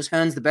 because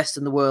Hearn's the best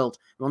in the world,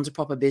 runs a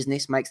proper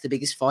business, makes the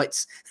biggest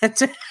fights,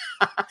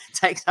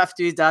 takes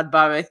after his dad,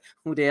 Barry.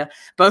 Oh dear.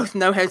 Both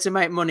know how to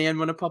make money and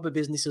run a proper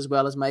business as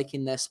well as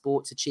making their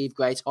sports achieve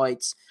great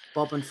heights.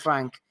 Bob and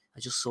Frank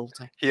are just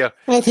salty. Yeah.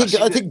 I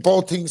think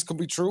both things could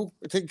be true.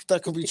 I think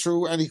that could be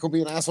true, and he could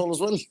be an asshole as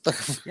well.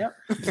 Yep.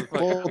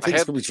 Both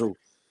things could be true.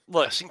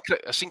 Look,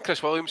 I seen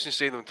Chris Williamson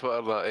saying on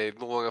Twitter that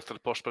no long after the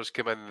Perspers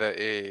came in that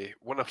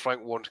one of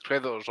Frank Warren's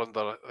creditors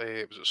under was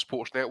it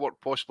Sports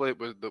Network possibly,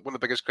 one of the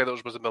biggest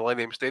creditors was the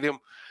Millennium Stadium,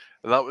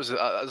 and that was is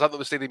that not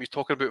the stadium he's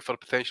talking about for a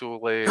potential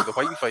the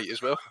White fight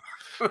as well?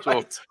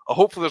 Right. So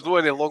hopefully there's no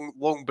any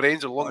long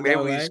brains or long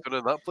memories going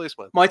in that place,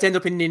 man. Might end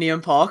up in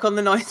Ninian Park on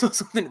the night or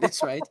something at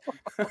this rate.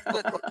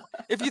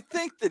 If you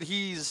think that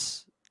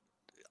he's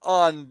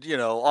on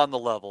the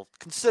level,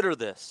 consider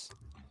this.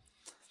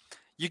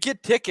 You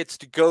get tickets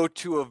to go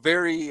to a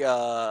very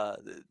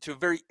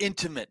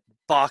intimate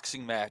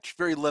boxing match,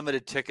 very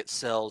limited ticket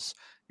sales.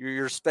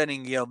 You're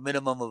spending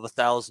minimum of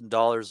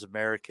 $1,000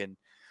 American.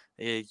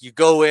 You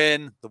go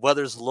in, the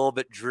weather's a little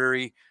bit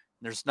dreary, and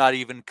there's not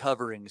even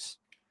coverings,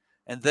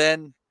 and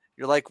then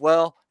you're like,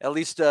 well, at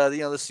least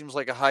this seems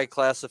like a high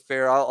class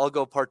affair. I'll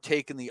go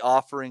partake in the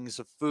offerings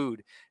of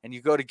food, and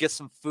you go to get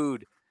some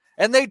food,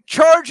 and they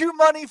charge you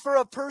money for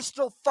a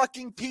personal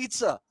fucking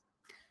pizza.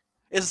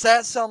 Does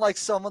that sound like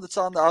someone that's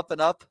on the up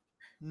and up?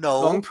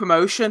 No. Wrong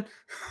promotion.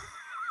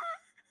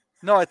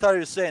 No, I thought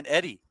he was saying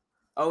Eddie.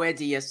 Oh,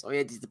 Eddie, yes. Oh,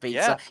 Eddie's the pizza.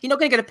 Yeah. You're not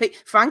going to get a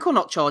pizza. Frank will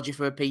not charge you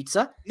for a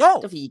pizza. No. I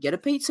don't think you get a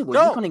pizza, will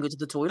no. you? You can't even go to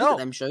the toilet at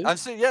them shows. I'm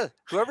saying, yeah.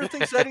 Whoever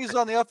thinks Eddie's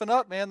on the up and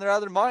up, man, they're out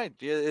of their mind.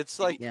 It's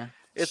like, you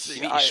need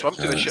to swim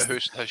to the shit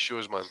house and have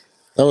shows, man.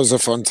 That was a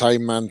fun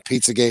time, man.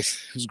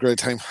 Pizzagate. It was a great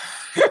time.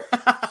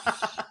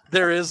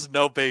 There is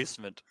no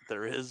basement.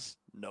 There is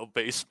no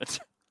basement.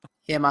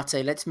 Here,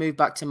 Matty, let's move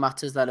back to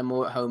matters that are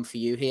more at home for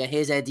you here.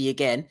 Here's Eddie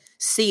again.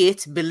 See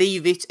it,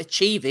 believe it,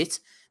 achieve it.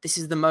 This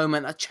is the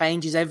moment that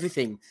changes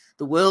everything.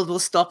 The world will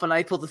stop on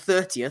April the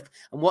 30th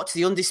and watch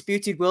the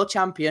undisputed world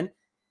champion,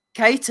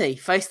 Katie,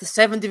 face the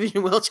 7th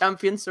Division world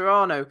champion,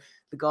 Serrano.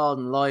 The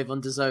Garden, live on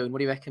DAZN. What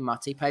do you reckon,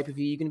 Matty?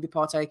 Pay-per-view you're going to be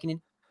partaking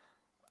in?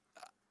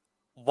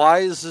 Why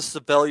is this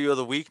the Bellew of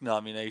the Week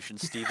nomination,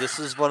 Steve? This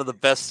is one of the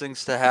best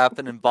things to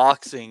happen in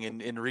boxing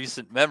in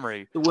recent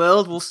memory. The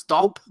world will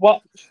stop.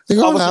 What?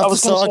 You're going to have to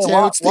sort you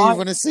out, Steve,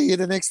 when I see you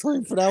the next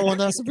time for that one.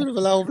 That's a bit of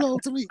a low blow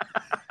to me.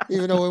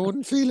 Even though I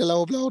wouldn't feel a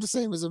low blow the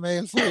same as a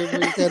male fight.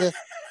 You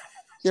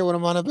get what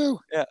I'm on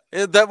about. Yeah,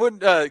 that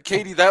wouldn't,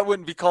 Katie, that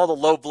wouldn't be called a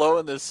low blow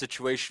in this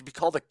situation. It'd be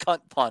called a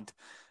cunt punt.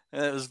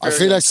 I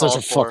feel like such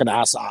a fucking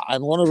ass. I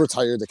want to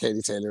retire the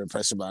Katie Taylor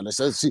impression, man. I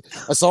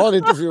saw an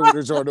interview with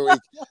her during the week,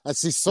 and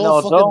she's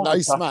so fucking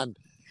nice, man.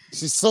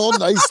 She's so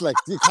nice, like,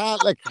 you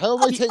can't, like, how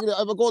am I taking it?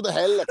 I'm going to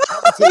hell, like,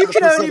 you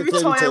can only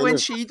retire when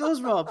she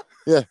does, Rob.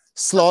 Yeah,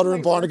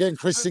 slaughtering born-again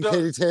Christian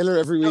Katie Taylor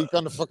every week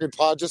on the fucking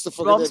pod just to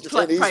fucking Rob's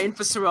praying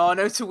for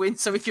Serrano to win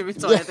so he can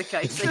retire the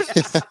Katie.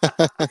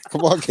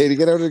 Come on, Katie,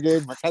 get out of the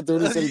game. I can't do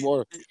this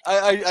anymore.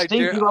 I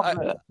dare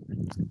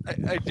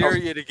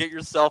you to get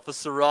yourself a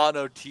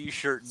Serrano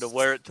t-shirt and to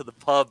wear it to the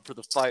pub for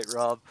the fight,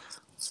 Rob.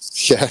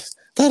 Yeah,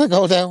 that'll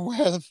go down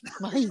well,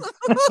 mate.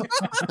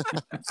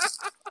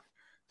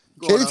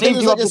 Katie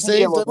Taylor's like a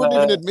saint. I wouldn't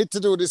even admit to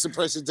doing this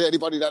impression to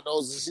anybody that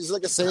knows her. She's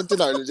like a saint in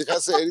Ireland. You can't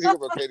say anything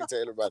about Katie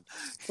Taylor, man.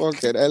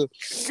 Fucking hell.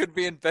 You could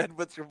be in bed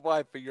with your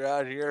wife, but you're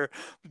out here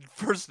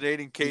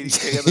impersonating Katie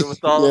Taylor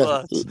with all of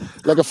us.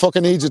 Like a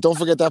fucking Egypt. Don't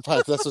forget that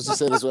part. That's what she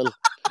said as well.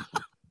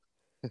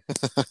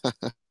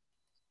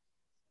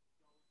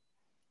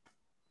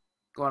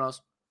 Go on, Oz.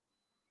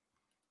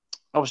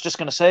 I was just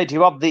going to say, do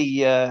you have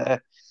the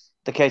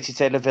the Katie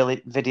Taylor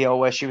video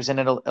where she was in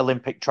an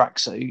Olympic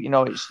tracksuit. You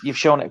know, you've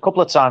shown it a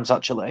couple of times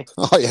actually.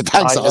 Oh yeah,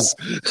 thanks, Oz.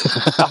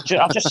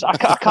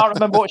 I can't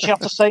remember what she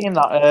had to say in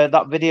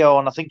that video,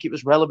 and I think it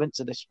was relevant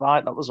to this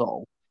fight. That was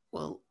all.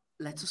 Well,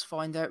 let us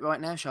find out right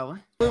now, shall we?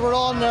 We were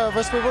all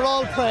nervous. We were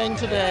all praying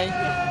today.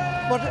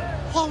 But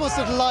what was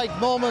it like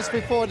moments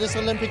before this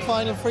Olympic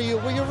final for you?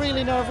 Were you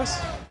really nervous?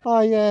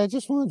 I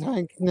just want to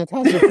thank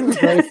Natasha for a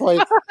great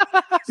fight.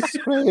 It's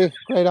a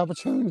great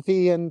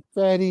opportunity, and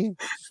Freddie,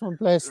 just want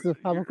to bless to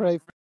have a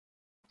great.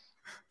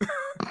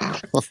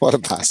 What a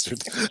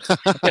bastard!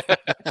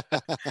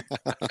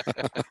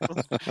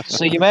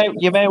 So you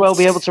may well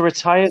be able to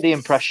retire the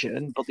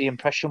impression, but the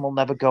impression will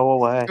never go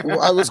away.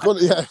 Well, I was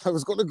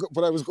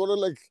gonna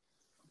like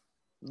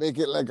make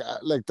it like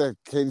that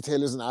Katie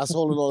Taylor's an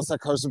asshole and all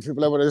that cursing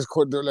people out, but I just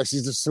couldn't do it. Like,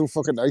 she's just so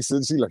fucking nice,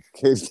 isn't she? Like,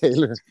 Katie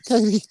Taylor.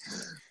 Katie,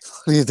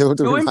 what are you doing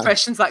to Your me,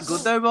 impression's that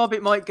good though, Rob.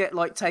 It might get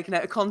like taken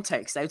out of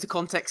context,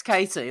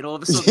 Katie, and all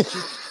of a sudden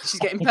she's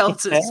getting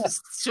pelted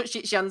for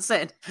shit she hadn't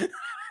said.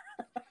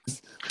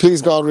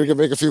 Please God, we can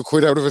make a few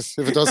quid out of it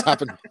if it does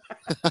happen.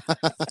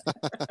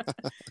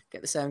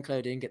 Get the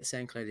SoundCloud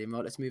in.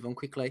 Right, let's move on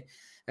quickly.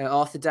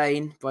 Arthur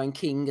Dane, Brian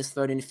King has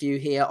thrown in a few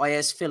here.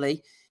 IS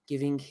Philly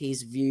giving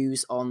his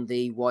views on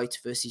the White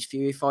versus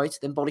Fury fight.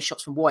 Then body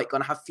shots from White.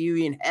 Gonna have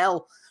Fury in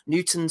hell.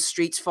 Newton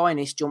Street's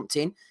finest jumped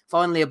in.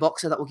 Finally, a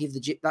boxer that will give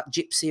that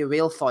gypsy a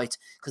real fight,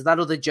 because that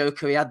other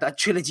joker he had that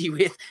trilogy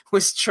with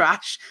was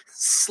trash.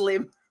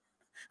 Slim.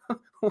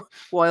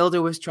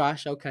 Wilder was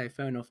trash. Okay,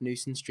 fair enough.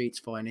 Newton Street's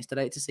finest. I'd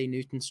hate to see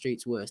Newton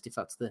Street's worst if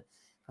that's the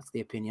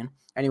opinion.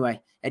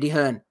 Anyway, Eddie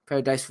Hearn,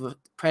 proud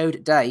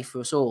day for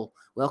us all.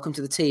 Welcome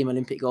to the team,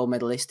 Olympic gold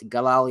medalist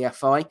Galal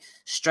Yafai,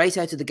 straight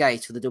out of the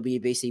gate for the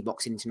WBC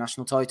Boxing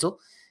International title.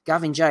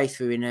 Gavin J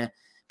threw in a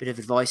bit of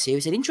advice here.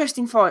 He said,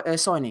 interesting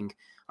signing.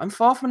 I'm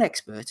far from an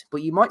expert,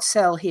 but you might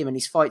sell him and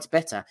his fights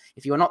better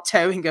if you're not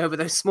towering over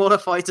those smaller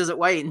fighters at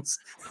weigh-ins.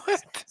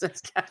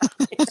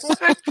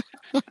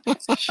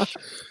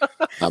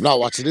 I'm not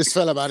watching this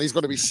fella, man. He's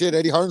going to be shit.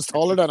 Eddie Hearn's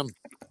taller than him.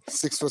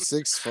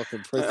 6'6",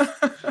 fucking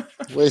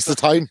prick. Waste of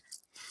time.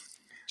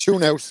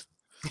 Tune out.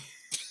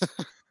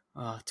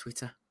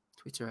 Twitter,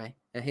 eh?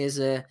 Here's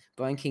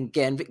Brian King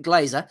again. Vic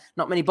Glazer.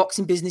 Not many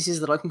boxing businesses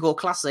that I can call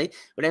classy,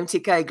 but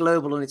MTK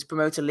Global and its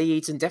promoter Lee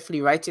Eaton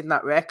definitely rated in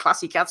that rare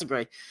classy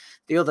category.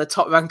 The other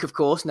top rank, of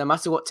course, no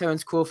matter what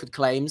Terence Crawford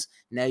claims.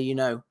 Now you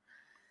know.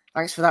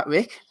 Thanks for that,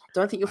 Rick.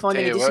 Don't think you'll find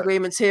any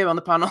disagreements here on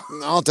the panel.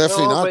 No,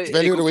 definitely not.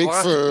 Value of the week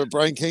for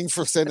Brian King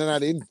for sending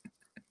that in.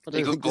 But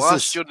he got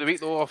glass during the week,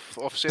 though,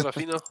 off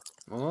Serafina.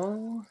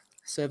 Oh,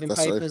 serving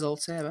papers, right.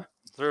 Old Sarah.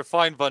 They're a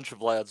fine bunch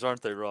of lads,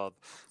 aren't they, Rob?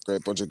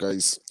 Great bunch of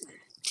guys.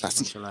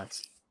 Classy. Bunch of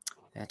lads.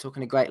 Yeah,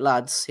 talking to great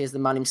lads, here's the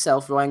man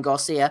himself, Ryan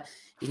Garcia.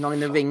 He's not in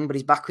the ring, but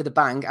he's back with a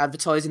bang,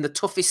 advertising the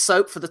toughest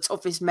soap for the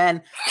toughest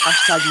men.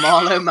 Hashtag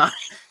Marlo, man.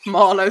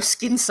 Marlo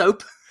skin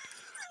soap.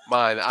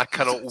 Man, I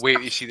cannot wait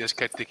to see this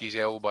kid take his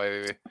L, by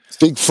the way.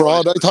 Big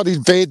fraud. I thought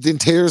he'd bathed in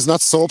tears,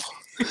 not soap.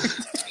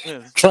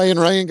 Trying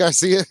Ryan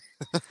Garcia.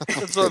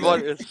 That's what I'm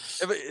wondering.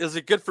 Is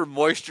it good for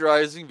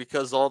moisturizing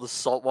because all the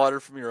salt water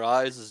from your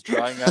eyes is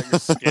drying out your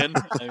skin?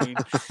 I mean,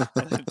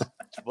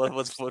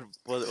 what's the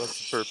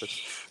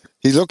purpose?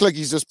 He looked like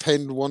he's just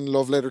penned one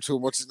love letter too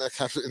much in that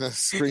in a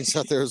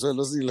screenshot there as well,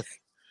 doesn't he? Look.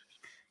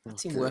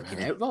 That's him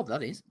working out, Rob.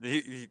 That is.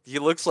 He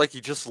looks like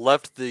he just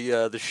left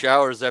the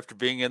showers after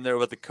being in there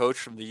with the coach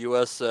from the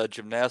U.S.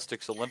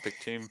 Gymnastics Olympic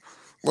team.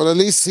 Well, at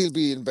least he'll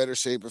be in better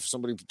shape if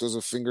somebody does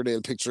a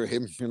fingernail picture of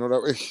him. You know,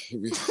 that way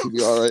he'll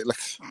be all right.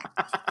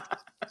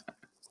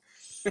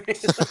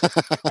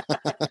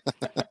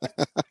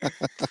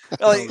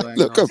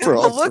 Look up for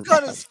the look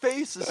on his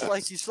face is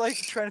like he's like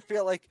trying to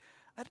feel like,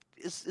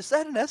 is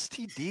that an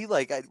STD?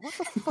 Like, what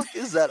the fuck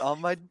is that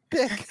on my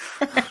dick?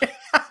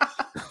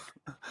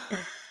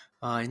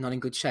 He's not in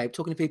good shape.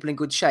 Talking to people in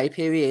good shape,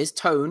 here he is,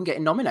 Tone,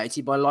 getting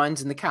nominated by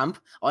Lions in the Camp.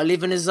 I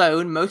live in a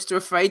zone. Most are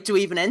afraid to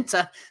even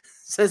enter,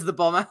 says the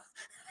bomber.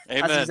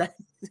 Amen.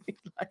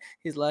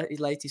 His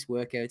latest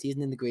workout. He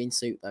isn't in the green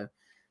suit, though.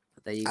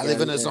 But there you go.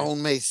 Live in a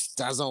zone, mate.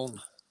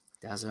 Dazone.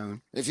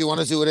 If you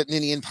want to do it at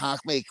Ninian Park,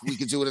 mate, we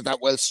could do it at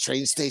that Welsh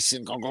train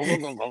station.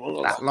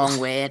 That long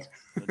word.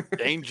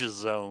 Danger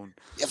zone.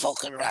 You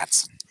fucking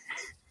rats.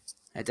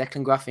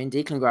 Declan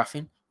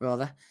Graffin,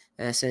 rather.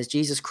 Says,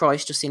 Jesus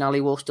Christ, just seen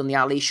Ali Walsh done the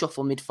Ali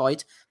Shuffle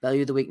mid-fight.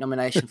 Value of the Week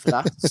nomination for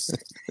that.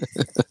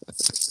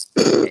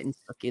 Getting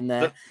stuck in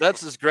there.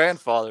 That's his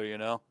grandfather, you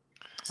know.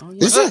 Oh,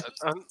 yeah. Is it?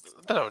 I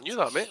never knew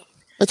that, mate.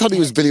 I thought he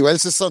was Billy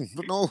Welsh's son,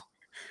 but no.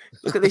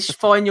 Look at this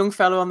fine young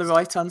fellow on the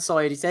right-hand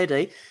side. It's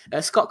Eddie.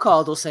 Scott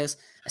Cardle says,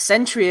 a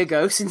century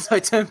ago, since I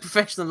turned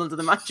professional under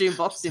the Matchroom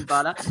boxing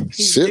banner.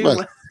 Shit,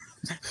 man.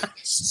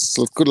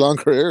 So good long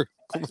career.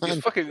 Come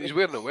on. He's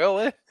wearing it well,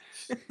 eh?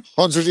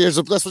 100 years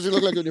of, that's what you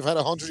look like when you've had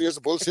 100 years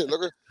of bullshit.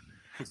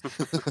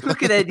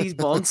 Look at Eddie's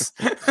bonds.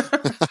 That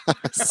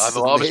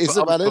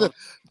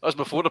was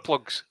before the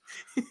plugs.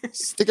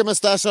 Stick a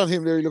moustache on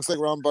him there. He looks like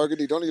Ron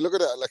Burgundy. Don't you look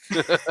at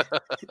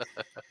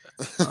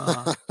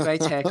that?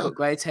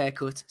 Great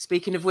haircut.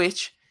 Speaking of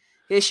which,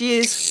 here she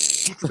is.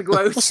 The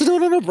quote. What's she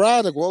doing on her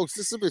bra? The quote.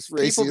 This is a bit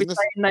racy, People be isn't it?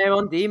 saying they're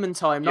on demon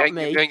time, not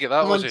me. You ain't get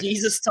that, I'm was on it?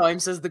 Jesus time,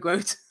 says the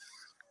quote.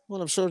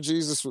 Well, I'm sure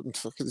Jesus wouldn't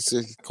fucking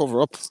say,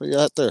 cover up. What you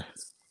at there?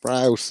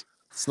 Bra out.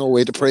 It's no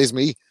way to praise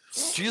me.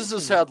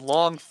 Jesus had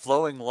long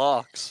flowing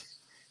locks.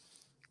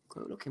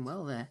 Quote looking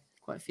well there.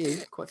 Quite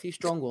a few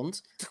strong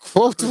ones.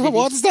 What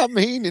does that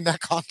mean in that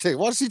context?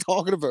 What is he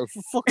talking about?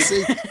 For fuck's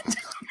sake.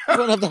 You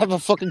don't have to have a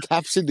fucking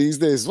caption these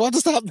days. What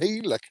does that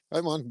mean? Like,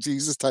 I'm on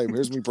Jesus time.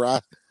 Here's me bra.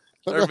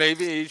 Or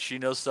maybe she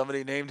knows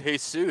somebody named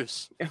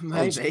Jesus.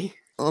 Maybe.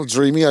 Oh,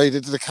 dreamy eyed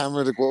into the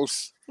camera, the quote.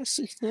 I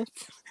see. Yeah.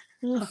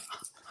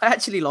 I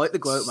actually like the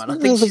quote, man. I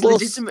think she's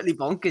legitimately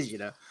bonkers, you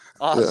know.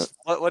 Oz,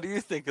 what do you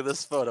think of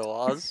this photo,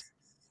 Oz?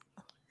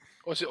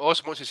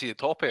 Oz wants to see the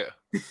top of it.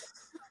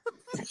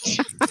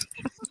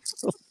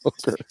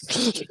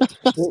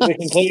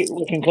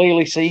 we can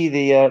clearly see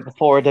the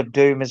forehead of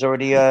doom is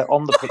already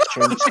on the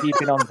picture and it's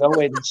keeping on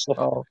going.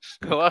 So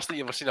The last thing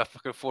you ever seen a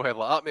fucking forehead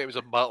like that, mate, was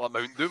a battle at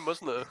Mount Doom,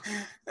 wasn't it?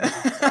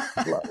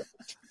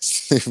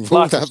 It's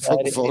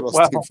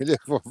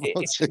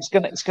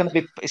going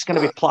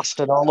to be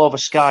plastered all over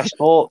Sky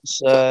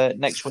Sports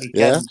next weekend.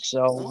 Yeah.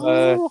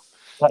 So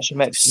that should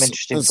make some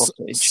interesting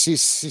footage. She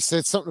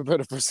said something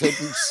about a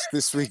percentage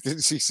this week,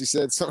 didn't she? She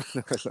said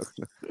something.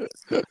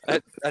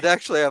 I'd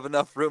actually have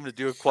enough room to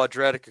do a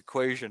quadratic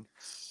equation.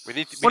 What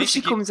if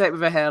she comes out with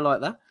her hair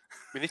like that?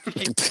 We need to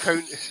keep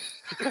count.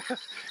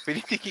 We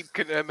need to keep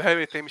counting how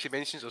many times she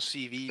mentions her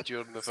CV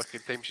during the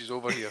fucking time she's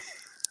over here.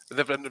 With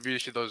every interview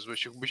she does,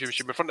 she'll be in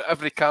front of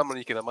every camera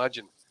you can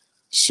imagine.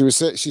 She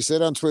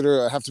said on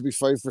Twitter, I have to be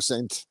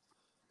 5%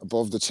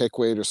 above the check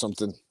weight or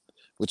something,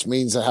 which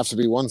means I have to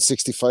be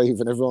 165.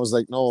 And everyone was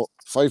like, no,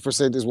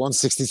 5% is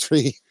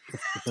 163.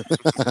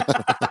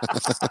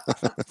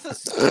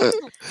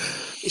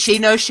 She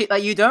knows shit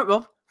that you don't,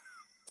 Rob.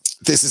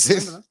 This is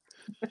it.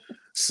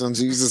 She's on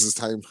Jesus'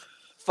 time.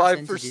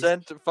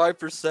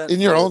 5%. In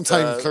your own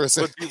time,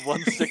 Clarissa. Would be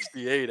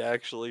 168,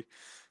 actually.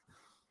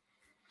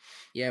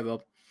 Yeah,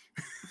 Rob.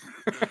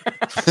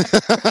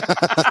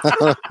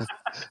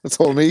 That's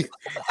all me.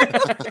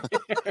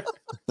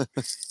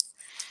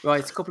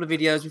 Right, a couple of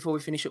videos before we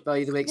finish up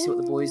Value of the Week, see what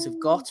the boys have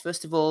got.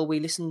 First of all, we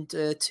listened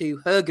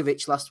to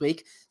Hergovich last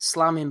week,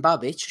 slamming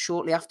Babic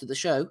shortly after the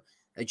show.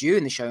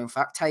 During the show, in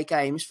fact, Take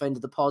Ames, friend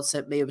of the pod,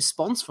 sent me a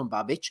response from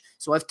Babic.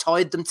 So I've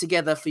tied them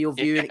together for your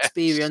viewing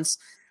experience.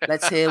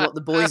 Let's hear what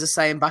the boys are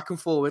saying back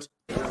and forward.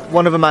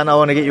 One other man I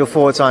want to get your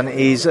thoughts on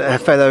is a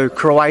fellow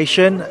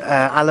Croatian,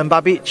 Alan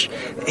Babic.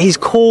 He's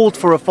called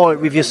for a fight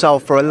with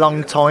yourself for a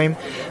long time.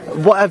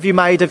 What have you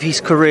made of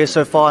his career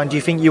so far, and do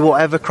you think you will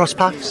ever cross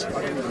paths?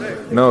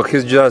 No,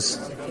 he's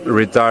just a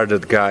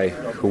retarded guy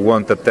who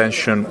wants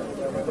attention.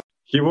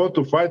 He wanted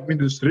to fight me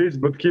in the streets,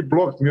 but he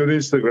blocked me on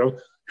Instagram.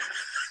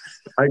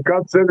 I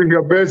can't send him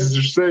a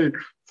message saying,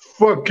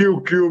 fuck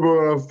you,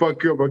 Cuba,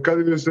 fuck you. But I can't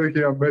even send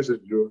him a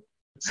message, bro.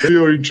 See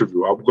your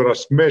interview. I'm going to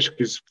smash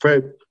his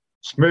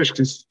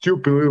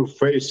stupid little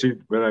face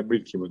in when I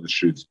meet him on the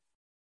streets.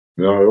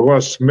 I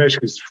want to smash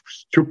his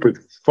stupid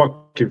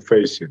fucking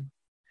face in.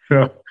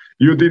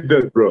 You did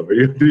that, bro.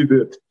 You did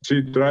that.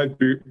 She tried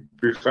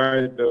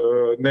behind,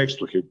 next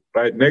to him,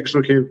 right next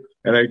to him,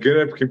 and I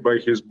grabbed him by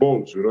his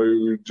balls.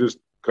 You just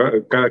kind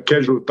of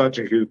casually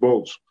touching his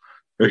balls.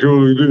 And he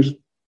was like this.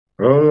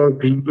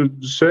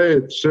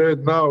 Say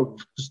it now,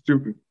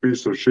 stupid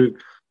piece of shit.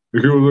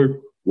 And he was like,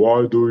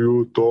 why do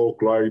you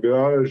talk like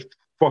that?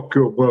 Fuck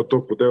you, I'm gonna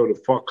talk whatever the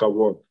fuck I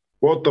want.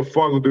 What the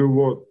fuck do you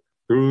want?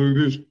 He was like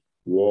this.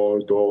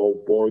 What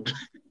the fuck?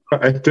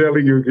 I'm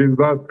telling you,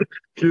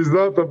 he's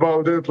not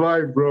about that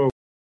life, bro.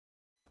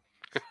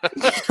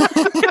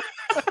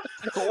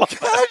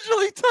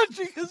 Casually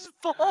touching his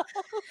ball.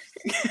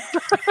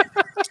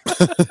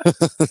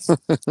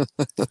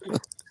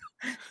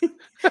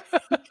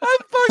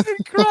 I'm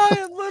fucking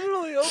crying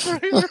literally over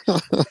here.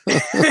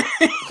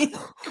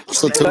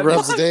 So 2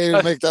 grams a day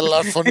would make that a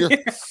lot funnier. When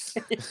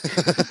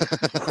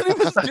he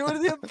was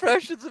doing the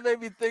impressions, it made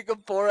me think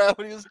of Borat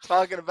when he was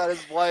talking about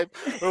his wife.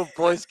 Oh,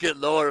 voice get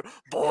lower.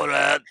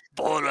 Borat.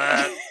 Oh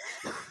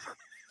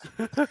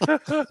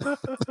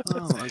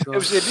my God. It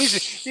was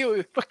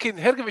amazing. Fucking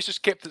Hergovich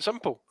just kept it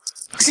simple.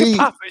 See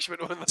what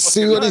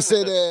he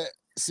said.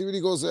 See when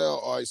he goes,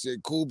 I say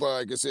Cuba,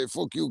 I can say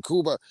fuck you,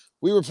 Cuba.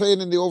 We were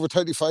playing in the over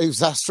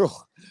 35s Astro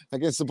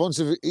against a bunch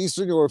of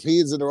Eastern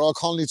Europeans, and they were all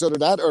calling each other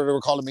that, or they were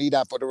calling me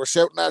that, but they were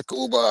shouting at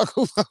Cuba,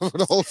 Cuba for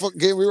the whole fucking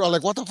game. We were all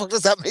like, what the fuck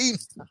does that mean?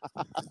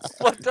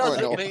 What does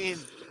it mean?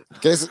 I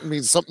guess it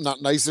means something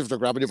not nice if they're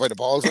grabbing you by the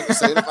balls when they're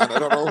saying it, man. I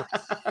don't know.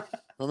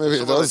 Or maybe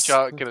someone it does. in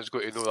the chat has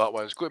got to know that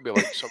one. It's got to be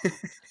like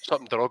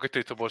something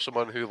derogatory towards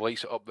someone who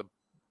lights it up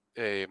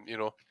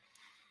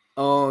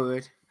Oh,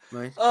 right.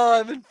 Oh,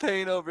 I'm in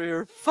pain over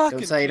here. Fucking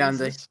Don't say it,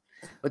 Andy. Jesus.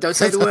 But don't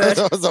say the word.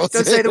 Don't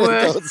say the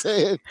word. Don't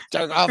say it.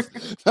 Jerk off.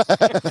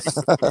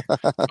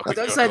 But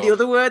don't say the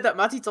other word that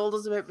Matty told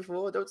us about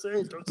before. Don't say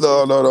it. Don't say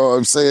No, it. no, no.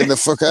 I'm saying the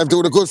fuck. I'm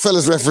doing a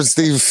Goodfellas reference,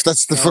 Steve.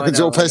 That's the fucking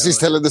Joe Pesci's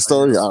telling the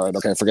story. All right,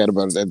 okay, forget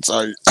about it then.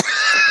 Sorry.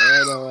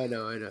 I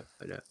know.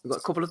 We've got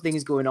a couple of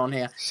things going on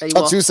here. Tell you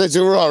what. You said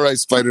you were all right,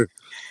 Spider.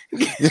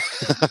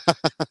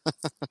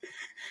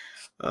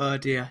 Oh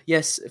dear.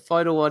 Yes,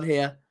 final one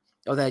here.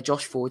 Oh, there.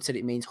 Josh Ford said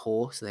it means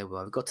horse. So there we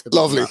are. We got to the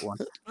Lovely. bottom of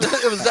that one.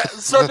 It was that,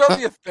 so don't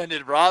be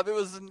offended, Rob. It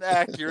was an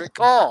accurate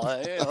call.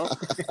 You know?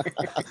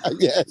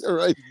 Yeah, you're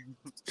right.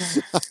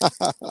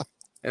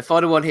 A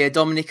final one here.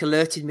 Dominic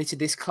alerted me to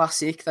this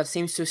classic that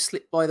seems to have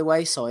slipped by the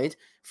wayside.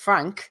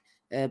 Frank,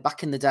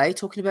 back in the day,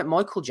 talking about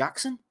Michael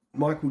Jackson.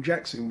 Michael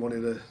Jackson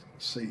wanted to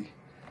see,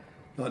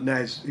 like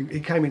Naz. He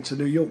came into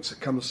New York to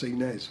come and see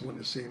Naz. Wanted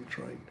to see him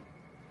train.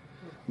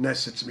 Naz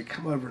said to me,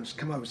 "Come over and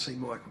see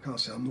Michael." I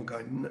said, "I'm not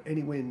going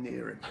anywhere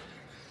near him."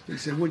 He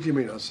said, "What do you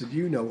mean?" I said,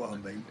 "You know what I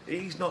mean.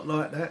 He's not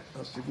like that."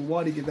 I said, "Well,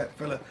 why did you give that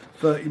fella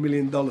 $30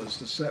 million to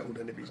settle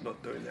then if he's not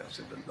doing that?" I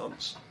said, "The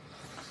nonce."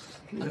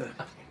 Yeah.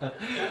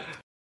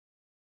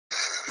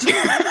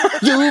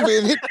 You've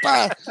been hit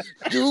by,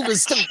 you've been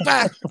stuck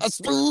by a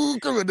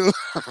spook criminal.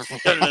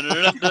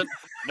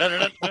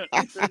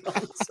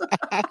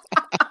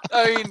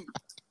 I mean,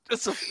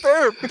 it's a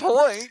fair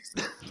point.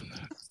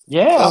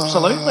 Yeah,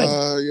 absolutely.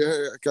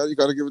 Yeah, you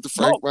got to give it to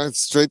Frank, man.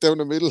 Straight down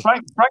the middle.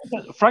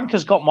 Frank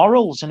has got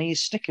morals, and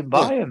he's sticking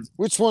by him.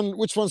 Which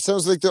one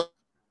sounds like the?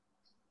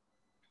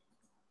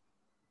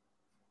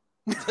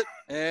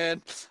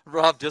 And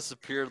Rob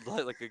disappeared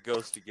like a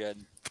ghost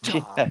again.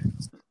 Yeah.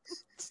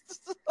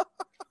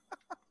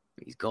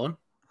 He's gone.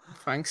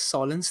 Frank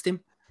silenced him.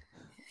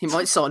 He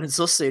might silence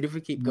us soon if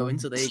we keep going.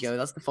 So there you go.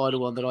 That's the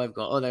final one that I've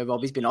got. Oh no,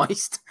 Robbie's been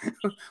iced.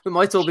 We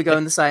might all be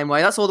going the same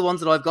way. That's all the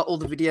ones that I've got. All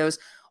the videos,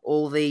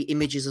 all the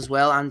images as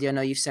well. Andy, I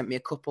know you've sent me a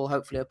couple.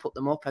 Hopefully I'll put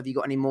them up. Have you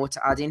got any more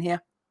to add in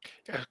here?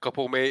 Yeah, a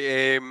couple,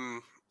 mate.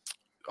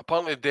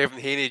 Apparently Devin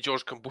Haney,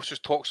 George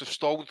Kambosos talks have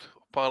stalled.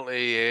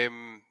 Apparently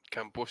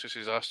Kambosos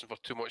is asking for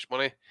too much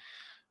money.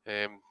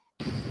 I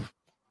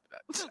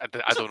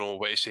don't know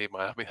what to say,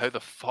 man. I mean, how the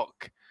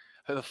fuck?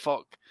 And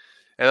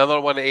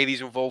another one that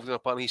Eddie's involved in,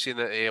 apparently he's saying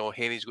that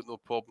Haney's got no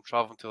problem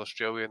travelling to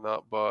Australia and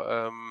that,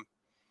 but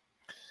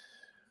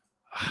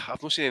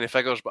I've not seen any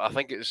figures, but I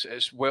think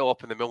it's well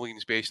up in the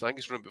millions base. I think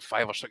it's around about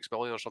 5 or 6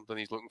 million or something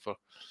he's looking for.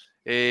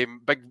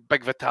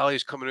 Big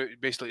Vitali's coming out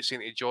basically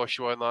saying to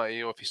Joshua and that,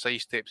 if he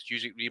sidesteps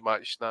Usyk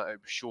rematch, that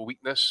it would show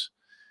weakness.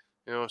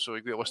 So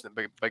you got to listen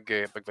to Big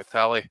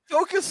Vitali.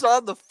 Focus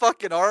on the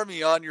fucking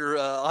army on your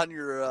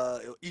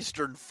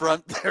Eastern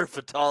Front there,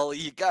 Vitali.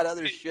 You got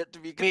other shit to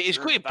be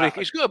concerned about.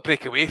 He's got to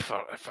break away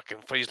for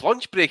his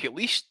lunch break at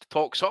least.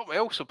 Talk something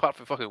else apart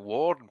from fucking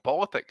war and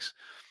politics.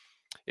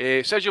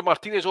 Sergio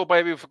Martinez. Oh, by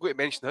the way, we forgot to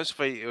mention his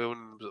fight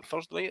on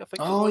Thursday night. I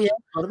think. Oh yeah,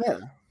 what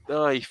about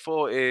it? He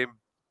fought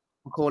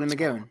McCauley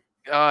McGowan.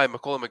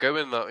 McCauley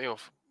McGowan. That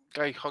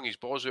guy hung his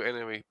balls out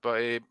anyway,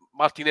 but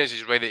Martinez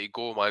is ready to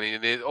go, man.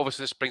 And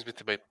obviously, this brings me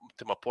to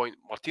my point.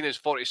 Martinez,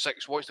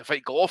 46, wants to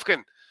fight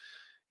Golovkin.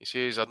 He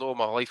says, "I know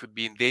my life would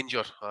be in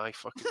danger." Aye,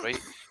 fucking right.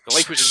 The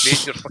life was in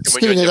danger.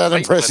 Fucking when you're that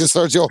impression,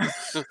 Sergio.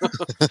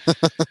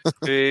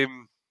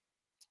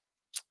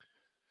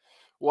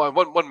 One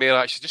more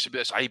actually, just about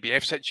this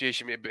IBF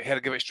situation, mate, about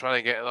Hergovich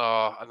trying to get an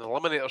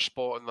eliminator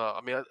spot and that.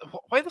 I mean,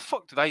 why the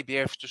fuck did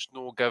IBF just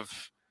no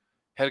give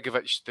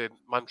Hergovich the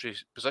mandatory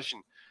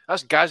position?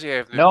 That's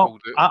Gaziev. No,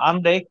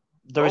 Andy,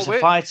 there is a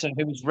fighter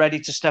who is ready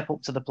to step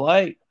up to the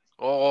plate.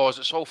 Oh, is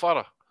it Saul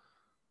Farah?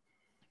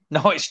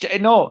 No, it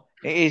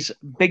is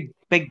Big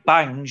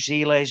Bang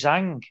Zile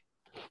Zhang.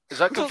 Is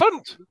that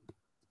confirmed?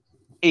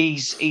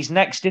 He's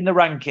next in the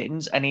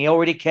rankings, and he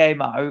already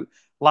came out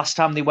last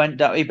time they went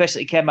down. He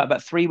basically came out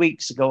about 3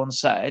 weeks ago and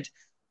said,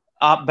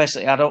 in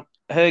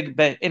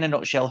a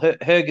nutshell,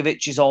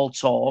 Hergovich is all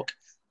talk.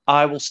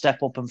 I will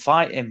step up and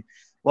fight him.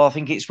 Well, I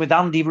think it's with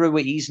Andy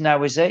Ruiz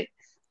now, is it?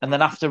 And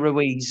then after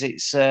Ruiz,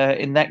 it's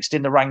next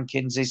in the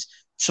rankings is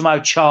somehow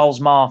Charles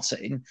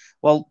Martin.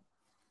 Well,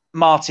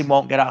 Martin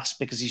won't get asked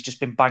because he's just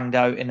been banged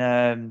out in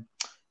an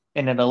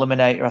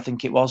eliminator, I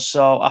think it was.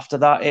 So after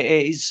that, it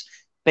is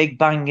Big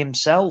Bang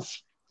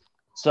himself.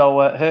 So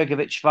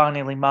Hergovich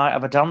finally might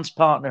have a dance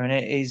partner, and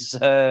it is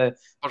Zile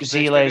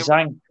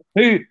Zhang,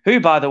 who,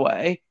 by the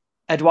way,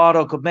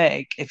 Eduardo could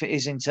make if it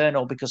is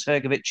internal because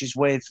Hergovich is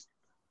with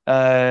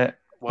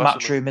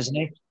Matchroom, isn't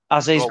he?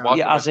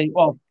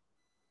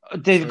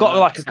 They've got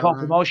like a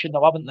co-promotion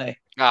though, haven't they?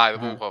 Aye, they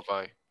both have,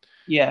 aye.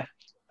 Yeah,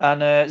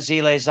 and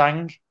Zile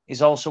Zhang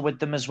is also with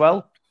them as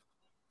well.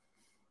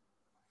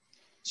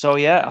 So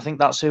yeah, I think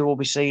that's who we'll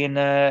be seeing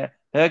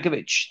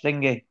Hergovich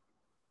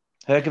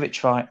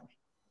fight.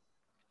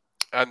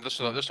 And this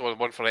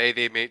one for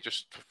Eddie, mate,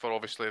 just for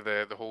obviously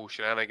the whole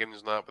shenanigans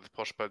and that with the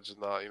push bids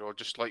and that,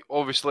 just like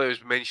obviously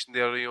as mentioned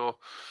there,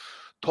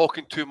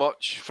 talking too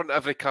much in front of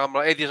every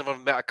camera. Eddie hasn't ever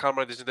met a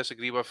camera he doesn't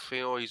disagree with.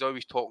 He's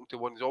always talking to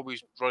one. He's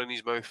always running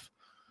his mouth.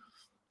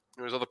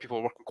 There's other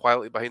people working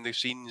quietly behind the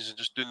scenes and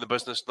just doing the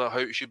business, not how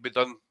it should be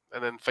done,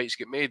 and then fights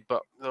get made.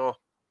 But no,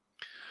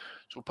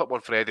 so we'll put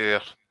one for Eddie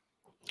there.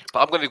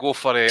 But I'm going to go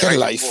for Get a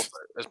life.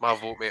 as my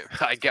vote, mate.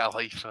 I get a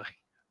life.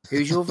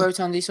 Who's your vote,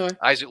 Andy? Sorry,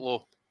 Isaac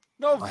Lowe.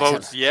 No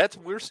votes yet.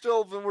 We're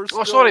still.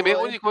 Oh, sorry, mate.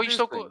 You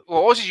still got.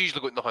 Well, Aussie's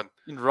usually got nothing.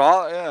 And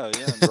Rob,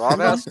 and Rob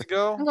has to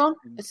go. Hang on,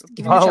 let's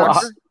give him a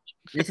chance.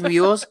 Anything with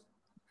yours?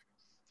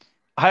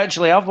 I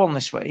actually have one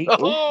this week.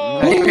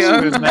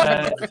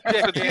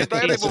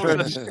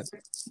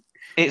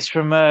 It's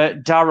from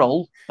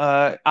Daryl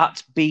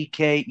at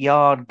BK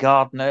Yard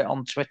Gardener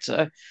on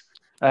Twitter,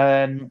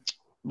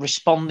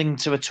 responding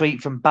to a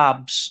tweet from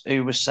Babs,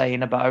 who was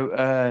saying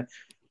about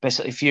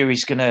basically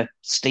Fury's going to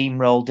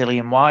steamroll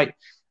Dillian White.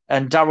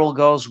 And Daryl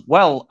goes,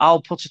 well,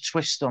 I'll put a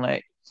twist on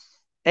it.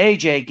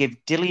 AJ gave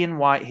Dillian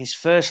White his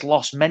first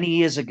loss many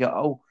years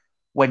ago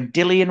when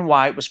Dillian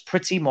White was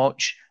pretty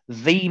much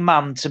the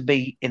man to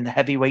beat in the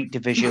heavyweight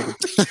division.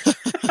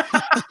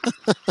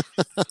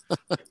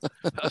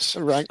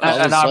 Right.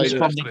 And I'm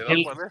responding,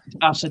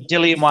 I said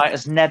Dillian White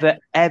has never,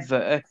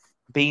 ever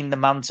been the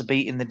man to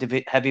beat in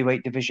the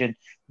heavyweight division.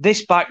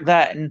 This back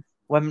then,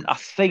 when I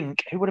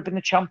think, who would have been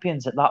the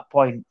champions at that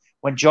point?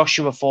 When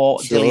Joshua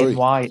fought Dillian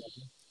White.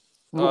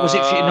 Was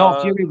it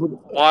Fury?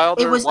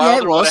 Wilder? It was.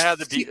 Wilder Would have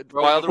had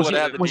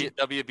the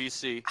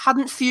WBC.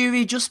 Hadn't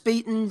Fury just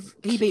beaten?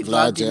 He beat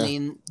Vlad, didn't he,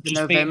 in the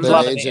November,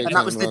 Vlad, and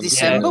that was the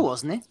December,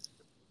 wasn't it?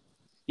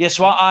 Yeah,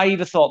 so I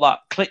either thought that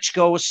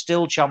Klitschko was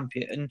still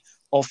champion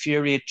or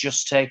Fury had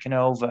just taken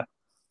over.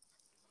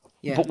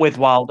 Yeah, but with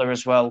Wilder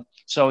as well.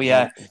 So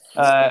yeah.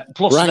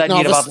 Plus Rank then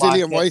you'd have had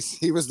Dillian White.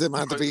 He was the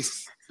man to beat.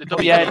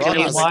 Yeah,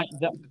 Dillian White.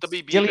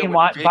 Dillian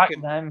White back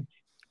then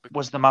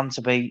was the man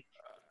to beat.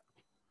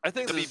 I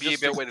think the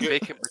WBA belt went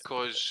vacant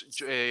because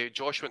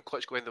Joshua and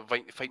Klitschko ended up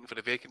fighting for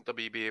the vacant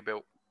WBA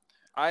belt.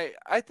 I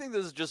think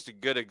this is just a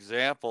good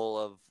example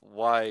of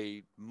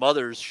why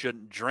mothers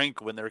shouldn't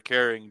drink when they're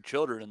carrying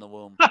children in the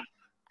womb.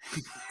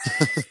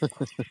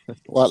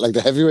 What, like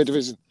the heavyweight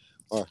division?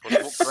 Or...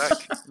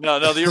 No,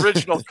 the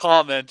original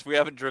comment. We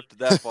haven't drifted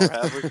that far,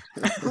 have we?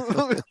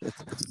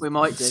 We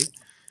might do.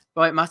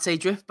 Right, Matty,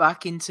 drift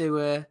back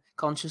into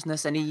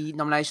consciousness. Any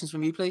nominations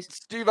from you, please?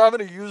 Steve, I'm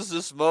going to use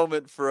this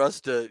moment for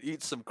us to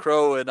eat some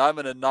crow, and I'm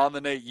going to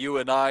nominate you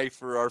and I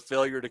for our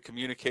failure to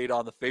communicate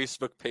on the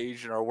Facebook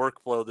page and our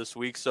workflow this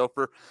week. So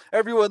for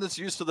everyone that's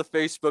used to the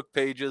Facebook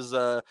pages,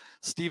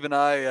 Steve and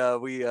I,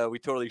 we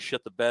totally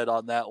shit the bed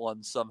on that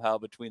one somehow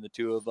between the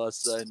two of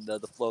us and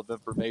the flow of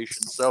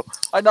information. So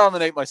I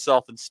nominate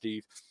myself and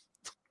Steve.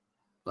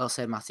 Well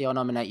said, Matthew. I'll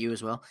nominate you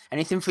as well.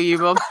 Anything for you,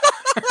 Rob?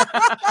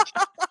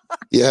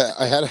 Yeah,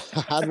 I had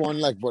one,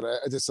 but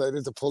I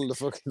decided to pull the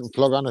fucking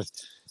plug on it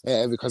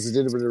because I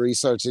did a bit of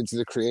research into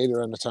the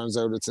creator, and it turns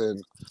out it's an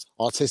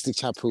autistic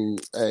chap who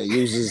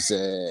uses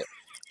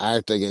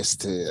art, I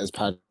guess, as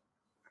part of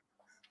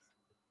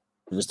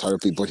his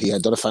therapy. But he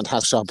had done a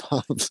fantastic job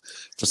of,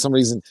 for some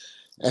reason,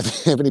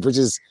 Ebony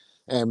Bridges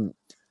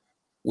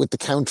with the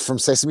count from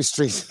Sesame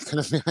Street, kind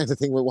of behind the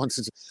thing with one,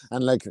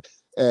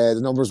 and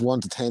the numbers 1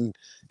 to 10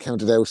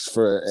 counted out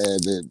for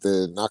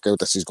the knockout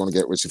that she's going to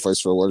get when she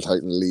fights for a world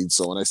title lead.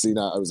 So when I see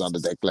that, I was on the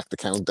deck, the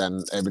count,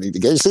 and Ebony,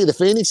 did you see the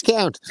Phoenix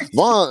count?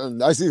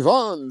 1, I see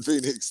 1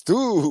 Phoenix,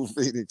 2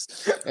 Phoenix.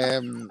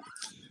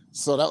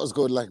 So that was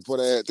good.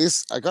 But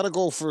this, I gotta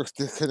go for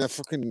the kind of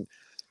fucking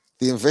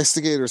the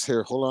investigators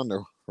here. Hold on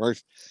now,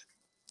 right?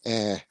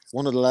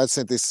 One of the lads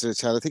sent this to the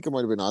chat. I think it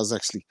might have been Oz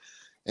actually.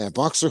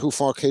 Boxer who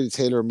fought Katie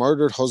Taylor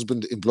murdered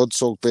husband in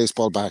blood-soaked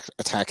baseball bat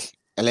attack,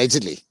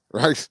 allegedly.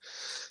 Right.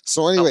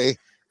 So anyway,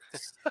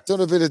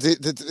 done a bit of.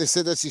 They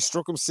said that she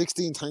struck him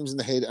 16 times in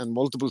the head and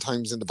multiple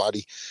times in the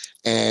body.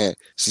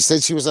 She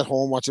said she was at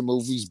home watching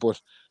movies,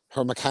 but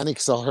her mechanic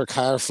saw her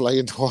car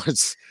flying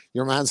towards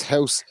your man's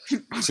house.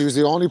 She was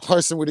the only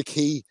person with a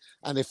key,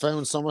 and they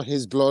found some of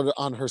his blood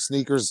on her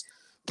sneakers.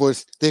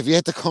 But they've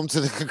yet to come to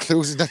the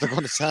conclusion that they're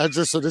going to charge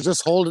her, so they're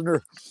just holding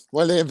her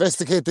while they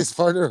investigate this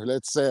further.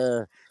 Let's.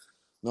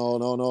 No.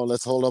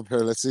 Let's hold up here.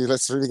 Let's see.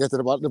 Let's really get to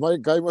the bottom. The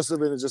guy must have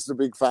been just a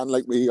big fan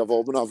like me of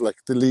Obanov,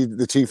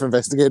 the chief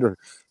investigator.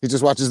 He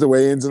just watches the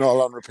weigh-ins and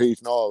all on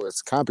repeat. No, it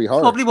can't be her.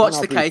 Probably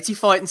watched the Katie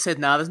fight and said,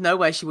 "Nah, there's no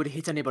way she would have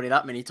hit anybody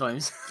that many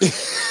times."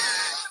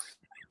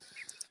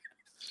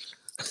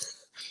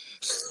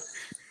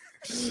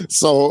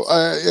 So,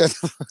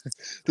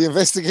 the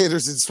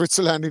investigators in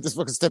Switzerland, he just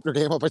fucking stepped their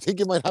game up. I think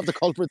you might have the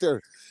culprit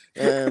there.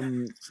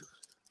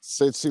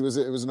 Said it was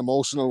an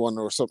emotional one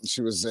or something.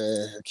 She was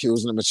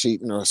accusing him of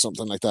cheating or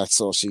something like that.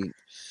 So she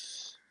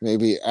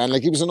maybe, and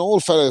he was an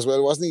old fella as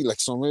well, wasn't he?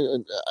 So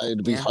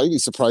I'd be highly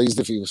surprised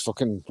if he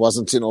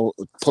wasn't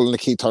pulling a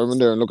Keith Thurman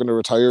there and looking to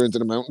retire into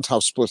the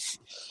mountaintops. But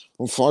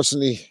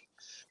unfortunately,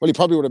 well, he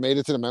probably would have made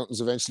it to the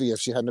mountains eventually if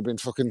she hadn't been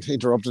fucking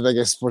interrupted, I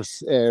guess. But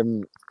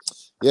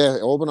yeah,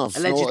 Obanov.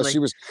 Allegedly.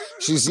 No,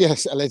 she's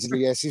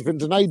allegedly, yes. She's been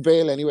denied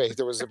bail anyway.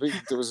 There was a big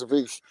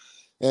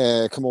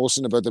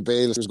commotion about the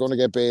bail. She was going to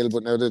get bail,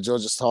 but now the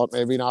judges thought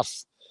maybe not.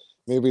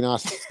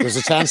 There's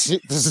a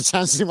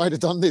chance she might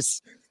have done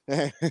this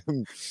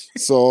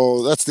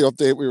So that's the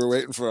update we were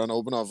waiting for on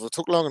Obanov. It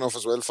took long enough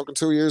as well. Fucking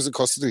 2 years in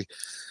custody.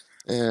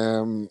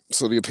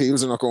 So the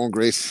appeals are not going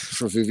great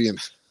for Vivian.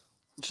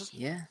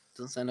 Yeah,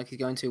 doesn't sound like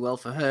it's going too well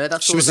for her.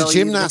 That's she was a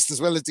gymnast as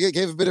well. It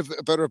gave a bit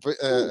about her,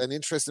 an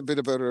interesting bit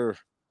about her.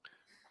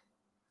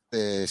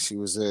 She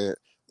was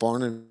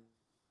born and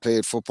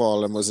played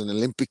football and was an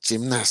Olympic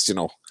gymnast, you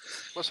know.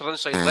 What's her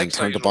inside and legs?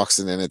 turned to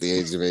boxing then at the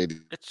age of 80.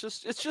 It's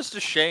just a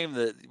shame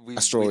that we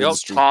Asteroid don't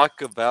industry.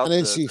 talk about. And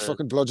then she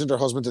fucking bludgeoned her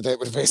husband to death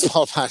with a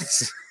baseball bat.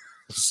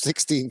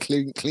 16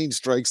 clean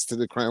strikes to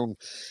the crown,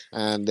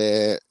 and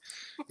in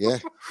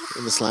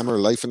the slammer,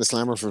 life in the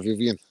slammer for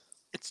Vivian.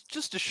 It's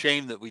just a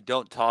shame that we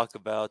don't talk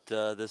about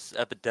this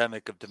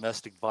epidemic of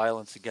domestic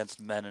violence against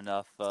men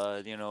enough. We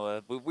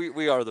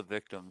are the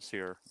victims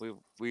here.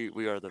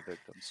 We are the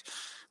victims.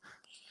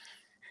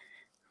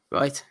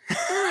 Right.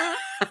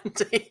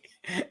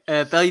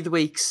 Belly of the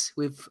Weeks.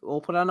 We've all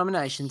put our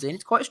nominations in.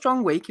 It's quite a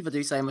strong week, if I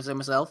do say so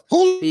myself.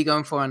 Who are you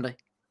going for, Andy?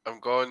 I'm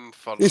going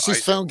for. If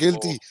she's found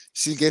guilty,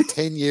 she'll get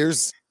 10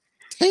 years.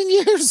 10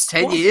 years?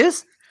 10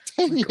 years?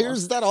 10 years,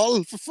 is that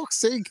all? For fuck's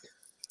sake.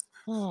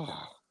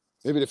 Oh.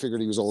 Maybe they figured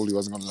he was old, he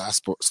wasn't going to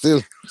last, but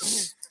still.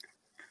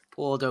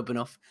 Poor old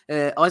enough.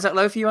 Isaac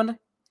Lowe for you, Andy?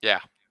 Yeah.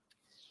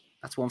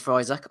 That's one for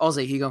Isaac. Ozzy, who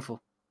are you going for?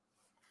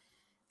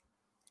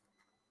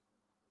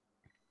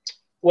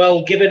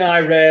 Well, given I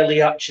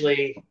rarely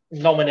actually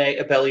nominate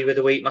a Belly of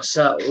the Week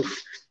myself,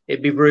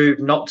 it'd be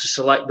rude not to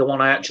select the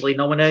one I actually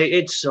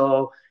nominated.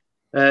 So,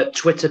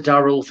 Twitter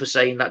Darryl for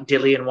saying that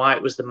Dillian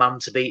Whyte was the man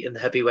to beat in the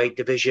heavyweight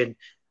division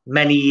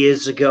many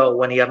years ago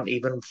when he hadn't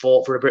even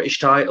fought for a British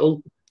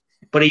title.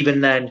 But even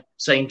then,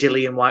 saying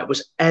Dillian Whyte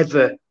was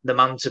ever the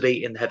man to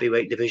beat in the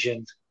heavyweight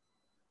division.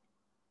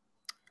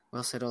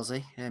 Well said,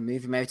 Ozzy.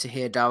 Moving out to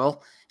here,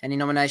 Darryl. Any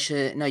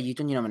nomination? No, you've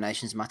done your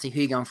nominations, Matty. Who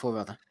are you going for,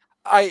 brother?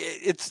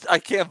 I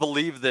can't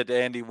believe that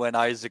Andy went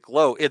Isaac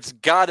Lowe. It's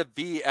got to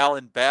be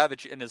Alan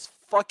Babbage and his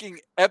fucking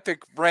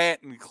epic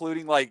rant,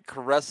 including like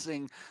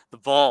caressing the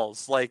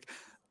balls. Like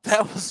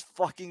that was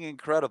fucking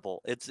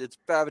incredible. It's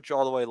Babbage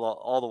all the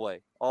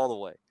way.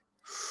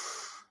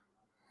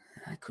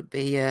 That could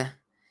be a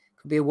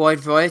wide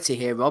variety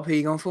here, Rob. Who are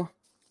you going for?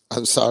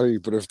 I'm sorry,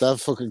 but if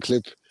that fucking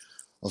clip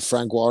of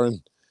Frank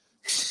Warren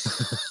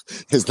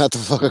is not the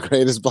fucking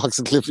greatest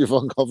boxing clip you've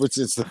uncovered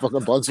since the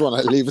fucking Bunce one,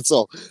 I leave it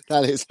so.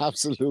 That is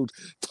absolute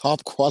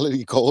top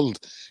quality gold.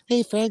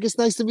 Hey Frank, it's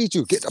nice to meet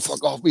you. Get the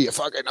fuck off me, you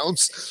fucking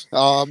ounce.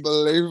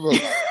 Unbelievable.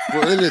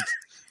 Brilliant.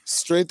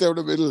 Straight down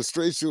the middle,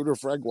 straight shooter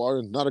Frank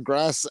Warren. Not a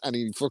grass, and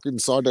he fucking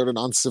sawed out an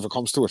ounce if it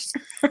comes to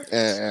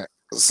it.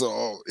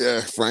 So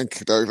yeah, Frank,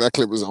 that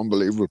clip was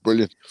unbelievable.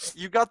 Brilliant.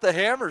 You got the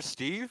hammer,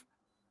 Steve.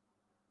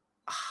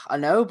 I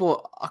know,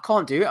 but I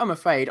can't do it, I'm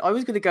afraid. I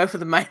was going to go for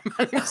the main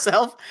man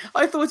himself.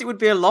 I thought it would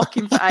be a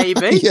lock-in for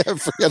AB. Yeah,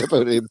 forget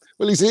about him.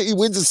 Well, he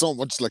wins it so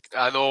much. Like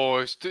I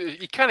know.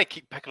 You can't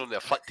keep picking on the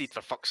afflicted,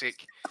 for fuck's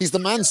sake. He's the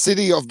Man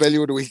City of Belly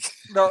of the Week.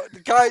 No,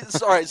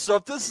 guys, all right, so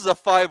if this is a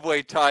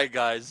 5-way tie,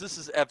 guys, this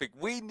is epic.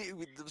 One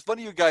of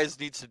you guys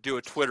needs to do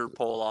a Twitter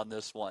poll on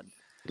this one.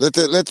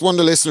 Let one of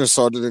the listeners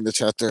sort it in the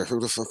chat there.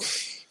 Who the fuck?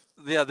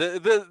 Yeah,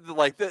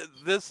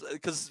 this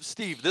because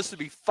Steve, this would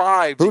be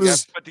 5. Who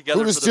does put together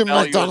who does for the Jim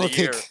value McDonald of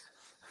the year. kick?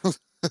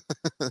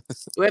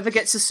 Whoever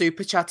gets a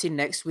super chat in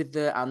next with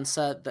the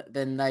answer,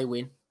 then they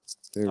win.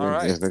 All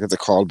right. Yeah, they get the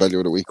call Belly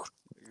of the Week.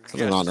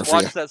 Yeah, an honor for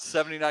watch you. that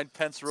 79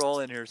 pence roll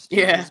in here, Steve.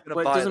 Yeah, but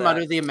it doesn't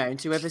matter the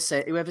amount. Whoever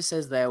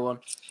says their one.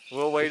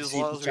 We'll wait as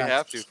long as we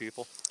have to,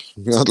 people.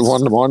 We got 1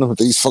 in the morning with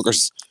these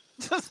fuckers.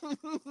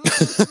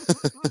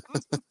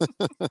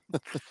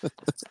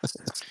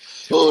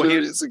 Oh,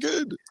 dude, it's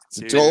good. It's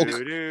a joke.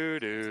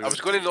 I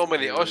was going to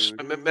nominate us.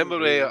 Remember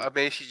I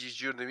messaged you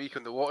during the week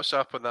on the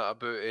WhatsApp and that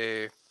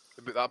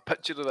about that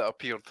picture that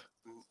appeared.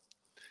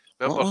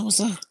 Remember? What was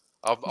that?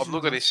 I'm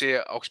not going to say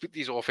it. I'll speak to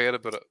you off air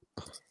about it.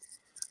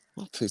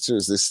 What picture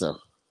is this now?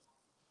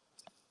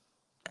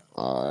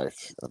 I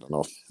don't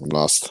know. I'm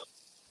lost.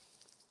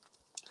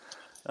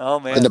 Oh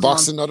man! In the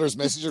Boxing Nutters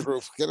messenger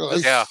group, get a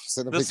like. Yeah,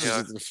 Send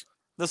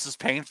this is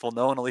painful.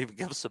 No one will even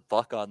give us a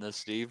buck on this,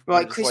 Steve.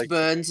 Right, Chris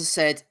Burns has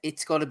said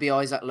it's got to be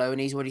Isaac Lowe, and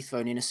he's already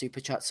thrown in a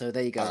super chat. So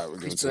there you go.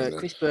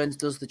 Chris Burns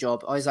does the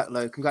job. Isaac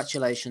Lowe,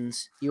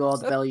 congratulations! You are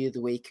the Belly of the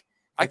Week.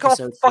 I call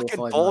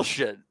fucking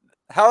bullshit.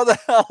 How the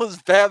hell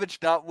does Babbage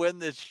not win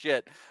this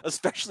shit,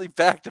 especially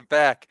back to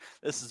back?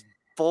 This is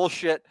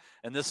bullshit,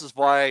 and this is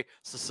why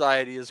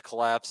society is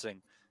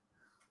collapsing.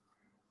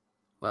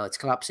 Well, it's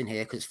collapsing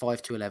here because it's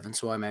 5-11,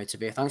 so I'm out of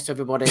here. Thanks to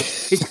everybody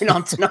who's been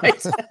on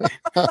tonight.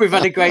 We've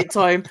had a great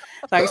time.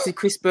 Thanks to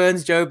Chris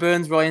Burns, Joe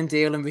Burns, Ryan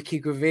Deal, and Ricky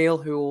Graville,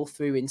 who all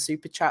threw in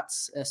super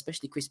chats,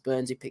 especially Chris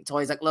Burns, who picked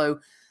Isaac Lowe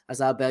as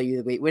our Bellew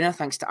of the Week winner.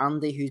 Thanks to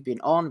Andy, who's been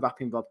on,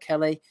 rapping Rob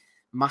Kelly,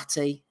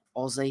 Matty,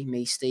 Ozzy,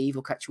 me, Steve.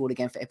 We'll catch you all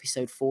again for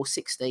episode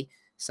 460.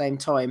 Same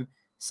time,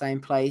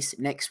 same place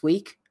next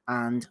week,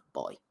 and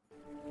bye.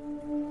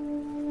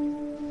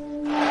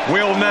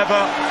 We'll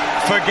never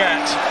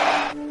forget.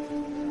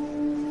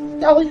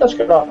 Golly, that's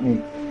good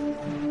happening.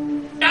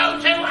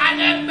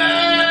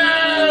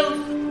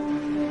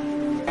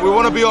 We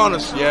want to gonna be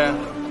honest, yeah.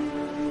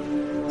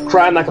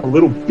 Crying like a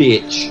little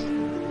bitch.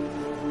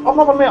 I've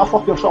never met a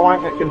fucking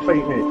swank that can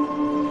fight me.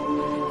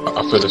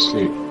 I fell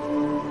asleep.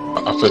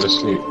 I fell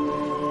asleep.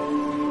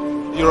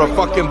 You're a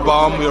fucking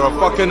bum, you're a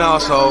fucking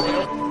asshole.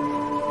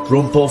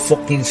 Grumpo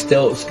fucking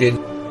Stiltskin.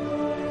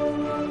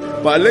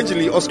 But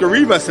allegedly, Oscar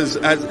Rivas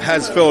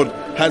has failed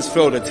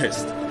a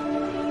test.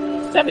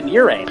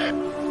 7-year aim.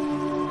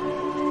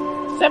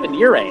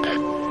 7-year aim.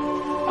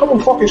 I will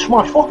fucking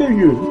smash fucking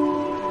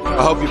you.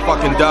 I hope you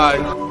fucking die.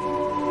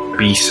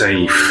 Be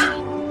safe.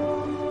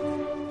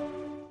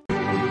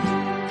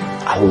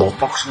 I love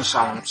boxing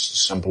sounds, as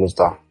simple as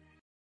that.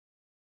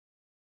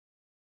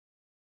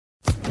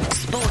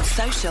 Sports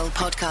Social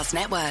Podcast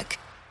Network.